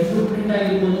ಏನಿದೆ ಫುಟ್ ಪ್ರಿಂಟ್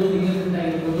ಆಗಿರ್ಬೋದು, ಫಿಂಗರ್ ಪ್ರಿಂಟ್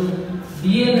ಆಗಿರ್ಬೋದು,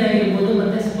 DNA ಆಗಿರ್ಬೋದು,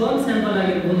 ಮತ್ತೆ ಸ್ಪರ್ಮ್ ಸ್ಯಾಂಪಲ್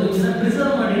ಆಗಿರ್ಬೋದು, ಇದನ್ನ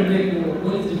ಪ್ರಿಸರ್ವ್ ಮಾಡಿರ್ಬೇಕು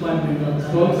ಪೊಲೀಸ್ ಡಿಪಾರ್ಟ್ಮೆಂಟ್ ಅಂತ.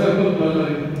 Sperm sample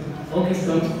okay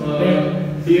sir,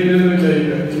 DNA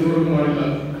ಈಗ ಇನ್ನೂರು ಮಾಡಿಲ್ಲ,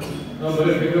 ನಾವು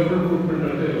ಬರೀ ಫಿಂಗರ್ ಪ್ರಿಂಟ್, ಫುಟ್ ಪ್ರಿಂಟ್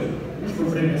ಅಂತ ಇರೋದು.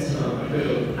 ಫುಟ್ ಪ್ರಿಂಟ್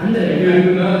ಅಂದ್ರೆ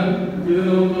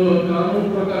ಇದನ್ನ ಒಂದು ಕಾನೂನು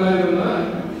ಪ್ರಕಾರ ಇದನ್ನ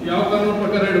ಯಾವ ಕಾನೂನು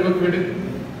ಪ್ರಕಾರ ಇಡಬೇಕು ಹೇಳಿ?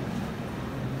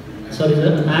 Sorry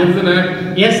sir, it's an act.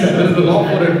 Yes sir, there is a law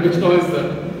for it. Which law is that?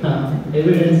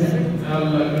 Evidence.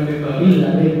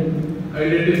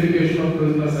 Identification of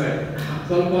prisoners act.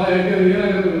 ಸ್ವಲ್ಪ ಯಾಕಂದ್ರೆ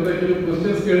ಏನಾಗುತ್ತೆ ಗೊತ್ತಾ, ಕೆಲವು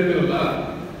ಕ್ವಶನ್ಸ್ ಕೇಳ್ತಿರಲ್ಲ,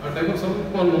 ಆ ಟೈಪ್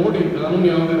ಸ್ವಲ್ಪ ನೋಡಿ ಕಾನೂನು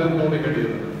ಯಾವ್ದಿದೆ ಅಂತ ನೋಡಿ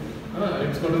ಹೇಳಿದ್ರು.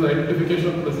 It's called identification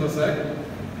of prisoners act.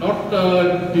 Not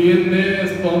DNA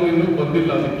sperm ಇನ್ನೂ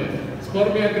ಬಂದಿಲ್ಲ, ಅದಕ್ಕೆ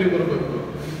ಸ್ಪರ್ಮ್ ಯಾಕ್ರಿ ಬರಬೇಕು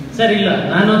ಸರ್? ಇಲ್ಲ,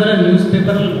 ನಾನು ಅದರ ನ್ಯೂಸ್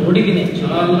ಪೇಪರ್ ಅಲ್ಲಿ ನೋಡಿದ್ದೀನಿ.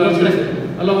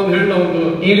 ಅಲ್ಲ, ಒಂದು ಹೇಳ, ಒಂದು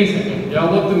ಹೇಳಿ ಸರ್.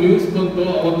 ಯಾವತ್ತು ನ್ಯೂಸ್ ಬಂತು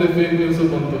ಅವತ್ತೇ ಫೇಕ್ ನ್ಯೂಸ್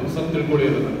ಬಂತು, ಸ್ವಲ್ಪ ತಿಳ್ಕೊಳ್ಳಿ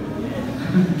ಅದನ್ನ.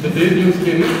 ಡೇ ನ್ಯೂಸ್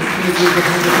ಕೇಳಿ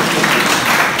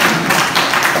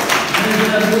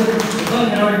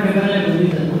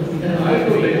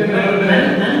ಆಯ್ತು.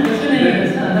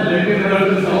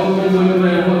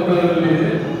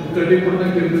 ಕಡ್ಡಿ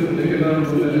ಕೊಟ್ಟಂಗೆ ಇರ್ತಿತ್ತು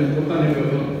ಗೊತ್ತಾ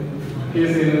ನಿಮಗೆ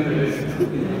ಕೇಸ್ ಏನಂತ ಹೇಳಿ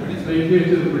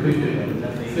ಬಿಟ್ಟಿದ್ದೆ.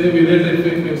 ಸೇಮ್ ಇದೇ ಟೈಪ್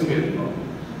ಫೇಕ್ ನ್ಯೂಸ್ಗೆ.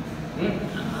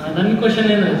 ನನ್ನ ಕ್ವಶನ್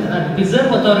ಏನಂದ್ರೆ,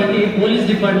 reserve authority police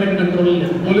department control ಇದೆ.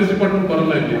 ಪೊಲೀಸ್ ಡಿಪಾರ್ಟ್ಮೆಂಟ್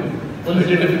ಬರಲ್ಲ ಇಲ್ಲಿ.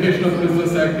 Identification of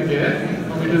prisoners ಆಕ್ಟ್ಗೆ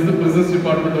it is the prisons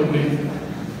department only,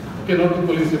 okay, not the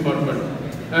police department.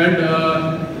 And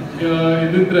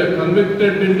ಇದಿದ್ರೆ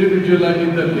convicted individual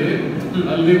ಆಗಿದ್ದಲ್ಲಿ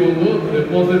ಅಲ್ಲಿ ಒಂದು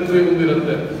repository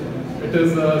ಒಂದಿರುತ್ತೆ. It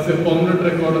is permanent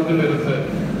record ಅಂತ ಇರುತ್ತೆ.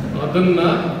 ಅದನ್ನ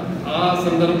ಆ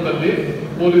ಸಂದರ್ಭದಲ್ಲಿ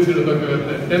police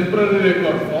ಇಡಬೇಕಾಗುತ್ತೆ. Temporary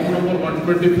record form number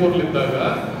 124 ಇದ್ದಾಗ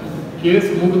ಕೇಸ್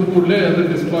ಮುಗಿದ ಕೂಡಲೇ ಅದು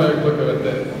ಡಿಸ್ಟ್ರಾಯ್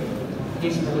ಆಗಬೇಕಾಗತ್ತೆ.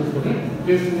 ಕೇಸ್ ಮುಗಿದ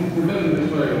ಕೂಡಲೇ ಅದು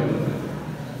ಡಿಸ್ಟ್ರಾಯ್ ಆಗುತ್ತೆ.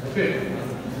 Okay,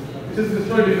 it is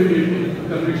destroyed immediately.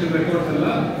 Conviction records ಎಲ್ಲ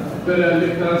ಬೇರೆ ಅಲ್ಲಿ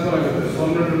ಟ್ರಾನ್ಸ್ಫರ್ ಆಗುತ್ತೆ,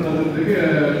 ಪರ್ಮನೆಂಟ್ ರೆಪಾಸಿಟರಿಗೆ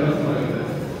ಟ್ರಾನ್ಸ್ಫರ್ ಆಗುತ್ತೆ.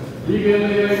 ಈಗ ಎಲ್ಲ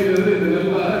ಏನಾಗಿದೆ ಅಂದ್ರೆ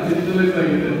ಇದನ್ನೆಲ್ಲ ಡಿಜಿಟಲೈಸ್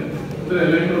ಆಗಿದೆ, ಅಂದ್ರೆ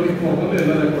ಎಲೆಕ್ಟ್ರಾನಿಕ್ ಫಾರ್ಮ್ ಅಲ್ಲಿ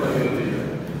ಎಲ್ಲ ರೆಕಾರ್ಡ್ ಆಗಿರುತ್ತೆ.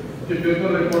 ಈಗ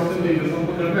ಪೇಪರ್ ರೆಕಾರ್ಡ್ಸ್ ಅಲ್ಲಿ ಈಗ ಸ್ವಲ್ಪ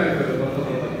ಕಡಿಮೆ ಆಗ್ತದೆ ಬರ್ತಾ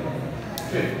ಬರ್ತಾ.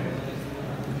 Okay,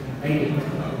 thank you.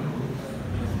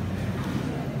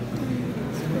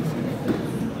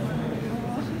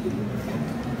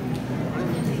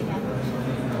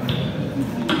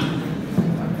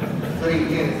 So in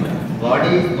case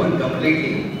body is burned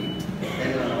completely,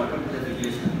 then what would be the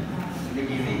situation? Is it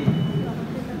easy?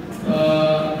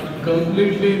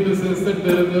 Completely in the sense that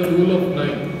there is a rule of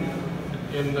 9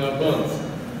 in burns.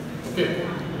 Okay,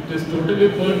 it is totally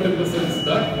burnt in the sense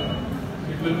that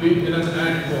it will be in an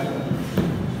ant form.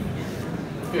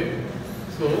 Okay,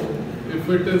 so if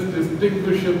it is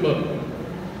distinguishable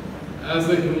as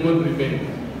a human remain,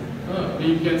 we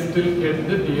can still get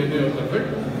the DNA out of it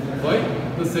by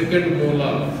the second molar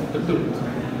of the tooth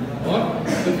or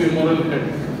the femoral head.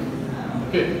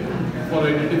 Okay, for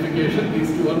identification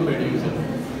these two are made use of.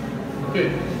 Okay,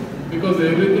 because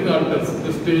everything alters,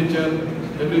 the stature,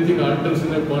 everything alters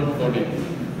in a burnt body.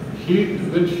 Heat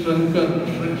will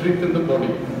shrink in the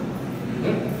body.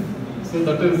 So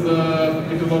that is,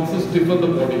 it will also stiffen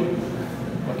the body.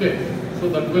 Okay, so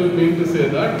that will mean to say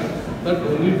that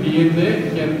only DNA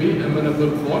can be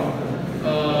amenable for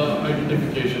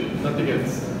identification, nothing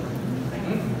else.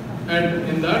 And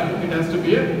in that, it has to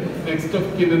be a next of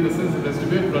kin, in the sense it has to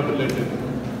be a blood relative.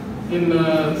 In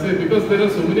say, because there are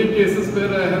so many cases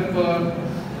where I have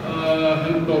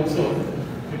helped also,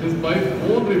 it is by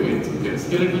bone remains, okay,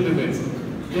 skeletal remains.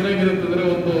 ಏನಾಗಿರುತ್ತಂದ್ರೆ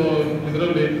ಒಂದು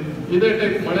ಇದರಲ್ಲಿ ಇದೇ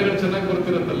type ಮಳೆಗಳು ಚೆನ್ನಾಗಿ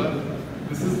ಬರ್ತಿರುತ್ತಲ್ಲ,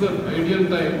 this is the ideal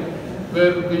time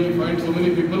where we find so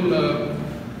many people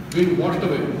being washed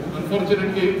away.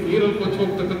 Unfortunately ನೀರಲ್ಲಿ ಕೊಚ್ಚಿ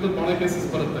ಹೋಗ್ತಕ್ಕಂಥದ್ದು ಭಾಳ cases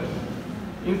ಬರುತ್ತೆ.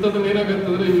 ಇಂಥದ್ದನ್ನು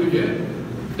ಏನಾಗುತ್ತಂದ್ರೆ ಇವರಿಗೆ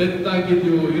death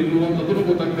ಆಗಿದೆಯೋ ಇಲ್ವೋ ಅಂತದೂ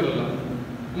ಗೊತ್ತಾಗ್ತಿರಲ್ಲ.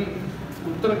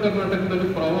 ಉತ್ತರ ಕರ್ನಾಟಕದಲ್ಲಿ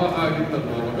ಪ್ರವಾಹ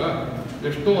ಆಗಿತ್ತಲ್ವ, ಅವಾಗ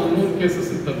ಎಷ್ಟೋ 100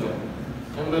 ಕೇಸಸ್ ಇತ್ತಲ್ವ,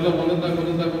 ಅವನ್ನೆಲ್ಲ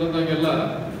ಒಂದೊಂದಾಗೆಲ್ಲ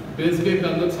ಬೇಸಿಗೆ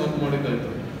ಕಾಲದಲ್ಲಿ ಸಾಲ್ವ್ ಮಾಡಿದ್ದಾಯ್ತು.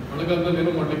 ಮಳೆಗಾಲದಲ್ಲಿ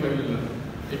ಏನೂ ಮಾಡ್ಲಿಕ್ಕಾಗಲಿಲ್ಲ.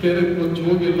 ಏಕೆಂದರೆ ಕೊಚ್ಚಿ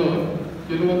ಹೋಗಿ ಎಲ್ಲೋ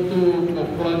ಕೆಲವೊಂದು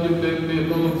ಕೊಪ್ಪಳ ಜಿಲ್ಲೆಯಲ್ಲಿ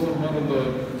ಎಲ್ಲೋ ಸುಮಾರು ಒಂದು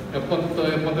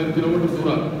 70-75 ಕಿಲೋಮೀಟರ್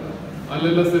ದೂರ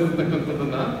ಅಲ್ಲೆಲ್ಲ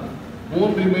ಸೇರಿರ್ತಕ್ಕಂಥದ್ದನ್ನ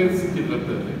ಬೋನ್ ರಿಮೈನ್ಸ್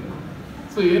ಸಿಕ್ಕಿದ್ರಂತೆ ಅಲ್ಲಿ.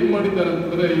 ಸೊ ಏನು ಮಾಡಿದ್ದಾರೆ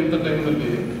ಅಂತಂದರೆ, ಇಂಥ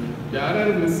ಟೈಮ್ನಲ್ಲಿ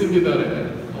ಯಾರ್ಯಾರು ಮಿಸ್ಸಿಂಗ್ ಇದ್ದಾರೆ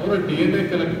ಅವರ DNA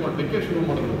ಕಲೆಕ್ಟ್ ಮಾಡಲಿಕ್ಕೆ ಶುರು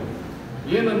ಮಾಡಿದ್ರು.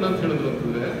 ಏನನ್ನ ಅಂತ ಹೇಳಿದ್ರು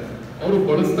ಅಂತಂದರೆ, ಅವರು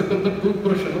ಬಳಸ್ತಕ್ಕಂಥ ಟೂತ್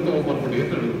ಬ್ರಷ್ ಅನ್ನು ತೊಗೊಂಡ್ಬರ್ಬಿಡಿ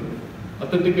ಅಂತ ಹೇಳಿದ್ರು.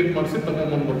 ಅಥೆಂಟಿಕೇಟ್ ಮಾಡಿಸಿ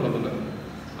ತಗೊಂಡ್ಬಂದ್ಬಿಟ್ರು ಅದನ್ನು.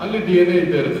 ಅಲ್ಲಿ DNA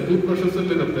ಇದ್ದೇ ಇರುತ್ತೆ, ಟೂತ್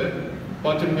ಬ್ರಷಸ್ಸಲ್ಲಿ ಇರುತ್ತೆ,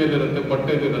 ಪಾಚಣಿಗೆಯಲ್ಲಿರುತ್ತೆ,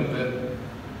 ಬಟ್ಟೆಯಲ್ಲಿರುತ್ತೆ,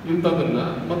 ಇಂಥದನ್ನ.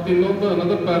 ಮತ್ತು ಇನ್ನೊಂದು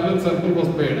another parallel sample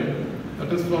was made,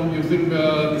 that is from using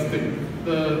this thing,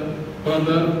 the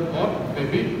brother R may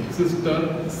be sister,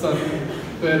 sun,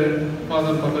 parent,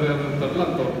 father, mother ಯಾರು ಇರ್ತಾರಲ್ಲ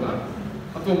ಅಂಥವ್ರನ್ನ,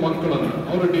 ಅಥವಾ ಮಕ್ಕಳನ್ನ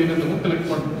ಅವರ DNA ತಗೊಂಡು ಕಲೆಕ್ಟ್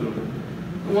ಮಾಡ್ತಿದ್ರು.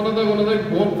 ಒಂದೊಂದಾಗಿ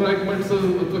ಬೋನ್ ಫ್ರಾಗ್ಮೆಂಟ್ಸ್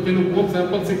ಅಥವಾ ಕೆಲವು ಬೋನ್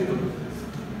ಸ್ಯಾಂಪಲ್ ಸಿಕ್ತು,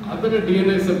 ಅದನ್ನು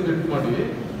DNA ಸಬ್ಮಿಟ್ ಮಾಡಿ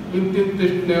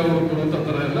ಇಂತಿಂತಿಷ್ಟೇ ಅವರು ಅಂತ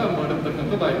ಥರ ಎಲ್ಲ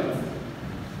ಮಾಡಿರ್ತಕ್ಕಂಥದ್ದು ಆಯ್ತು.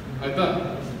 ಆಯ್ತಾ?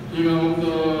 ಈಗ ಒಂದು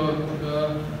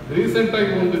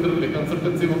ರೀಸೆಂಟಾಗಿ ಒಂದು ಇದರಲ್ಲಿ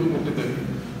ಕನ್ಸಲ್ಟೆನ್ಸಿ ಒಂದು ಕೊಟ್ಟಿದ್ದೇವೆ,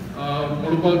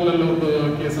 ಮುಳುಬಾಗ್ಲಲ್ಲಿ ಒಂದು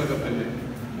ಕೇಸ್ ಆಗುತ್ತೆ. ಅಲ್ಲಿ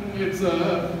it's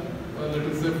that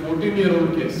is A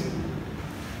 14-year-old case.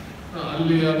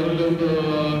 ಅಲ್ಲಿ ಅದರಲ್ಲಿ ಒಂದು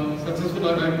ಸಕ್ಸಸ್ಫುಲ್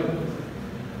ಆಗಾಯ್ತು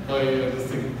ಬೈ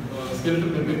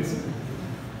ಸ್ಕೆಲೆಟಲ್ ರಿಮೇನ್ಸ್.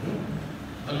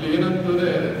 ಅಲ್ಲಿ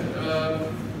ಏನಂತಂದ್ರೆ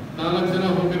 4 ಜನ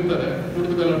ಹೋಗಿರ್ತಾರೆ,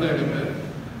 ಕುಡಿದು ಗಲಾಟೆ ಆಗುತ್ತೆ.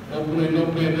 ಒಬ್ಬನು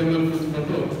ಇನ್ನೊಬ್ಬರು ಎದೆ ಮೇಲೆ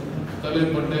ಕೂತ್ಕೊಂಡು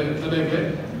ತಲೆಗೆ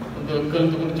ಒಂದು ಕಲ್ಲು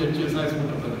ತಗೊಂಡು ಚಚ್ಚಿ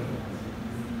ಸಾಯಿಸ್ಬಿಟ್ಟಿರ್ತಾರೆ.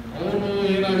 ಅವನು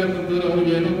ಏನಾಗತ್ತಂತಂದ್ರೆ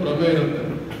ಅವ್ನಿಗೆ ಏನೋ ಭ್ರಮೆ ಇರುತ್ತೆ,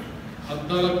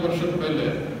 14 ವರ್ಷದ ಮೇಲೆ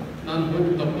ನಾನು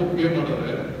ಹೋಗಿ ತಪ್ಪೊಪ್ಪಿಗೆ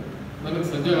ಮಾಡಿದ್ರೆ ನನಗೆ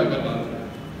ಸಜೆ ಆಗಲ್ಲ ಅಂತ.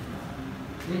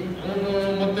 ಅವನು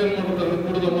ಮತ್ತೇನು ಮಾಡ್ತಾರೆ,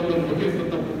 ಕುಡಿದ ಮರಳ ಹೋಗಿ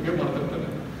ತಪ್ಪೊಪ್ಪಿಗೆ ಮಾಡ್ತಿರ್ತಾನೆ.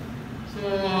 ಸೊ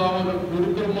ಆವಾಗ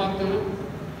ಹುಡುಗರ ಮಾತು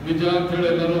ನಿಜ ಅಂತ ಹೇಳಿ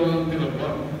ಎಲ್ಲರೂ ಅಂತಿರಪ್ಪ,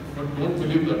 ಬಟ್ ಡೋಂಟ್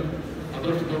ಬಿಲೀವ್ ದಟ್.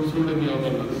 ಅದರಷ್ಟು ದೊಡ್ಡ ಸುಳ್ಳು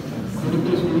ಯಾವ್ದಲ್ಲ.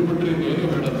 ಹುಡುಗರು ಸುಳ್ಳು ಬಿಟ್ಟರೆ ಇನ್ನೇನು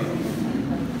ಹೇಳಲ್ಲ.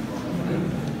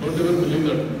 Don't ever believe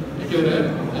that. ಏಕೆಂದರೆ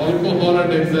alcohol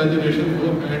and exaggeration go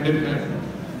hand in hand.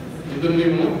 ಇದನ್ನು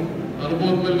ನೀವು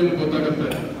ಅನುಭವದ ಮೇಲೆ ನಿಮ್ಗೆ ಗೊತ್ತಾಗುತ್ತೆ.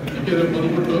 ಏಕೆಂದರೆ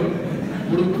ಬಂದ್ಬಿಟ್ಟು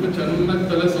ಹುಡುಗರು ಚೆನ್ನಾಗಿ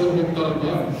ತಲೆ ಸೋರ್ ಹೋಗ್ತಾರಲ್ವ,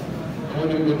 ಅವಾಗ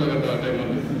ನಿಮ್ಗೆ ಗೊತ್ತಾಗುತ್ತೆ ಆ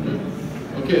ಟೈಮಲ್ಲಿ.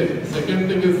 Okay, second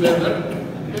thing is that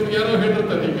ನಿಮ್ಗೆ ಯಾರೋ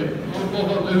ಹೇಳಿರ್ತಾರೆ, ಹೀಗೆ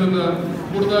ಆಲ್ಕೋಹಾಲ್ ಇದನ್ನ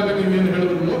ಕುಡಿದಾಗ ನೀವೇನು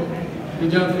ಹೇಳಿದ್ರು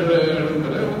ನಿಜ ಅಂತ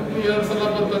ಹೇಳಿರ್ತಾರೆ. 2 ಸಲ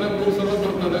ಬರ್ತಾನೆ, 3 ಸಲ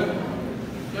ಬರ್ತಾನೆ,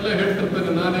 ಎಲ್ಲ ಹೇಳ್ತಿರ್ತಾನೆ,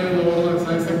 ನಾನೇ ಹೊಡೆದಾಗ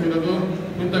ಸಾಯಿಸಾಕಿರೋದು,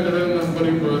 ಇಂಥ ಕಡೆ ನಾನು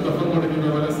ಬರೀ ದಫನ್ ಮಾಡಿದ್ದೀವಿ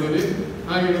ನಾವೆಲ್ಲ ಸೇರಿ,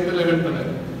 ಹಾಗೆ ಅಂತೆಲ್ಲ ಹೇಳ್ತಾನೆ.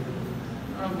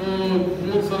 ಅದು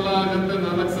 3 ಸಲ ಆಗತ್ತೆ,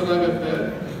 4 ಸಲ ಆಗತ್ತೆ.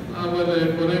 ಆಮೇಲೆ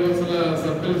ಕೊನೆಗೊಂದ್ಸಲ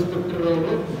ಸರ್ಕಲ್ ಇನ್ಸ್ಪೆಕ್ಟರ್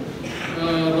ಅವರು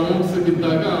ರೌಂಡ್ಸ್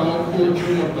ಬಿದ್ದಾಗ ಅವ್ರು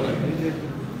ಶುರು ಮಾಡ್ತಾರೆ.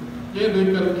 ಏನು ಈ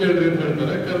ಕರ್ದು ಕೇಳ್ರಿ ಅಂತ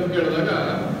ಹೇಳ್ತಾರೆ. ಕರ್ದು ಕೇಳಿದಾಗ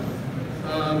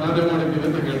ನಾನೇ ಮಾಡಿದ್ದೀನಿ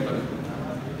ಅಂತ ಹೇಳ್ತಾರೆ.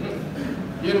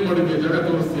 ಏನು ಮಾಡಿದ್ವಿ, ಜಾಗ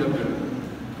ತೋರಿಸ್ತೀವಿ ಅಂತ ಹೇಳಿ,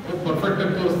 ಪರ್ಫೆಕ್ಟ್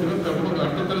ಆಗಿ ತೋರಿಸ್ತೀನಿ ಅಂತ ಕರ್ಕೊಂಡು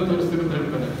ಅಷ್ಟೊತ್ತಲ್ಲಿ ತೋರಿಸ್ತೀನಿ ಅಂತ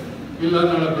ಹೇಳ್ತಾನೆ. ಇಲ್ಲ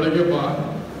ನಾಳೆ ಬೆಳಗ್ಗೆ ಬಾ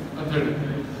ಅಂತ ಹೇಳಿ.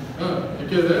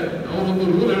 ಯಾಕೆಂದ್ರೆ ಅವರೊಂದು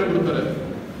ರೂಲ್ ಹೇಳ್ಬಿಡ್ತಾರೆ,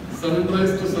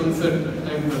 ಸನ್ರೈಸ್ ಟು ಸನ್ಸೆಟ್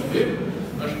ಟೈಮ್ನಲ್ಲಿ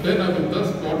ಅಷ್ಟೇ ನಾವಿಂತ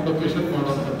ಸ್ಪಾಟ್ ಲೊಕೇಶನ್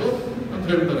ಮಾಡೋವಂಥದ್ದು ಅಂತ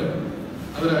ಹೇಳ್ತಾರೆ.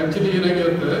 ಆದರೆ ಆಕ್ಚುಲಿ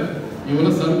ಏನಾಗಿರುತ್ತೆ, ಇವನ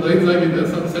ಸನ್ರೈಸ್ ಆಗಿದೆ,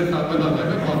 ಸನ್ಸೆಟ್ ಆಮೇಲೆ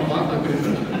ಆದಾಗ ಪಾಪ ಅಂತ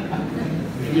ಕರೀತಾರೆ.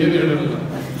 ಇನ್ನೇನು ಹೇಳಲ್ಲ,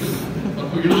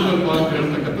 ಸ್ವಲ್ಪ ಇಳಿದ್ಮೇಲೆ ಬಾ ಅಂತ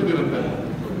ಹೇಳ್ತಕ್ಕಂಥದ್ದು ಇರುತ್ತೆ.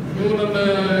 ಇವನನ್ನ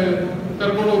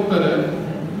ಕರ್ಕೊಂಡು ಹೋಗ್ತಾರೆ,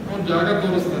 ಅವ್ನು ಜಾಗ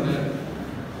ತೋರಿಸ್ತಾನೆ,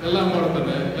 ಎಲ್ಲ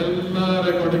ಮಾಡ್ತಾನೆ, ಎಲ್ಲ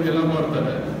ರೆಕಾರ್ಡಿಂಗ್ ಎಲ್ಲ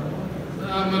ಮಾಡ್ತಾನೆ.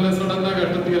 ಆಮೇಲೆ ಸಡನ್ ಆಗಿ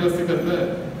ಅಷ್ಟೊತ್ತಿಗೆಲ್ಲ ಸಿಗತ್ತೆ.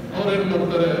 ಅವ್ರೇನು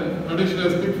ಮಾಡ್ತಾರೆ, ಅಡಿಷನಲ್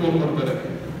ಎಸ್ ಪಿಗೆ ಫೋನ್ ಮಾಡ್ತಾರೆ,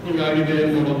 ಹಿಂಗಾಗಿದೆ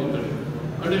ಏನು ಮಾಡೋದು ಅಂತೇಳಿ.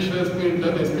 ಅಡಿಷನಲ್ ಎಸ್ ಪಿ ಇಂದ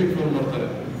ಎಸ್ ಪಿಗೆ ಫೋನ್ ಮಾಡ್ತಾರೆ.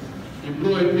 ಇಬ್ರು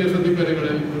IPS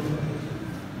ಅಧಿಕಾರಿಗಳೇ,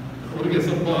 ಅವ್ರಿಗೆ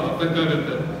ಸ್ವಲ್ಪ ಆತಂಕ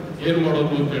ಆಗುತ್ತೆ ಏನು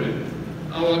ಮಾಡೋದು ಅಂತೇಳಿ.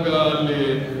 ಆವಾಗ ಅಲ್ಲಿ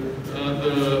ಅದು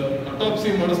ಅಟಾಪ್ಸಿ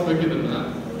ಮಾಡಿಸ್ಬೇಕಿದನ್ನ,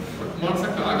 ಬಟ್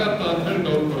ಮಾಡ್ಸಕ್ಕೆ ಆಗತ್ತಾ ಅಂತ ಹೇಳಿ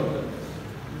ಡೌಟ್ ಬರುತ್ತೆ.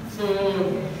 ಸೊ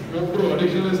ಒಬ್ರು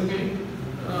ಅಡಿಷನಲ್ ಎಸ್ ಪಿ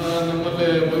ನಮ್ಮಲ್ಲೇ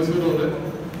ಮೈಸೂರವ್ರೆ,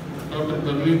 ಡಾಕ್ಟರ್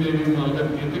ಧನ್ವಿ ದೇವಿ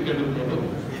ಮಾಲ್ಗತ್ತಿ ಅಂತ ಕೇಳಿರ್ಬೋದು.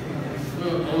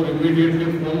 ಅವ್ರು ಇಮಿಡಿಯೇಟ್ಲಿ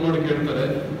ಫೋನ್ ಮಾಡಿ ಕೇಳ್ತಾರೆ,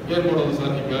 ಏನು ಮಾಡೋದು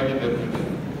ಸರ್ ಹೀಗಾಗಿದೆ ಅಂತೇಳಿ.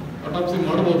 ಅಟಾಪ್ಸಿ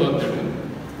ಮಾಡ್ಬೋದು ಅಂತೇಳಿ.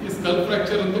 ಈ ಸ್ಕಲ್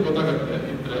ಫ್ರಾಕ್ಚರ್ ಅಂತ ಗೊತ್ತಾಗುತ್ತೆ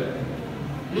ಇದ್ರೆ.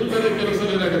 ಇಲ್ಲದೆ ಕೆಲವು ಸಲ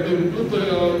ಏನಾಗುತ್ತೆ,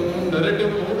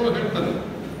 ನೆರೆಟಿವ್ ಅವರು ಹೇಳ್ತಾನೆ,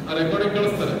 ಆ ರೆಕಾರ್ಡಿಂಗ್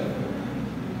ಕಳಿಸ್ತಾರೆ.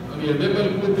 ಅವ್ನು ಎದೆ ಮೇಲೆ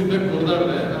ಕೂತಿದ್ದೆ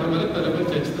ಕುಡ್ದಾಡ್ರೆ ಆಮೇಲೆ ತಲೆ ಮೇಲೆ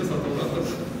ಚಚ್ಚಿದೆ ಸತ್ತೋದ ಅಂತ.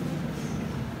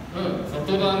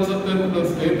 ಸತ್ತೋದ ಅನ್ಸತ್ತೆ ಅಂತ ನನ್ನ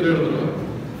ಸ್ನೇಹಿತರು ಹೇಳಿದ್ರು.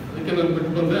 ಅದಕ್ಕೆ ನಾನು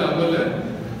ಬಿಟ್ಟು ಬಂದೆ. ಆಮೇಲೆ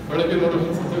ಬೆಳಗ್ಗೆ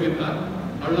ನೋಡೋಷ್ಟು ಸತ್ತೋಗಿದ್ದ,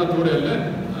 ಹಳ್ಳ ತೋಡಿ ಅಲ್ಲೇ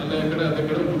ಕಡೆ ಅದೇ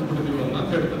ಕಡೆ ಕೂತ್ಬಿಟ್ಟಿದೀವಿ ಅಂತ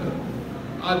ಹೇಳ್ತಾರೆ.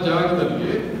 ಆ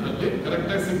ಜಾಗದಲ್ಲಿ ಅಲ್ಲಿ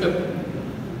ಕರೆಕ್ಟಾಗಿ ಸಿಕ್ಕತ್ತೆ.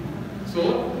 ಸೊ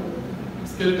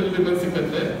ಸ್ಕೆಲಿಟಲ್ ರಿಮೆನ್ಸ್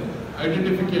ಸಿಕ್ಕತ್ತೆ.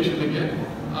 ಐಡೆಂಟಿಫಿಕೇಶನ್ಗೆ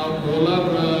ಆ ಮೋಲಾರ್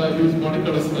ಯೂಸ್ ಮಾಡಿ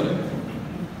ಕಳಿಸ್ತಾರೆ.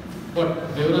 ಬಟ್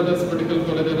ದೇವರಾಜ್ ಮೆಡಿಕಲ್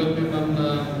ಕಾಲೇಜಲ್ಲಿ ನನ್ನ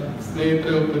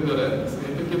ಸ್ನೇಹಿತರೆ ಒಬ್ಬರಿದ್ದಾರೆ.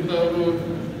 ಸ್ನೇಹಿತಕ್ಕಿಂತ ಅವರು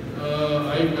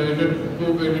I guided to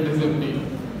guided is M D.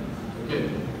 Okay,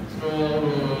 so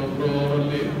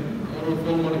ಅವರಲ್ಲಿ ಅವರು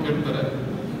ಫೋನ್ ಮಾಡಿ ಕೇಳ್ತಾರೆ,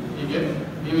 ಹೀಗೆ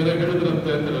ನೀವೇನೋ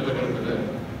ಹೇಳಿದ್ರಂತೆ ಅಂತೆಲ್ಲ ಹೇಳ್ತಾರೆ.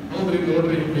 ಹೌದ್ರಿ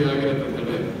ನೋಡ್ರಿ ಹಿಂಗೆ ಆಗಿರತ್ತೆ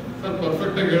ಅಂತೇಳಿ. ಸರ್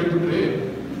ಪರ್ಫೆಕ್ಟಾಗಿ ಹೇಳ್ಬಿಟ್ರಿ,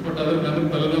 ಬಟ್ ಅದ್ರ ನನಗೆ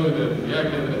ತಲೆನೋವಿದೆ.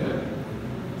 ಯಾಕೆಂದ್ರೆ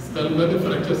ಸ್ಕಲ್ ಮೇಲೆ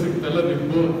ಫ್ರಾಕ್ಚರ್ ಸಿಗ್ತಲ್ಲ,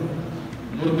 ನಿಮ್ಗೂ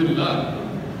ಮುರಿದಿಲ್ಲ,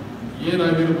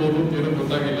 ಏನಾಗಿರ್ಬೋದು ಅಂತ ಏನೋ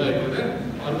ಗೊತ್ತಾಗಿಲ್ಲ. ಯಾಕಂದ್ರೆ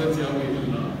ಆರ್ಗನ್ಸ್ ಯಾವ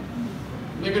ಇಲ್ಲ,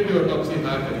 ನೆಗೆಟಿವ್ ಅಟಾಪ್ಸಿ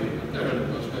ಹಾಕರಿ ಅಂತ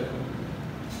ಹೇಳಿದ್ರು ಅಷ್ಟೇ.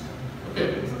 Okay,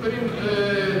 very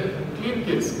clean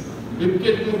case. Rip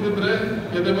case ಮುಗಿದಿದ್ರೆ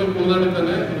ಎದೆ ಮೇಲೆ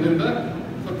ಕುಣಿದಾಡಿದ್ದಾನೆ, ಇದರಿಂದ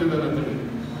ಸತ್ತಿದ್ದಾನೆ ಅಂತೇಳಿ.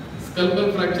 ಸ್ಕಲ್ಬಲ್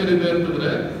ಫ್ರಾಕ್ಚರ್ ಇದೆ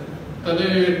ಅಂತಂದ್ರೆ ತಲೆ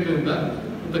ಏಟಿನಿಂದ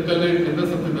ಮತ್ತೆ ಕಲ್ಲೆ ಏಟಿನಿಂದ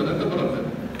ಸತ್ತಿದ್ದಾನೆ ಅಂತ ಬರುತ್ತೆ.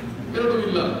 ಎರಡೂ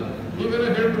ಇಲ್ಲ. ನೀವೇನೋ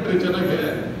ಹೇಳ್ಬಿಟ್ರಿ ಚೆನ್ನಾಗೆ,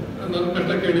 ನನ್ನ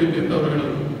ಕಷ್ಟ ಕೇಳಿ ಇಲ್ಲಿ ಅಂತ ಅವ್ರು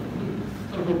ಹೇಳೋದು.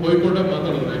 ಸ್ವಲ್ಪ ಬೈಕೊಂಡಾಗ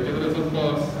ಮಾತಾಡೋದು. ಯಾಕೆಂದ್ರೆ ಸ್ವಲ್ಪ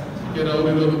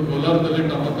ಅವ್ರಿರೋದು ಕೋಲಾರದಲ್ಲಿ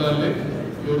ಟಮಕ, ಅಲ್ಲಿ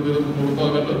ಇವ್ರದಿರೋದು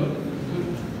ಮುಳುಬಾಗಲ್ಲ.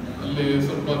 ಅಲ್ಲಿ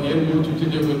ಸ್ವಲ್ಪ ಏನ್ ಮೂರು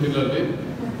ಚುಚ್ಚಿಗೆ ಗೊತ್ತಿಲ್ಲ. ಅಲ್ಲಿ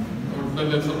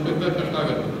ಒಟ್ಟಿನಲ್ಲಿ ಸ್ವಲ್ಪ ಕಷ್ಟ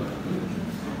ಆಗತ್ತೆ.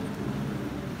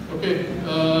 Okay,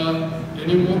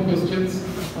 any more questions?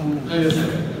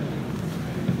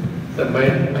 Sir,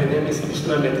 my name is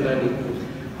Krishna Metrani.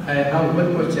 I have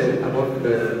one question about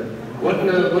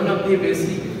one of the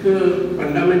basic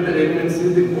fundamental elements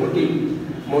is the motive.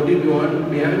 Motive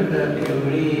beyond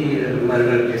every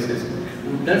murder cases.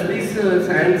 Does this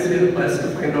science help us to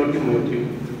find out the motive?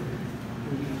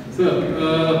 Sir,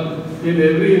 in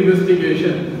every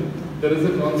investigation, there is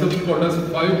a concept called as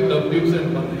 5 W's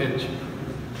and 1 H.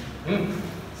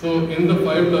 So, in the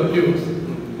 5 W's,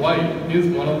 why is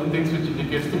one of the things which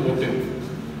indicates the motive.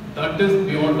 That is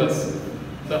beyond us.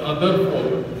 The other 4,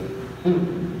 who,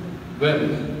 when,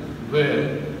 where,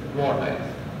 what,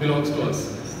 belongs to us.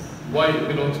 Why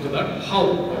belongs to that, how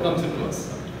comes into us.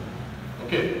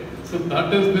 Okay, so that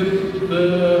is with the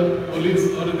police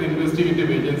or the investigative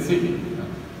agency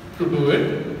to do it,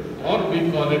 or we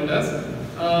call it as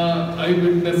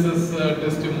eyewitnesses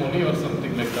testimony or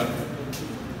something like that.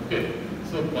 Okay,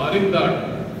 so barring that,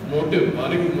 motive,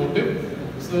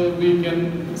 so we can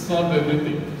solve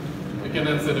everything, we can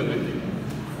answer everything.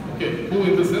 Okay, who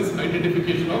in the sense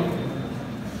identification of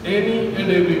any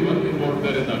and everyone involved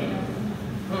there in that.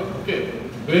 Okay,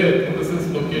 where in the sense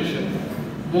location,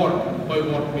 what by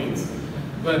what means,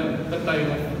 when, the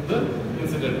time of the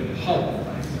incident, how,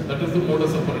 that is the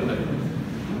modus operandi.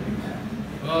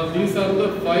 These are the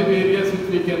 5 areas which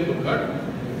we can look at,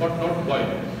 but not why.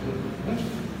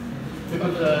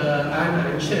 Because I am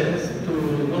anxious to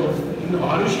know, in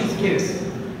Arushi's case,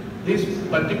 this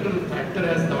particular factor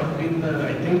has not been,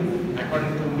 I think,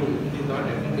 according to me, it is not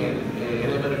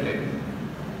elaborated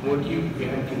motive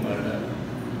behind the murder.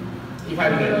 If I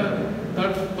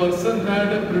that person had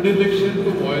a predilection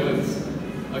to violence,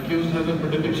 accused has a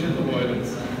predilection to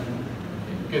violence.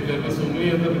 Okay, there were so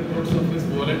many other reports of this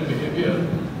violent behavior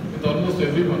with almost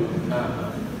everyone,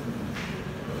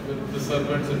 with the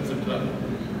servants, etc.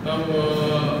 Now,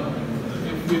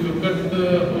 if we look at the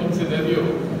whole scenario,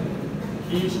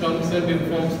 he comes and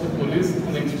informs the police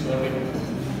next morning,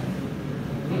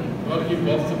 or he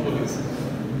calls the police.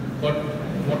 But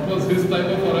what was his time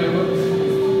of arrival?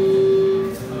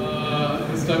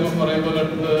 His time of arrival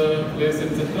at the place,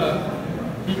 etc.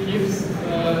 He keeps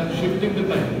shifting the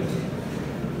time.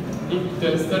 He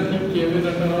tells that he came in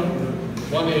at around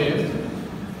 1 a.m.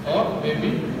 or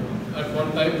maybe at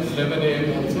one time 11 a.m.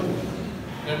 also.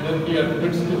 And then he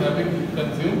admits to having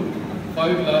consumed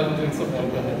 5 large drinks of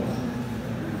alcohol.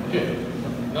 Okay.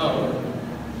 Now,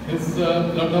 his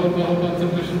blood alcohol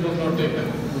concentration was not taken.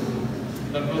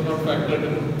 That was not factored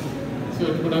in. So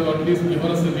it could have at least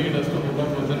given us a lead as to how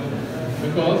much was it.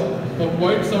 Because for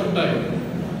quite some time,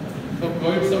 it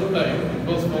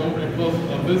was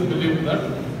always believed that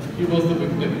he was the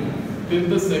victim. Till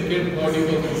the second body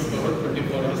was discovered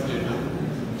 24 hours later.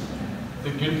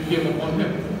 The guilt came upon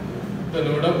him. The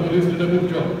Noida police did a good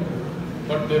job,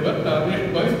 but they were tarnished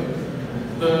by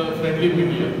the friendly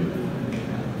media.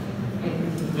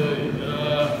 The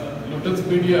Luton's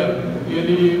media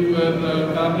really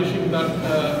were tarnishing that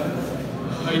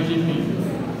IGP.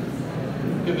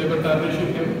 Okay, they were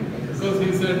tarnishing him because he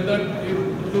said that it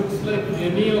looks like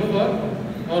any of our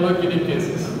monogamy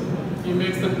cases. He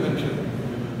makes that mention.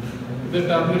 They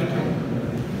tarnished him.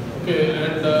 Okay,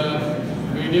 and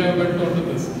media went on to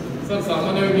this. Sir,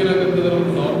 ಸಾಮಾನ್ಯವಾಗಿ ಏನಾಗುತ್ತೆ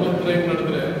ಒಂದು normal crime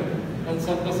ನಡೆದ್ರೆ ಒಂದು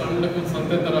ಸ್ವಲ್ಪ ಸಣ್ಣಕ್ಕೆ ಒಂದು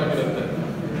ಸಂತೆ ಥರ ಆಗಿರುತ್ತೆ.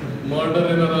 ಮರ್ಡರ್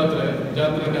ಏನಾದ್ರೆ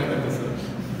ಜಾತ್ರೆನೇ ಆಗುತ್ತೆ ಸರ್.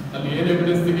 ಅಲ್ಲಿ ಏನು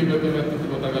ಎವಿಡೆನ್ಸ್ ತೆಗಿಬೇಕು ಅಂತ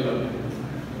ಗೊತ್ತಾಗಲ್ಲ ಅಲ್ಲಿ.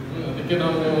 ಅದಕ್ಕೆ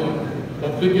ನಾವು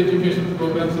ಪಬ್ಲಿಕ್ ಎಜುಕೇಷನ್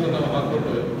ಪ್ರೋಗ್ರಾಮ್ಸ್ ನಾವು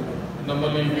ಹಾಕ್ಕೊಟ್ಟು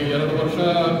ನಮ್ಮಲ್ಲಿ ಈಗ 2 ವರ್ಷ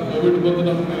ಕೋವಿಡ್ ಬಂದು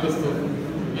ನಮ್ಗೆ ನಿಲ್ಲಿಸ್ತು.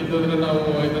 ಇಲ್ಲದ್ರೆ ನಾವು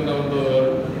ಇದನ್ನ ಒಂದು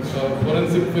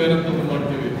ಫೋರೆನ್ಸಿಕ್ ಫೇರ್ ಅಂತ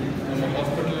ಮಾಡ್ತೀವಿ ನಮ್ಮ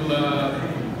ಹಾಸ್ಪಿಟಲ್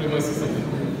ಪ್ರಿಮೈಸಸ್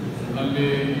ಅಲ್ಲಿ.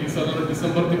 ಈ ಸಲ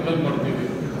ಡಿಸೆಂಬರ್ ತಿಂಗಳಲ್ಲಿ ಮಾಡ್ತೀವಿ.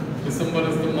 December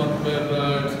is the month where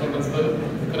it's called as the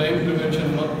crime prevention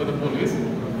month by the police.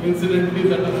 Incidentally,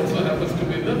 that also happens to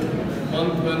be the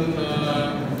month when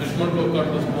Ashman Lokar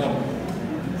was born.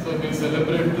 So we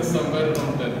celebrate this somewhere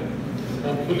around then.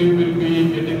 Hopefully, we'll be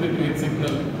getting the green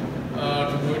signal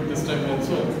to do it this time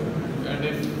also. And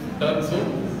if done so,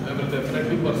 I will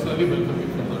definitely personally welcome you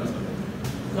for that.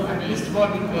 So at least for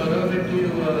the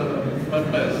prerogative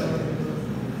purpose,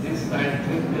 this I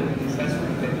think this has to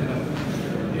be taken up.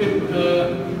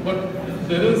 But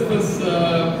there is this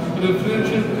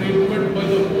preferential treatment by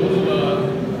the whole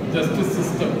justice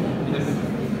system. Yes.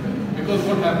 Because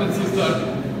what happens is that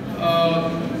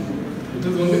it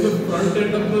is only the front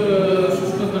end of the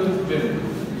system that is there.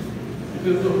 It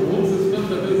is the whole system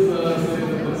that is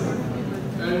saying this.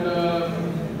 And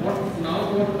what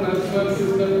transfers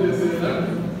is that they say that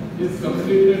is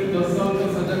completed 10 साल का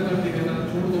सजा कर देंगे ना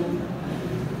छोड़ दो.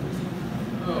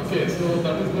 Okay, so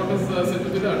that is what is said to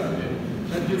be that. Okay.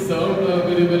 And he served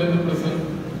very well in the prison.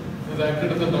 He has acted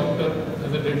as a doctor,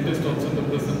 as a dentist also in the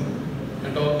prison,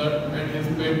 and all that. And he has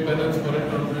paid penance for it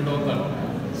and all that.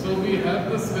 So we have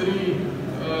this very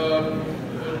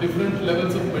different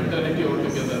levels of mentality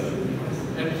altogether.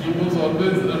 And he was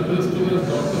always addressed to as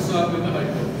Dr. Saab in the High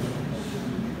Court.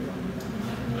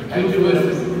 Thank you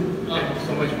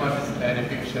so much for this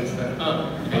clarification, sir.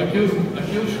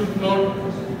 Accused should not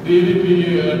really be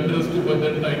addressed by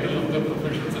the title of the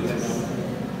profession such as.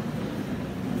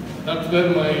 That's where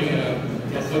my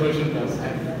observation was.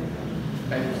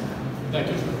 Thank you, sir. Thank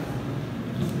you, sir.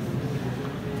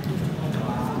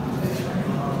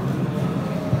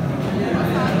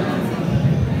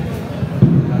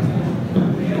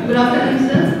 Good afternoon,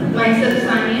 sir. Myself,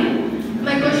 Sania.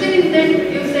 My question is that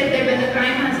you said that when the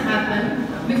crime has happened,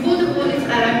 before the police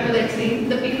arrive to that scene,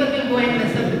 the people will go and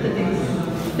mess up with the things.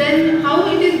 Then how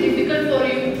it is difficult for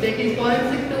you, that is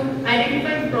forensic, to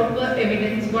identify proper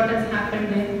evidence, what has happened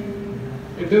there?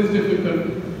 It is difficult.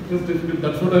 It is difficult.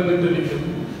 That's what I've been telling you.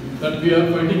 That we are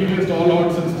fighting against all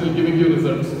odds and still giving you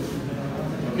results.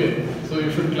 Okay, so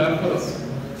you should clap for us.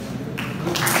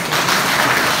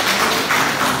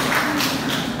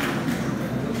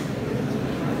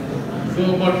 So,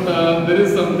 but there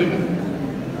is something.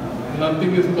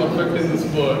 Nothing is perfect in this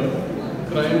world.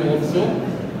 Crime also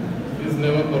is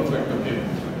never perfect. Okay.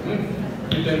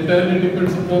 It entirely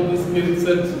depends upon the skill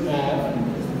sets of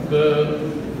the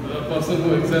person who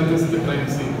examines the crime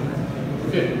scene.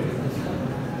 Okay.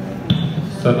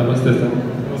 Sir, namaste sir.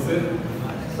 Namaste.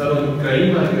 Sir, ಒಂದು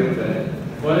crime ಆಗಿರುತ್ತೆ.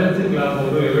 Forensic lab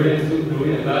ಅವರು evidence clue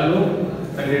ಎಲ್ಲಾನು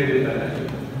ಕಂಡುಹಿಡಿದಿದ್ದಾರೆ.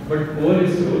 But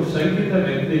ಪೊಲೀಸರು ಶಂಕಿತ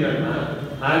ವ್ಯಕ್ತಿಗಳನ್ನ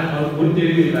ಅವ್ರು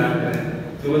ಗುರುತಿಡಿದಿಲ್ಲ ಅಂದ್ರೆ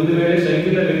ಒಂದು ವೇಳೆ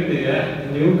ಶಂಕಿತ ವ್ಯಕ್ತಿಗೆ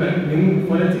ನೀವು ನಿಮ್ಮ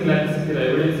ಫೋರೆನ್ಸಿಕ್ ಲ್ಯಾಬ್ ಸಿಕ್ಕಿದ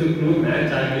ಎವಿಡೆನ್ಸ್ ಕ್ಲೂ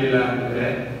ಮ್ಯಾಚ್ ಆಗಲಿಲ್ಲ ಅಂದ್ರೆ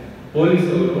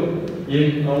ಪೊಲೀಸರು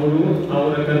ಅವರು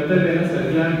ಅವರ ಕರ್ತವ್ಯನ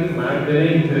ಸರಿಯಾಗಿ ಮಾಡದೇ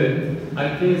ಇದ್ರೆ ಆ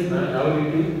ಕೇಸ್ನ ಯಾವ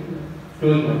ರೀತಿ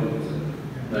ಕ್ಲೋಸ್ ಮಾಡ್ಬೋದು?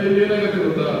 ಇಲ್ಲಿ ಏನಾಗುತ್ತೆ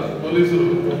ಗೊತ್ತಾ, ಪೊಲೀಸರು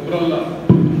ಒಬ್ಬರಲ್ಲ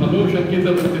ಹಲವು ಶಂಕಿತ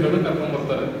ವ್ಯಕ್ತಿಗಳು ಕರ್ಕೊಂಡ್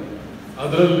ಬರ್ತಾರೆ.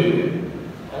 ಅದರಲ್ಲಿ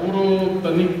ಅವರು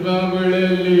ತನಿಖಾ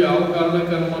ವೇಳೆಯಲ್ಲಿ ಯಾವ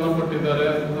ಕಾರಣಕ್ಕೆ ಅನುಮಾನ ಪಟ್ಟಿದ್ದಾರೆ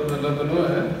ಅನ್ನೋದೆಲ್ಲದನ್ನು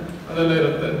ಅದೆಲ್ಲ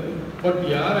ಇರುತ್ತೆ. ಬಟ್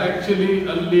ಯಾರು ಆಕ್ಚುಲಿ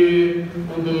ಅಲ್ಲಿ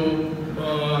ಒಂದು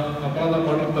ಅಪರಾಧ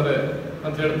ಮಾಡಿರ್ತಾರೆ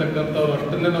ಅಂತ ಹೇಳ್ತಕ್ಕಂಥವ್ರು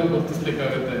ಅಷ್ಟನ್ನೇ ನಾವು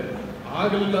ಗುರುತಿಸ್ಲಿಕ್ಕಾಗತ್ತೆ.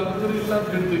 ಆಗಲಿಲ್ಲ ಅಂತಂದ್ರೆ ಇಲ್ಲ ಅಂತ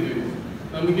ಹೇಳ್ತೀವಿ.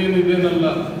 ನಮಗೇನಿದೇನಲ್ಲ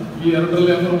ಈ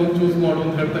ಎರಡರಲ್ಲಿ ಯಾವ್ದಾರು ಒಂದು ಚೂಸ್ ಮಾಡು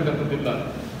ಅಂತ ಹೇಳ್ತಕ್ಕಂಥದ್ದಿಲ್ಲ.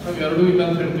 ನಾವು ಎರಡೂ ಇಲ್ಲ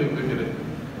ಅಂತ ಹೇಳ್ತೀವಿ. ಬೇಕಿದೆ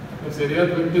ನೀವು ಸರಿಯಾದ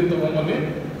ವ್ಯಕ್ತಿ ತಗೊಂಬನ್ನಿ,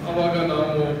 ಅವಾಗ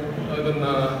ನಾವು ಅದನ್ನ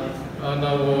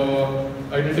ನಾವು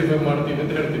ಐಡೆಂಟಿಫೈ ಮಾಡ್ತೀವಿ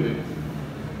ಅಂತ ಹೇಳ್ತೀವಿ.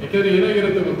 ಯಾಕೆಂದ್ರೆ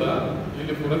ಏನಾಗಿರುತ್ತೆ ಗೊತ್ತಾ,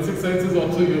 ಇಲ್ಲಿ forensic science is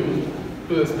also use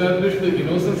to establish the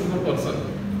innocence of the person.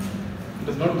 It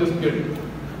is not just guilt.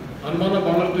 ಅನುಮಾನ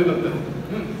ಬಹಳಷ್ಟು ಇರುತ್ತೆ,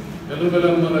 ಎಲ್ಲರ ಮೇಲೆ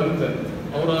ಅನುಮಾನ ಇರುತ್ತೆ.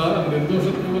 ಅವರ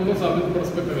ನಿರ್ದೋಷತ್ವವನ್ನು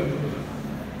ಸಾಬೀತುಪಡಿಸಬೇಕಾಗುತ್ತೆ.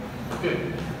 ಓಕೆ,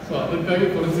 ಸೊ ಅದಕ್ಕಾಗಿ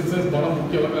ಫೋರೆನ್ಸಿಕ್ ಸೈನ್ಸ್ ಬಹಳ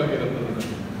ಮುಖ್ಯವಾಗಿ ಆಗಿರುತ್ತೆ.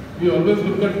 We always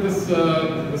look at this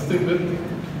thing with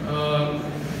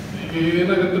ಈಗ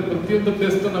ಏನಾಗುತ್ತೆ, ಪ್ರತಿಯೊಂದು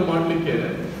ಟೆಸ್ಟ್ ಅನ್ನ ಮಾಡಲಿಕ್ಕೆ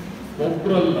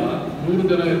ಒಬ್ಬರಲ್ಲ 3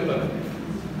 ಜನ ಇರ್ತಾರೆ.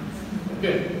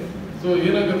 ಓಕೆ, ಸೊ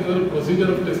ಏನಾಗುತ್ತೆ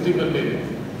ಪ್ರೊಸೀಜರ್ ಆಫ್ ಟೆಸ್ಟಿಂಗ್ ಅಲ್ಲಿ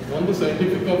ಒಂದು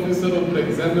ಸೈಂಟಿಫಿಕ್ ಆಫೀಸರ್ ಒಬ್ರು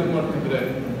ಎಕ್ಸಾಮಿನ್ ಮಾಡ್ತಿದ್ರೆ,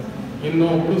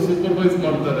 ಇನ್ನೊಬ್ರು ಸೂಪರ್ವೈಸ್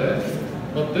ಮಾಡ್ತಾರೆ,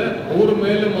 ಮತ್ತೆ ಅವ್ರ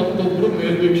ಮೇಲೆ ಮತ್ತೊಬ್ರು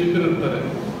ಮೇಲ್ವೀಕ್ಷಕರು ಇರ್ತಾರೆ.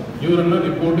 ಇವರನ್ನ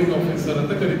ರಿಪೋರ್ಟಿಂಗ್ ಆಫೀಸರ್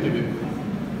ಅಂತ ಕರಿತೀವಿ.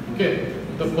 Okay,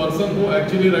 the person who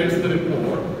actually rights the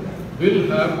report will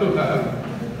have to have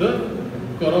the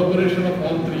corroboration of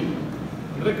all 3.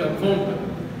 ಅಂದ್ರೆ confirmed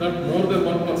that more than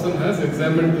one person has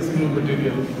examined this new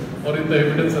material or in the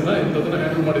evidence ಅನ್ನ ಇಂಥದನ್ನ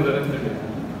handle ಮಾಡಿದ್ದಾರೆ ಅಂತ ಹೇಳಿ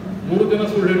 3 ಜನ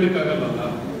ಸುಳ್ಳು ಹೇಳಲಿಕ್ಕೆ ಆಗಲ್ಲ.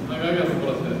 ಹಾಗಾಗಿ ಅದು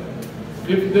ಬರುತ್ತೆ.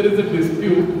 If there is a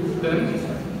dispute then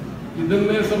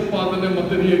ಇದನ್ನೇ ಸ್ವಲ್ಪ ಅದನ್ನೇ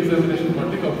ಮತ್ತೆ ರೀ ಎಕ್ಸಾಮಿನೇಷನ್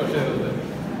ಮಾಡ್ಲಿಕ್ಕೆ ಅವಕಾಶ ಇರುತ್ತೆ.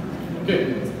 ಓಕೆ,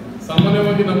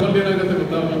 ಸಾಮಾನ್ಯವಾಗಿ ನಮ್ಮಲ್ಲಿ ಏನಾಗುತ್ತೆ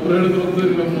ಗೊತ್ತಾ, ಒಬ್ರು ಹೇಳಿದ್ರು ಅಂದ್ರೆ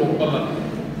ಇನ್ನೊಬ್ರು ಒಪ್ಪಲ್ಲ.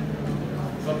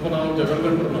 ಸ್ವಲ್ಪ ನಾವು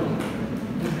ಜಗಳಗಂಟ್ರು ನಾವು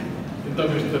ಇಂಥ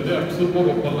ವಿಷಯದಲ್ಲಿ ಅಷ್ಟು ಸುಲಭ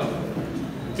ಒಪ್ಪಲ್ಲ.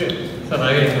 ಓಕೆ ಸರ್,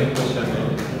 ಹಾಗೆ ಕ್ವಶನ್,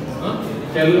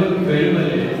 ಕೆಲವೊಂದು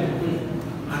ಕ್ರೈಮಲ್ಲಿ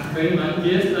ಆ ಕ್ರೈಮ್ ಆ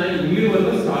ಕೇಸ್ನ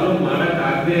ಇಲ್ಲಿವರೆಗೂ ಸಾಲ್ವ್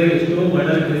ಮಾಡೋಕ್ಕಾಗದೇ ಇರೋ ಎಷ್ಟೋ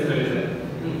ಮರ್ಡರ್ ಕೇಸ್ಗಳಿದೆ.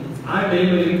 ಆ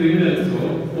ಟೈಮಲ್ಲಿ ಕ್ರಿಮಿನಲ್ಸು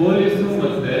ಪೊಲೀಸರು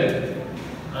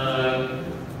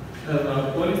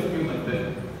ಮತ್ತೆ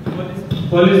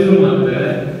ಪೊಲೀಸರು ಮತ್ತೆ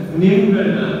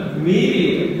ನಿಮ್ಗಳನ್ನ ಮೀರಿ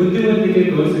ಬುದ್ಧಿವಂತಿಕೆ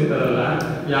ತೋರಿಸಿರ್ತಾರಲ್ಲ,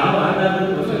 ಯಾವ ಆಧಾರದ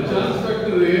ಚಾನ್ಸ್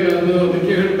ಫ್ಯಾಕ್ಟರಿ ಅದು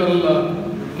ಅದಕ್ಕೆ ಹೇಳ್ತಾರಲ್ಲ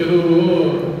ಕೆಲವರು.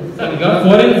 ಈಗ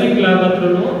ಫೋರೆನ್ಸಿಕ್ ಲ್ಯಾಬ್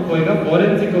ಹತ್ರನು, ಈಗ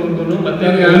ಫೋರೆನ್ಸಿಕ್ ಅವ್ರಿಗೂ ಮತ್ತೆ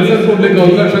ಆನ್ಸರ್ ಕೊಡ್ಲಿಕ್ಕೆ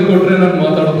ಅವಕಾಶ ಕೊಟ್ರೆ ನಾನು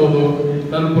ಮಾತಾಡ್ಬೋದು.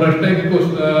 ನನ್ನ ಪ್ರಶ್ನೆಗೆ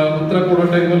ಉತ್ತರ ಕೊಡೋ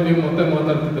ಟೈಮಲ್ಲಿ ನೀವು ಮತ್ತೆ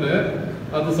ಮಾತಾಡ್ತಿದ್ರೆ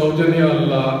ಅದು ಸೌಜನ್ಯ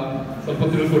ಅಲ್ಲ. ಸ್ವಲ್ಪ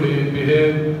ತಿಳ್ಕೊಳ್ಳಿ.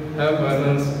 Behave, have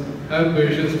manners, have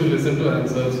patience to listen to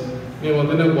answers. ನೀವು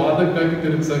ಅದನ್ನೇ ವಾದಕ್ಕಾಗಿ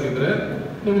ತಿರುಗಿಸಾಗಿದ್ರೆ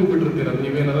ನಿಮಗೆ ಬಿಟ್ಟಿರ್ತೀರ.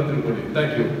 ನೀವೇನಾದ್ರೂ ತಿಳ್ಕೊಳ್ಳಿ.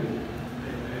 Thank you.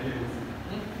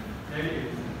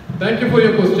 Thank you for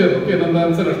your question. Okay, ನನ್ನ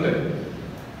ಆನ್ಸರ್ ಅಷ್ಟೇ.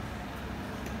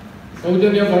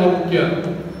 ಸೌಜನ್ಯ ಬಹಳ ಮುಖ್ಯ.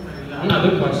 ಅದು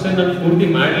ಕ್ವಶನ್ ನಾನು ಪೂರ್ತಿ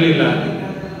ಮಾಡಲಿಲ್ಲ.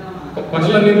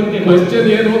 ಕ್ವಶನ್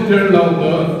ಏನು ಅಂತ ಹೇಳಲ್ಲ ಒಂದು.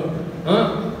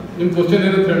 ನಿಮ್ ಕ್ವಶನ್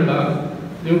ಏನಂತ ಹೇಳಲ್ಲ.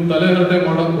 ನೀವು ತಲೆ ಹರಟೆ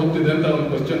ಮಾಡೋದು ಗೊತ್ತಿದೆ ಅಂತ ಒಂದು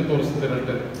ಕ್ವಶನ್ ತೋರಿಸ್ತೀರ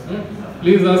ಅಷ್ಟೇ.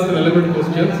 Please ask relevant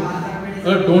questions,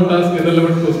 don't ask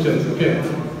ಇರೆಲೆವೆಂಟ್ questions. Okay,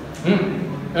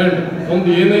 and ಒಂದು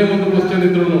ಏನೇ ಒಂದು ಕ್ವಶನ್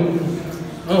ಇದ್ರು,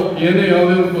 ಏನೇ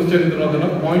ಯಾವುದೇ ಒಂದು ಕ್ವಶನ್ ಇದ್ರು ಅದನ್ನ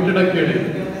ಪಾಯಿಂಟೆಡ್ ಆಗಿ ಕೇಳಿ.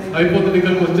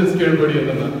 Hypothetical questions ಕೇಳಬೇಡಿ.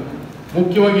 ಅದನ್ನ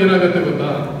ಮುಖ್ಯವಾಗಿ ಏನಾಗುತ್ತೆ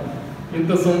ಗೊತ್ತಾ,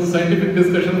 ಇಂಥ ಸೈಂಟಿಫಿಕ್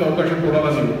ಡಿಸ್ಕಷನ್ಗೆ ಅವಕಾಶ ಕೊಡಲ್ಲ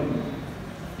ನೀವು.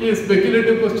 ಈ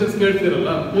ಸ್ಪೆಕ್ಯುಲೇಟಿವ್ ಕ್ವಶನ್ಸ್ ಕೇಳ್ತಿರಲ್ಲ,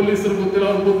 ಪೊಲೀಸರು ಗೊತ್ತಿಲ್ಲ,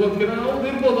 ಅವ್ರು ಗೊತ್ತಿಲ್ಲ, ಅವ್ರು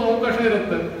ಇರ್ಬೋದು, ಅವಕಾಶ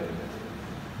ಇರುತ್ತೆ.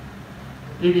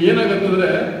 ಈಗ ಏನಾಗತ್ತಂದ್ರೆ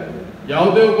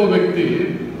ಯಾವುದೇ ಒಬ್ಬ ವ್ಯಕ್ತಿ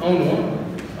ಅವನು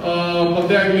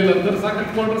ಪತ್ತೆ ಆಗ್ಲಿಲ್ಲ ಅಂದ್ರೆ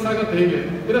ಸಾಕಷ್ಟು ಮಾಡ್ರೆ ಸಾಕತ್ತೆ, ಹೇಗೆ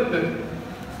ಇರುತ್ತೆ.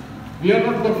 We are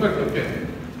not perfect. Okay,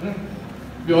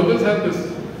 we always have this.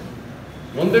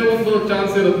 ಒಂದೇ ಒಂದು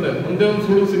ಚಾನ್ಸ್ ಇರುತ್ತೆ, ಒಂದೇ ಒಂದು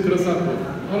ಸುಳ್ಳು ಸಿಕ್ಕರೆ ಸಾಕು,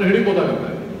 ಅವನು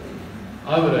ಹಿಡಿಬೋದಾಗತ್ತೆ.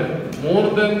 ಆದರೆ more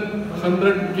than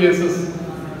 100 cases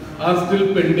are still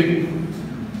pending.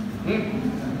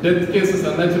 Death cases,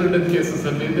 unnatural death cases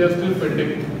ಅಲ್ಲಿ they are still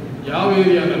pending. ಯಾವ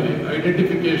ಏರಿಯಾನಲ್ಲಿ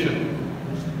ಐಡೆಂಟಿಫಿಕೇಶನ್.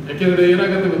 ಯಾಕೆಂದ್ರೆ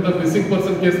ಏನಾಗುತ್ತೆ ಗೊತ್ತಾ, ಮಿಸ್ಸಿಂಗ್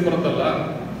ಪರ್ಸನ್ ಕೇಸ್ ಬರುತ್ತಲ್ಲ,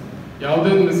 ಯಾವುದೇ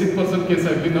ಒಂದು ಮಿಸ್ಸಿಂಗ್ ಪರ್ಸನ್ ಕೇಸ್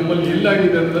ಆಗಲಿ ನಮ್ಮಲ್ಲಿ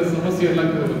ಎಲ್ಲಾಗಿದೆ ಅಂದ್ರೆ ಸಮಸ್ಯೆ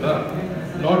ಎಲ್ಲಾಗಿದೆ ಗೊತ್ತಾ,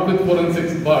 not with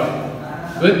forensics but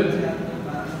with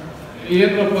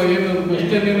ಏನಪ್ಪ ಏನದು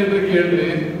ಕ್ವಶನ್ ಏನಿದ್ರೆ ಕೇಳ್ರಿ.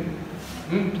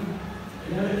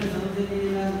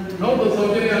 ಹೌದು,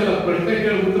 ಸೌಜನ್ಯ ಅಲ್ಲ. ಪ್ರಶ್ನೆ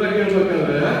ಕೇಳಿ ಉತ್ತರ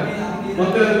ಕೇಳ್ಬೇಕಾದ್ರೆ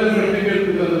ಮತ್ತೆ ಅದ್ರ ಪ್ರಶ್ನೆ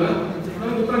ಕೇಳ್ತಿದ್ದಲ್ಲ,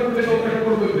 ನಮ್ಗೆ ಉತ್ತರ ಕೊಡ್ಲಿಕ್ಕೆ ಅವಕಾಶ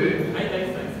ಕೊಡ್ಬೇಕ್ರಿ.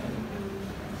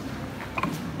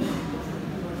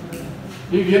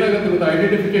 ಈಗ ಏನಾಗುತ್ತೆ ಗೊತ್ತಾ,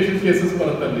 ಐಡೆಂಟಿಫಿಕೇಶನ್ ಕೇಸಸ್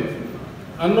ಬರುತ್ತೆ. ಅಲ್ಲಿ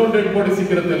ಅನ್ನೋನ್ ಡೆಡ್ ಬಾಡಿ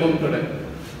ಸಿಕ್ಕಿರುತ್ತೆ ಎಲ್ಲೊಂದ್ ಕಡೆ,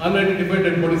 ಅನ್ಐಡೆಂಟಿಫೈಡ್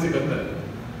ಡೆಡ್ ಬಾಡಿ ಸಿಗುತ್ತೆ.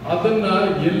 ಅದನ್ನ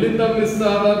ಎಲ್ಲಿಂದ ಮಿಸ್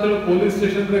ಆದ ಅಂತೇಳಿ ಪೊಲೀಸ್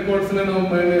ಸ್ಟೇಷನ್ ರೆಕಾರ್ಡ್ಸ್ ನಾವು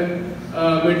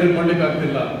ಮೇಂಟೈನ್ ಮಾಡ್ಲಿಕ್ಕೆ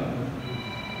ಆಗ್ತಿಲ್ಲ.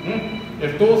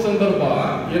 ಎಷ್ಟೋ ಸಂದರ್ಭ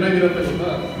ಏನಾಗಿರುತ್ತೆ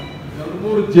ಗೊತ್ತಾ,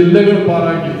 2-3 ಜಿಲ್ಲೆಗಳು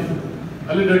ಪಾರಾಗಿ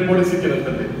ಅಲ್ಲಿ ಡೆಡ್ ಬಾಡಿ ಸಿಕ್ಕಿರುತ್ತೆ.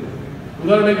 ಅಲ್ಲಿ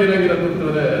ಉದಾಹರಣೆಗೆ ಏನಾಗಿರುತ್ತೆ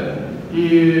ಅಂತಂದ್ರೆ, ಈ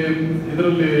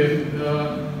ಇದರಲ್ಲಿ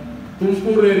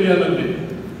ತುಮಕೂರು ಏರಿಯಾದಲ್ಲಿ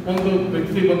ಒಂದು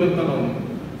ವ್ಯಕ್ತಿ ಬಂದಿರ್ತಾನ.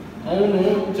 ಅವನು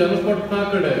ಚನ್ನಪಟ್ಟಣ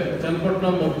ಕಡೆ, ಚನ್ನಪಟ್ಟಣ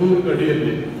ಮದ್ದೂರು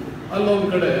ಗಡಿಯಲ್ಲಿ ಅಲ್ಲೊಂದು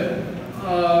ಕಡೆ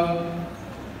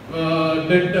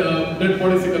ಡೆಡ್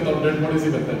ಬಾಡಿ ಸಿಗತ್ತೆ. ಅವ್ನು ಡೆಡ್ ಬಾಡಿ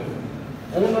ಸಿಗತ್ತೆ.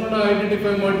 ಅವನನ್ನ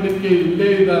ಐಡೆಂಟಿಫೈ ಮಾಡ್ಲಿಕ್ಕೆ ಇಲ್ಲೇ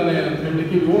ಇದ್ದಾನೆ ಅಂತ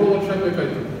ಹೇಳಲಿಕ್ಕೆ 7 ವರ್ಷ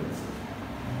ಬೇಕಾಯ್ತು.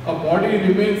 ಆ ಬಾಡಿ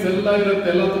ರಿಮೇನ್ಸ್ ಎಲ್ಲ ಇರುತ್ತೆ,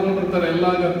 ಎಲ್ಲ ತಗೊಂಡಿರ್ತಾರೆ, ಎಲ್ಲ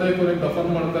ಆಗತ್ತೆ, ಕೊನೆಗೆ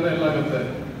ದಫನ್ ಮಾಡ್ತಾರೆ, ಎಲ್ಲ ಆಗತ್ತೆ.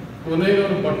 ಕೊನೆಗೆ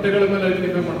ಅವ್ರ ಬಟ್ಟೆಗಳ ಮೇಲೆ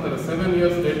ಐಡೆಂಟಿಫೈ ಮಾಡ್ತಾರೆ 7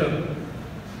 years ಲೇಟರ್.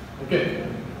 ಓಕೆ,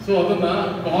 ಸೊ ಅದನ್ನ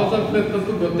ಕಾಸ್ ಆಫ್ ಡೆತ್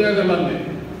ಅಂತೂ ಗೊತ್ತೇ ಆಗಲ್ಲ ಅಲ್ಲಿ.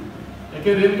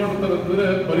 ಯಾಕೆಂದ್ರೆ ಏನ್ ಮಾಡ್ತಾರೆ ಅಂತಂದ್ರೆ,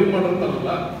 ಬರಿ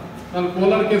ಮಾಡಿರ್ತಾರಲ್ಲ, ನಾನು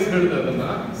ಕೋಲಾರ ಕೇಸ್ ಹೇಳಿದೆ, ಅದನ್ನ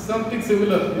ಸಮಥಿಂಗ್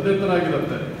ಸಿಮಿಲರ್ ಇದೇ ತರ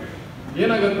ಆಗಿರುತ್ತೆ.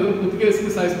 ಏನಾಗತ್ತೆ, ಕುತ್ತಿಗೆ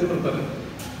ಸಾಯಿಸ್ಬಿಟ್ಟಿರ್ತಾರೆ.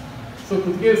 ಸೊ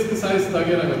ಕುತ್ತಿಗೆ ಸಾಯಿಸಿದಾಗ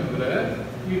ಏನಾಗತ್ತಂದ್ರೆ,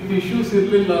 ಈ ಟಿಶ್ಯೂಸ್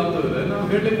ಇರ್ಲಿಲ್ಲ ಅಂತಂದ್ರೆ ನಾವು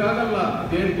ಹೇಳಲಿಕ್ಕೆ ಆಗಲ್ಲ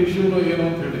ಅದೇನ್ ಟಿಶ್ಯೂನೋ ಏನೋ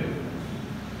ಅಂತ ಹೇಳಿ.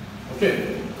 ಓಕೆ,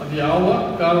 ಅದು ಯಾವ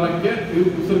ಕಾರಣಕ್ಕೆ ಇವ್ರು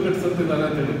ಉಸಿರು ಕಟ್ಸತ್ತಿದ್ದಾನೆ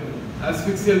ಅಂತ ಹೇಳಿ.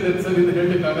 ಆಸ್ಫಿಕ್ಸಿಯಲ್ ಡೆತ್ಸ್ ಅಲ್ಲಿ ಇದು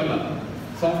ಹೇಳಲಿಕ್ಕೆ ಆಗಲ್ಲ,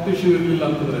 ಸಾಫ್ಟ್ ಟಿಶ್ಯೂ ಇರ್ಲಿಲ್ಲ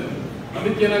ಅಂತಂದ್ರೆ.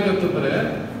 ಅದಕ್ಕೆ ಏನಾಗತ್ತಂದ್ರೆ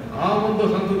ಆ ಒಂದು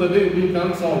ಹಂತದಲ್ಲಿ we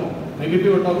can solve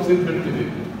negative autopsy ಅಂತ ಹೇಳ್ತೀವಿ.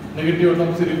 ನೆಗೆಟಿವ್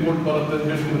ಅಟಾಪ್ಸಿ ರಿಪೋರ್ಟ್ ಬರುತ್ತೆ ಅಂತ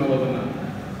ಹೇಳ್ತೀವಿ ನಾವು ಅದನ್ನ.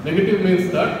 ನೆಗೆಟಿವ್ ಮೀನ್ಸ್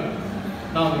ದಟ್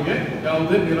ನಮಗೆ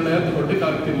ಯಾವುದೇ ನಿರ್ಣಯ ತಗೊಳ್ಳಿಕ್ಕೆ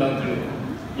ಆಗ್ತಿಲ್ಲ ಅಂತ ಹೇಳಿ.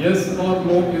 S R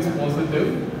no is positive,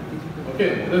 okay,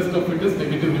 rest of it is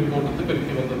negative report ಅಂತ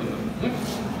ಕರಿತೀವಿ ಅದನ್ನ.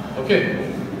 Okay,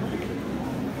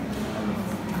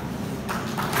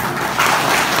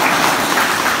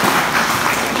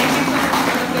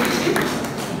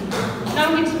 now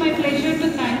it's my pleasure to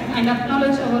thank and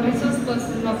acknowledge our resource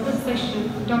person of this session,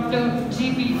 Dr.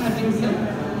 G.B. Aravind sir.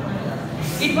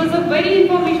 It was a very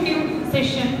informative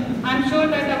session. I'm sure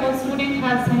that our student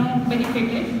has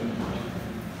benefited.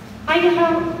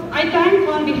 I thank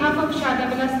on behalf of Shada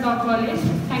Vilas Law College.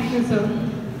 Thank you, sir.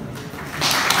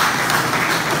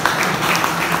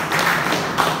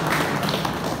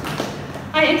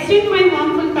 I extend my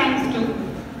warmful thanks to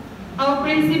our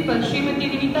principal, Srimati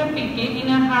Vinita P.K., in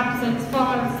her absence for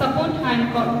her support and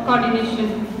coordination.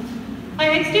 I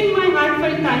extend my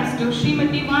heartfelt thanks to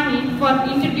Srimati Vani for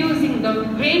introducing the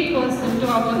great person to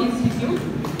our institute.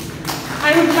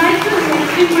 I would like to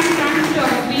extend my thanks to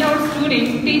our beloved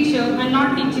students, teacher and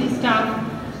non-teaching staff.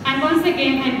 And once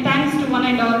again, and thanks to one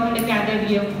and all who are gathered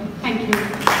here. Thank you.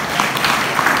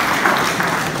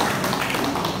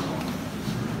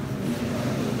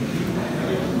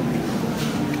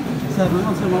 Sir, we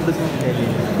also know this one.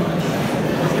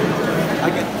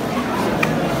 Again.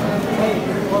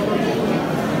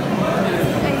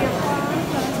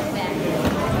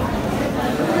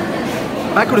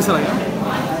 Back to sir.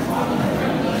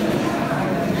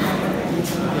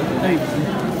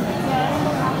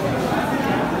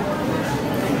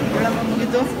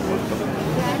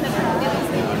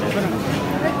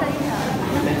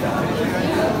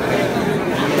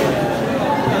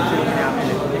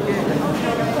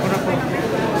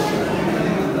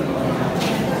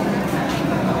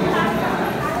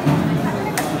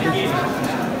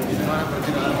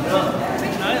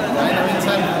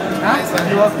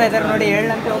 ಹೋಗ್ತಾ ಇದ್ದಾರೆ ನೋಡಿ, 7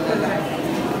 ಗಂಟೆ ಹೋಗ್ತಾ ಇದ್ದಾರೆ.